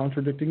squelch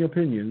contradicting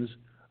opinions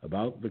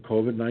about the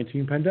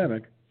COVID-19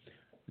 pandemic,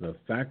 the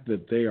fact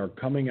that they are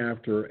coming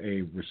after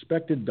a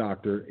respected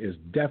doctor is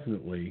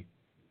definitely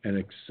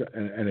an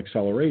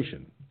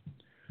acceleration.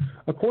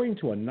 According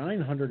to a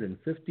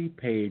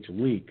 950-page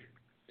leak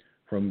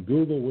from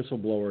Google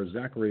whistleblower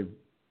Zachary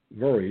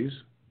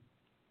Voorhees,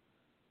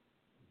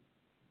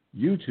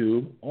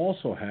 YouTube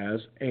also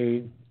has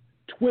a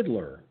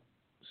Twiddler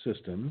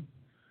system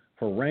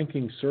for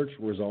ranking search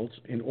results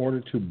in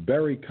order to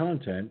bury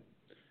content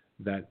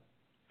that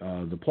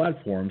the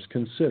platforms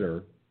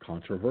consider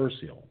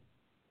controversial.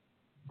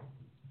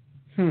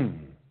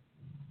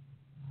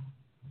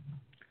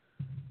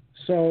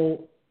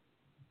 So,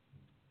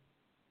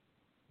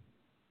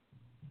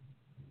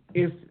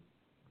 if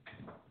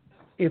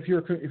you're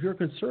a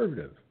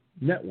conservative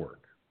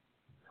network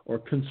or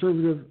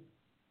conservative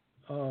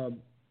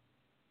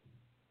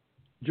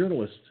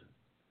journalist,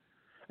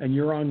 and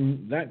you're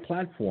on that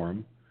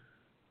platform,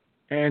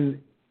 and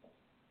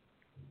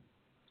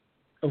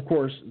of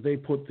course they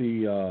put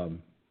the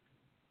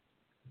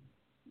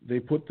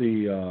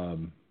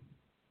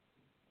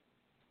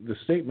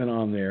statement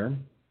on there.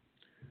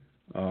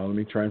 Let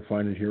me try and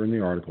find it here in the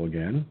article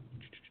again.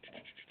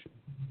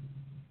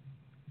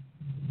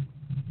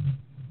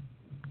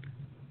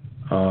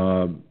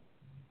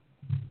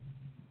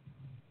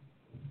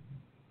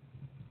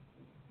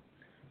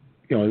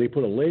 They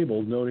put a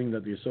label noting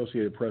that the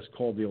Associated Press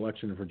called the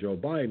election for Joe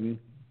Biden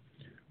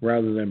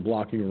rather than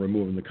blocking or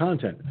removing the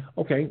content.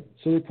 Okay,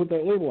 so they put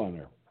that label on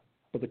there,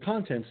 but the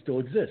content still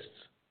exists.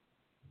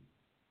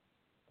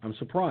 I'm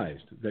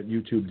surprised that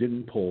YouTube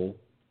didn't pull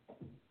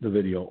the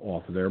video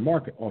off of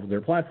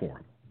their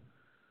platform.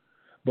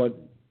 But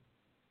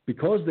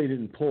because they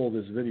didn't pull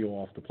this video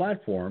off the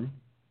platform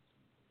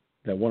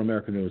that One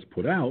American News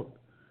put out,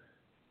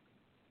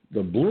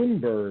 the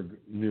Bloomberg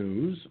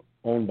News,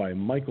 owned by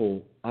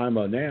Michael, I'm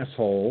an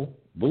asshole,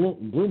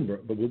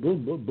 Bloomberg,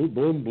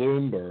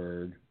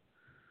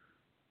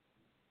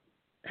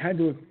 had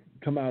to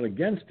come out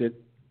against it,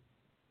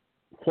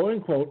 quote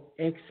unquote,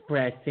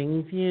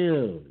 expressing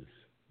views.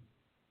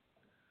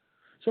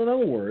 So in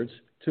other words,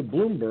 to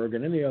Bloomberg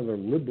and any other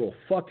liberal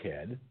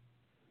fuckhead,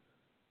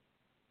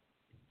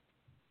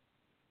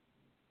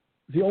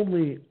 the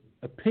only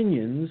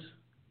opinions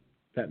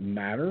that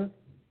matter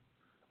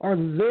are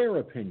their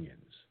opinions.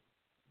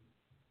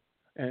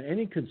 And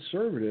any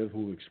conservative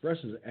who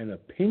expresses an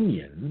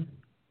opinion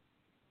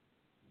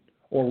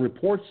or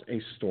reports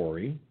a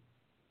story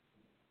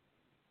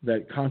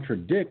that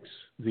contradicts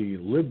the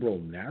liberal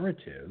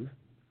narrative,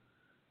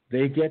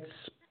 they get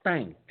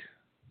spanked.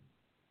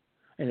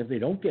 And if they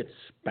don't get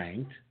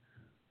spanked,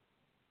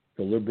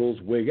 the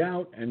liberals wig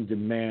out and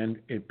demand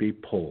it be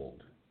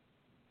pulled.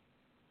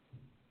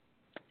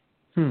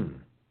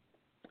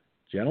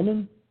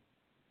 Gentlemen,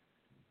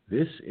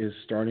 this is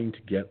starting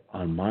to get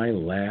on my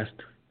last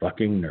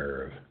fucking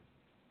nerve.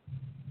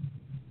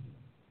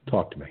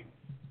 Talk to me.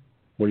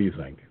 What do you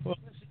think? Well,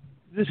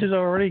 this has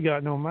already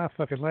gotten on my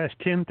fucking last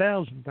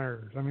 10,000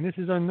 nerves. I mean, this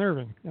is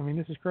unnerving. I mean,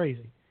 this is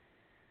crazy.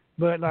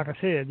 But like I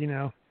said,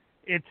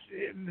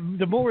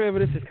 the more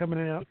evidence is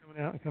coming out,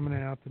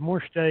 the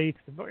more states,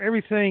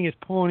 everything is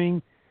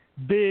pointing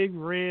big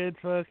red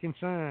fucking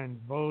signs.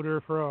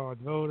 Voter fraud.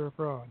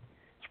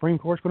 Supreme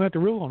Court's going to have to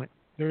rule on it.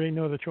 There ain't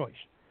no other choice.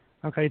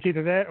 Okay, it's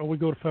either that or we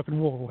go to fucking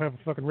war. We'll have a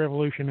fucking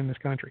revolution in this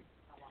country.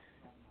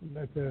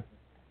 But,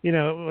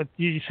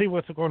 you see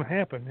what's going to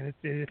happen. And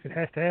if it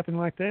has to happen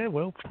like that,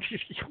 well,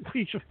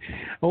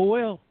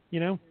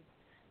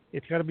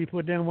 it's got to be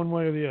put down one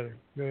way or the other.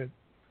 Good.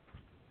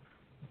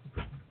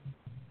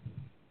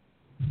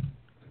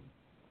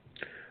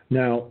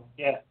 Now,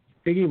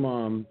 Iggy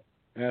Mom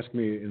asked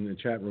me in the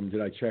chat room,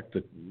 did I check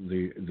the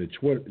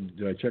Twitter?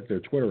 Did I check their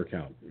Twitter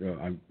account?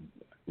 I'm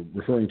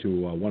referring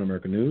to One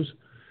American News.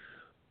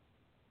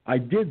 I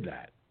did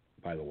that,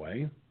 by the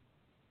way,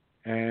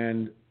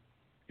 and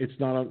it's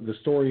not the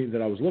story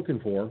that I was looking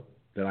for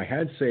that I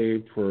had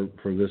saved for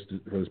this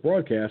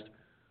broadcast.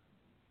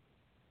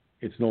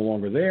 It's no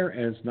longer there,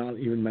 and it's not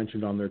even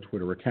mentioned on their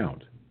Twitter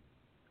account.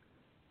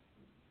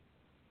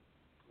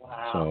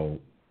 Wow. So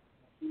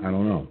I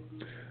don't know.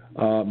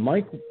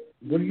 Mike,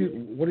 what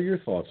are your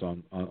thoughts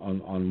on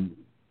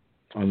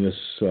this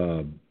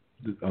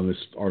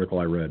article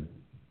I read?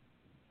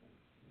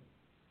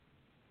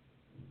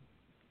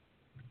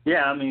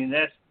 Yeah, I mean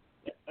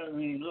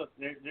look,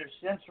 they're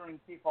censoring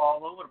people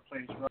all over the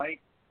place,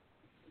 right?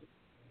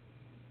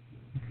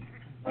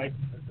 Right,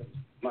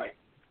 Mike.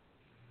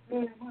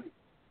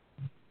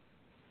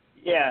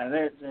 Yeah,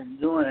 they're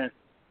doing it,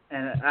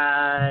 and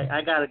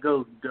I gotta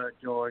go,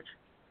 George.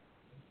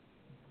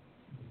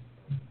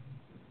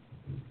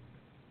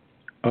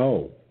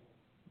 Oh,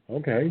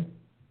 okay.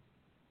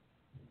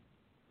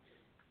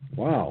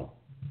 Wow.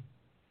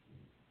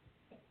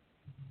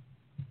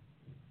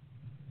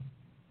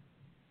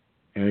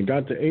 And it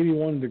got to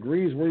 81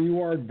 degrees where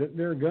you are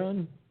there,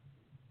 Gun?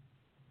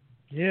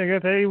 Yeah, I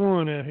got to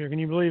 81 out here. Can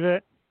you believe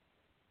that?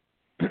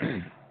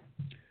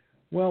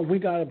 Well, we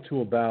got up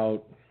to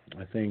about,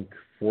 I think,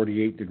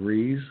 48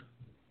 degrees,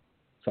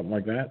 something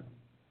like that.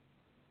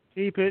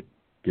 Keep it.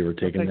 Give or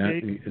take a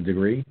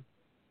degree.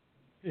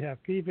 Yeah,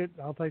 keep it.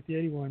 I'll take the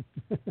 81.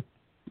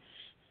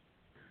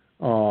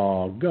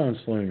 Oh,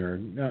 gunslinger.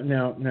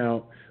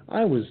 Now,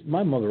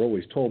 my mother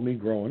always told me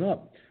growing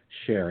up,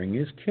 sharing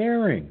is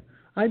caring.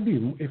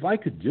 If I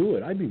could do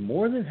it, I'd be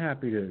more than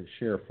happy to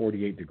share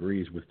 48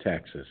 degrees with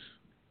Texas.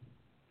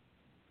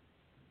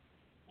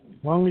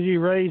 As long as you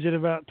raise it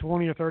about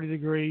 20 or 30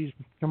 degrees,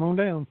 come on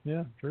down.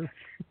 Yeah, true.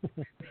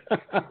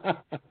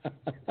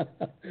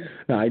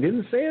 Now, I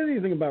didn't say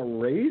anything about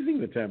raising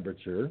the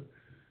temperature.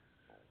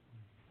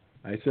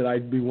 I said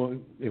I'd be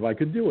willing, if I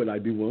could do it,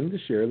 I'd be willing to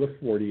share the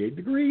 48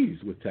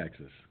 degrees with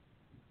Texas.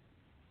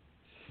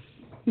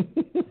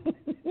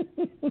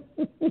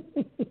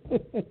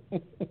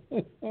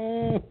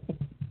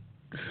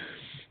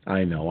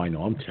 I know,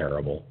 I'm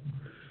terrible.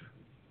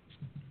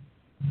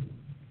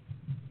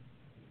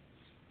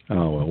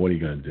 Oh, well, what are you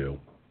going to do?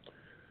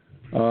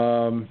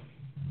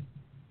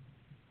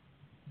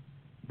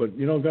 But,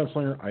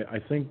 Gunslinger, I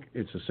think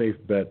it's a safe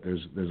bet.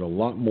 There's a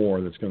lot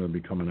more that's going to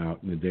be coming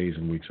out in the days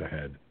and weeks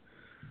ahead.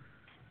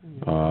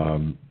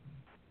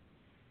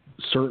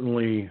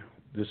 Certainly,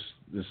 this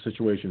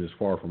situation is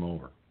far from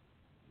over.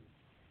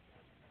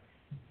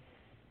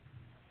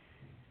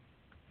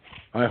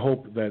 I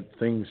hope that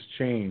things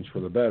change for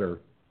the better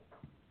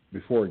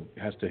before it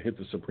has to hit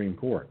the Supreme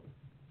Court.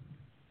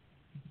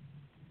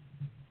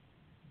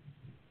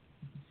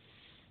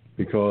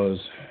 Because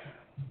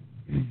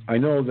I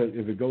know that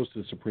if it goes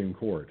to the Supreme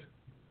Court,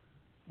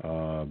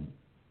 it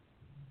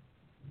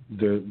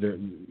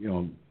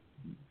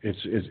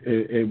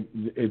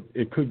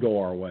could go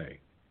our way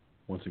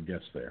once it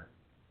gets there.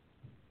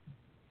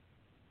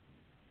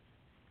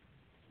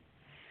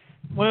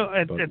 Well,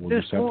 at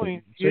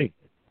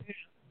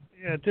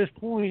this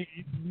point,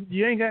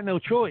 you ain't got no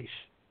choice.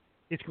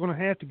 It's going to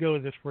have to go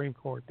to the Supreme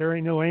Court. There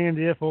ain't no and,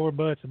 if, or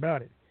buts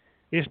about it.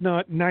 It's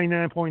not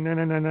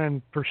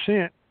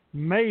 99.999%.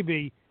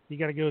 Maybe you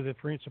got to go to the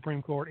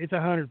Supreme Court. It's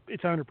 100%.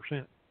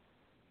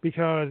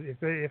 Because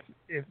if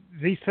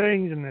these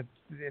things and if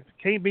it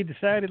can't be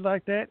decided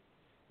like that,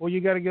 well,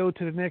 you got to go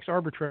to the next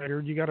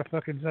arbitrator. You got to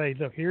fucking say,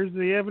 look, here's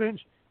the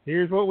evidence.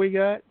 Here's what we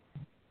got.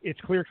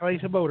 It's clear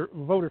case of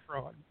voter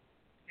fraud.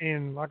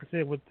 And like I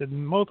said, with the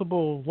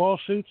multiple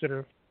lawsuits that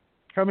are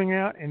coming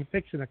out and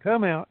fixing to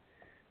come out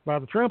by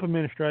the Trump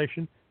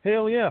administration,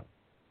 hell yeah,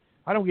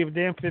 I don't give a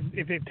damn if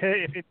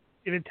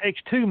it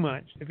takes 2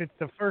 months, if it's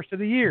the first of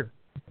the year,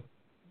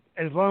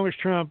 as long as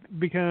Trump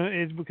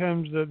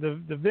becomes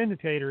the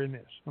vindicator in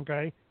this,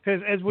 okay?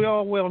 Because as we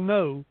all well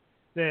know,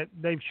 that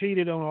they've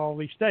cheated on all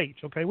these states,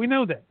 okay? We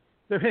know that.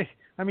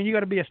 I mean, you got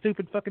to be a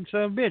stupid fucking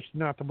son of a bitch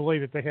not to believe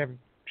that they haven't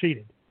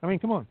cheated. I mean,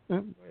 come on.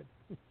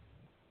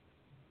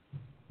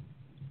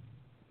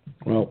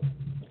 Well,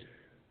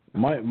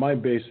 my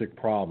basic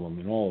problem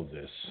in all of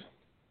this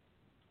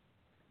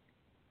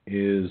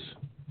is,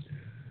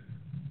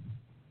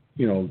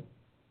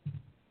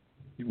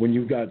 when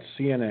you've got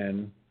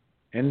CNN,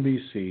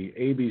 NBC,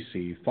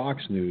 ABC,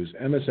 Fox News,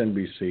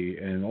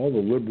 MSNBC, and all the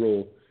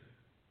liberal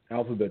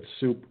alphabet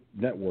soup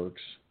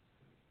networks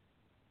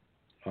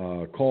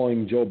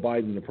calling Joe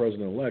Biden the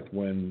president-elect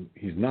when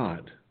he's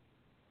not,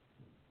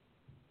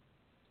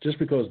 just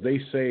because they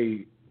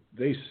say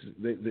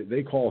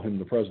they call him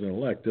the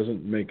president-elect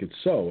doesn't make it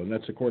so, and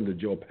that's according to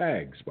Joe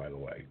Pags, by the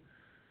way.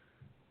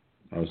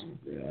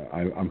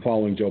 I'm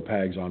following Joe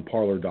Pags on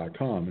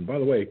Parler.com, and by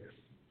the way,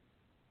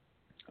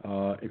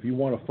 if you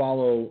want to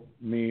follow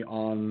me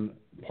on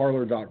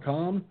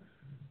Parler.com,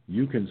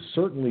 you can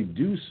certainly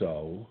do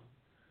so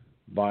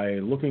by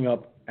looking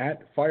up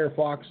at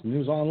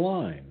Firefoxnews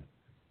Online.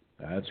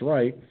 That's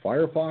right,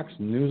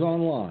 Firefoxnews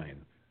Online.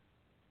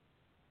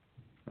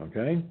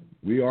 Okay?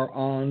 We are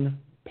on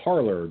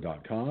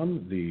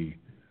Parler.com, the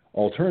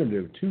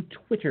alternative to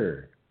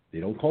Twitter. They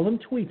don't call them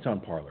tweets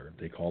on Parler.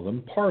 They call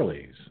them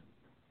parlays.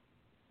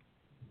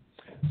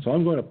 So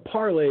I'm going to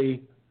parlay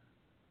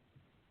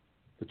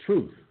the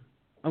truth.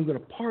 I'm going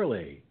to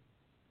parlay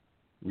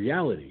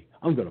reality.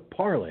 I'm going to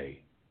parlay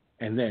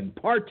and then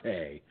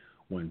partay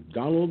when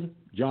Donald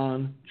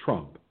John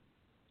Trump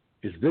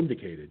is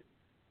vindicated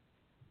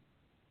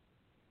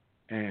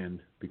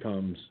and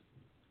becomes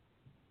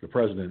the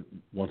president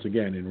once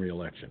again in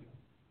re-election.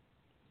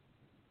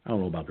 I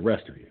don't know about the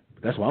rest of you,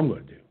 but that's what I'm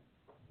going to do.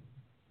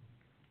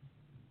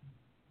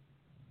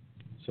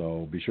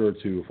 So be sure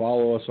to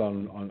follow us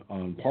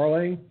on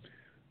Parlay.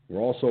 We're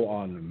also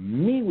on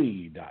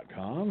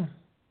MeWe.com.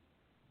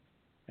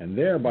 And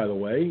there, by the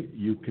way,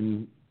 you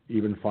can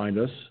even find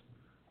us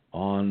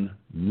on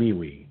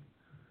MeWe.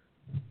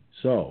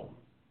 So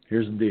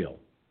here's the deal.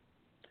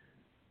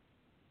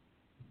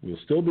 We'll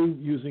still be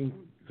using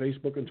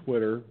Facebook and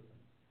Twitter,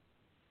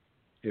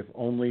 if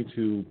only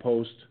to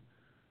post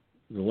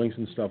the links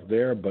and stuff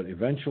there, but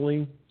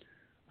eventually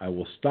I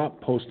will stop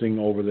posting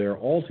over there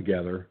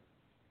altogether.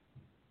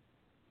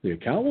 The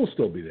account will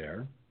still be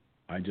there.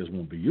 I just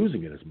won't be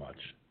using it as much.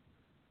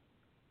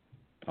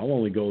 I'll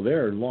only go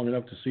there long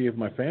enough to see if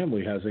my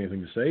family has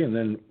anything to say and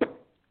then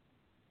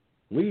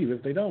leave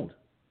if they don't.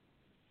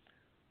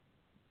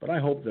 But I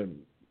hope that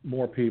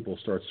more people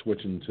start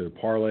switching to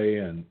Parlay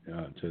and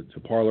to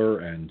Parler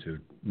and to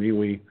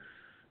MeWe,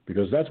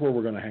 because that's where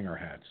we're going to hang our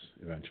hats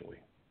eventually.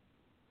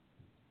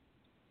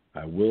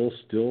 I will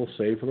still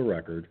say for the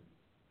record,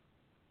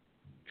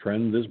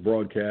 trend this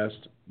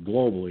broadcast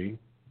globally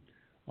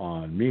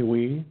on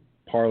MeWe,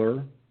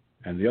 Parler,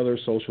 and the other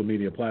social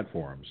media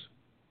platforms.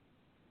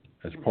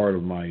 as part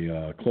of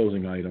my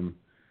closing item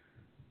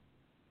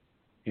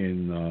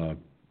in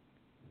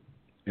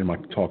my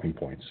talking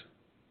points.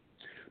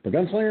 But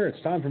Gunslinger,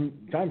 it's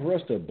time for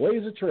us to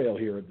blaze a trail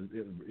here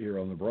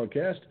on the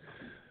broadcast.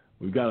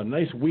 We've got a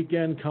nice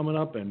weekend coming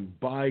up, and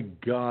by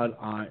God,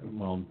 I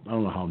don't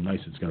know how nice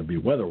it's going to be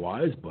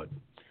weather-wise, but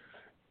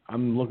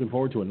I'm looking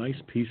forward to a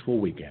nice, peaceful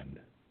weekend.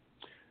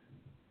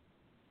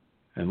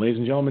 And ladies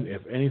and gentlemen,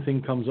 if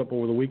anything comes up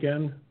over the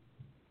weekend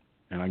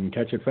and I can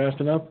catch it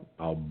fast enough,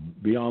 I'll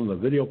be on the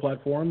video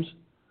platforms,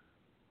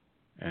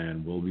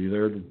 and we'll be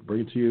there to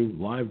bring it to you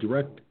live,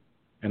 direct,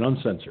 and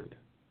uncensored,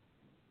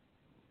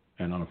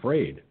 and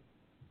unafraid.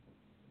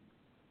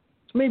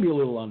 Maybe a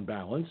little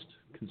unbalanced,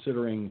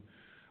 considering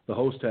the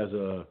host has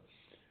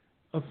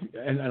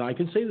and I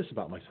can say this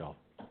about myself,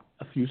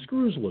 a few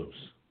screws loose.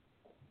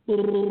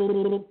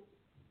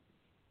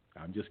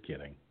 I'm just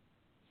kidding.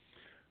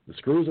 The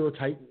screws are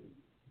tight.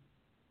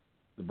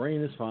 The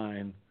brain is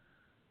fine.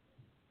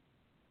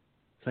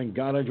 Thank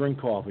God I drink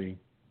coffee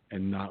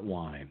and not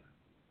wine.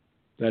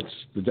 That's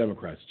the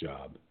Democrats'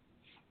 job.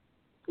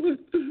 Trump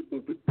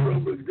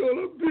is going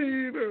to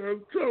beat us.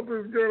 Trump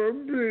is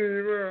going to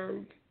beat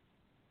us.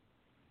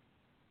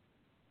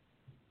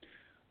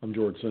 I'm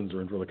George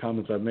Sinzer, and for the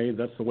comments I've made,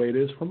 that's the way it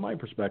is from my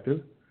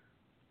perspective.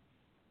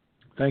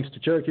 Thanks to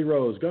Cherokee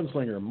Rose,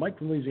 Gunslinger, Mike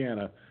from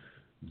Louisiana,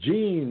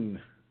 Gene,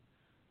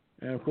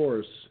 and of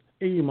course,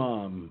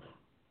 Imam,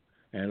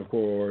 and of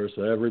course,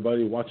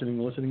 everybody watching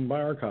and listening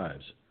by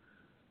archives.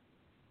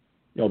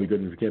 Y'all be good,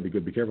 and if you can't be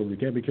good, be careful. If you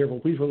can't be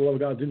careful, please, for the love of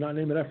God, do not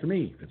name it after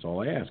me. That's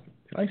all I ask.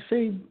 Can I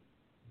say?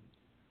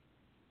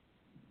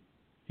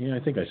 Yeah,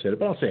 I think I said it,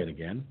 but I'll say it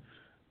again.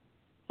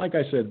 Like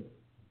I said,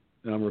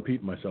 and I'm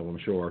repeating myself, I'm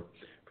sure,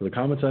 for the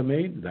comments I've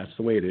made, that's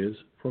the way it is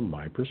from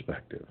my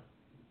perspective.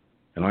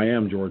 And I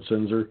am George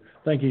Sinzer.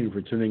 Thank you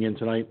for tuning in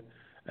tonight.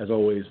 As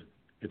always,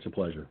 it's a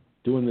pleasure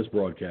doing this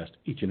broadcast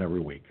each and every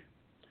week.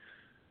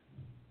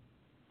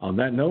 On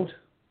that note,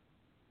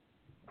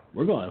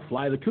 we're going to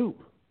fly the coop.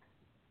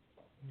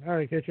 All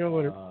right, catch you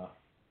later. Let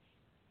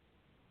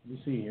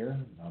me see here.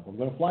 I'm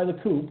going to fly the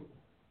coop.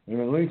 Let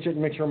me check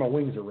and make sure my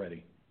wings are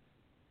ready.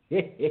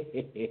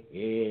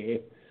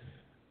 Wait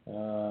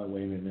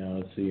a minute now.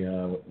 Let's see.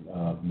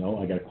 No,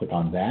 I got to click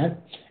on that,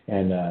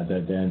 and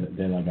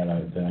then I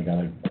gotta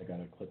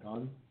click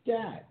on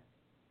that.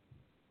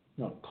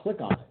 No, click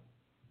on it.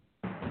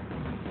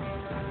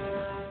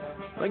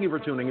 Thank you for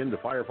tuning in to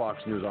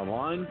Firefox News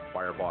Online.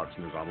 Firefox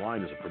News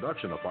Online is a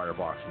production of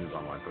Firefox News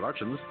Online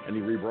Productions. Any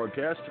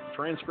rebroadcast,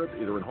 transcript,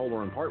 either in whole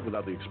or in part,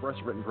 without the express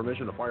written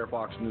permission of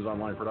Firefox News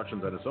Online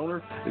Productions and its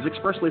owner, is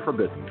expressly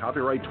forbidden.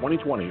 Copyright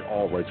 2020,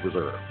 all rights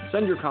reserved.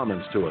 Send your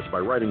comments to us by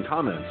writing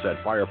comments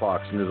at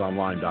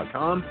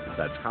firefoxnewsonline.com.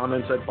 That's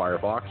comments at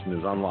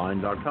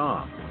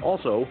firefoxnewsonline.com.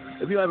 Also,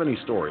 if you have any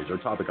stories or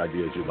topic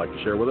ideas you'd like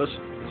to share with us,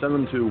 send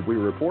them to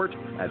WeReport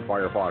at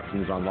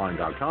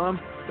firefoxnewsonline.com.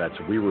 That's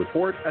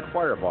WeReport at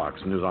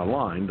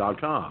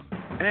firefoxnewsonline.com.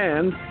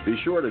 And be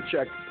sure to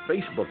check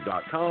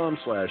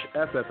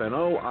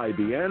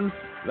facebook.com/FFNOIBN.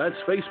 That's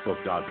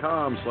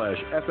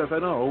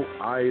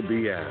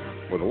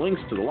facebook.com/FFNOIBN for the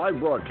links to the live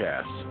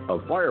broadcasts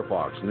of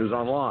Firefox News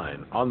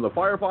Online on the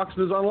Firefox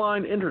News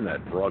Online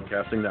Internet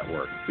Broadcasting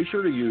Network. Be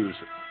sure to use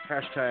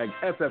hashtag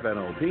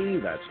FFNOP,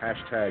 that's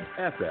hashtag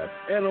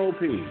FFNOP,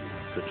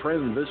 to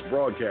trend this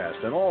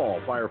broadcast and all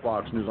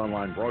Firefox News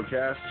Online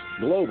broadcasts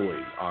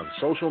globally on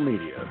social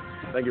media.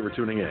 Thank you for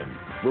tuning in.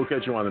 We'll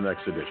catch you on the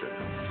next edition.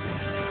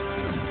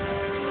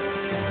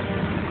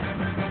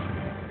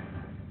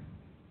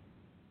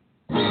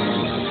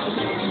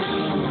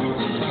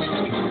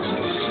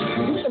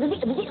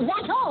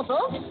 That's all,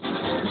 folks.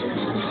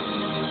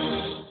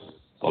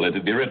 So let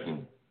it be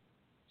written.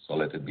 So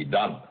let it be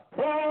done.